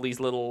cells and all these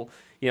little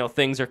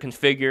things are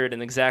configured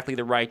in exactly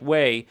the right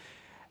way.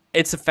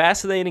 It's a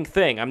fascinating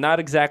thing. I'm not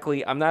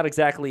exactly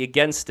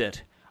against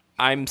it.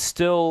 I'm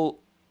still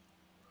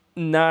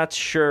not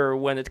sure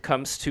when it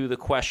comes to the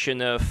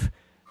question of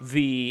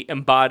the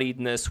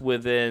embodiedness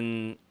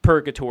within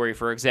purgatory,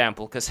 for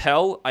example. Because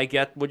hell, I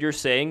get what you're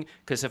saying,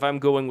 because if I'm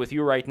going with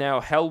you right now,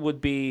 hell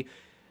would be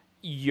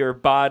your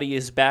body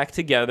is back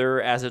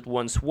together as it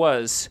once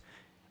was,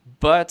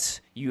 but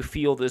you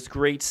feel this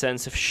great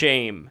sense of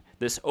shame,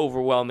 this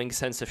overwhelming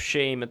sense of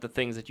shame at the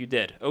things that you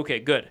did. Okay,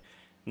 good.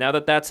 Now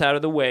that that's out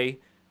of the way,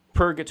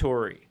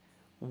 purgatory.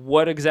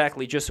 What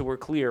exactly, just so we're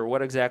clear,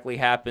 what exactly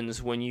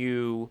happens when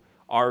you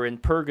are in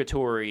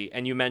purgatory?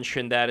 And you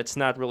mentioned that it's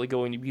not really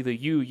going to be the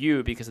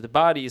you because the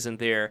body isn't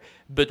there,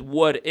 but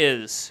what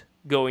is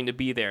going to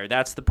be there?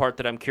 That's the part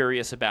that I'm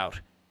curious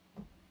about.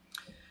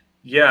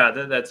 Yeah,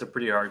 that's a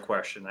pretty hard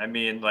question. I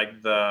mean, like,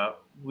 at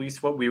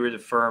least what we would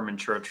affirm in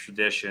church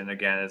tradition,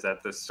 again, is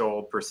that the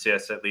soul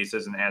persists, at least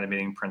as an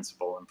animating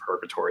principle in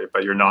purgatory,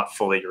 but you're not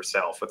fully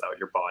yourself without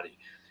your body.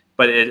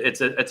 but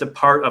it's a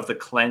part of the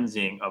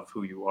cleansing of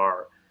who you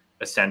are.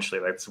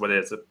 Essentially, that's what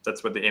it is.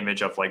 That's what the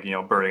image of, like,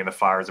 burning in the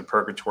fires of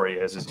purgatory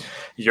is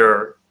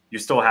you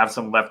still have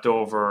some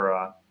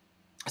leftover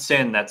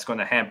sin that's going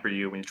to hamper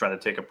you when you try to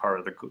take a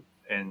part of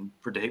and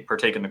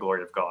partake in the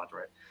glory of God,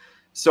 right?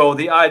 So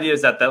the idea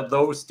is that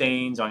those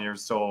stains on your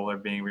soul are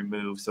being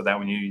removed, so that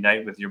when you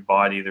unite with your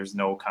body, there's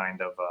no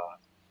kind of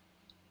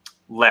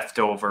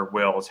leftover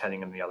wills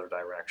heading in the other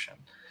direction.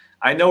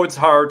 I know it's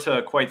hard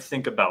to quite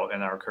think about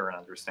in our current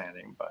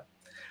understanding, but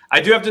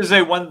I do have to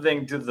say one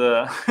thing to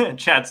the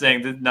chat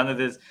saying that none of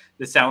this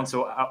sounds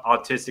so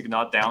autistic,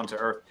 not down to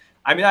earth.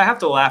 I mean, I have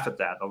to laugh at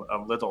that a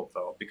little,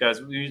 though, because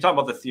when you talk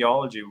about the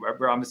theology,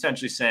 where I'm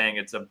essentially saying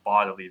it's a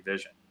bodily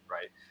vision,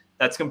 right?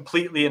 That's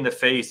completely in the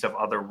face of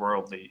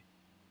otherworldly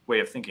way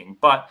of thinking.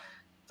 But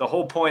the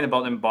whole point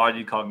about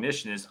embodied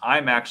cognition is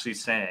I'm actually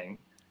saying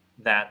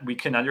that we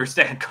can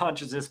understand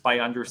consciousness by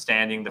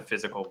understanding the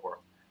physical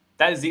world.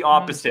 That is the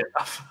opposite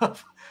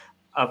of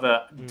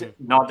a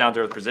not down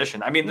to earth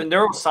position. I mean, the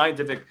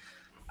neuroscientific,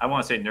 I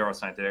want to say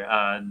neuroscientific,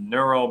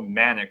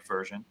 neuromanic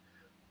version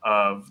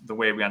of the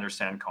way we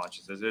understand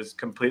consciousness is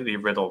completely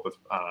riddled with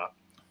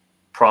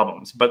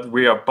problems. But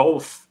we are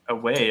both a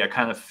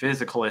kind of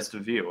physicalist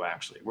view,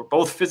 actually. We're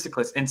both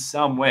physicalists in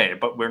some way,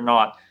 but we're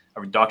not a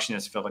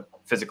reductionist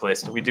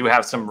physicalist. We do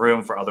have some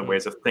room for other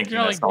ways of thinking.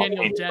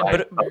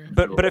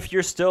 But if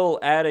you're still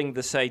adding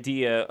this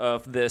idea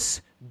of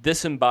this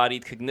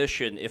disembodied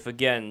cognition, if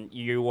again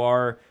you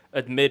are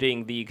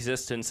admitting the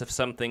existence of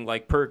something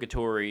like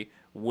purgatory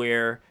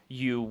where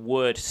you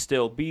would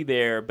still be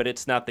there, but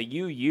it's not the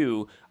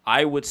you,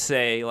 I would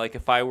say, like,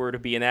 if I were to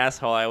be an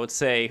asshole, I would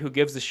say, who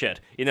gives a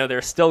shit?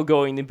 There's still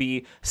going to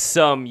be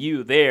some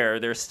you there.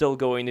 There's still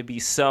going to be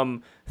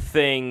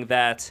something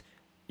that,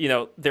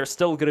 there's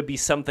still going to be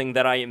something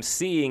that I am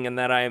seeing and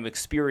that I am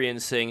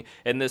experiencing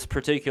in this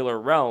particular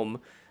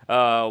realm.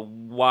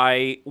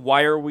 Why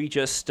are we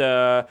just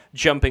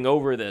jumping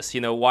over this?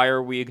 Why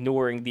are we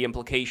ignoring the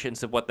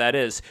implications of what that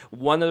is?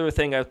 One other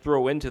thing I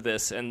throw into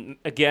this, and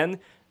again,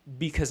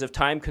 because of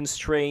time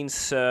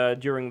constraints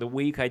during the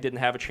week, I didn't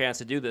have a chance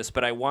to do this,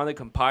 but I want to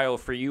compile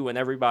for you and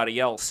everybody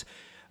else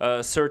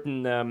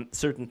certain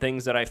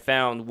things that I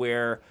found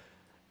where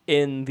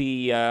in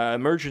the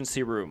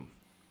emergency room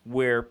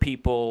where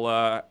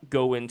people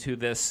go into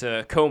this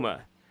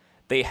coma,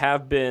 they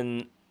have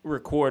been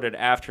recorded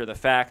after the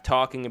fact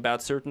talking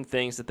about certain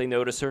things that they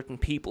noticed, certain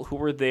people who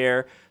were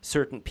there,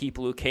 certain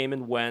people who came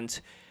and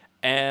went,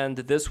 and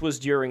this was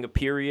during a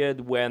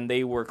period when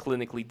they were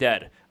clinically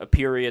dead, a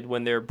period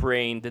when their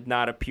brain did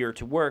not appear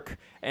to work.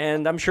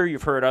 And I'm sure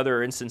you've heard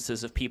other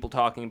instances of people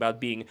talking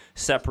about being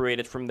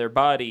separated from their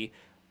body.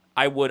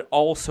 I would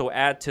also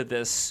add to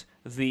this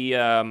the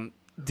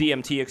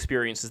DMT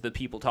experiences that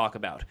people talk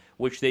about,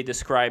 which they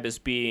describe as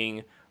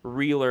being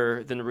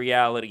realer than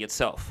reality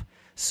itself.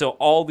 So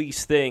all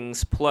these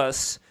things,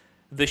 plus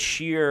the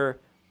sheer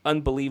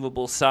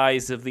unbelievable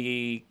size of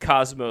the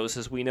cosmos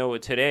as we know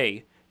it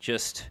today,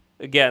 just,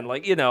 again,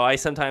 like, I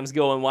sometimes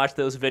go and watch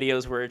those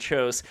videos where it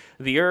shows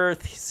the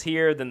Earth is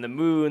here, then the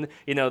moon,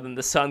 then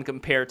the sun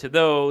compared to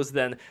those,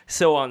 then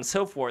so on and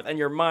so forth, and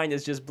your mind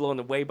is just blown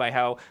away by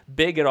how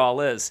big it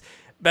all is.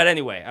 But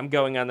anyway, I'm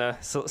going on a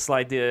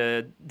slight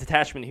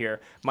detachment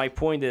here. My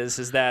point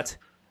is that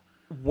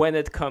when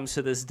it comes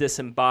to this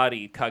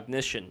disembodied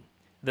cognition,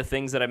 the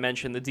things that I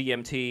mentioned, the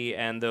DMT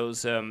and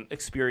those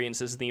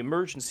experiences in the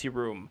emergency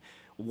room,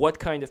 what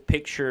kind of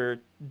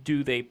picture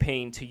do they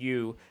paint to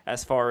you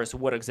as far as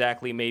what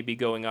exactly may be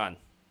going on?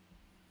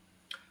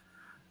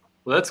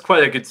 Well, that's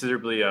quite a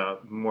considerably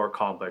more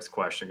complex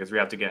question, because we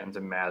have to get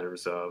into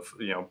matters of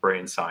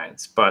brain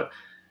science. But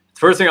the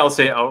first thing I'll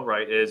say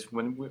outright is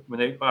when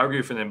they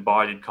argue for an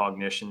embodied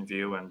cognition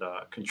view, and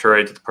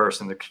contrary to the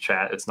person in the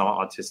chat, it's not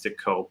autistic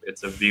cope.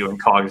 It's a view in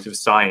cognitive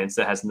science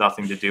that has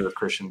nothing to do with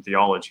Christian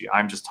theology.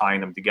 I'm just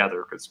tying them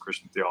together because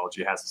Christian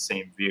theology has the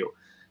same view.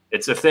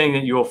 It's a thing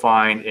that you will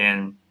find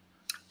in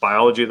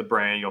biology of the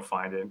brain. You'll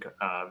find it in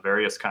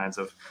various kinds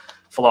of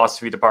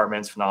philosophy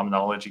departments,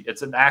 phenomenology.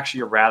 It's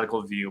actually a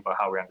radical view about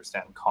how we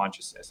understand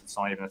consciousness. It's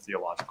not even a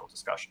theological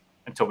discussion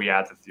until we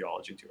add the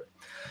theology to it.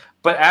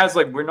 But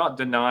we're not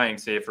denying,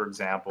 say, for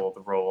example,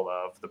 the role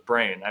of the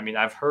brain. I mean,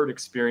 I've heard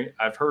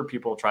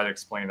people try to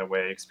explain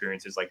away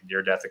experiences like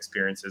near-death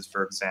experiences,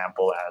 for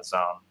example, as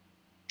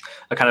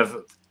a kind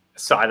of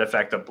side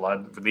effect of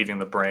blood leaving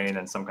the brain,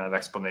 and some kind of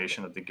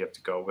explanation that they give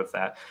to go with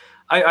that.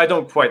 I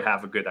don't quite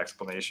have a good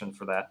explanation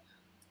for that.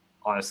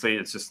 Honestly,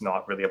 it's just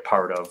not really a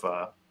part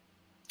of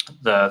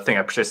the thing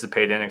I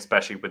participate in,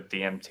 especially with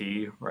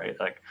DMT, right?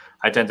 Like,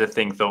 I tend to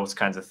think those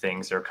kinds of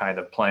things are kind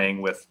of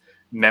playing with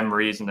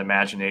memories and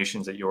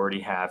imaginations that you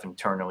already have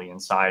internally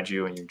inside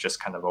you, and you're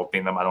just kind of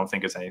opening them. I don't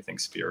think it's anything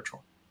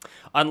spiritual.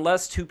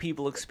 Unless two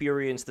people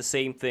experience the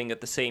same thing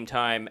at the same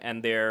time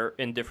and they're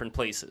in different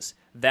places.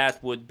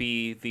 That would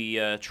be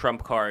the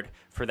trump card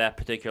for that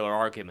particular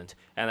argument,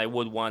 and I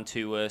would want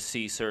to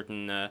see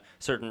certain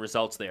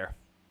results there.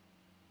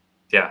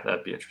 Yeah,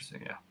 that'd be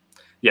interesting, yeah.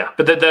 Yeah,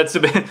 but that's a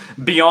bit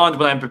beyond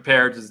what I'm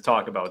prepared to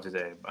talk about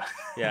today. But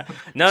Yeah,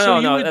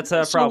 no, that's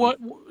a problem.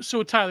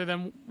 So Tyler,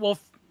 then, well,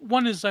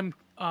 one is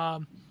I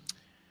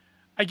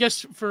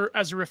guess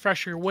as a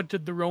refresher, what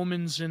did the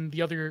Romans and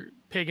the other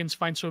pagans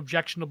find so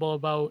objectionable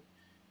about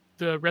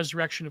the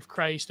resurrection of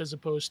Christ as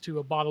opposed to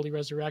a bodily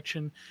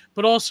resurrection?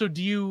 But also,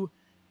 do you,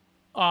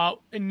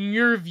 in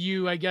your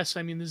view, I guess,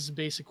 I mean, this is a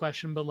basic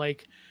question, but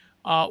like,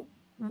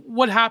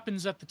 what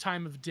happens at the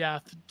time of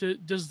death?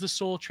 Does the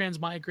soul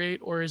transmigrate,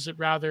 or is it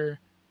rather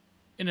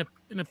in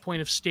a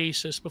point of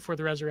stasis before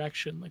the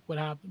resurrection? Like, what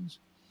happens?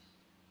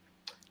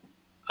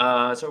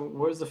 So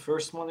what was the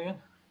first one again?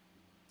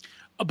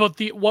 About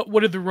what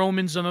did the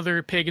Romans and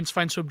other pagans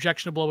find so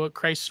objectionable about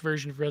Christ's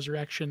version of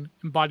resurrection,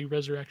 embodied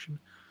resurrection?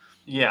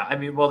 Yeah, I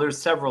mean, well, there's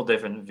several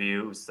different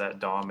views that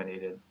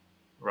dominated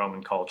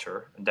Roman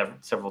culture and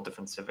several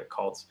different civic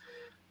cults.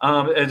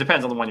 It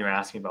depends on the one you're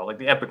asking about. Like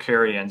the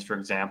Epicureans, for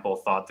example,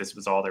 thought this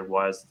was all there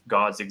was.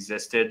 Gods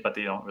existed, but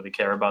they don't really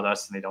care about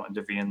us, and they don't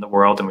intervene in the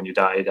world. And when you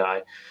die, you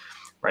die.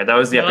 Right? That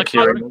was the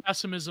Epicurean like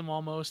pessimism,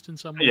 almost in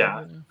some way.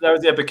 Yeah, that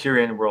was the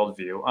Epicurean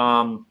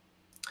worldview.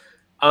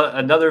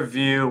 Another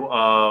view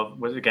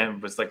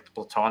was like the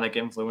Platonic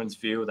influence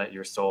view that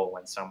your soul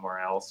went somewhere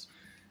else.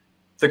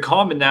 The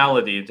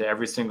commonality to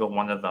every single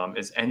one of them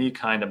is any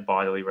kind of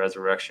bodily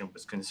resurrection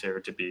was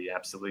considered to be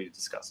absolutely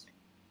disgusting.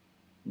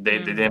 They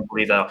didn't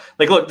believe that.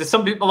 Like, look,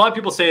 a lot of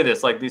people say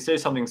this. Like, they say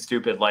something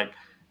stupid. Like,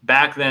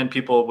 back then,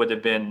 people would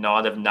have been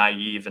not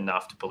naive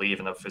enough to believe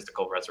in a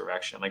physical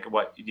resurrection. Like,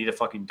 what? You need a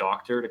fucking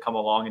doctor to come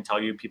along and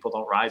tell you people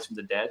don't rise from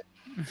the dead?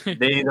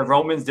 The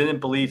Romans didn't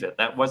believe it.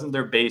 That wasn't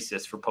their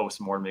basis for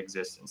post-mortem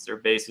existence. Their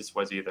basis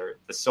was either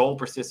the soul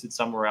persisted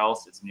somewhere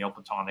else, it's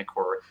Neoplatonic,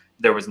 or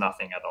there was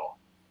nothing at all.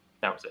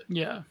 That was it.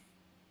 Yeah.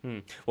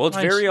 Well, it's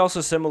very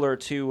also similar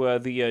to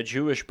the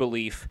Jewish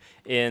belief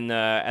in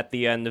at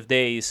the end of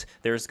days,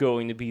 there's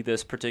going to be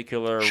this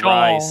particular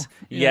rise.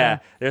 Yeah,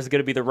 there's going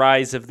to be the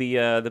rise of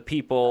the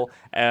people,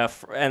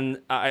 and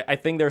I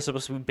think they're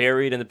supposed to be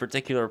buried in a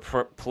particular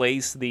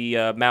place,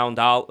 the Mount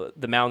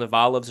of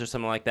Olives or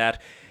something like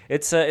that.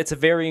 It's a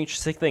very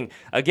interesting thing.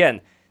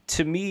 Again,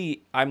 to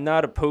me, I'm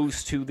not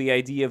opposed to the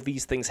idea of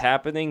these things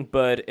happening,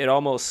 but it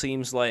almost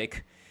seems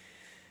like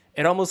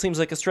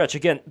a stretch.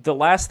 Again, the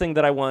last thing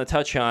that I want to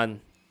touch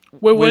on.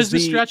 What was the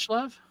stretch,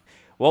 Lev?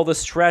 Well, the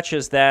stretch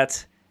is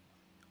that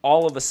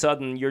all of a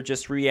sudden you're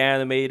just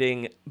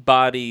reanimating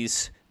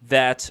bodies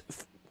that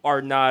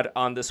are not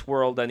on this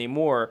world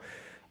anymore,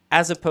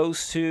 as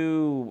opposed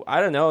to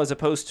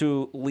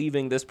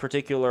leaving this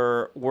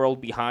particular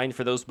world behind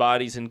for those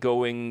bodies and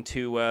going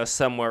to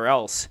somewhere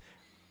else.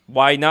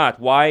 Why not?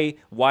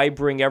 Why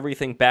bring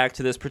everything back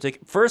to this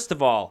particular... First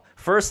of all,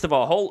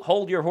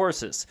 hold your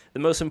horses. The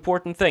most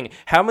important thing.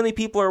 How many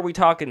people are we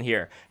talking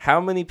here?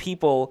 How many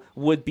people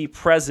would be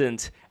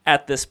present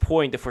at this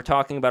point if we're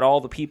talking about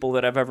all the people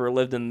that have ever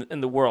lived in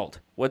the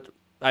world?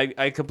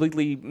 I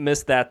completely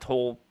missed that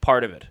whole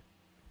part of it.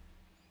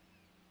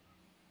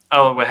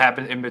 Oh, what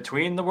happened in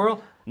between the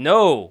world?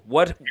 No.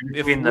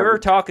 If we're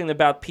talking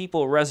about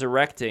people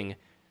resurrecting...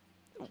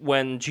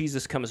 When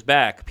Jesus comes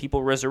back,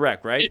 people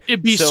resurrect, right?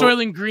 It'd be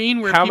Soylent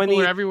Green, where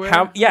people are everywhere.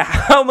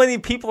 How many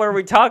people are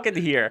we talking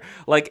here?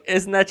 Like,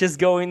 isn't that just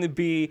going to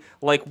be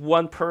like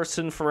one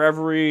person for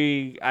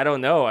every? I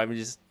don't know. I mean,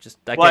 just.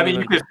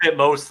 You could fit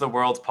most of the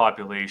world's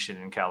population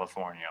in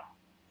California.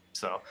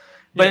 So,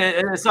 but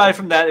aside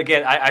from that,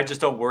 again, I just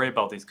don't worry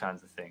about these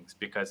kinds of things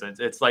because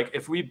it's like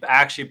if we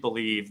actually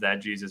believe that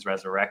Jesus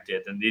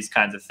resurrected and these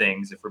kinds of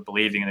things, if we're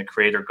believing in a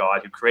creator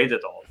God who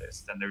created all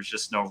this, then there's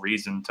just no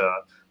reason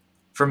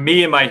for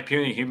me and my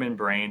puny human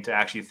brain to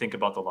actually think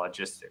about the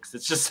logistics.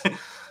 It's just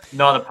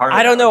not a part of it.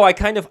 I don't know.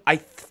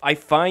 I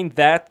find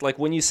that, like,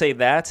 when you say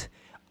that,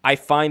 I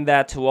find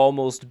that to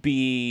almost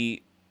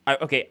be...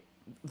 Okay,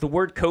 the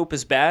word cope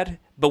is bad,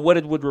 but what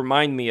it would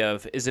remind me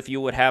of is if you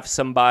would have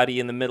somebody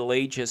in the Middle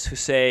Ages who's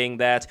saying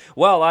that,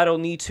 well, I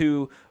don't need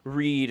to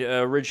read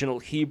original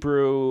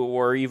Hebrew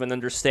or even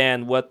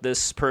understand what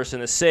this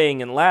person is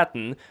saying in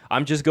Latin.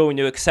 I'm just going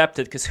to accept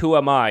it because who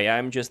am I?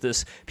 I'm just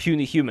this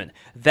puny human.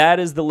 That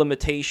is the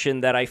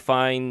limitation that I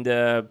find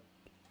I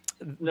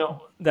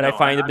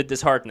find a bit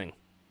disheartening.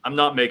 I'm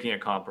not making a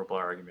comparable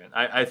argument.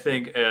 I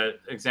think,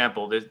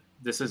 example,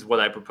 this is what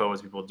I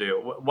propose people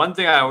do. One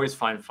thing I always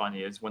find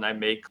funny is when I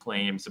make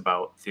claims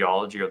about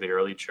theology or the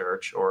early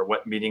church or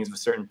what meanings of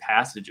certain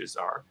passages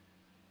are,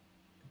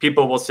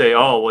 people will say,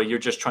 oh, well, you're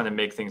just trying to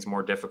make things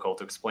more difficult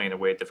to explain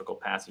away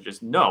difficult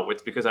passages. No,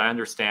 it's because I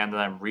understand that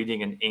I'm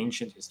reading an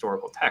ancient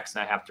historical text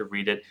and I have to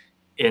read it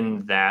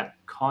in that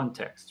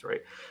context,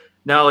 right?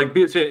 Now, like,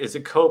 is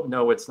it cope?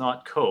 No, it's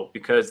not cope,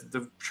 because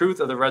the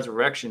truth of the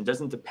resurrection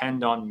doesn't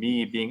depend on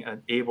me being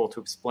able to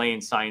explain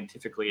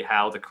scientifically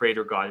how the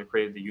creator God who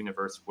created the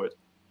universe would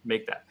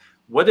make that.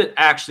 What it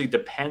actually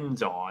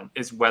depends on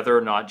is whether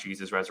or not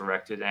Jesus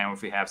resurrected, and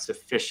if we have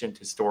sufficient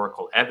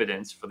historical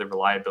evidence for the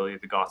reliability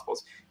of the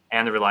Gospels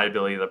and the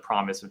reliability of the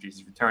promise of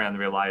Jesus' return and the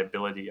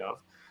reliability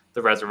of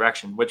the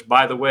resurrection, which,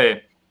 by the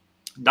way,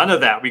 none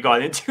of that we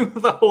got into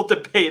the whole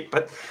debate,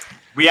 but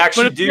we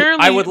actually do.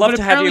 I would love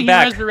to have you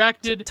back,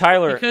 resurrected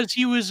Tyler, because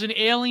he was an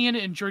alien,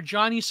 and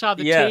Giorgiani saw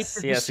the yes,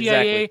 tape. Yes, the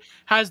CIA exactly.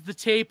 has the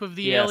tape of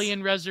the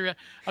alien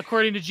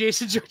according to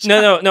Jason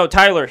Giorgiani. No,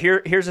 Tyler.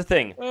 Here's the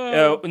thing.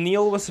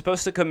 Neil was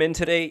supposed to come in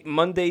today.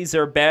 Mondays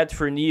are bad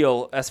for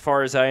Neil, as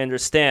far as I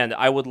understand.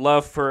 I would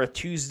love for a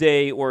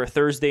Tuesday or a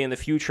Thursday in the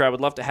future. I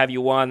would love to have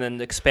you on and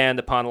expand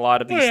upon a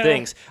lot of these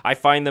things. I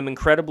find them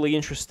incredibly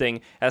interesting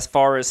as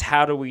far as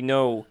how do we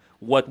know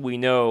what we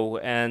know,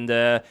 and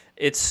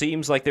it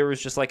seems like there was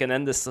just like an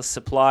endless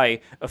supply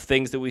of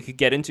things that we could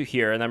get into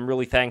here, and I'm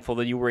really thankful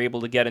that you were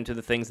able to get into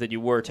the things that you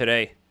were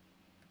today.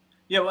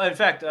 Yeah, well, in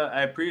fact,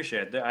 I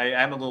appreciate it. I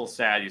am a little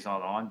sad he's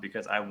not on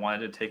because I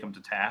wanted to take him to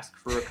task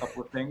for a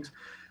couple of things.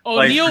 Oh,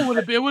 like, Neil would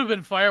have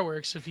been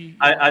fireworks if he.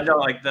 I know,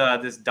 like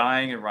this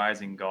dying and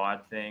rising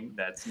God thing.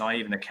 That's not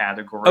even a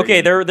category.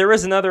 Okay, there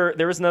is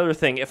another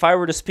thing. If I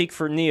were to speak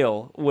for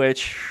Neil,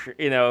 which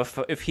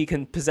if he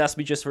can possess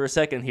me just for a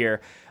second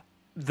here.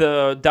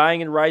 The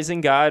dying and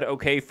rising God,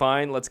 okay,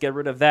 fine, let's get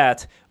rid of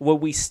that.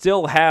 What we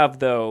still have,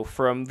 though,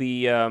 from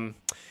the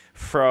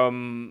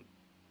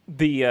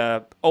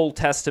Old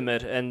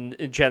Testament and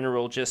in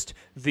general just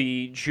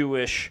the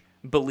Jewish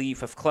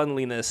belief of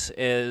cleanliness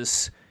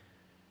is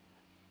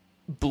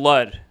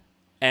blood.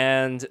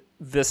 And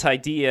this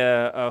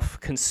idea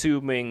of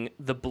consuming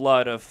the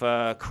blood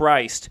of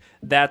Christ,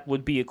 that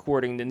would be,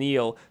 according to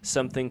Neil,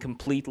 something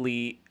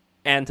completely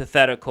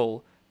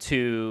antithetical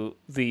to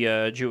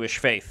the Jewish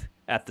faith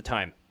at the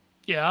time.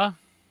 Yeah.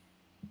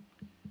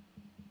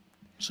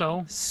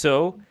 So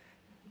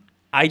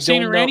I don't know.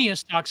 St.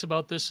 Irenaeus talks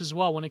about this as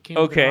well when it came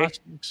to the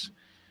Gnostics.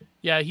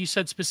 Yeah, he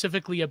said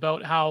specifically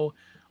about how,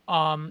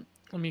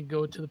 let me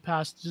go to the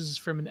past. This is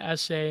from an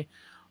essay.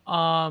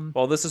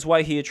 Well, this is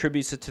why he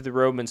attributes it to the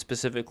Romans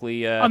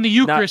specifically. On the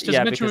Eucharist, as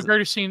mentioned with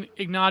regard to St.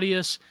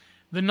 Ignatius,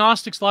 the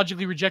Gnostics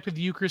logically rejected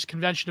the Eucharist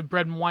convention of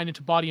bread and wine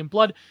into body and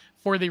blood,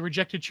 for they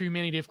rejected true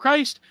humanity of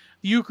Christ.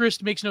 The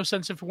Eucharist makes no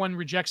sense if one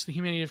rejects the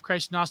humanity of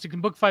Christ. Gnostic. In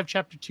Book 5,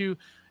 Chapter 2,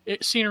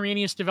 St.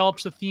 Irenaeus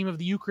develops the theme of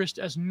the Eucharist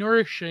as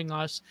nourishing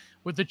us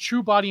with the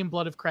true body and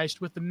blood of Christ,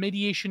 with the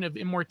mediation of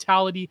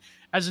immortality.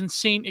 As in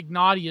St.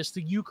 Ignatius,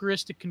 the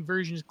Eucharistic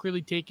conversion is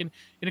clearly taken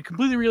in a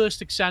completely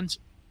realistic sense.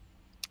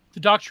 The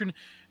doctrine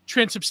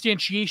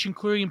transubstantiation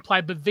clearly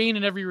implied, but vain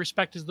in every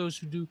respect, as those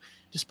who do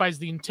despise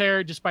the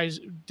entire, despise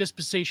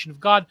dispensation of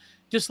God,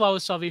 disallow the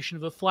salvation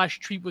of the flesh,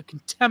 treat with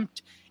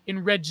contempt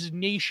in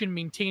resignation,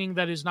 maintaining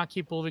that it is not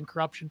capable of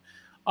incorruption.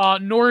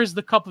 Nor is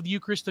the cup of the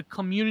Eucharist the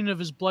communion of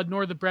his blood,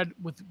 nor the bread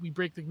with we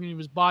break the communion of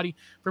his body.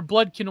 For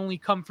blood can only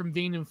come from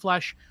vein and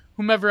flesh.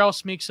 Whomever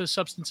else makes a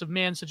substance of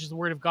man, such as the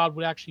word of God,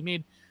 would actually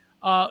made.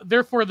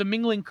 Therefore, the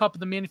mingling cup of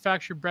the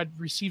manufactured bread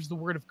receives the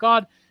word of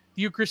God.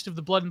 The Eucharist of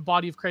the blood and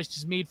body of Christ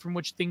is made, from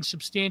which things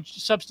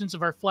substance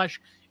of our flesh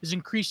is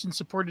increased and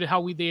supported.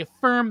 How they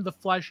affirm the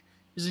flesh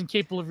is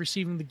incapable of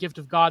receiving the gift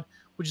of God,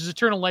 which is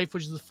eternal life,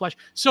 which is the flesh.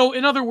 So,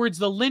 in other words,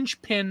 the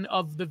linchpin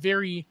of the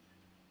very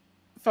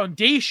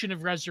foundation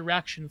of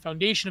resurrection,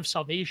 foundation of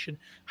salvation,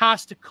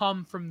 has to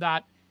come from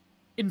that,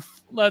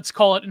 let's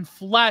call it,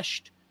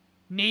 enfleshed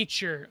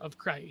nature of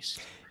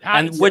Christ.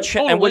 And which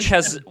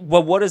has,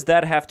 well, what does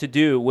that have to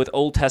do with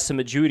Old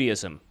Testament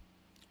Judaism?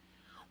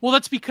 Well,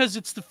 that's because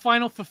it's the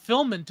final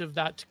fulfillment of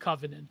that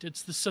covenant.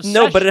 It's the succession.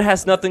 No, but it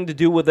has nothing to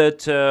do with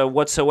it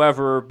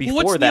whatsoever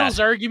before what's that. Neil's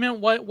argument?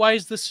 Why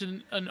is this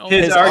an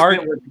His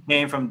argument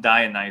came from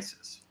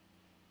Dionysus.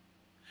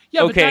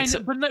 Yeah, okay,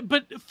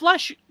 but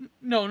flesh.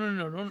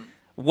 No.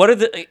 What are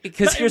the?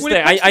 Because here's the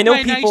thing. I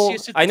know people.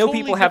 I know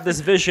totally people have this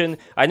vision.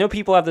 I know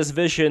people have this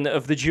vision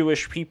of the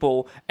Jewish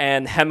people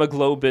and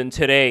hemoglobin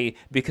today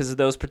because of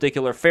those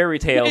particular fairy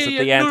tales that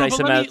the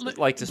anti-Semites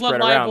like to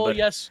spread around. But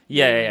yes.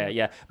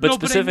 Yeah. But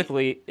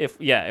specifically, if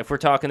we're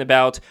talking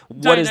about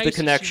what is the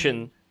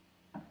connection?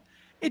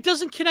 It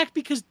doesn't connect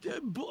because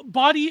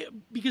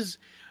because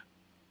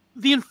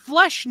the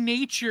enfleshed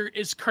nature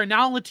is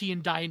carnality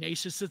in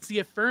Dionysus. It's the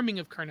affirming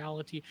of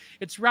carnality.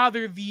 It's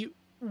rather the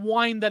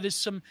wine that is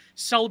some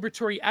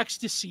celebratory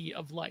ecstasy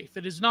of life.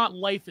 It is not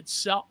life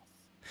itself.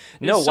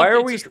 No, why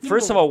are we?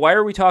 First of all, why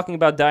are we talking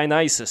about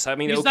Dionysus? I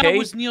mean, because okay, that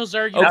was Neil's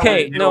argument.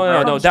 Okay,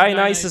 no.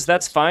 Dionysus,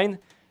 that's fine.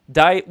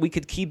 We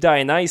could keep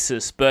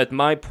Dionysus, but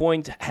my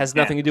point has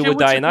nothing to do with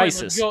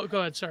Dionysus. Go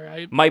ahead.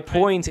 Sorry. My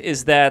point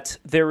is that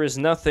there is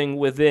nothing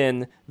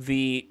within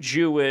the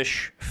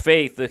Jewish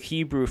faith, the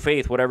Hebrew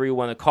faith, whatever you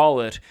want to call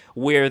it,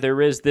 where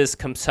there is this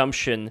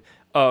consumption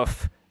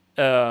of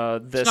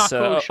this. It's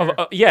not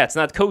kosher. It's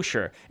not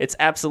kosher. It's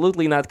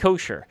absolutely not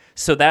kosher.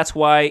 So that's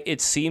why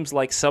it seems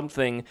like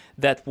something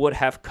that would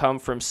have come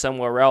from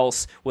somewhere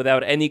else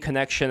without any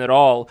connection at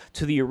all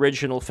to the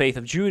original faith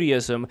of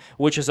Judaism,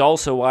 which is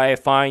also why I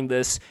find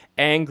this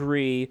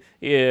angry,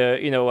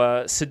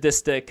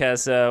 sadistic,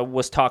 as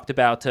was talked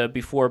about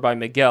before by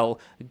Miguel,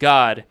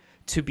 God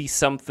to be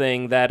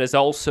something that is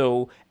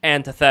also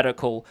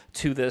antithetical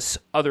to this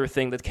other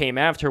thing that came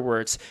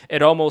afterwards.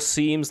 It almost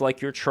seems like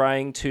you're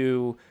trying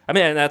to, I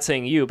mean, I'm not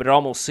saying you, but it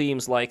almost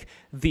seems like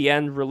the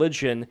end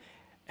religion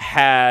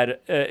had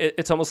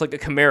it's almost like a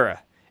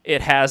chimera.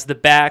 It has the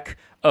back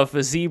of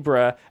a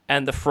zebra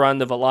and the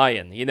front of a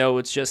lion.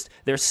 It's just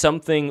there's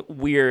something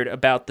weird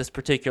about this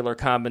particular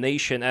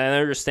combination. And I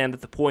understand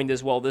that the point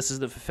is, well, this is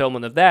the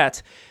fulfillment of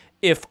that.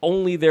 If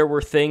only there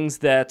were things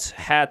that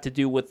had to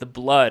do with the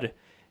blood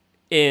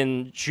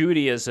in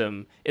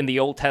Judaism, in the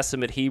Old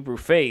Testament Hebrew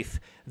faith,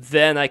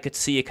 then I could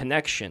see a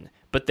connection.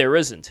 But there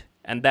isn't.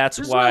 And that's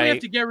this why... is why we have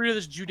to get rid of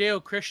this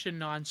Judeo-Christian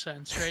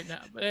nonsense right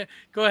now. But,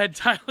 go ahead,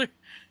 Tyler.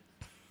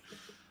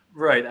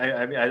 Right.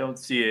 I mean, I don't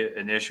see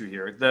an issue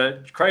here.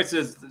 The Christ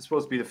is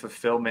supposed to be the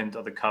fulfillment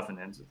of the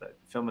covenant, the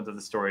fulfillment of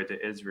the story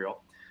to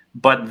Israel.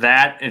 But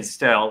that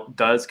still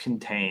does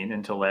contain,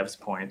 and to Lev's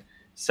point,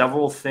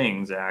 several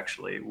things,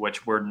 actually,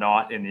 which were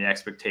not in the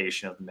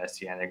expectation of the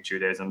Messianic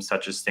Judaism,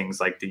 such as things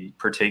like the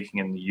partaking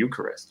in the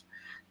Eucharist.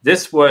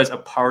 This was a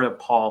part of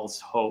Paul's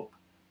hope,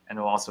 and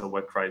also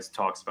what Christ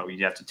talks about.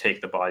 You have to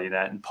take the body of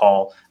that, and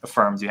Paul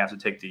affirms you have to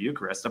take the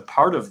Eucharist. A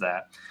part of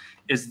that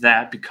is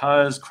that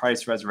because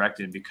Christ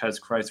resurrected, because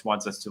Christ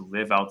wants us to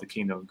live out the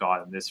kingdom of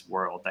God in this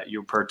world, that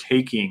you're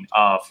partaking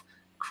of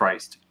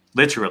Christ,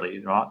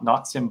 literally,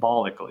 not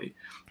symbolically.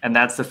 And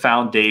that's the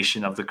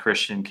foundation of the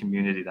Christian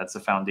community. That's the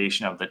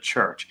foundation of the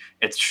church.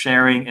 It's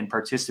sharing and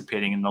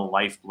participating in the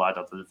lifeblood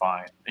of the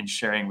divine and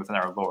sharing within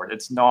our Lord.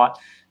 It's not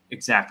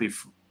exactly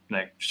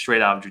like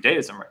straight out of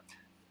Judaism, right?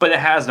 But it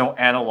has no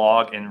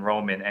analog in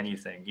Roman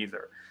anything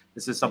either.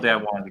 This is something I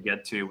wanted to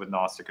get to with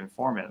Gnostic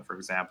informant. For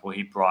example,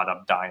 he brought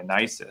up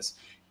Dionysus,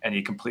 and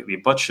he completely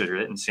butchered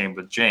it, and same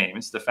with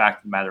James. The fact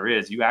of the matter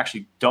is, you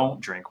actually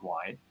don't drink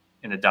wine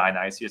in a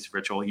Dionysius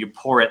ritual. You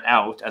pour it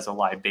out as a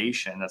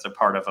libation, as a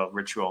part of a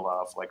ritual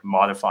of like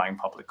modifying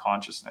public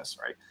consciousness,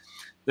 right?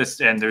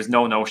 And there's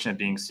no notion of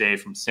being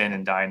saved from sin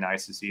in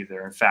Dionysus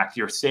either. In fact,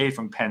 you're saved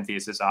from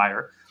Pentheus'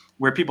 ire,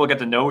 where people get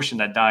the notion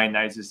that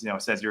Dionysus,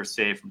 says you're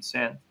saved from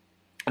sin.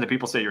 And the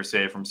people say you're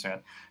saved from sin,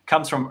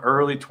 comes from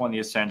early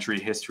 20th century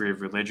history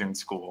of religion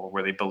school,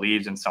 where they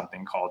believed in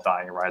something called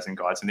dying and rising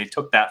gods. And they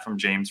took that from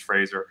James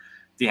Fraser,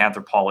 the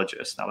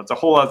anthropologist. Now, that's a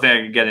whole other thing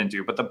I could get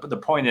into. But the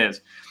point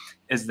is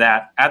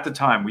that at the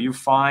time, when you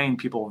find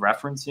people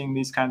referencing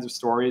these kinds of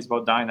stories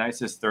about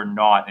Dionysus, they're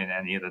not in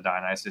any of the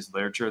Dionysus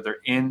literature. They're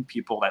in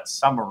people that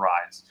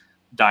summarize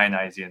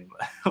Dionysian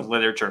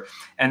literature.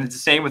 And it's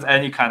the same with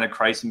any kind of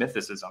Christ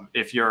mythicism.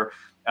 If you're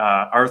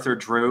Arthur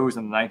Drews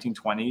in the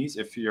 1920s,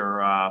 if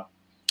you're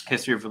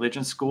History of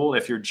Religion School,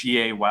 if you're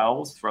G.A.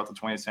 Wells throughout the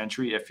 20th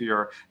century, if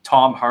you're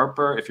Tom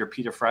Harper, if you're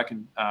Peter Freck,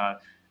 and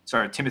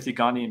Timothy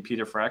Gundy and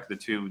Peter Freck, the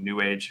two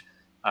New Age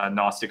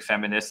Gnostic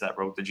feminists that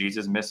wrote the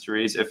Jesus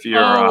Mysteries. If you're,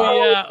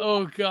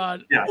 oh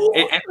God, yeah,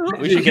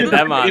 we should get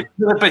them on.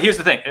 But here's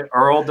the thing: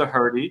 Earl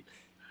Doherty,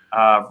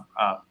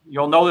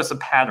 you'll notice a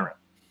pattern.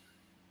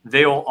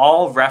 They will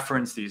all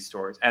reference these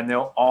stories, and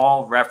they'll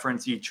all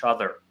reference each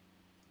other.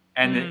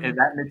 And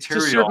that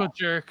material,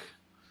 jerk.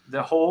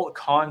 The whole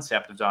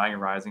concept of dying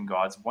and rising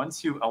gods,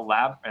 once you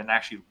elaborate and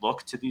actually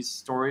look to these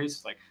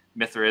stories like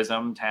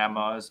Mithraism,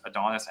 Tammuz,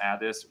 Adonis,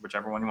 Addis,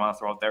 whichever one you want to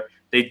throw out there,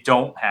 they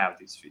don't have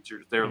these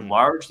features. They're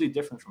largely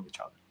different from each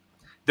other.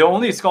 The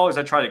only scholars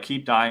that try to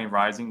keep dying and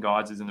rising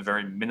gods is in a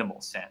very minimal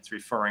sense,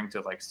 referring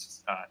to like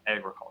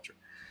agriculture.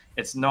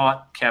 It's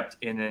not kept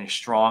in a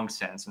strong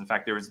sense. In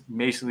fact, they were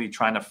basically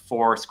trying to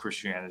force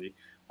Christianity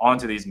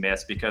onto these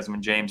myths, because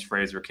when James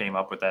Fraser came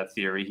up with that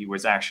theory, he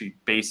was actually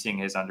basing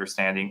his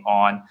understanding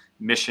on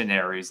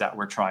missionaries that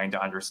were trying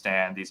to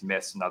understand these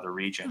myths in other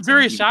regions.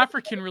 Various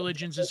African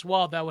religions as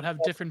well that would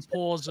have different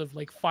poles of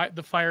like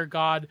the fire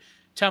god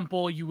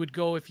temple. You would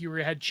go if you were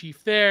a head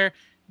chief there.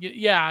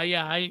 It's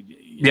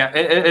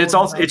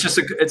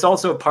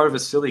also part of a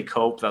silly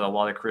cope that a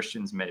lot of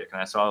Christians make, and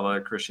I saw a lot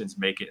of Christians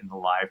make it in the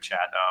live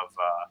chat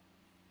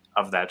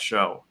of that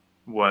show.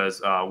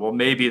 Was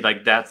maybe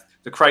like that's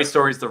the Christ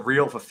story is the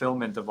real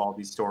fulfillment of all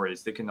these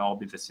stories. They can all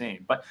be the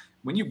same, but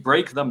when you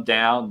break them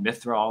down,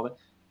 Mithra, all that,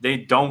 they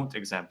don't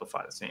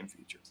exemplify the same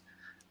features,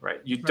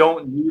 right? You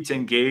don't need to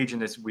engage in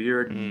this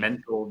weird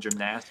mental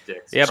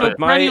gymnastics. Yeah, but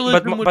my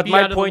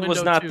point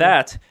was not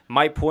that.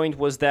 My point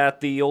was that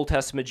the Old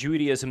Testament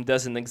Judaism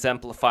doesn't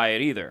exemplify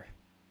it either.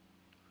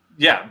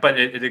 Yeah, but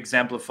it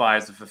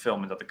exemplifies the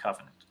fulfillment of the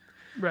covenant,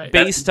 right?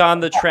 Based on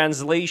the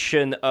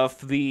translation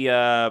of the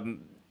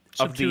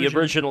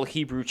original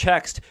Hebrew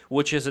text,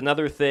 which is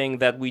another thing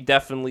that we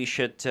definitely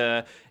should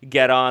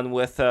get on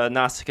with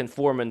Gnostic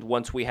Informant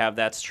once we have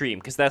that stream,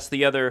 because that's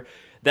the other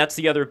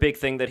big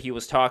thing that he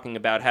was talking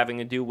about, having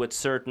to do with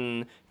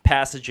certain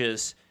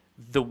passages,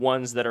 the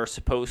ones that are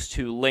supposed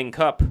to link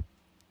up.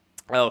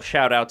 Oh,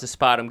 shout out to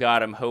Spot him,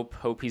 got him.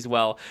 Hope he's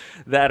well.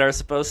 That are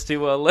supposed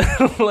to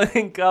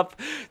link up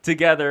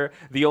together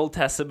the Old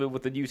Testament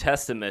with the New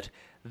Testament.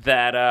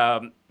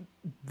 That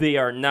they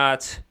are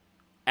not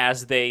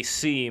as they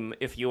seem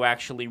if you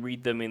actually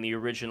read them in the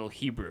original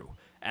Hebrew.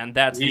 And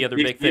that's the other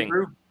big thing.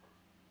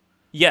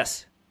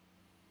 Yes.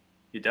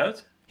 He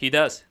does? He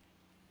does.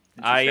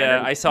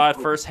 I saw it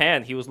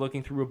firsthand. He was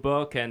looking through a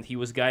book, and he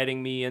was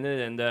guiding me in it.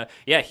 And,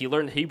 he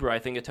learned Hebrew. I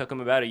think it took him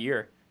about a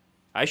year.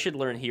 I should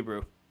learn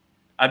Hebrew.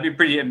 I'd be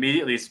pretty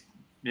immediately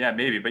Yeah,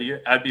 maybe, but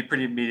I'd be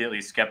pretty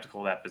immediately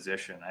skeptical of that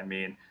position. I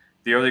mean,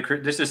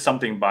 this is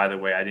something, by the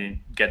way, I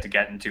didn't get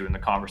into in the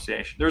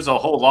conversation. There's a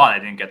whole lot I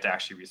didn't get to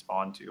actually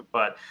respond to,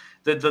 but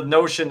the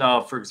notion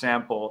of, for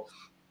example,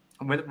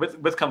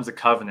 with comes the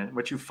covenant,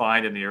 what you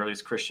find in the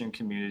earliest Christian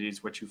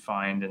communities, what you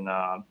find in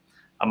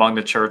among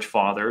the church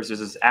fathers, is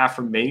this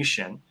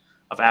affirmation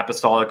of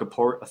apostolic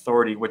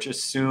authority, which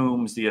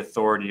assumes the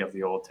authority of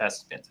the Old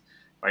Testament,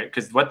 right?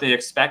 Because what they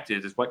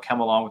expected is what came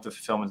along with the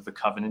fulfillment of the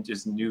covenant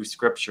is new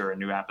scripture and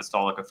new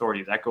apostolic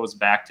authority. That goes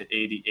back to AD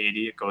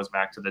 80. It goes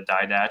back to the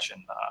Didache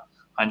and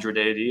 100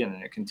 AD, and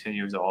then it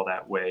continues all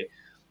that way,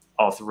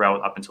 all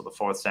throughout up until the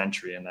 4th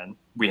century, and then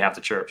we have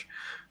the church,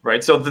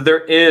 right? So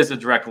there is a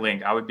direct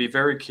link. I would be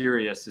very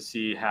curious to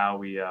see how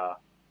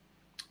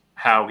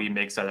he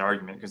makes that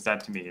argument, because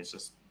that to me is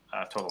just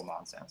total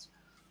nonsense.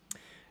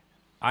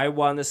 I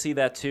want to see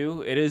that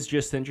too. It is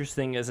just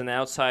interesting as an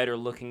outsider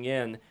looking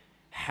in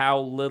how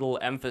little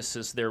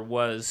emphasis there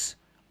was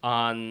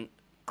on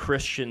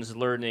Christians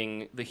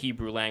learning the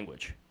Hebrew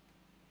language.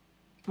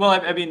 Well,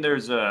 I mean,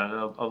 there's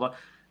a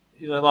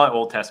lot of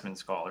Old Testament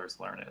scholars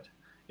learn it.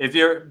 If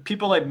you're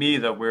people like me,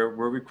 though, we're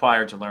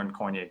required to learn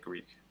Koine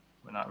Greek.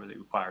 We're not really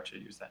required to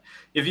use that.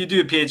 If you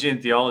do a PhD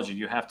in theology,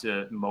 you have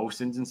to,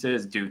 most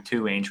instances, do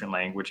 2 ancient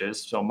languages.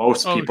 So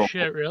most people. Oh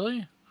shit!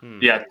 Really?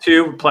 Yeah,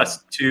 2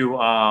 plus 2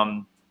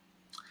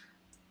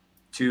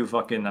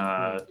 fucking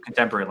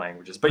contemporary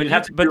languages.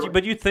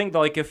 But you think,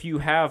 like, if you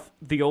have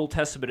the Old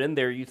Testament in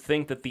there, you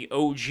think that the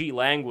OG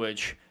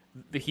language,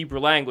 the Hebrew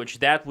language,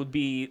 that would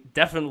be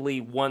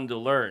definitely one to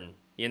learn.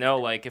 You know,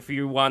 like, if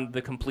you want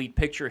the complete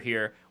picture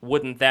here,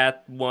 wouldn't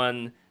that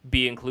one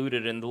be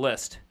included in the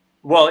list?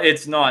 Well,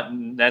 it's not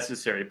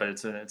necessary, but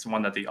it's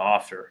one that they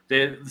offer.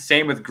 The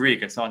same with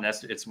Greek. It's not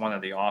necessary. It's one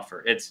that they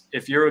offer. It's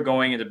if you're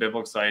going into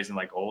biblical studies in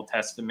like Old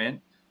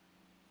Testament,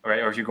 right,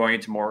 or if you're going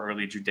into more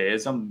early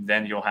Judaism,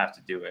 then you'll have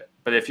to do it.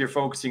 But if you're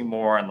focusing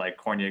more on like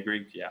Koine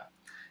Greek, yeah,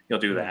 you'll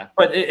do that.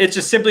 But it's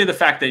just simply the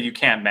fact that you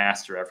can't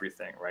master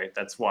everything, right?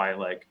 That's why,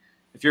 like,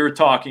 if you're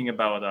talking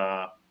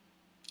about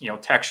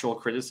textual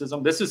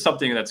criticism, this is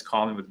something that's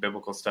common with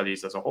biblical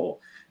studies as a whole.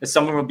 If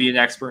someone would be an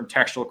expert in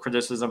textual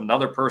criticism,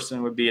 another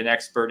person would be an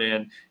expert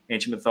in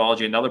ancient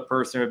mythology, another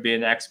person would be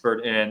an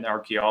expert in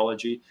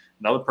archaeology,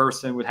 another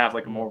person would have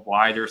like a more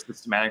wider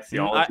systematic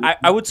theology.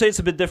 I would say it's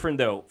a bit different,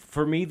 though.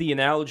 For me, the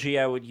analogy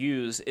I would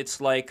use, it's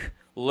like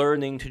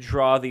learning to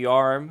draw the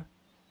arm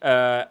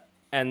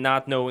and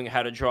not knowing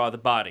how to draw the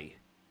body.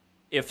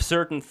 If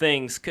certain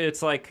things,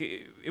 it's like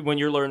when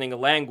you're learning a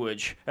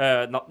language,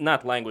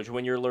 not language,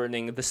 when you're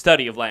learning the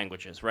study of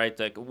languages, right?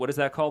 Like, what is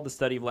that called, the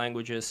study of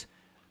languages?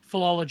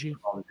 Philology.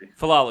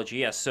 Philology,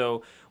 yes.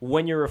 So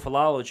when you're a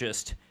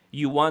philologist,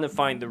 you want to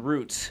find the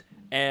roots.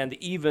 And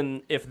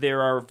even if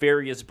there are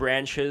various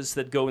branches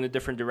that go in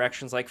different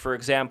directions, like, for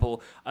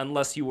example,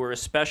 unless you were a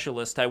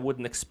specialist, I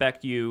wouldn't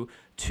expect you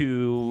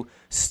to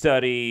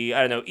study,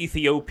 I don't know,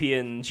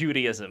 Ethiopian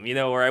Judaism,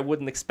 or I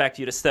wouldn't expect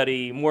you to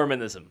study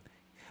Mormonism.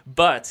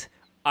 But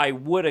I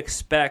would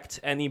expect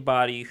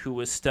anybody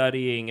who is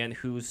studying and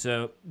who's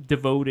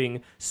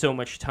devoting so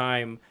much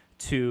time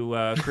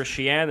to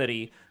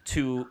Christianity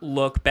to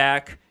look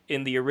back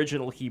in the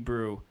original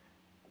Hebrew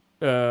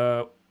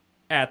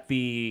at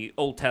the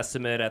Old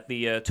Testament, at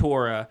the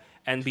Torah,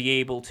 and be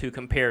able to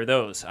compare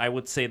those. I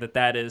would say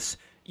that is,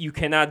 you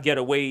cannot get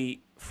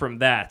away from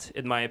that,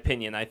 in my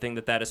opinion. I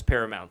think that is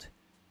paramount.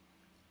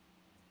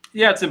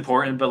 Yeah, it's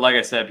important, but like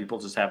I said, people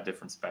just have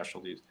different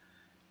specialties.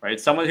 Right,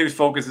 someone who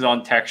focuses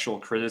on textual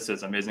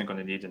criticism isn't going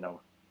to need to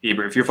know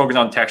Hebrew. If you're focused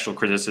on textual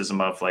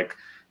criticism of like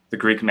the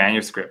Greek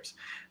manuscripts,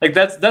 like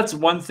that's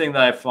one thing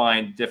that I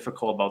find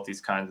difficult about these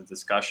kinds of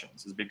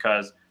discussions, is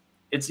because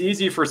it's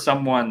easy for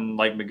someone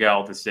like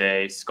Miguel to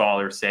say,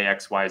 scholars say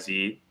X, Y,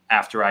 Z,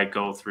 after I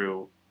go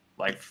through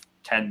like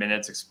 10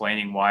 minutes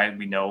explaining why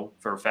we know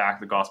for a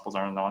fact the Gospels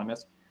aren't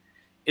anonymous,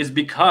 is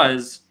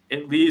because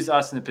it leaves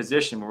us in a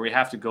position where we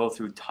have to go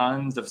through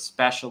tons of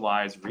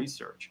specialized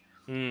research.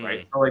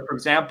 Right. So, like, for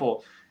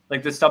example,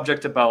 like the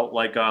subject about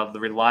like the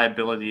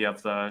reliability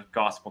of the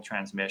gospel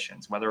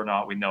transmissions, whether or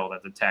not we know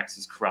that the text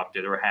is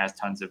corrupted or has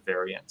tons of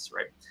variants.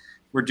 Right.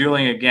 We're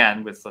dealing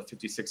again with the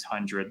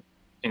 5,600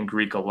 in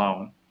Greek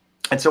alone.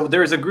 And so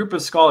there's a group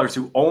of scholars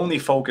who only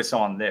focus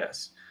on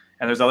this.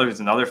 And there's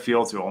others in other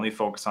fields who only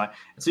focus on it.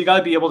 And so you got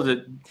to be able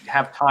to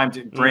have time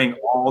to bring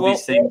all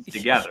these things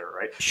together.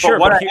 Right. Sure.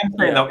 But what I am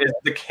saying, though, is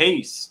the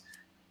case.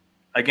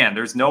 Again,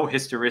 there's no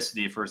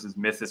historicity versus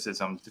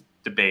mythicism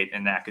debate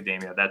in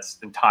academia. That's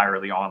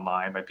entirely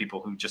online by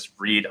people who just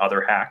read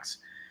other hacks.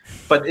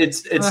 But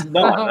it's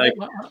not. Like,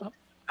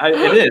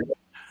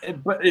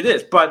 it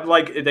is. But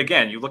like,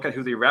 again, you look at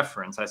who they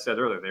reference. I said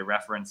earlier, they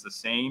reference the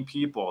same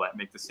people that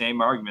make the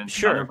same arguments.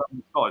 Sure.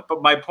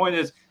 But my point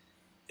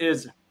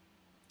is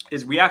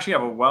we actually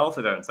have a wealth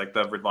of evidence, like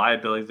the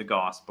reliability of the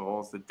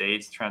Gospels, the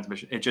dates,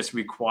 transmission. It just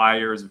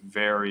requires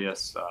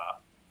various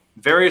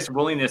various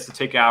willingness to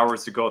take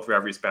hours to go through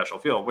every special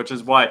field, which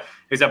is why, for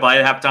example, I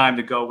didn't have time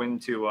to go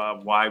into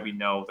why we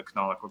know the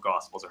canonical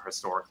Gospels are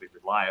historically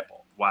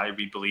reliable, why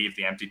we believe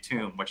the empty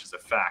tomb, which is a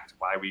fact,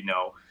 why we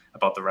know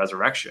about the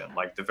resurrection,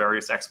 like the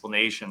various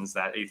explanations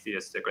that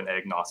atheistic and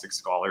agnostic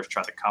scholars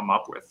try to come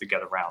up with to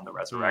get around the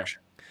resurrection.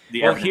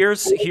 Well,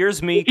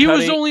 here's me. He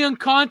was only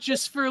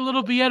unconscious for a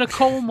little bit, he had a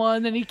coma,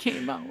 and then he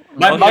came out.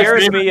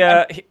 Here's me.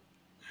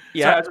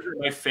 Yeah,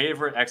 my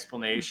favorite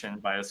explanation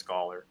by a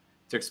scholar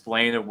to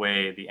explain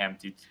away the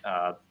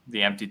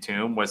empty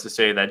tomb was to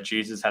say that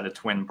Jesus had a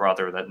twin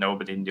brother that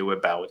nobody knew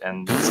about,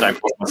 and the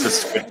disciples must have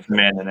switched him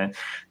in. And then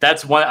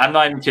that's one. I'm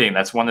not even kidding.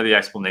 That's one of the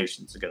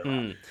explanations to get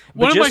around.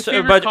 One of my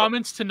favorite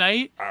comments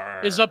tonight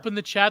is up in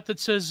the chat that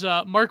says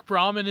Mark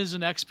Brahman is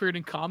an expert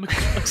in comic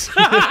books.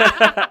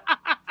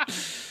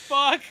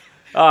 Fuck.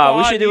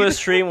 We should do a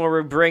stream where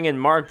we bring in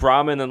Mark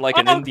Brahman and like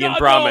an Indian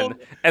Brahmin,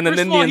 and an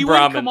Indian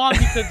Brahmin. Come on,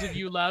 because of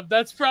you, Lev.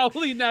 That's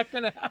probably not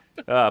gonna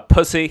happen.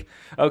 Pussy.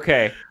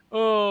 Okay.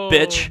 Oh,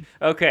 bitch.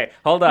 Okay,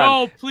 hold on.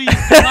 No, please.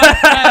 Do not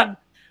offend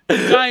the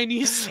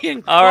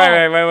Dionysian. All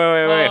right,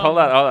 wait. Hold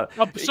on.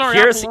 I'm sorry.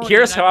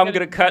 Here's how I'm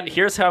gonna cut.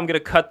 Here's how I'm gonna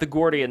cut the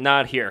Gordian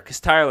knot here, because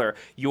Tyler,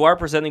 you are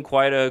presenting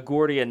quite a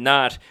Gordian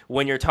knot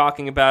when you're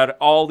talking about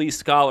all these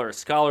scholars,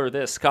 scholar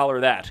this, scholar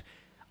that.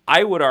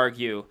 I would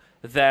argue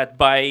that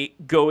by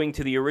going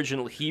to the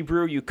original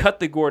Hebrew, you cut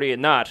the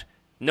Gordian knot.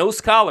 No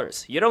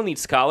scholars. You don't need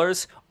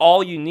scholars.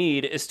 All you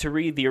need is to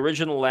read the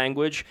original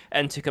language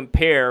and to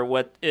compare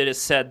what it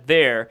is said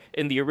there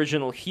in the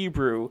original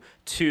Hebrew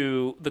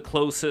to the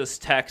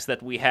closest text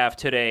that we have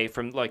today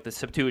from like the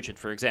Septuagint,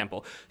 for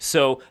example.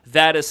 So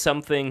that is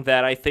something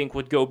that I think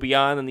would go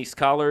beyond any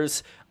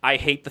scholars. I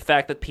hate the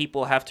fact that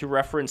people have to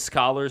reference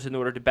scholars in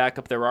order to back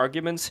up their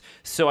arguments.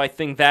 So I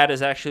think that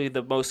is actually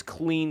the most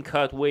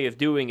clean-cut way of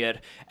doing it.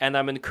 And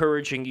I'm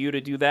encouraging you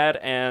to do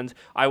that. And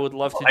I would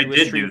love to do a stream. I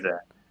did do that.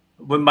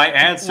 When my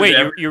answer. Wait,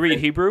 you read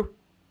Hebrew?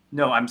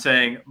 No, I'm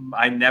saying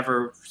I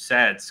never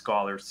said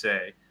scholars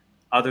say,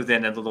 other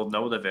than a little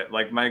note of it.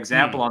 Like my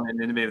example on the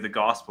Anonymity of the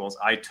Gospels,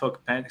 I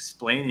took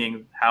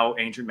explaining how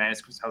ancient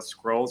manuscripts, how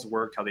scrolls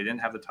worked, how they didn't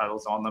have the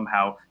titles on them,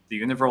 how the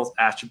universal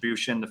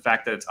attribution, the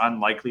fact that it's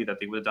unlikely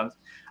that they would have done.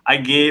 I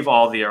gave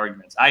all the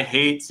arguments. I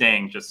hate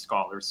saying just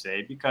scholars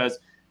say, because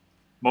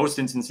most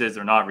instances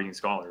they're not reading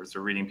scholars,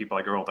 they're reading people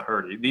like Earl de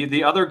Hurdy.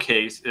 The other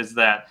case is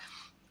that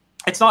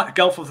it's not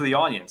helpful to the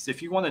audience.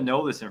 If you want to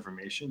know this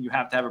information, you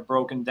have to have it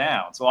broken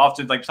down. So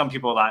often, like some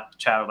people that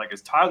chat are like,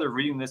 is Tyler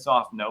reading this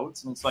off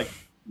notes? And it's like,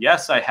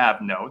 yes, I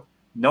have notes.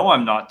 No,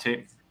 I'm not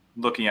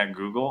looking at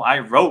Google. I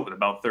wrote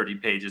about 30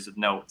 pages of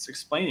notes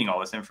explaining all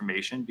this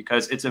information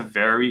because it's a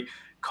very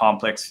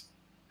complex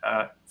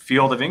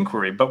field of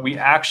inquiry. But we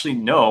actually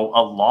know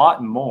a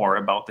lot more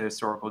about the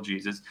historical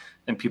Jesus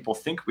than people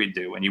think we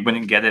do. And you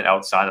wouldn't get it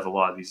outside of a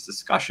lot of these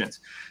discussions.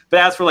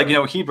 But as for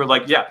Hebrew,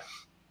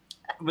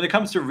 when it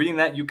comes to reading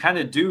that, you kind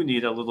of do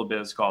need a little bit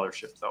of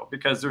scholarship, though,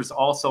 because there's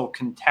also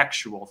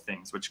contextual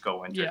things which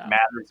go into it,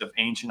 matters of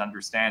ancient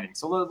understanding.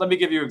 So let me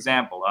give you an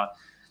example.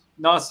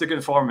 Gnostic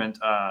informant,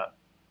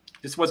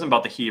 this wasn't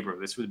about the Hebrew.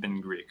 This would have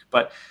been Greek.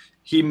 But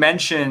he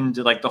mentioned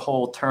the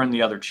whole turn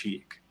the other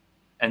cheek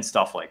and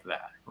stuff like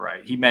that,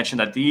 right? He mentioned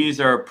that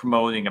these are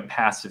promoting a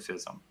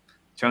pacifism.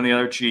 Turn the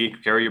other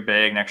cheek, carry your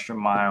bag an extra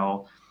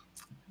mile.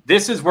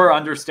 This is where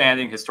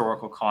understanding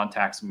historical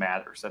context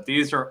matters, that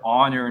these are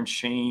honor and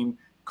shame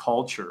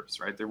cultures,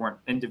 right? They weren't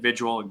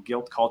individual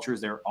guilt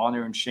cultures. They're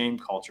honor and shame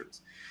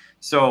cultures.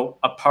 So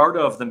a part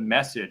of the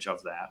message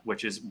of that,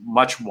 which is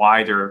much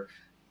wider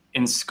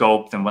in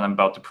scope than what I'm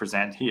about to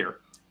present here,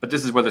 but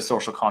this is where the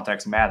social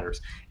context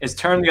matters, is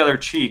turn the other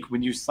cheek.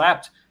 When you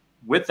slapped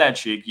with that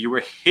cheek, you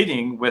were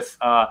hitting with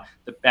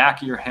the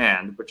back of your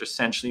hand, which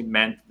essentially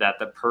meant that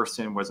the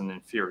person was an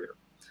inferior.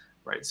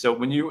 Right. So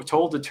when you were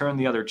told to turn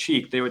the other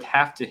cheek, they would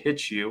have to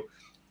hit you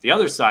the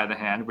other side of the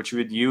hand, which you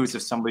would use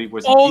if somebody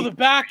was. Oh, the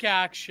back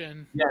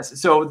action.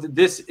 Yes. So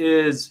this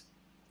is,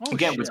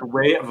 was a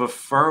way of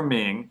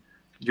affirming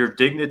your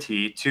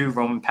dignity to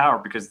Roman power,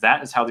 because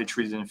that is how they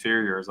treated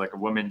inferiors, like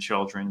women,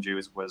 children,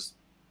 Jews, was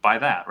by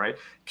that. Right.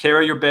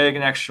 Carry your bag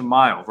an extra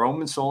mile.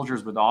 Roman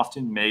soldiers would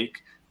often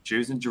make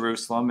Jews in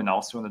Jerusalem and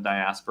also in the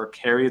diaspora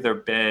carry their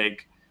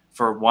bag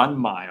for 1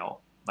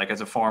 mile,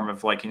 as a form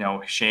of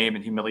shame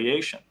and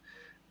humiliation.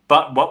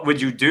 But what would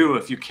you do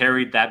if you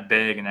carried that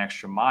bag an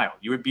extra mile?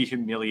 You would be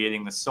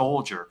humiliating the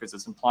soldier, because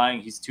it's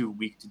implying he's too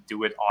weak to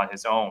do it on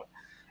his own.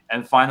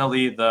 And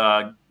finally,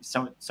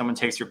 someone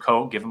takes your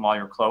coat, give them all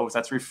your clothes.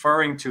 That's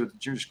referring to the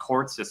Jewish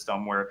court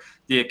system, where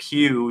the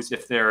accused,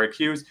 if they're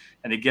accused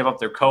and they give up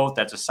their coat,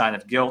 that's a sign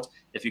of guilt.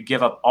 If you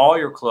give up all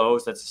your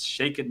clothes, that's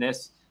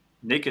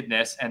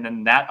nakedness. And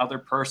then that other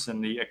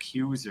person, the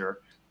accuser,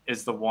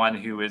 is the one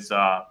who is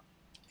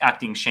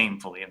acting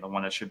shamefully and the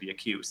one that should be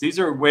accused. These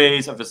are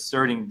ways of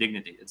asserting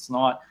dignity. It's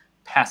not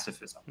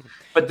pacifism.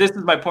 But this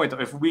is my point,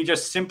 though. If we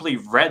just simply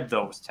read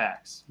those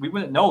texts, we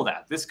wouldn't know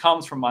that. This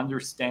comes from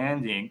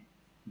understanding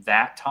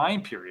that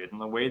time period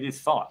and the way they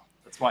thought.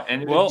 That's why.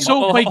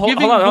 By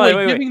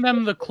giving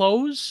them the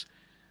clothes,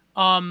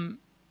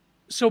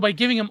 so by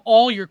giving him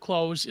all your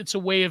clothes, it's a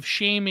way of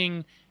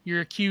shaming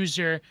your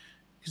accuser,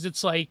 because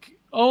it's like,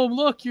 oh,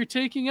 look, you're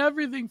taking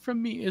everything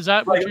from me. Is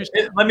that what you're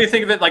saying? Let me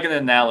think of it like an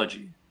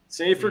analogy.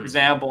 Say, for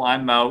example,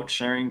 I'm out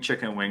sharing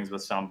chicken wings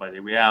with somebody.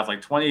 We have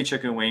like 20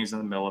 chicken wings in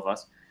the middle of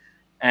us,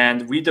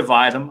 and we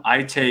divide them.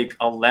 I take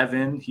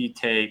 11. He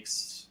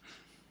takes,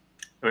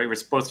 we're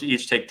supposed to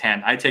each take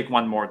 10. I take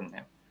one more than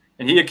him.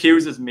 And he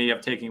accuses me of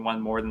taking one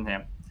more than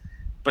him.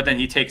 But then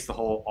he takes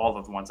all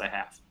of the ones I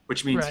have,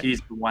 which means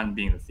he's the one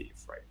being the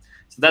thief, right?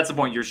 So that's the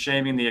point. You're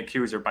shaming the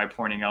accuser by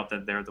pointing out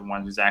that they're the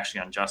one who's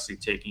actually unjustly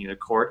taking you to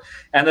court.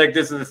 And like,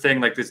 this is the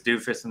thing, like this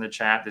doofus in the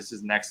chat, this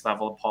is next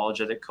level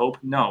apologetic cope.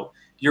 No,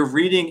 you're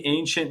reading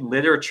ancient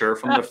literature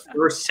from the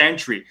first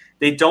century.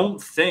 They don't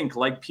think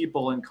like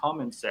people in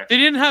comment section. They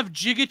didn't have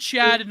Giga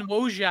Chad and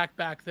Wojak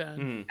back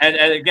then. And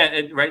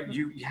again, right,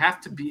 you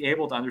have to be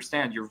able to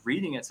understand you're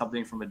reading at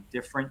something from a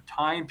different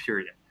time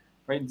period.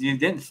 Right? You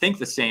didn't think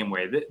the same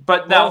way.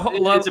 But now,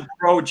 it's a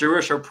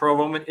pro-Jewish or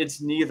pro-Roman.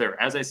 It's neither.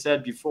 As I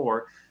said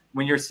before,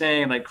 when you're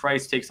saying like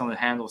Christ takes on the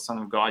handle of Son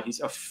of God, he's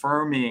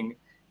affirming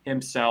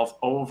himself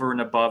over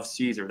and above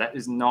Caesar. That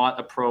is not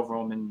a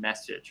pro-Roman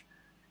message.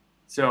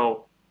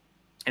 So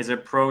is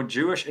it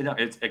pro-Jewish?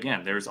 It's,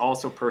 again, there's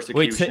also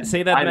persecution. Wait,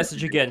 say that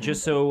message again,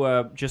 just so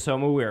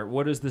I'm aware.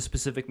 What is the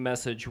specific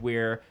message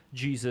where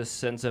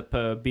Jesus ends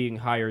up being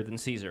higher than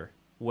Caesar?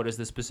 What is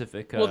the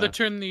specific? Well, it's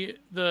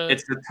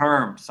the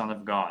term Son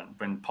of God.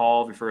 When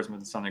Paul refers to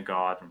the Son of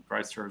God, and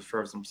Christ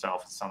refers to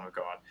himself as Son of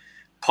God,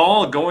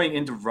 Paul going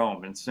into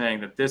Rome and saying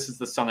that this is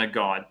the Son of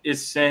God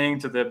is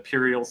saying to the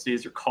imperial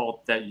Caesar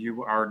cult that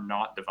you are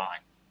not divine,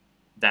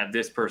 that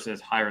this person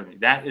is higher than you.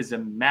 That is a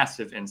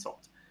massive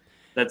insult.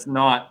 That's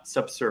not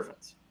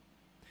subservience.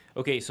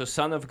 Okay, so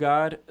Son of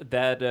God,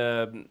 that,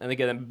 and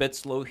again, I'm a bit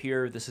slow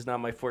here. This is not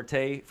my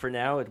forte for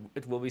now.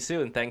 It will be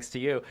soon, thanks to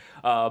you.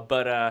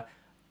 But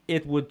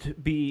it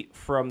would be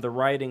from the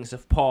writings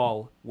of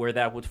Paul where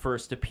that would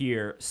first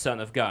appear, Son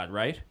of God,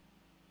 right?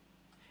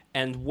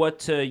 And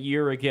what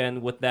year again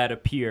would that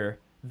appear,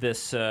 this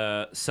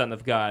Son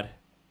of God,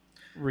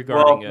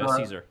 regarding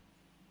Caesar?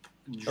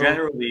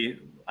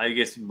 Generally, I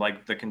guess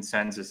like the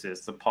consensus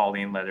is the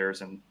Pauline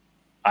letters, and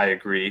I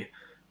agree,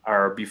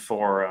 are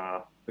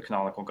before the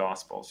canonical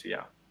Gospels,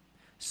 yeah.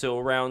 So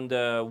around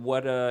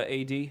what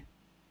AD?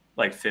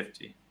 Like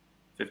 50,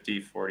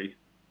 40.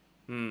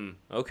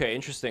 Okay,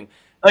 interesting.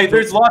 Like,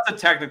 there's lots of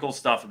technical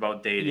stuff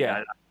about dating.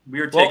 Yeah. We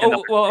were taking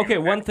okay.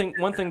 One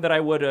thing that I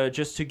would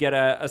just to get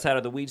us out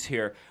of the weeds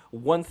here.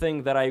 One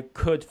thing that I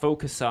could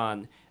focus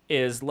on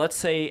is, let's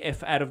say,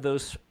 if out of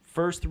those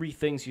first three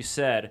things you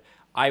said,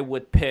 I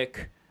would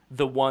pick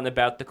the one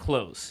about the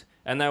clothes,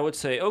 and I would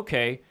say,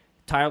 okay,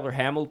 Tyler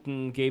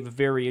Hamilton gave a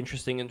very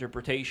interesting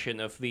interpretation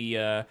of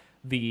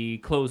the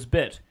clothes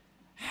bit.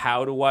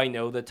 How do I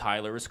know that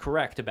Tyler is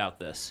correct about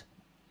this?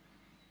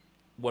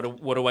 What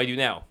do I do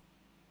now?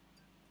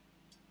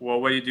 Well,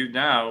 what you do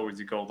now is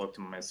you go look to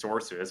my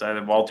sources. I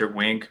have Walter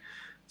Wink,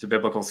 who's a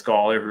biblical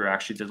scholar who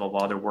actually did a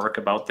lot of work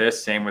about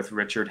this. Same with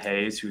Richard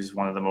Hayes, who's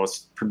one of the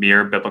most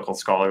premier biblical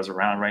scholars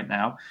around right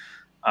now.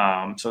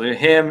 So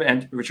him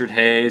and Richard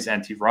Hayes,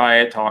 N.T.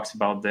 Wright talks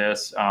about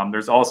this.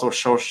 There's also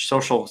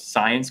social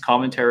science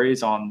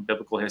commentaries on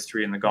biblical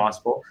history and the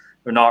gospel.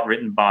 They're not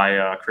written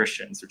by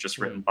Christians. They're just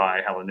written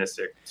by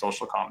Hellenistic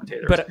social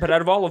commentators. But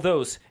out of all of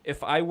those,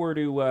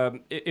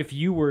 if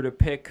you were to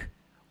pick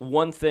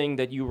one thing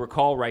that you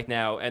recall right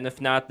now, and if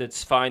not,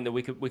 that's fine, that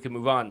we could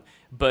move on.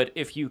 But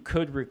if you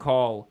could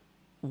recall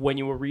when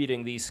you were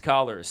reading these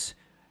scholars,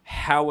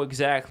 how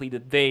exactly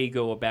did they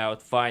go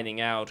about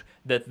finding out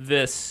that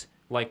this,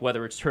 like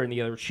whether it's turn the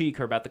other cheek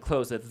or about the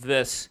clothes, that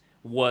this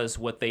was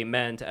what they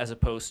meant as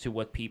opposed to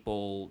what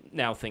people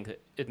now think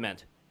it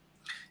meant?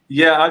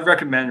 Yeah, I'd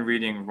recommend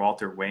reading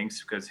Walter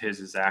Wink's because his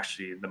is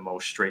actually the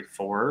most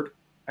straightforward.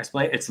 It's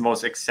the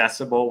most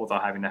accessible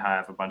without having to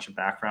have a bunch of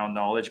background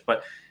knowledge.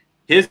 But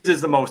his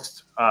is the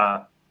most,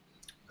 I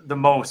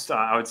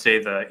would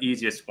say, the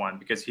easiest one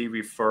because he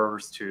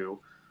refers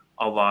to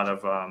a lot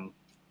of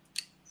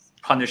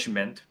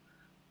punishment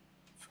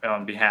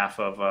on behalf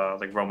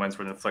of like Romans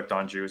would inflict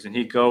on Jews. And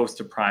he goes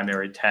to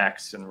primary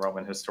texts and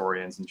Roman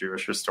historians and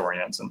Jewish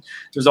historians. And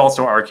there's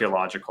also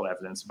archaeological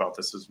evidence about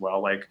this as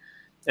well. Like,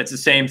 it's the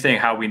same thing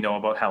how we know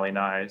about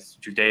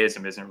Hellenized.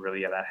 Judaism isn't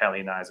really that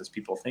Hellenized as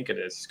people think it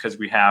is, because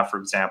we have, for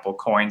example,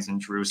 coins in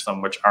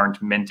Jerusalem which aren't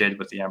minted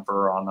with the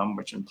emperor on them,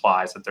 which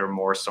implies that they're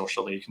more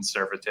socially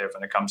conservative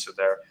when it comes to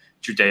their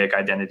Judaic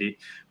identity.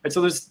 Right,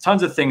 so there's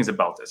tons of things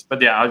about this. But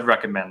yeah, I'd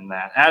recommend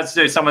that. As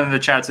someone in the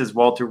chat says,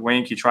 Walter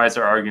Wink, he tries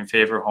to argue in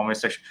favor of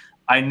homosexuality.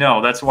 I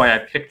know, that's why I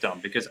picked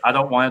him, because I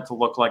don't want it to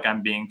look like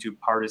I'm being too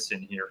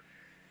partisan here.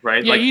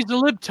 Right? Yeah, he's a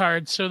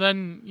libtard, so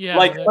then, yeah.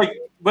 Like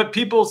what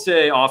people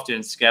say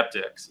often,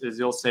 skeptics, is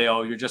they'll say,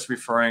 oh, you're just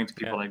referring to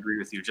people that agree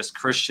with you, just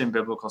Christian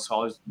biblical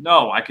scholars.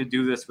 No, I could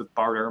do this with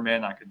Bart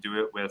Ehrman. I could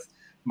do it with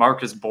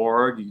Marcus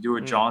Borg. You do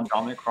it with John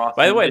Dominic Cross.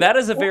 By the way,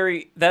 that's a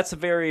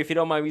very, if you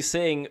don't mind me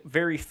saying,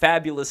 very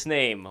fabulous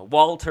name,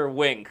 Walter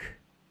Wink.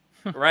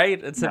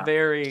 Right? It's a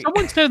very...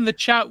 Someone said in the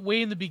chat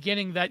way in the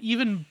beginning that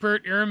even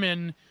Bart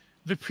Ehrman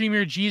the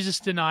premier Jesus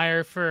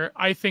denier for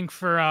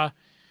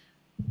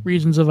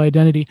reasons of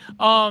identity.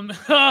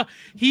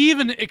 He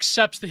even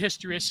accepts the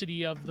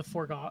historicity of the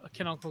four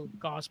canonical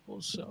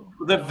gospels. So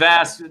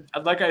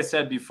like I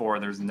said before,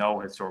 there's no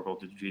historical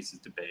Jesus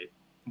debate.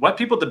 What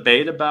people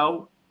debate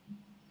about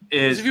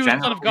is if he was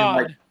Son of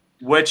God. Like,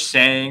 which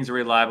sayings are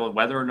reliable,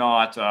 whether or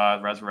not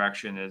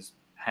resurrection has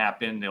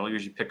happened. They'll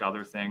usually pick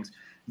other things.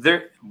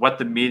 What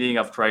the meaning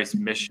of Christ's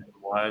mission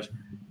was.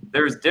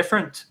 There's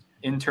different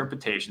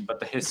interpretation, but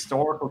the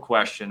historical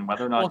question,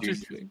 whether or not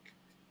Jesus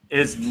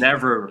is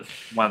never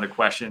one of the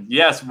questions.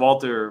 Yes,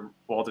 Walter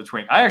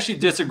Twink. I actually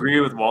disagree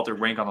with Walter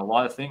Wink on a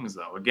lot of things,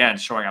 though. Again,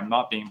 showing I'm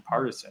not being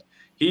partisan.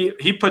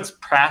 He puts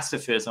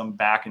pacifism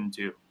back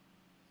into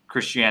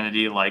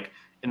Christianity, like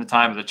in the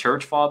time of the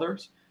Church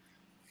Fathers.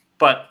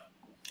 But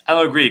I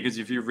don't agree, because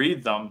if you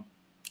read them,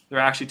 they're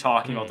actually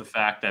talking about the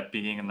fact that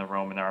being in the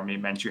Roman army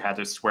meant you had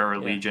to swear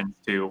allegiance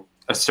to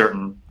a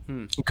certain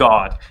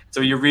god.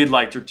 So you read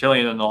like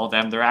Tertullian and all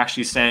them, they're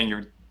actually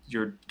saying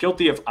you're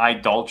guilty of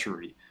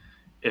idolatry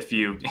if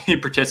you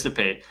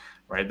participate,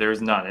 right?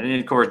 There's none. And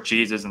of course,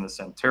 Jesus and the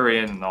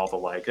centurion and all the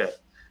like. You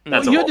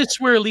had to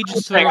swear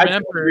allegiance to the Roman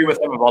Emperor. I agree with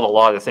them about a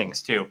lot of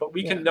things too, but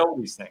we can know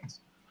these things.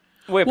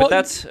 Wait, but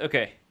that's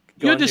okay.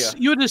 You had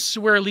to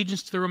swear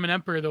allegiance to the Roman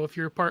Emperor, though, if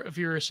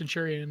you're a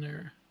centurion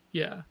there.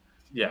 Yeah.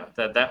 Yeah,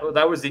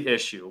 that was the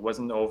issue. It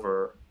wasn't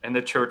over in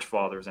the Church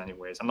Fathers,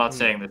 anyways. I'm not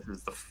saying this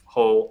is the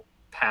whole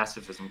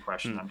pacifism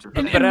question. I'm just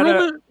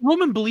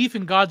Roman belief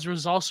in gods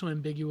was also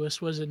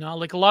ambiguous, was it not?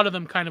 Like a lot of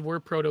them kind of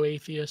were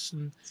proto-atheists,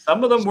 and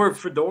some of them were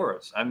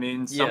fedoras. I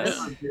mean, some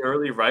of the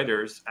early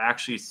writers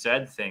actually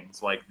said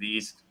things like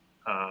these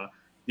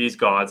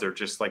gods are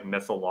just like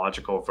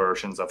mythological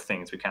versions of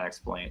things we can't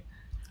explain.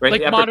 Right?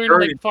 Like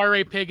modern,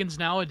 far-right pagans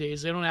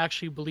nowadays, they don't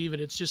actually believe it.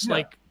 It's just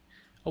like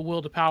a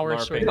will to power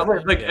sort of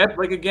thing.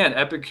 Like again,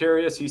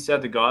 Epicurus, he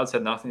said the gods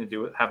have nothing to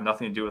do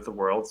with the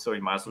world, so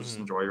you might as well just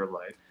enjoy your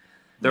life.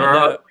 There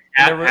are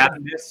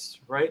atheists,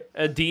 right?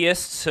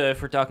 Deists,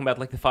 if we're talking about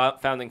like the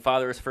founding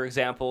fathers, for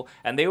example,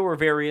 and they were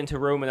very into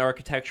Roman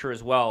architecture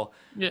as well.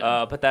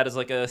 Yeah. But that is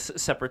like a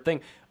separate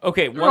thing.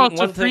 Okay, one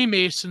thing.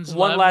 Freemasons.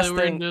 One last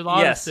thing.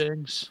 Yes.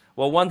 Things.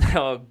 Well, one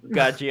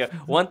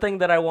thing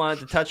that I wanted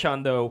to touch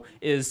on though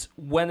is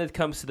when it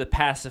comes to the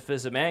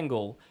pacifism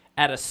angle.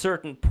 At a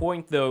certain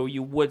point, though,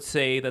 you would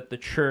say that the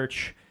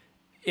church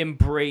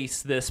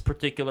embraced this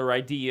particular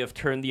idea of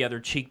turn the other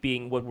cheek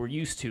being what we're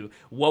used to.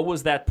 What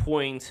was that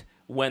point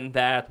when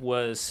that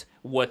was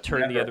what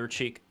turned the other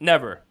cheek?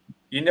 Never.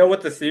 You know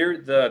what the theory,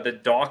 the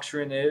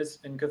doctrine is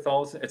in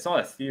Catholicism? It's not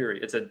a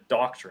theory. It's a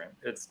doctrine.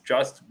 It's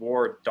just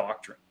war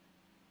doctrine.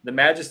 The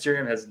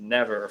magisterium has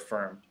never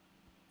affirmed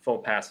full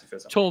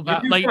pacifism.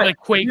 Like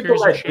Quakers.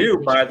 People do,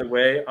 by the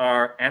way,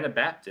 are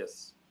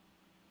Anabaptists.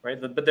 Right,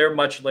 but they're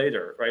much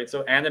later, right?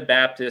 So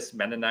Anabaptists,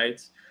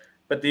 Mennonites,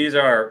 but these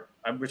are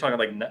we're talking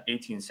like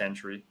 18th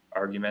century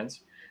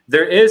arguments.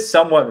 There is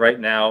somewhat right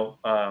now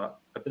a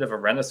bit of a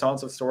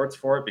renaissance of sorts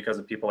for it because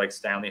of people like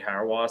Stanley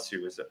Hauerwas,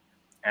 who was an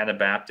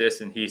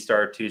Anabaptist, and he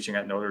started teaching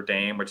at Notre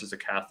Dame, which is a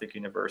Catholic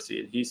university,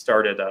 and he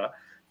started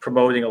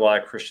promoting a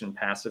lot of Christian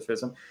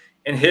pacifism.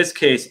 In his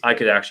case, I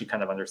could actually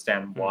kind of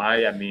understand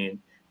why. I mean.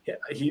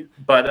 Yeah,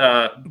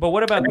 but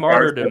what about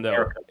martyrdom,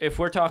 though? If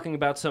we're talking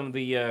about some of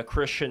the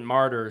Christian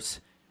martyrs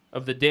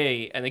of the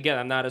day, and again,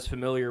 I'm not as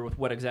familiar with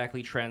what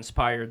exactly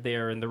transpired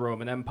there in the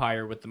Roman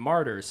Empire with the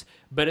martyrs,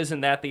 but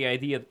isn't that the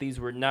idea that these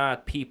were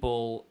not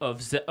people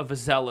of a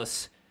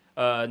zealous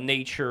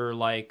nature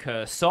like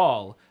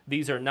Saul?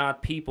 These are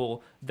not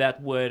people that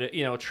would,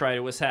 try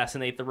to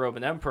assassinate the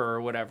Roman emperor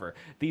or whatever.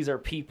 These are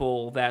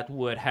people that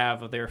would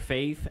have their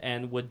faith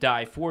and would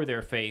die for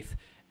their faith.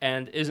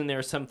 And isn't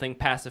there something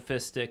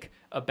pacifistic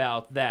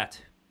about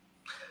that?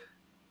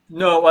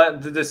 No,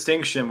 the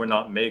distinction we're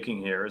not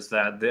making here is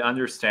that the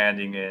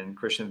understanding in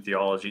Christian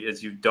theology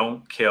is you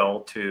don't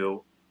kill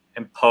to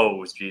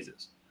impose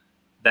Jesus.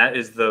 That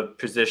is the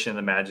position of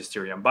the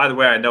magisterium. By the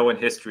way, I know in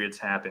history it's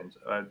happened.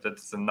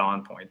 That's a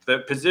non-point.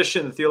 The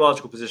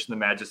theological position of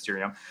the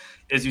magisterium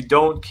is you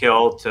don't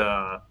kill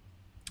to,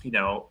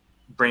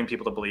 bring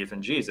people to believe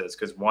in Jesus,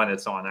 because one,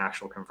 it's on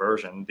actual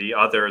conversion. The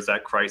other is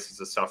that Christ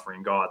is a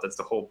suffering God. That's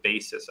the whole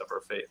basis of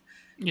our faith.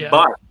 Yeah.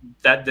 But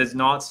that does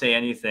not say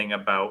anything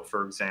about,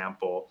 for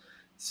example,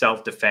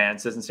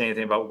 self-defense. Doesn't say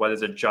anything about what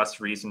is a just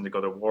reason to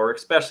go to war,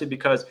 especially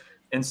because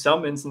in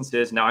some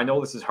instances, now I know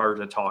this is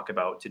harder to talk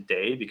about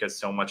today because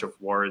so much of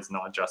war is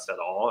not just at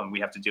all, and we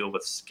have to deal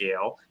with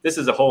scale. This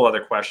is a whole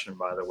other question,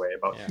 by the way,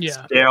 about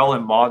scale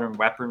and modern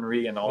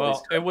weaponry and all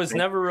these. It was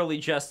never really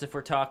just if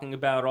we're talking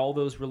about all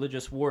those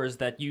religious wars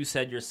that you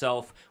said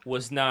yourself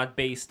was not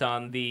based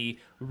on the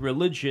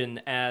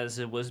religion as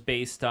it was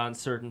based on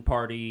certain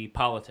party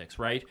politics,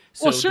 right?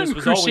 So certain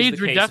crusades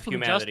were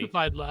definitely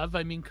justified, Lev.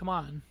 I mean, come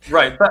on.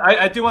 Right, but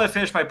I do want to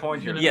finish my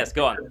point here. Yes,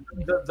 go on.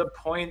 The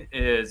point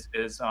is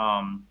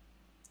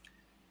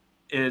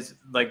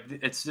like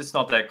it's just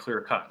not that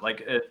clear cut.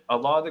 Like a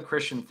lot of the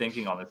Christian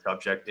thinking on the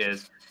subject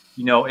is,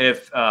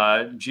 if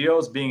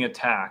Gio's being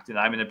attacked and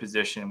I'm in a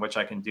position in which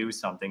I can do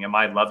something, am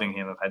I loving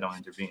him if I don't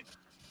intervene?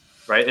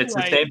 right? It's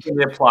the same thing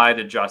they apply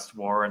to just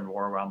war and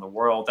war around the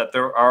world, that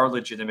there are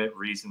legitimate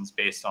reasons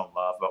based on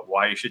love about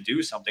why you should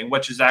do something,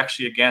 which is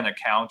actually, again, a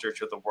counter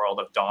to the world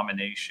of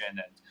domination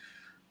and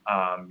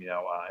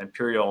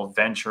imperial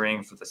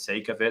venturing for the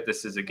sake of it.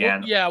 This is,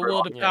 again,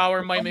 will to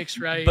power, might makes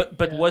right.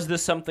 But was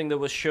this something that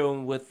was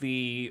shown with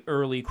the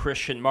early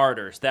Christian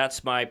martyrs?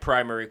 That's my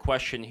primary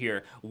question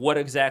here. What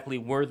exactly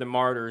were the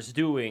martyrs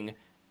doing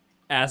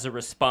as a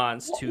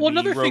response to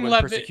the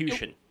Roman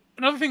persecution?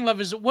 Another thing, Lev,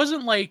 is it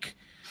wasn't like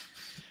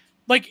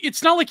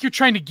it's not like you're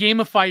trying to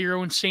gamify your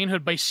own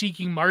sainthood by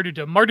seeking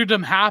martyrdom.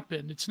 Martyrdom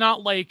happened. It's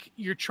not like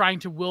you're trying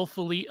to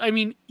willfully. I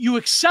mean, you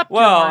accept.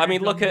 Well, I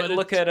mean, look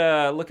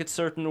at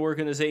certain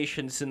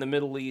organizations in the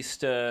Middle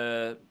East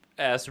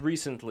as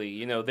recently.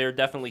 You know, they're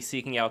definitely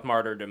seeking out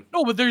martyrdom.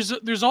 No, but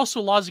there's also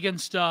laws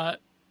against.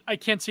 I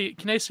can't say.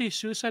 Can I say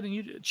suicide and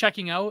you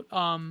checking out?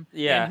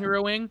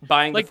 Anti-heroing.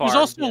 Buying the farm. There's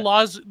also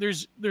laws.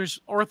 There's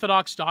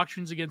orthodox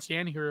doctrines against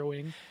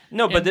anti-heroing.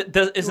 No, but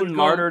isn't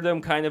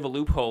martyrdom kind of a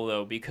loophole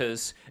though?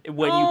 Because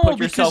when you put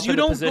yourself in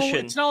a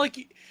position, it's not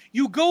like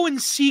you go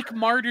and seek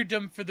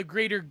martyrdom for the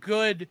greater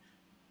good.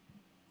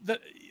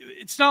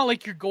 It's not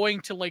like you're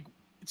going to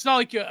It's not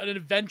like an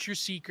adventure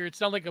seeker. It's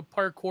not like a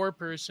parkour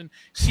person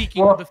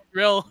seeking the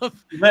thrill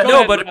of.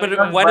 No, but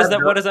why does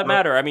that? What does that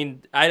matter? I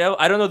mean, I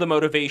don't know the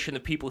motivation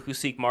of people who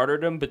seek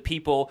martyrdom, but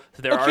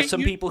there are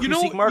some people who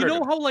seek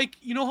martyrdom.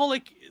 You know how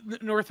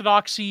in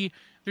Orthodoxy,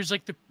 there's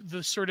like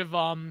the sort of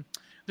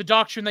the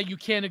doctrine that you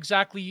can't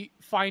exactly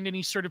find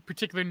any sort of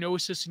particular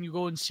gnosis, and you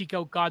go and seek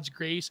out God's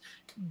grace.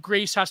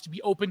 Grace has to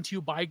be open to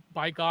you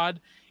by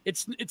God.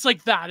 It's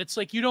like that. It's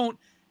like you don't.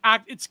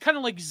 It's kind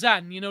of like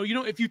Zen, you know,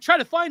 if you try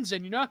to find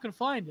Zen, you're not going to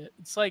find it.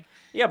 It's like,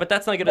 yeah, but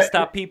that's not going to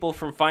stop people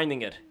from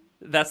finding it.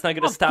 That's not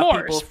going to stop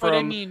people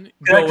from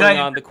going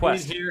on the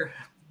quest. Here?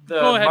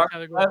 Go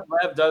ahead,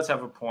 Lev does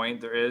have a point.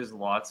 There is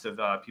lots of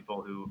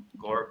people who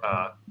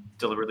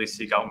deliberately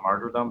seek out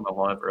martyrdom, a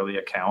lot of early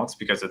accounts,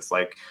 because it's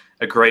like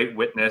a great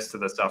witness to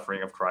the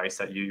suffering of Christ,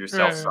 that you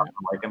yourself suffer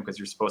like him because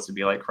you're supposed to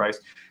be like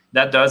Christ.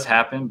 That does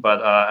happen,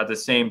 but at the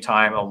same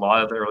time, a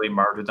lot of the early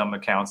martyrdom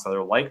accounts that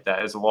are like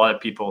that is a lot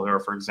of people who are,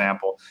 for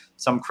example,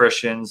 some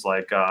Christians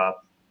like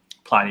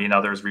Pliny and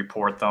others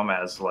report them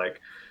as like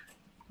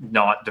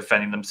not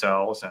defending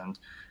themselves, and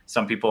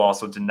some people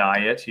also deny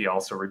it. He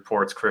also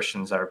reports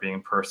Christians that are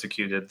being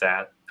persecuted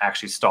that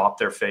actually stop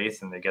their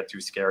faith and they get too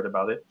scared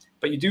about it.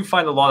 But you do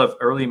find a lot of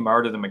early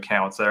martyrdom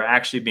accounts that are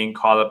actually being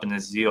caught up in the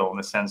zeal, in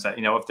the sense that,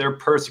 if they're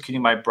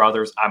persecuting my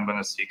brothers, I'm going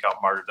to seek out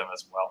martyrdom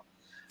as well.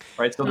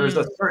 Right? So there's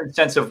a certain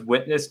sense of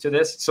witness to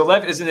this. So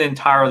Lev isn't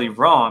entirely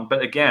wrong,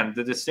 but again,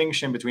 the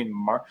distinction between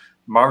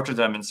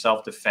martyrdom and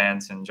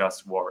self-defense and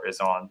just war is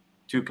on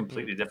two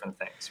completely different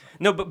things.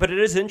 No, but it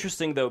is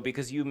interesting though,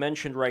 because you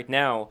mentioned right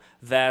now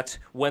that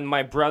when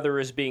my brother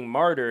is being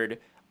martyred,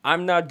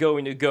 I'm not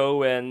going to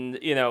go and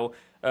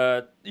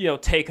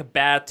take a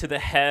bat to the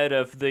head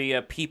of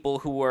the people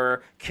who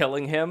are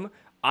killing him.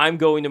 I'm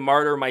going to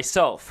martyr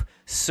myself.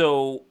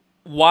 So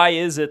why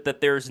is it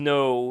that there's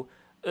no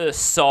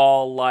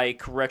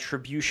Saul-like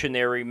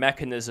retributionary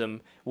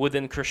mechanism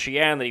within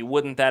Christianity?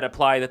 Wouldn't that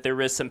apply that there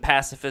is some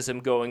pacifism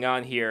going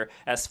on here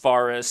as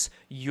far as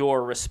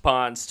your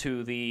response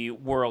to the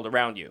world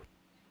around you?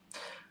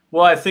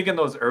 Well, I think in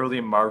those early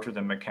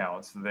martyrdom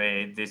accounts,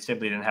 they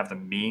simply didn't have the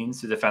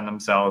means to defend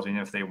themselves, even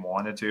if they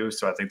wanted to.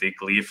 So I think they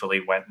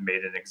gleefully went and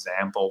made an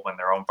example when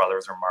their own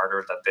brothers were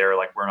martyred, that they're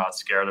like, we're not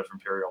scared of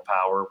imperial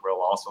power.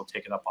 We'll also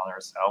take it up on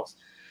ourselves.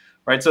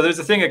 Right. So there's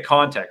a thing of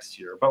context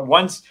here. But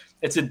once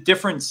it's a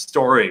different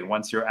story,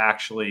 once you're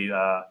actually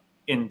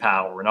in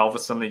power, and all of a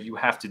sudden you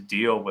have to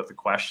deal with the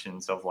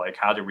questions of like,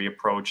 how do we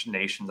approach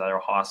nations that are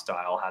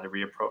hostile? How do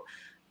we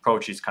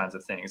approach these kinds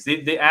of things?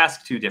 They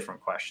ask two different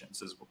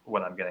questions is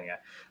what I'm getting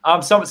at.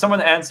 Someone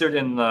answered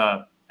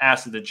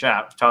asked in the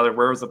chat, Tyler,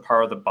 where is the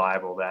part of the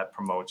Bible that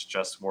promotes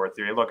just war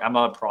theory? Look, I'm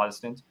not a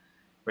Protestant.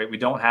 Right. We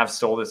don't have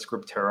sola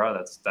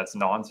scriptura. That's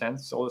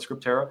nonsense. Sola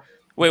scriptura.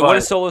 Wait, what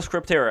is sola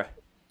scriptura?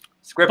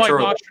 Scripture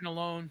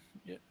alone.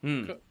 Yeah.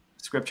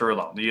 Scripture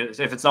alone.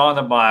 If it's not in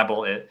the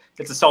Bible,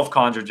 it's a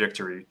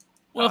self-contradictory.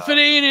 Well, if it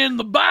ain't in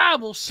the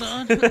Bible,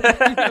 son. But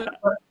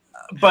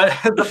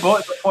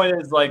the point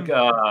is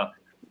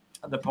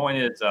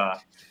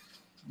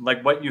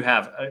like what you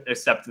have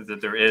accepted that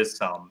there is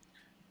some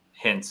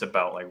hints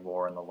about like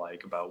war and the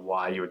like, about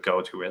why you would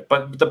go to it.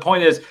 But the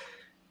point is,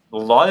 a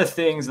lot of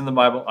things in the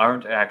Bible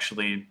aren't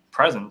actually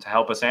present to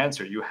help us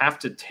answer. You have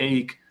to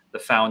take the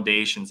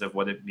foundations of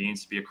what it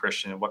means to be a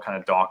Christian and what kind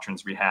of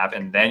doctrines we have,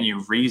 and then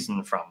you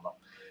reason from them.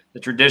 The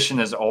tradition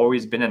has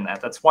always been in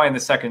that. That's why in the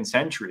 2nd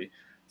century,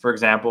 for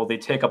example, they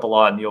take up a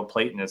lot of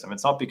Neoplatonism.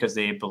 It's not because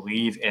they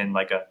believe in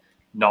like a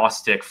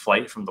Gnostic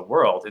flight from the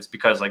world. It's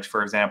because, like,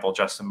 for example,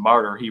 Justin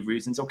Martyr, he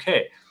reasons,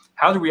 okay,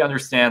 how do we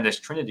understand this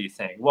Trinity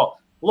thing? Well,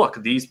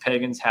 look, these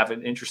pagans have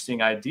an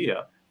interesting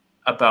idea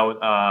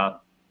about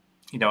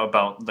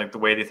about like the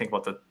way they think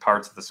about the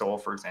parts of the soul,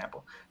 for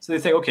example. So they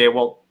think, okay,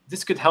 well,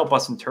 this could help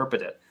us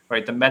interpret it,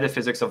 right? The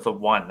metaphysics of the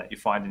one that you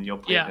find in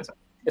Neoplatonism.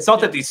 Yeah. It's not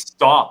that they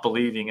stop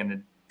believing in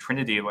the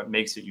Trinity, what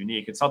makes it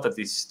unique. It's not that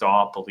they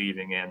stop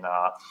believing in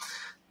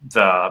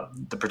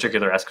the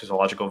particular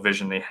eschatological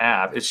vision they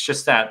have. It's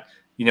just that,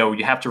 you know,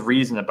 you have to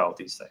reason about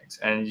these things,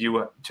 and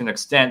you, to an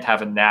extent,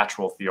 have a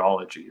natural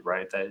theology,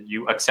 right? That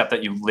you accept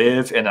that you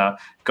live in a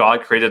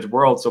God-created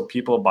world, so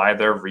people, by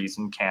their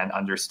reason, can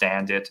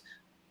understand it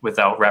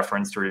without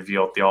reference to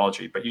revealed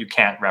theology. But you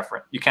can't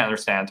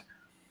understand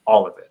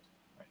all of it.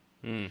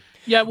 Right?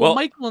 Yeah, well,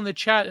 Michael in the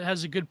chat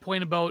has a good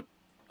point about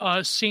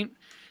Saint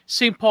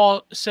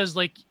Paul says,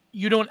 like,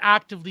 you don't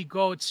actively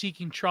go out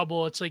seeking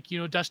trouble. It's like, you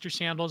know, dust your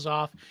sandals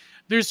off.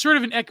 There's sort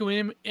of an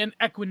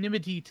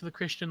equanimity to the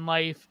Christian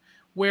life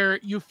where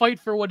you fight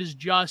for what is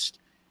just,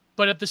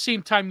 but at the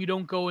same time, you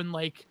don't go and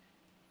like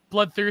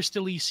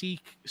bloodthirstily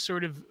seek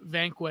sort of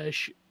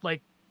vanquish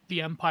like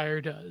the empire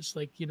does.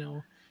 Like, you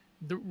know,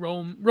 the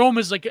Rome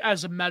is like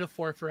as a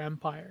metaphor for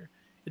empire.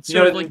 It's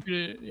sort of like,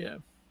 yeah.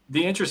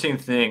 The interesting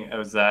thing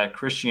is that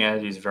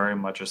Christianity is very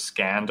much a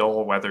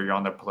scandal, whether you're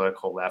on the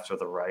political left or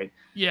the right.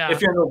 Yeah.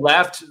 If you're on the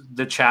left,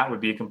 the chat would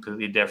be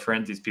completely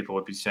different. These people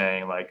would be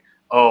saying like,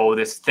 oh,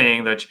 this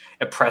thing that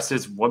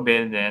oppresses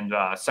women and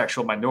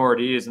sexual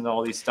minorities and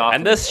all these stuff.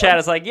 And this chat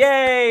is like,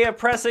 yay,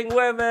 oppressing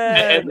women.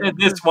 And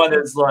this one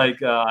is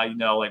like, you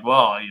know, like,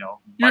 well, you know,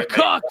 you're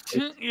cocked.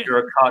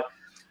 You're a cock.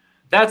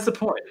 That's the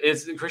point.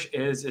 Is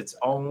its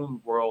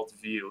own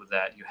worldview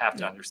that you have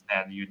to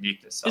understand the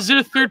uniqueness of. Is it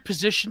a third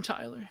position,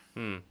 Tyler?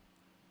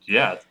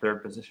 Yeah, it's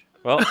third position.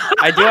 Well,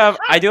 I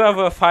do have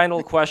a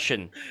final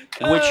question,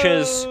 which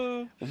is,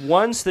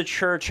 once the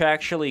church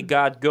actually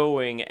got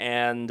going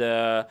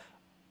and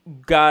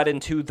got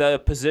into the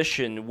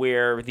position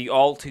where the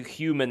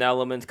all-too-human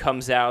element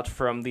comes out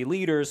from the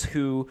leaders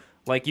who,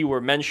 like you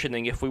were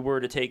mentioning, if we were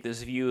to take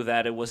this view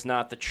that it was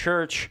not the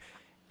church,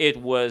 it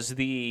was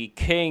the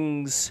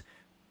kings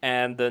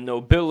and the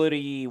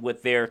nobility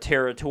with their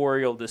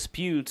territorial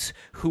disputes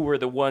who were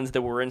the ones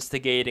that were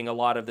instigating a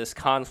lot of this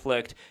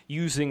conflict,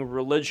 using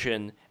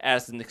religion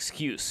as an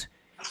excuse.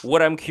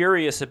 What I'm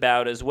curious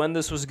about is when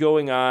this was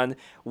going on,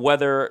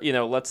 whether, you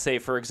know, let's say,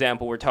 for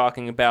example, we're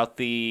talking about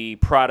the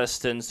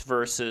Protestants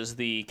versus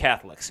the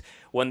Catholics.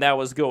 When that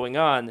was going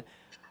on,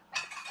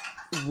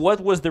 what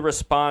was the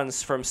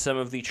response from some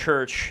of the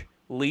church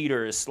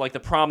leaders, like the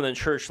prominent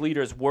church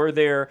leaders? Were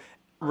there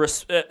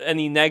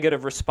any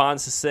negative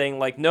responses saying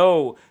like,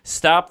 no,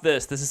 stop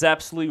this, is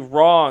absolutely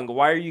wrong,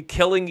 why are you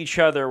killing each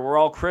other, we're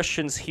all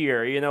Christians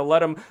here, you know,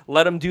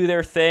 let them do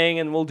their thing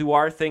and we'll do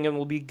our thing and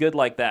we'll be good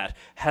like that?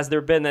 Has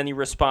there been any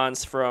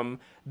response from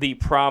the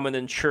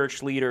prominent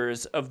church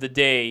leaders of the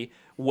day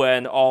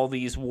when all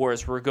these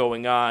wars were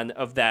going on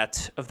of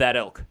that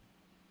ilk?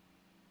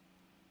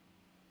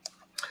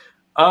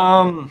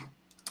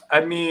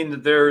 I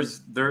mean, there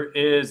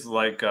is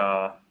like,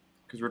 because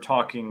we're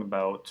talking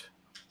about,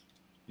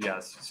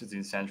 yes,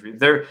 16th century.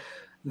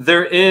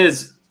 There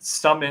is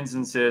some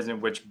instances in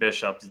which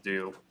bishops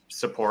do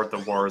support the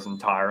wars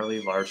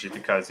entirely, largely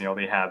because, you know,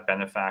 they have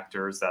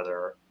benefactors that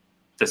are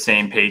the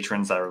same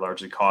patrons that are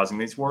largely causing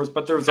these wars.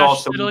 But there's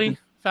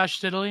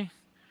Fascist Italy.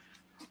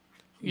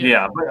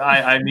 Yeah, but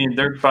I mean,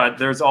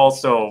 there's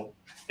also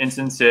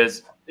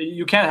instances.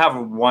 You can't have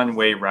a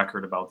one-way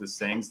record about these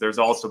things. There's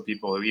also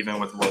people who, even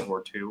with World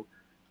War II,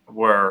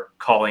 were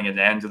calling an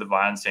end to the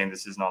violence, saying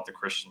this is not the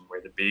Christian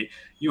way to be.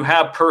 You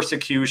have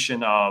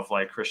persecution of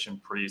like Christian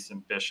priests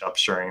and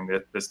bishops during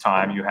this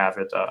time. You have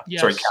it,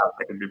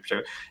 Catholic in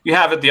particular. You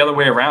have it the other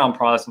way around,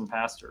 Protestant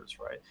pastors,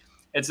 right?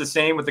 It's the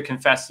same with the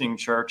confessing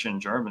church in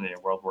Germany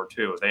in World War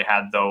II. They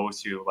had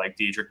those who, like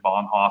Dietrich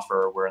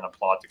Bonhoeffer, were in a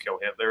plot to kill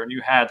Hitler, and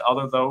you had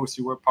those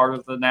who were part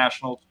of the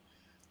national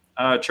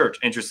church.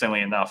 Interestingly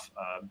enough,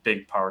 a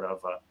big part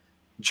of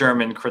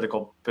German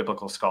critical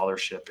biblical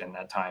scholarship in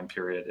that time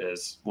period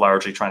is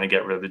largely trying to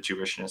get rid of the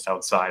Jewishness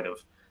outside of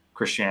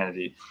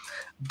Christianity.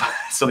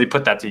 So they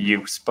put that to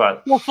use.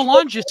 But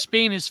Falange,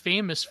 Spain is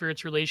famous for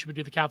its relation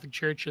between the Catholic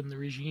Church and the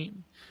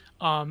regime.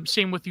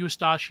 Same with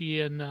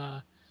Eustachi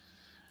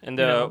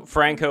and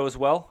Franco as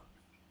well.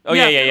 Oh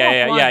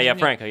yeah,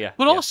 Franco, yeah.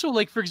 But also,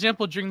 like, for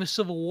example, during the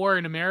Civil War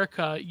in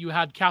America, you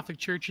had Catholic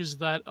churches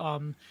that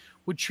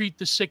would treat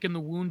the sick and the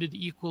wounded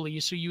equally.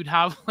 So you'd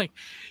have like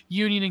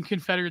Union and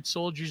Confederate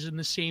soldiers in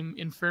the same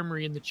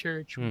infirmary in the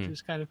church, which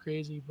is kind of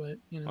crazy, but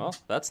you know. Well,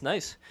 that's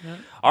nice. Yeah.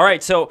 All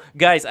right, so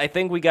guys, I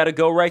think we got to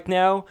go right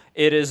now.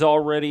 It is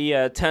already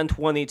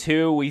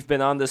 10:22. We've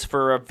been on this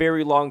for a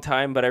very long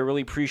time, but I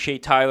really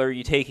appreciate, Tyler,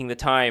 you taking the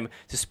time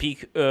to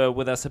speak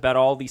with us about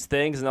all these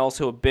things, and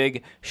also a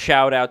big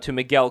shout out to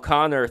Miguel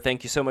Connor.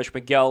 Thank you so much,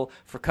 Miguel,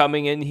 for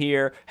coming in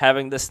here,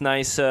 having this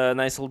nice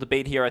little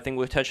debate here. I think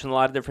we've touched on a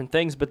lot of different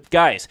things, but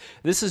guys,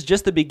 this is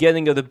just the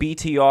beginning of the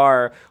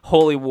BTR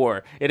Holy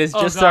War. It has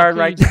just started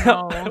right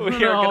now.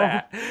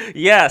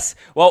 Yes.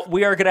 Well,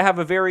 we are going to have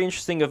a very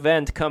interesting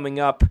event coming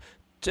up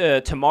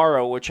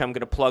tomorrow, which I'm going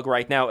to plug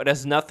right now. It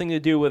has nothing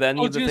to do with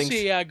any of the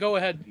things. Go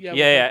ahead.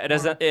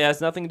 It has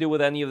nothing to do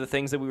with any of the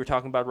things that we were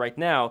talking about right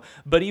now.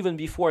 But even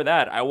before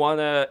that, I want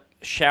to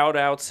shout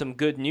out some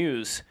good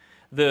news.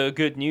 The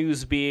good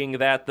news being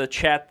that the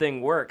chat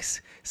thing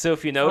works. So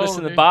if you notice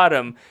in the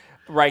bottom,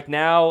 right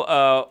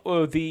now,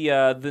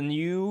 the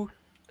new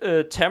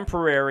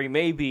temporary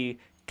maybe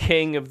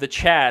king of the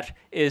chat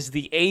is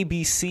the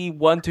ABC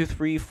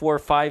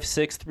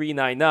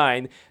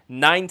 123456399,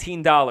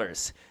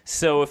 $19.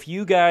 So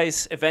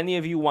if any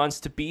of you wants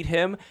to beat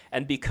him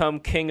and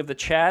become king of the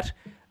chat,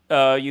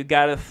 you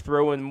gotta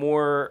throw in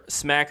more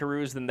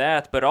smackaroos than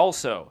that. But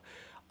also,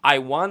 I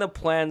want to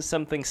plan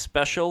something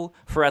special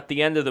for at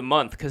the end of the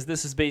month, because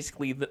this is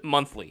basically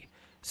monthly.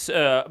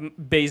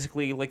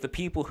 Basically, like the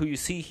people who you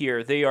see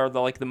here, they are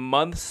like the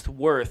month's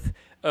worth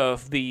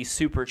of the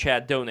super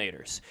chat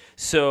donators.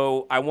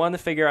 So I want to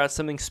figure out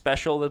something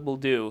special that we'll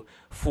do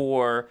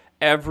for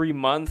every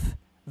month.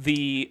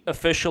 The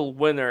official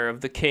winner of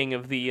the king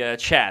of the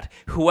chat,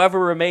 whoever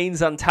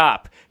remains on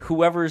top,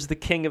 whoever is the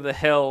king of the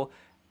hill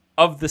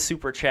of the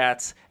super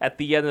chats at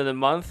the end of the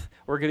month,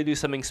 we're going to do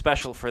something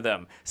special for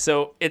them.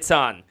 So it's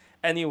on.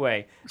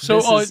 Anyway, so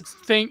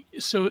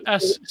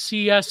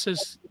SCS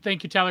says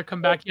thank you, Tyler.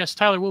 Come back. Yes,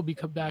 Tyler will be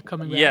coming back.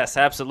 Yes,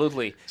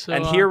 absolutely. So,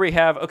 and here we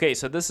have. Okay,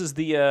 so this is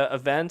the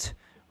event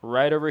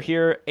right over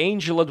here.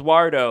 Angel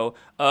Eduardo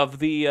of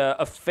the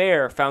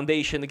Affair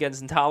Foundation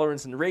Against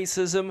Intolerance and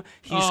Racism.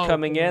 He's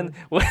coming in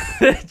with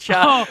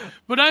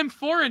but I'm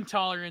for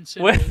intolerance.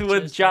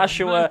 With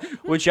Joshua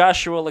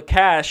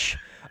Lakash.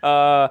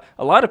 A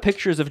lot of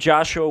pictures of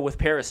Joshua with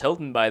Paris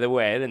Hilton, by the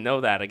way. I didn't know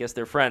that. I guess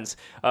they're friends.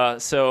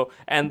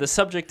 And the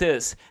subject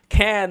is,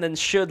 can and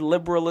should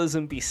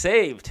liberalism be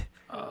saved?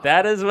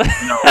 That is what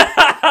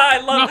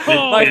I love.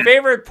 No. My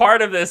favorite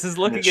part of this is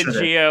looking at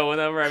Gio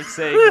whenever I'm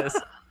saying this.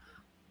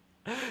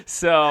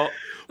 So,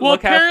 well,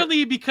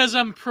 apparently because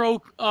I'm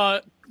pro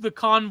the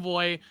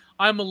convoy,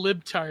 I'm a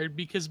libtard,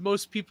 because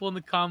most people in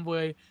the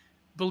convoy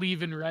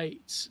believe in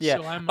rights. Yeah.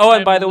 So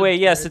and by the way,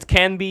 yes, it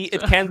can be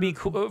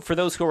for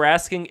those who are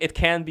asking, it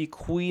can be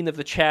queen of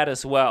the chat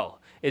as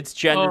well. It's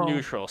gender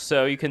neutral,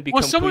 so you can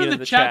become queen of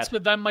the chat.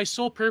 But my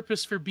sole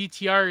purpose for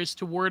BTR is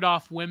to ward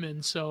off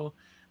women, so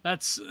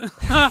that's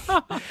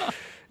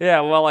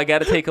Yeah, well, I got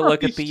to take a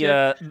look at the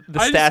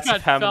stats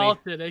of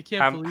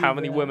how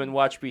many women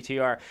watch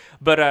BTR.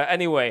 But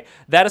anyway,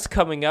 that is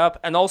coming up.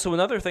 And also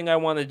another thing I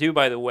want to do,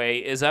 by the way,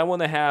 is I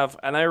want to have,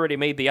 and I already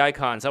made the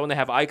icons, I want to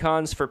have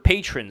icons for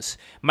patrons.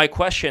 My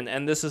question,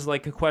 and this is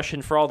like a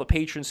question for all the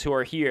patrons who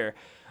are here,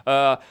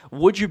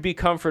 would you be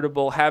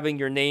comfortable having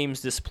your names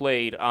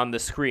displayed on the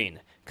screen?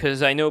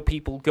 Because I know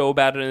people go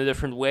about it in a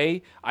different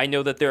way. I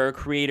know that there are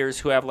creators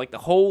who have like the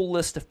whole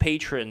list of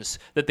patrons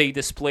that they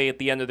display at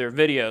the end of their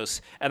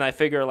videos. And I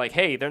figure like,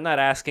 hey, they're not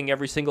asking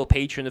every single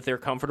patron if they're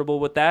comfortable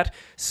with that.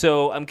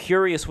 So I'm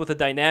curious what the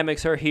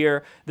dynamics are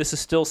here. This is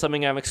still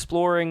something I'm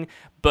exploring.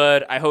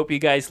 But I hope you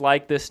guys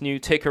like this new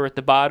ticker at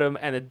the bottom,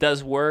 and it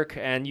does work,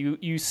 and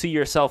you see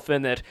yourself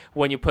in it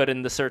when you put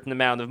in the certain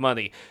amount of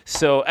money.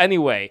 So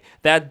anyway,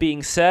 that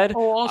being said...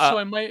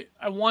 also,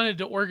 I wanted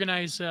to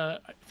organize,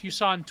 if you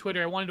saw on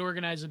Twitter, I wanted to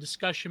organize a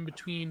discussion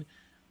between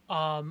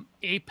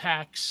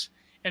Apex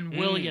and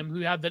William,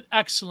 who had that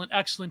excellent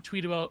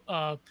tweet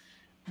about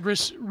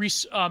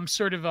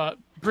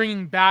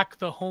bringing back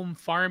the home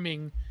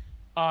farming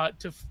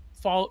to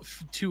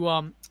solve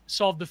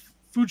the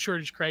food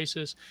shortage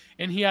crisis,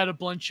 and he had a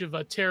bunch of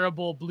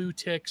terrible blue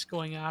ticks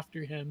going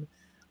after him.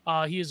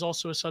 He is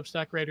also a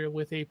Substack writer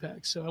with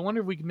Apex, so I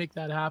wonder if we can make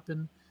that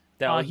happen.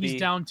 He's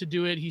down to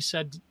do it. He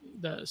said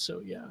that,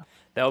 so yeah.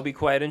 That would be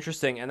quite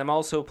interesting. And I'm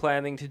also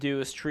planning to do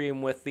a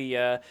stream with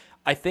the,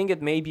 I think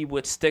it may be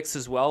with Styx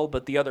as well,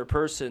 but the other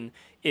person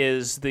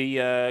is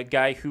the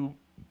guy who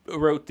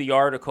wrote the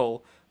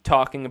article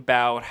talking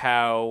about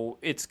how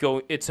it's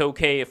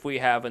okay if we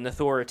have an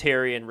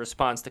authoritarian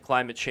response to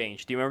climate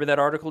change. Do you remember that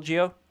article,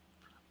 Gio?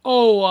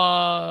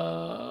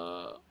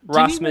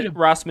 Ross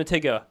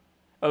Matiga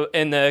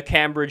in the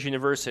Cambridge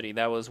University.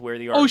 That was where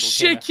the article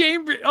came out.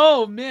 Cambridge.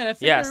 Oh, man.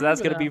 So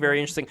that's going to be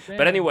very interesting. Damn.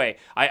 But anyway,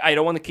 I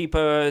don't want to keep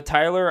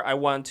Tyler. I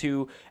want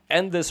to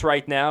end this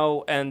right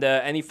now. And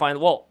any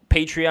final... Well,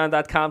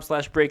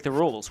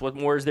 patreon.com/breaktherules. What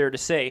more is there to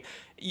say?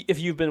 If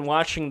you've been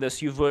watching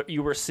this, you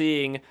were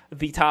seeing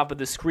the top of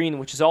the screen,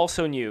 which is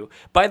also new.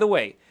 By the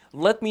way,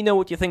 let me know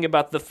what you think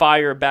about the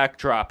fire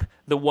backdrop,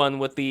 the one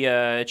with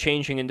the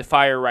changing into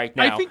fire right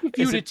now. I think if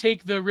you were to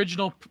take the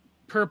original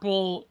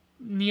purple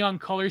neon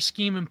color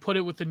scheme and put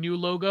it with the new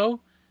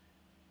logo,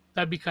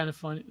 that'd be kind of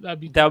fun. That'd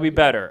be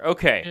better.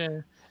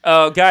 Okay.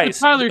 Yeah. Guys,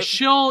 so Tyler,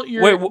 shill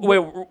your...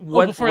 Wait.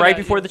 Right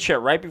before the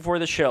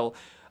chill.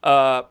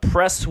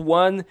 Press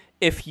 1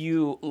 if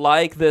you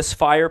like this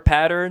fire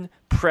pattern.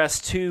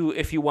 Press 2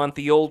 if you want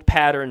the old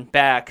pattern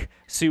back,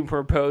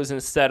 superimposed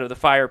instead of the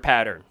fire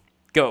pattern.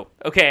 Go.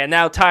 Okay, and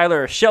now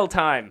Tyler, shell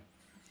time.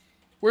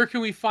 Where can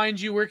we find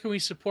you? Where can we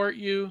support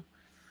you?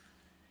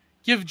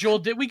 Give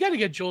Joel... We got to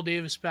get Joel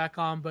Davis back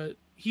on, but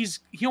he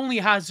only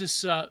has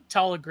this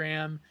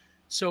Telegram,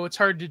 so it's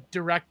hard to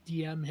direct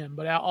DM him.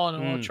 But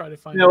I'll try to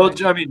find him.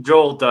 I mean,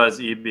 Joel does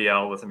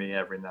EBL with me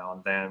every now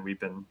and then. We've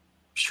been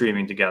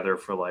streaming together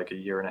for like a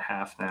year and a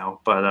half now.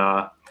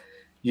 But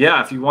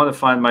yeah, if you want to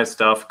find my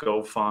stuff,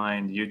 go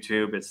find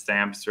YouTube. It's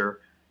Thamster.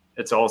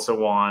 It's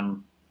also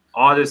on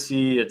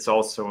Odyssey. It's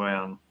also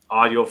on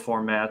audio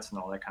formats and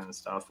all that kind of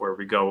stuff, where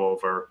we go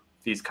over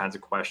these kinds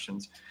of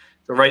questions.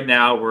 So right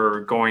now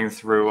we're going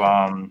through,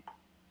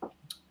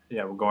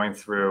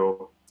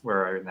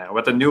 where are we now?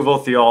 With the Nouveau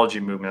Theology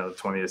movement of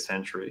the 20th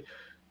century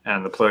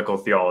and the political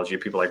theology,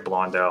 people like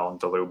Blondel and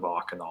de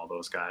Lubac and all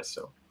those guys.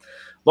 So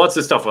lots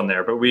of stuff on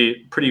there, but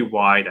pretty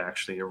wide,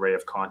 actually, array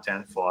of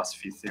content,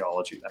 philosophy,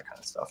 theology, that kind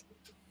of stuff.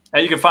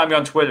 And you can find me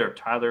on Twitter,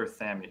 Tyler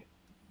Thammy.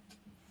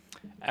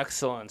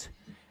 Excellent.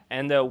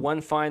 And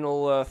one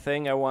final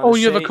thing I want to say. Oh,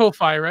 you have a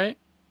Ko-Fi, right?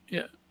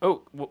 Yeah.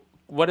 Oh,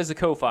 what is a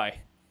Ko-Fi?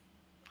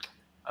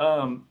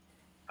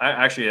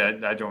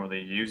 I don't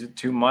really use it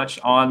too much.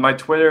 On my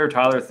Twitter,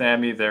 Tyler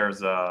Thammy,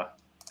 there's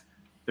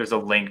a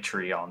link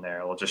tree on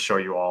there. It'll just show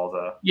you all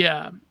the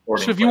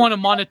So if you want to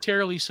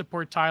monetarily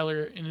support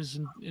Tyler in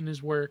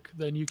his work,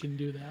 then you can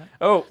do that.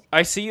 Oh,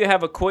 I see you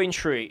have a coin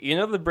tree. You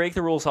know, the Break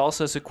the Rules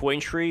also has a coin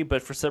tree,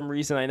 but for some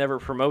reason I never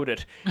promote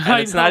it. And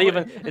it's not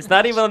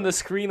even on the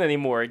screen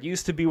anymore. It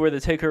used to be where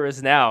the ticker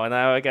is now, and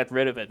now I got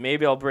rid of it.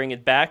 Maybe I'll bring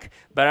it back,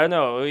 but I don't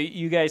know.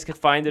 You guys could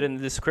find it in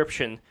the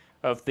description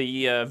of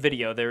the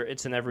video. There,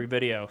 it's in every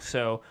video.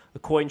 So the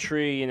coin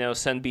tree,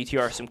 send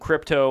BTR some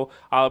crypto.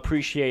 I'll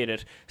appreciate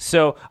it.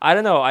 So I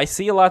don't know. I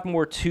see a lot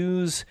more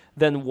 2s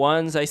than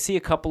 1s. I see a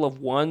couple of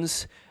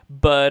 1s,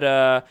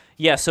 but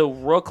So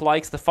Rook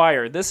likes the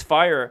fire. This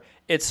fire,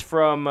 it's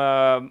from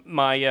the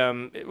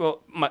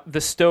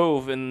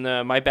stove in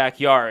my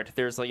backyard.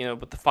 There's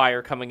with the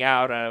fire coming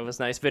out. It was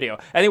a nice video.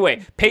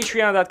 Anyway,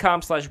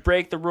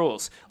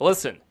 patreon.com/breaktherules.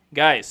 Listen,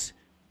 guys.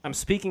 I'm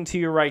speaking to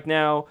you right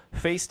now,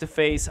 face to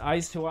face,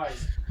 eyes to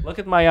eyes. Look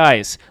at my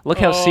eyes. Look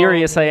how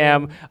serious I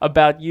am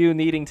about you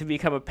needing to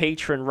become a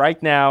patron right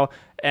now,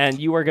 and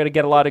you are going to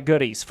get a lot of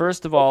goodies.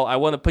 First of all, I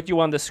want to put you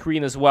on the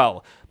screen as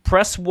well.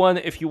 Press 1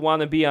 if you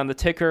want to be on the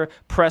ticker.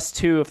 Press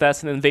 2 if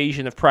that's an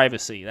invasion of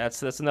privacy.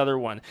 That's another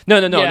one.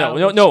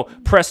 No.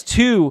 Press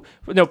 2.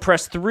 No,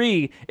 press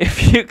 3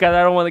 if you... God,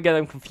 I don't want to get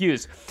them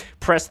confused.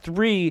 Press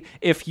 3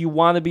 if you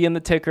want to be in the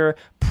ticker.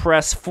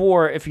 Press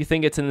 4 if you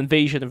think it's an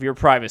invasion of your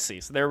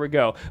privacy. So there we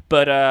go.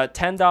 But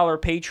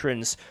 $10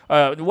 patrons...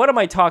 what am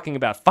I talking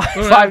about?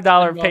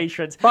 $5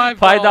 patrons.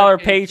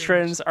 $5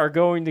 patrons are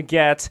going to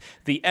get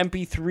the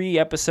MP3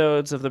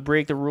 episodes of the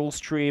Break the Rules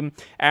stream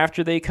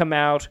after they come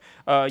out.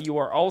 You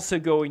are also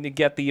going to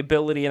get the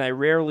ability, and I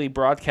rarely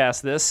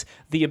broadcast this,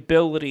 the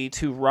ability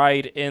to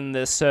write in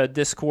this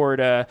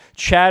Discord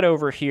chat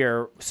over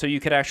here, so you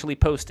could actually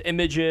post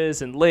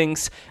images and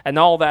links and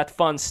all that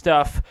fun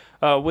stuff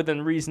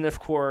within reason, of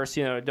course.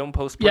 Don't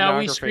post pornography. Yeah,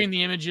 we screen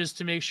the images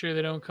to make sure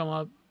they don't come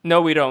up.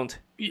 No, we don't.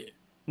 Yeah.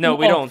 No,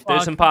 we don't. Fuck.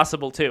 It's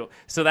impossible too.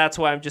 So that's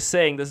why I'm just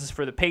saying this is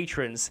for the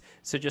patrons.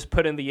 So just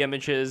put in the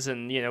images,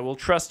 and we'll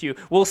trust you.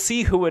 We'll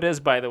see who it is,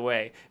 by the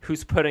way,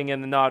 who's putting in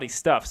the naughty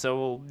stuff.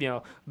 So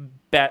we'll,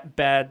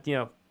 bad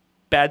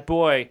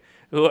boy,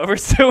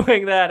 whoever's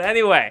doing that.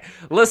 Anyway,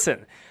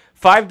 listen,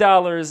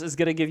 $5 is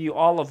going to give you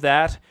all of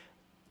that.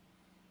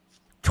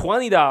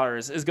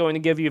 $20 is going to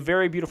give you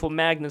very beautiful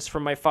magnets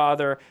from my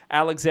father,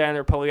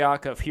 Alexander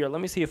Polyakov. Here, let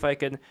me see if I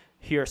can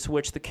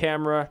switch the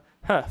camera.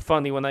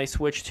 Funny, when I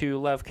switch to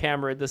left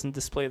camera, it doesn't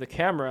display the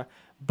camera,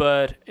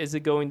 but is it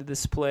going to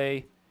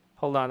display?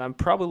 Hold on, I'm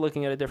probably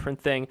looking at a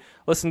different thing.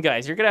 Listen,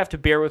 guys, you're going to have to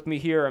bear with me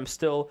here. I'm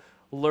still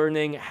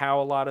learning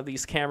how a lot of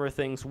these camera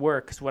things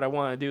work, because what I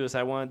want to do is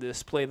I want to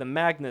display the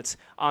magnets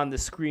on the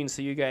screen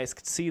so you guys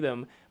could see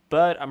them,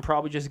 but I'm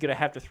probably just going to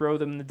have to throw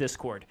them in the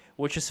Discord,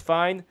 which is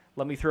fine.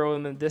 Let me throw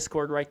them in the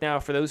Discord right now.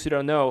 For those who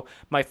don't know,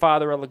 my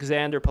father,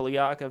 Alexander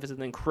Polyakov, is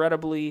an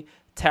incredibly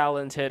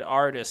talented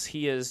artist.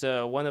 He is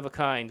one of a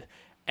kind.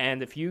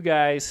 And if you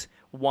guys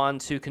want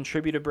to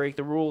contribute to Break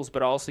the Rules,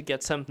 but also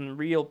get something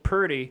real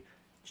pretty,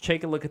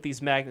 take a look at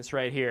these magnets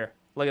right here.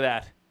 Look at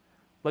that.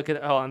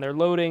 And they're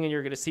loading, and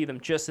you're going to see them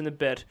just in a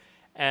bit.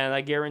 And I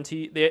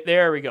guarantee,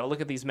 there we go.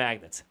 Look at these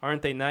magnets.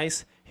 Aren't they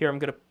nice? Here, I'm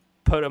going to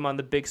put them on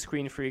the big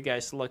screen for you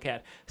guys to look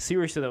at.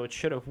 Seriously, though, it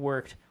should have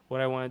worked what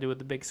I want to do with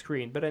the big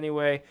screen. But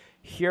anyway,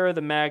 here are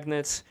the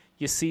magnets.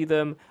 You see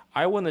them.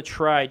 I want to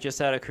try,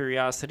 just out of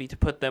curiosity, to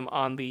put them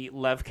on the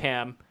Lev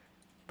cam.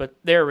 But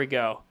there we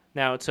go.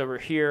 Now it's over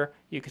here.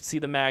 You can see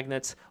the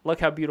magnets. Look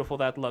how beautiful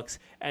that looks.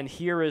 And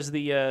here is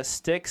the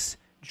Styx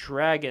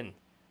Dragon.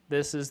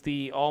 This is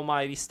the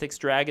almighty Styx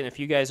Dragon. If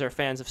you guys are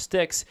fans of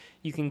Styx,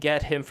 you can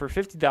get him for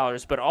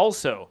 $50, but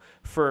also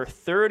for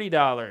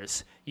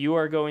 $30, you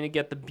are going to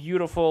get the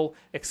beautiful,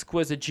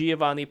 exquisite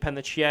Giovanni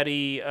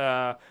Pennichetti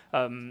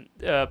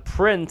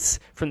prints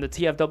from the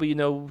TFW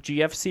No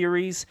GF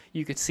series.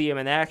 You could see him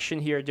in action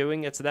here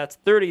doing it, so that's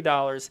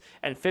 $30.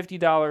 And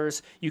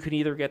 $50, you can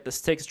either get the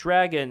Styx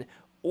Dragon,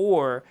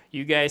 or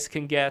you guys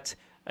can get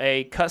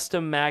a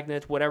custom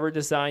magnet, whatever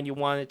design you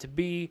want it to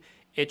be.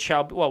 It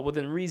shall,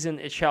 within reason,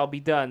 it shall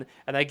be done.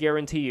 And I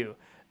guarantee you,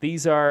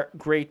 These are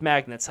great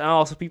magnets. And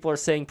also, people are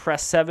saying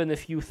press 7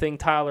 if you think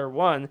Tyler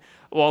won.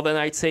 Well, then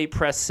I'd say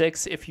press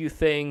 6 if you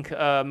think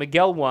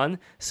Miguel won.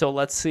 So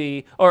let's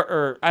see.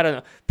 Or I don't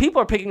know.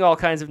 People are picking all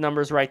kinds of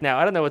numbers right now.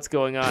 I don't know what's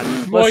going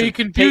on. Well, you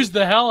confused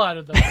the hell out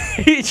of them.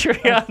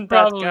 Patreon.com.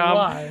 Probably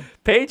why.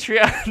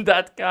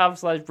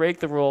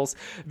 Patreon.com/breaktherules.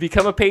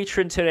 Become a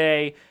patron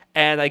today.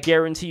 And I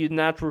guarantee you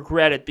not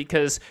regret it,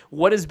 because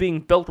what is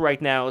being built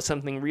right now is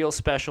something real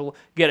special.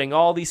 Getting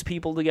all these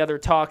people together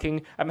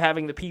talking. I'm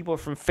having the people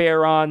from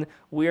Fair on.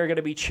 We are going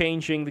to be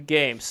changing the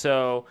game.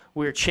 So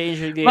we're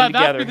changing the game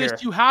together after this, here.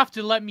 you have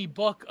to let me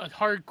book a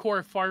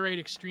hardcore far-right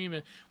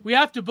extremist. We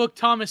have to book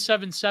Thomas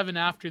 77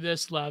 after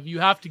this, Lev.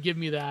 You have to give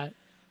me that.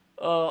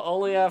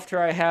 Only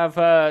after I have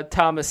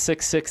Thomas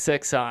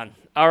 666 on.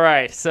 All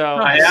right, so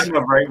I am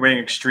a right-wing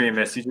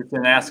extremist. You just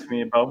didn't ask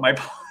me about my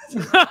politics.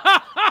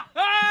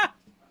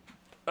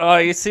 Oh,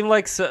 you seem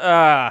like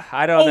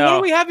I don't know. What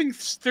are we having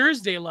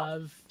Thursday,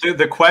 Lev?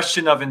 The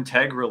question of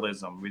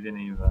integralism. We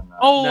didn't even.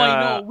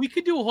 I know. We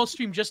could do a whole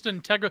stream just on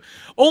integral.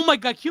 Oh my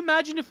God! Can you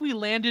imagine if we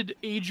landed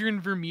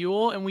Adrian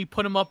Vermeule and we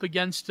put him up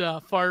against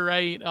far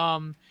right,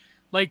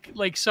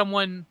 like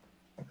someone,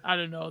 I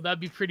don't know. That'd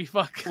be pretty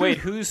fucking. Wait,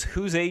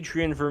 who's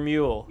Adrian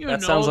Vermeule?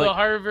 That sounds like the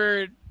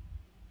Harvard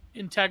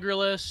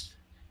integralist.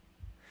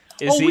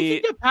 We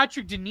could get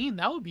Patrick Deneen.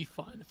 That would be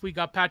fun if we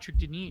got Patrick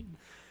Deneen.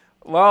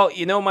 Well,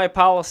 my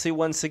policy,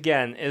 once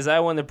again, is I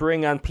want to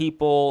bring on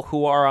people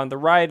who are on the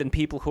right and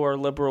people who are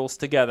liberals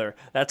together.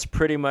 That's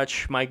pretty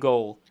much my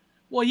goal.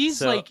 Well,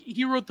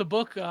 he wrote the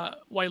book,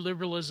 Why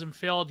Liberalism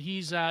Failed.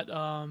 He's at,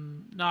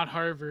 not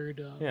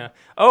Harvard. Yeah.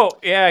 Oh,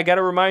 yeah, I got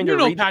a reminder.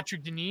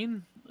 Patrick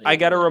Deneen. I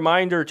got a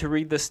reminder to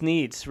read the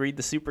Sneeds, read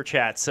the Super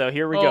Chat. So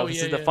here we go.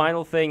 This is the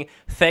final thing.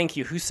 Thank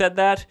you. Who said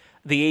that?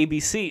 The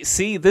ABC.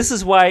 See, this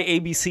is why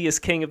ABC is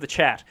king of the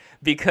chat,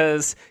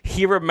 because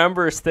he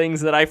remembers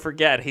things that I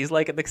forget. He's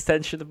like an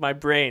extension of my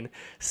brain.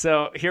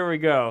 So here we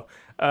go.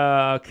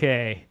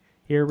 Okay,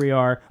 here we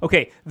are.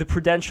 Okay, the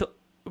Prudentialist,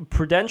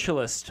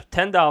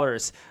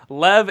 $10.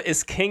 Lev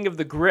is king of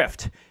the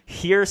grift.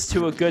 Here's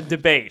to a good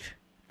debate.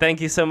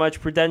 Thank you so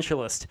much,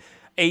 Prudentialist.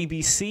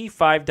 ABC,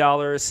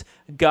 $5.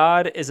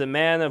 God is a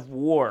Man of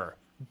War.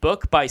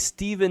 Book by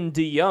Stephen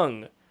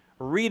DeYoung.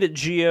 Read it,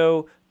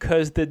 Geo,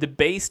 because the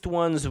debased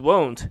ones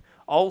won't.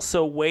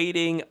 Also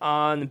waiting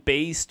on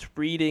based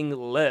reading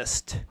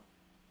list.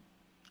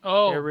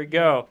 Oh. There we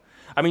go.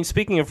 I mean,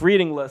 speaking of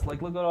reading list,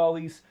 look at all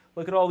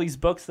these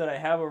books that I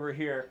have over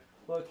here.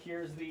 Look,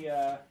 here's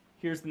the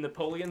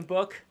Napoleon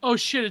book. Oh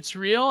shit, it's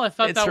real? I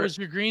thought that was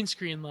your green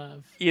screen,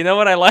 Lev. You know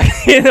what I like?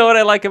 You know what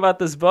I like about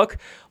this book?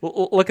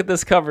 Look at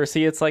this cover.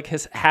 See, it's like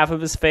half of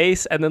his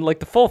face, and then like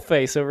the full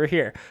face over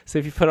here. So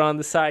if you put it on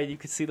the side, you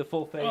can see the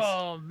full face.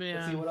 Oh man.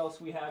 Let's see what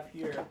else we have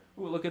here.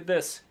 Ooh, look at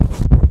this.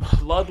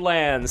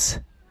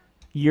 Bloodlands.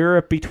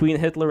 Europe between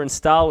Hitler and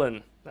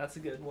Stalin. That's a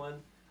good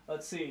one.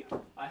 Let's see.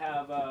 I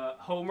have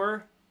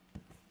Homer,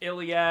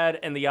 Iliad,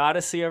 and the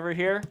Odyssey over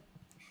here.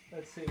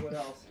 Let's see what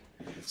else.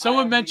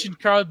 Someone mentioned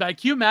Carlsbad.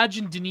 Can you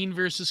imagine Deneen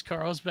versus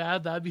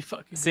Carlsbad? That'd be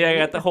fucking. See, great. I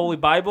got the Holy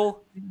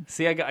Bible.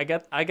 See, I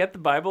got the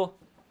Bible.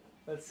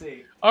 Let's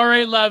see. All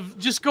right, Lev,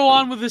 just go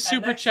on with the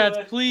super chats,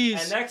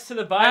 please. And next to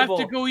the Bible, I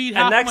have to go eat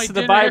half my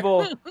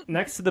dinner.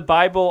 Next to the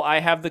Bible, I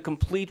have the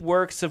complete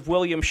works of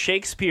William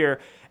Shakespeare,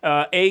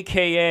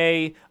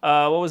 aka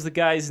what was the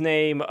guy's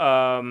name?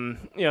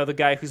 The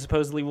guy who's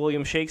supposedly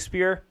William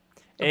Shakespeare.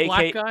 The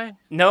black guy?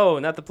 No,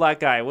 not the black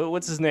guy.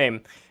 What's his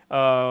name?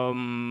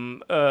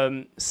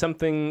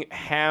 Something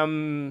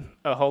Ham.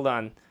 Hold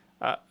on.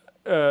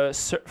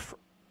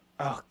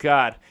 Oh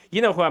God,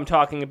 you know who I'm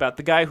talking about?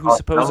 The guy who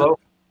supposedly.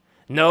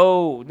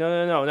 No.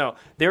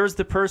 There's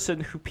the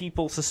person who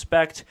people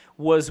suspect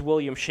was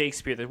William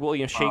Shakespeare. That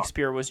William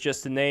Shakespeare was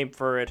just a name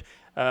for it.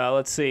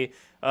 Let's see.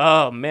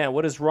 Oh man,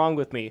 what is wrong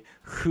with me?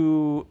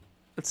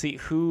 Let's see.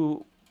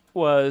 Who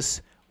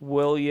was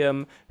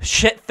William?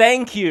 Shit.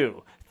 Thank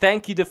you,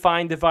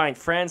 Define Divine.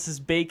 Francis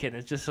Bacon.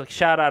 It's just like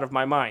shot out of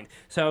my mind.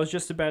 So I was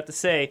just about to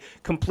say,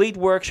 complete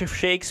works of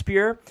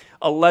Shakespeare,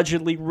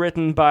 allegedly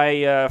written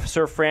by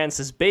Sir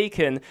Francis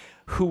Bacon,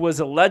 who was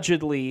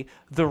allegedly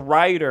the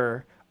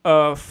writer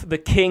of the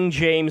King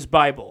James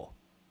Bible.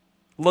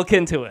 Look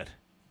into it.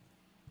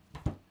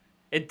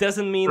 It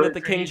doesn't mean that the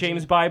King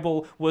James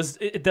Bible was.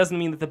 It doesn't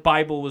mean that the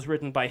Bible was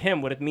written by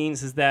him. What it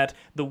means is that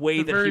the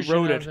way that he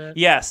wrote it,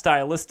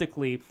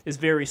 stylistically, is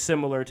very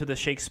similar to the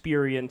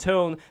Shakespearean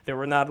tone. There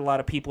were not a lot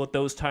of people at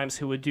those times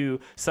who would do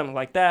something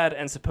like that,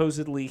 and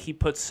supposedly he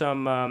put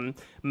some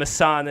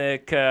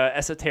Masonic,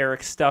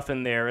 esoteric stuff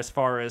in there as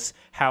far as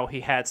how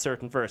he had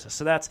certain verses.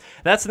 So that's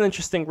an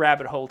interesting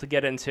rabbit hole to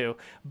get into.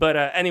 But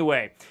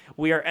anyway,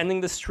 we are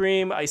ending the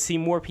stream. I see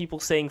more people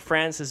saying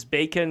Francis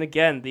Bacon.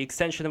 Again, the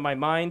extension of my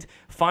mind.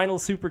 Final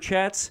super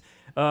chats.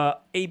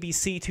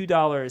 ABC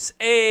 $2.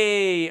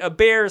 Hey, a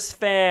Bears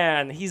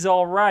fan. He's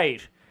all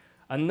right.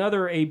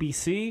 Another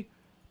ABC.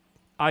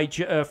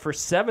 For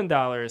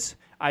 $7.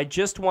 I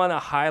just want to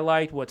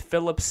highlight what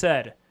Philip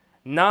said.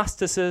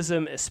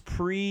 Gnosticism is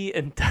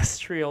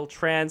pre-industrial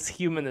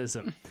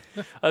transhumanism.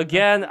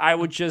 Again, I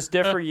would just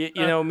differ. You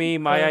know me,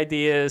 my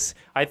idea is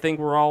I think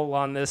we're all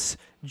on this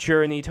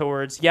journey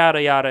towards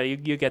yada yada. You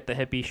get the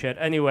hippie shit.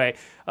 Anyway,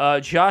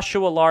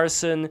 Joshua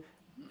Larson,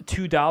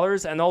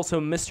 $2, and also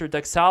Mr.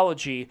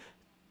 Dexology,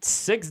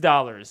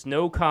 $6.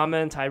 No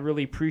comment. I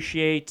really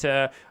appreciate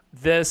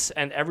this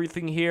and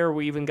everything here.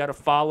 We even got a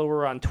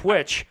follower on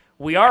Twitch.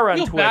 We are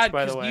on Twitch,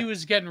 by the way. He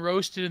was getting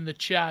roasted in the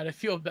chat. I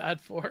feel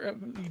bad for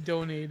him. He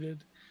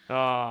donated.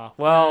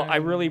 Well, I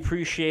really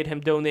appreciate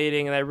him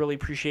donating, and I really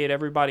appreciate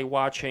everybody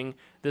watching.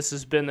 This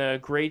has been a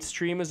great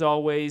stream, as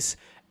always.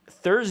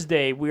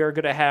 Thursday, we are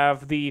going to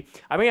have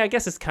I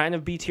guess it's kind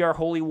of BTR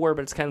Holy War,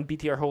 but it's kind of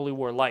BTR Holy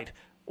War Light.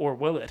 Or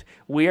will it?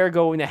 We are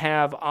going to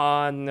have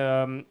on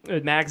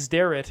Max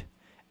Darrett,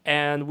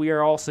 and we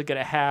are also going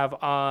to have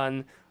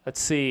on,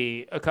 let's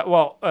see,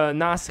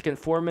 Gnostic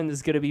Informant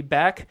is going to be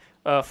back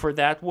for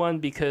that one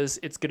because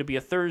it's going to be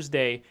a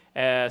Thursday,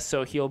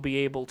 so he'll be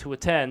able to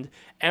attend.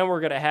 And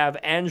we're going to have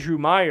Andrew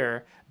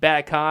Meyer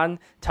back on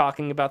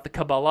talking about the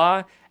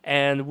Kabbalah,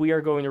 and we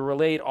are going to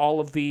relate all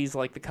of these,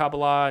 like the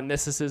Kabbalah and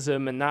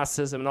mysticism and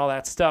Gnosticism and all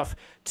that stuff,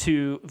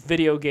 to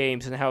video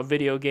games and how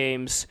video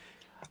games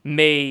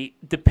may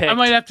depict. I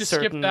might have to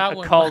certain skip that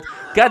occult.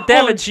 one. God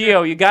damn it,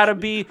 Gio!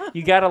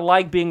 You gotta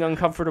like being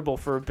uncomfortable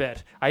for a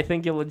bit. I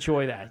think you'll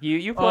enjoy that.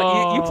 You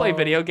play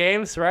video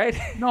games, right?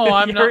 No,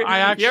 I'm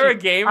not. You're a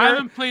gamer. I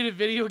haven't played a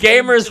video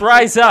game. Gamers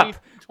rise up.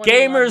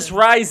 Gamers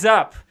rise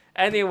up.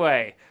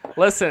 Anyway,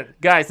 listen,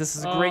 guys, this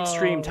is a great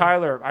stream.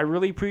 Tyler, I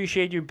really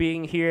appreciate you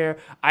being here.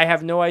 I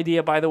have no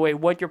idea, by the way,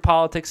 what your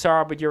politics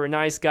are, but you're a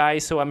nice guy,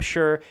 so I'm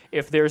sure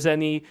if there's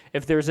any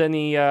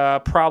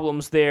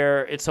problems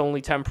there, it's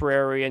only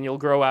temporary and you'll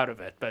grow out of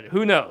it. But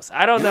who knows?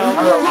 I don't know.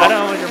 I don't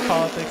know what your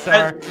politics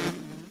are.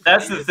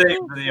 That's the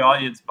thing for the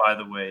audience, by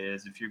the way,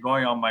 is if you're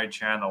going on my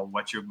channel,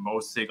 what you're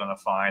mostly going to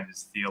find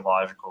is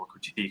theological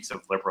critiques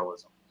of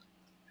liberalism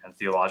and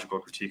theological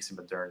critiques of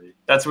modernity.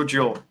 That's what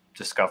you'll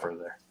discover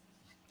there.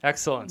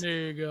 Excellent. There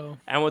you go.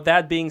 And with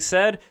that being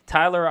said,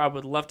 Tyler, I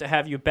would love to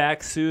have you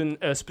back soon,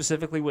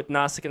 specifically with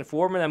Gnostic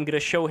Informant. I'm going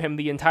to show him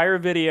the entire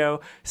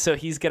video, so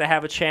he's going to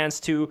have a chance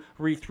to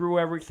read through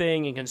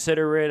everything and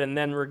consider it, and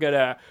then we're going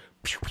to...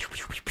 It's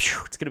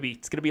going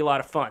to be a lot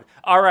of fun.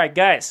 All right,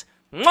 guys.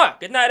 Mwah!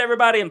 Good night,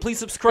 everybody, and please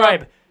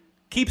subscribe.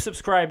 Keep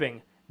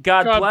subscribing.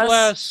 God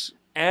bless.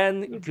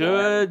 And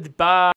goodbye.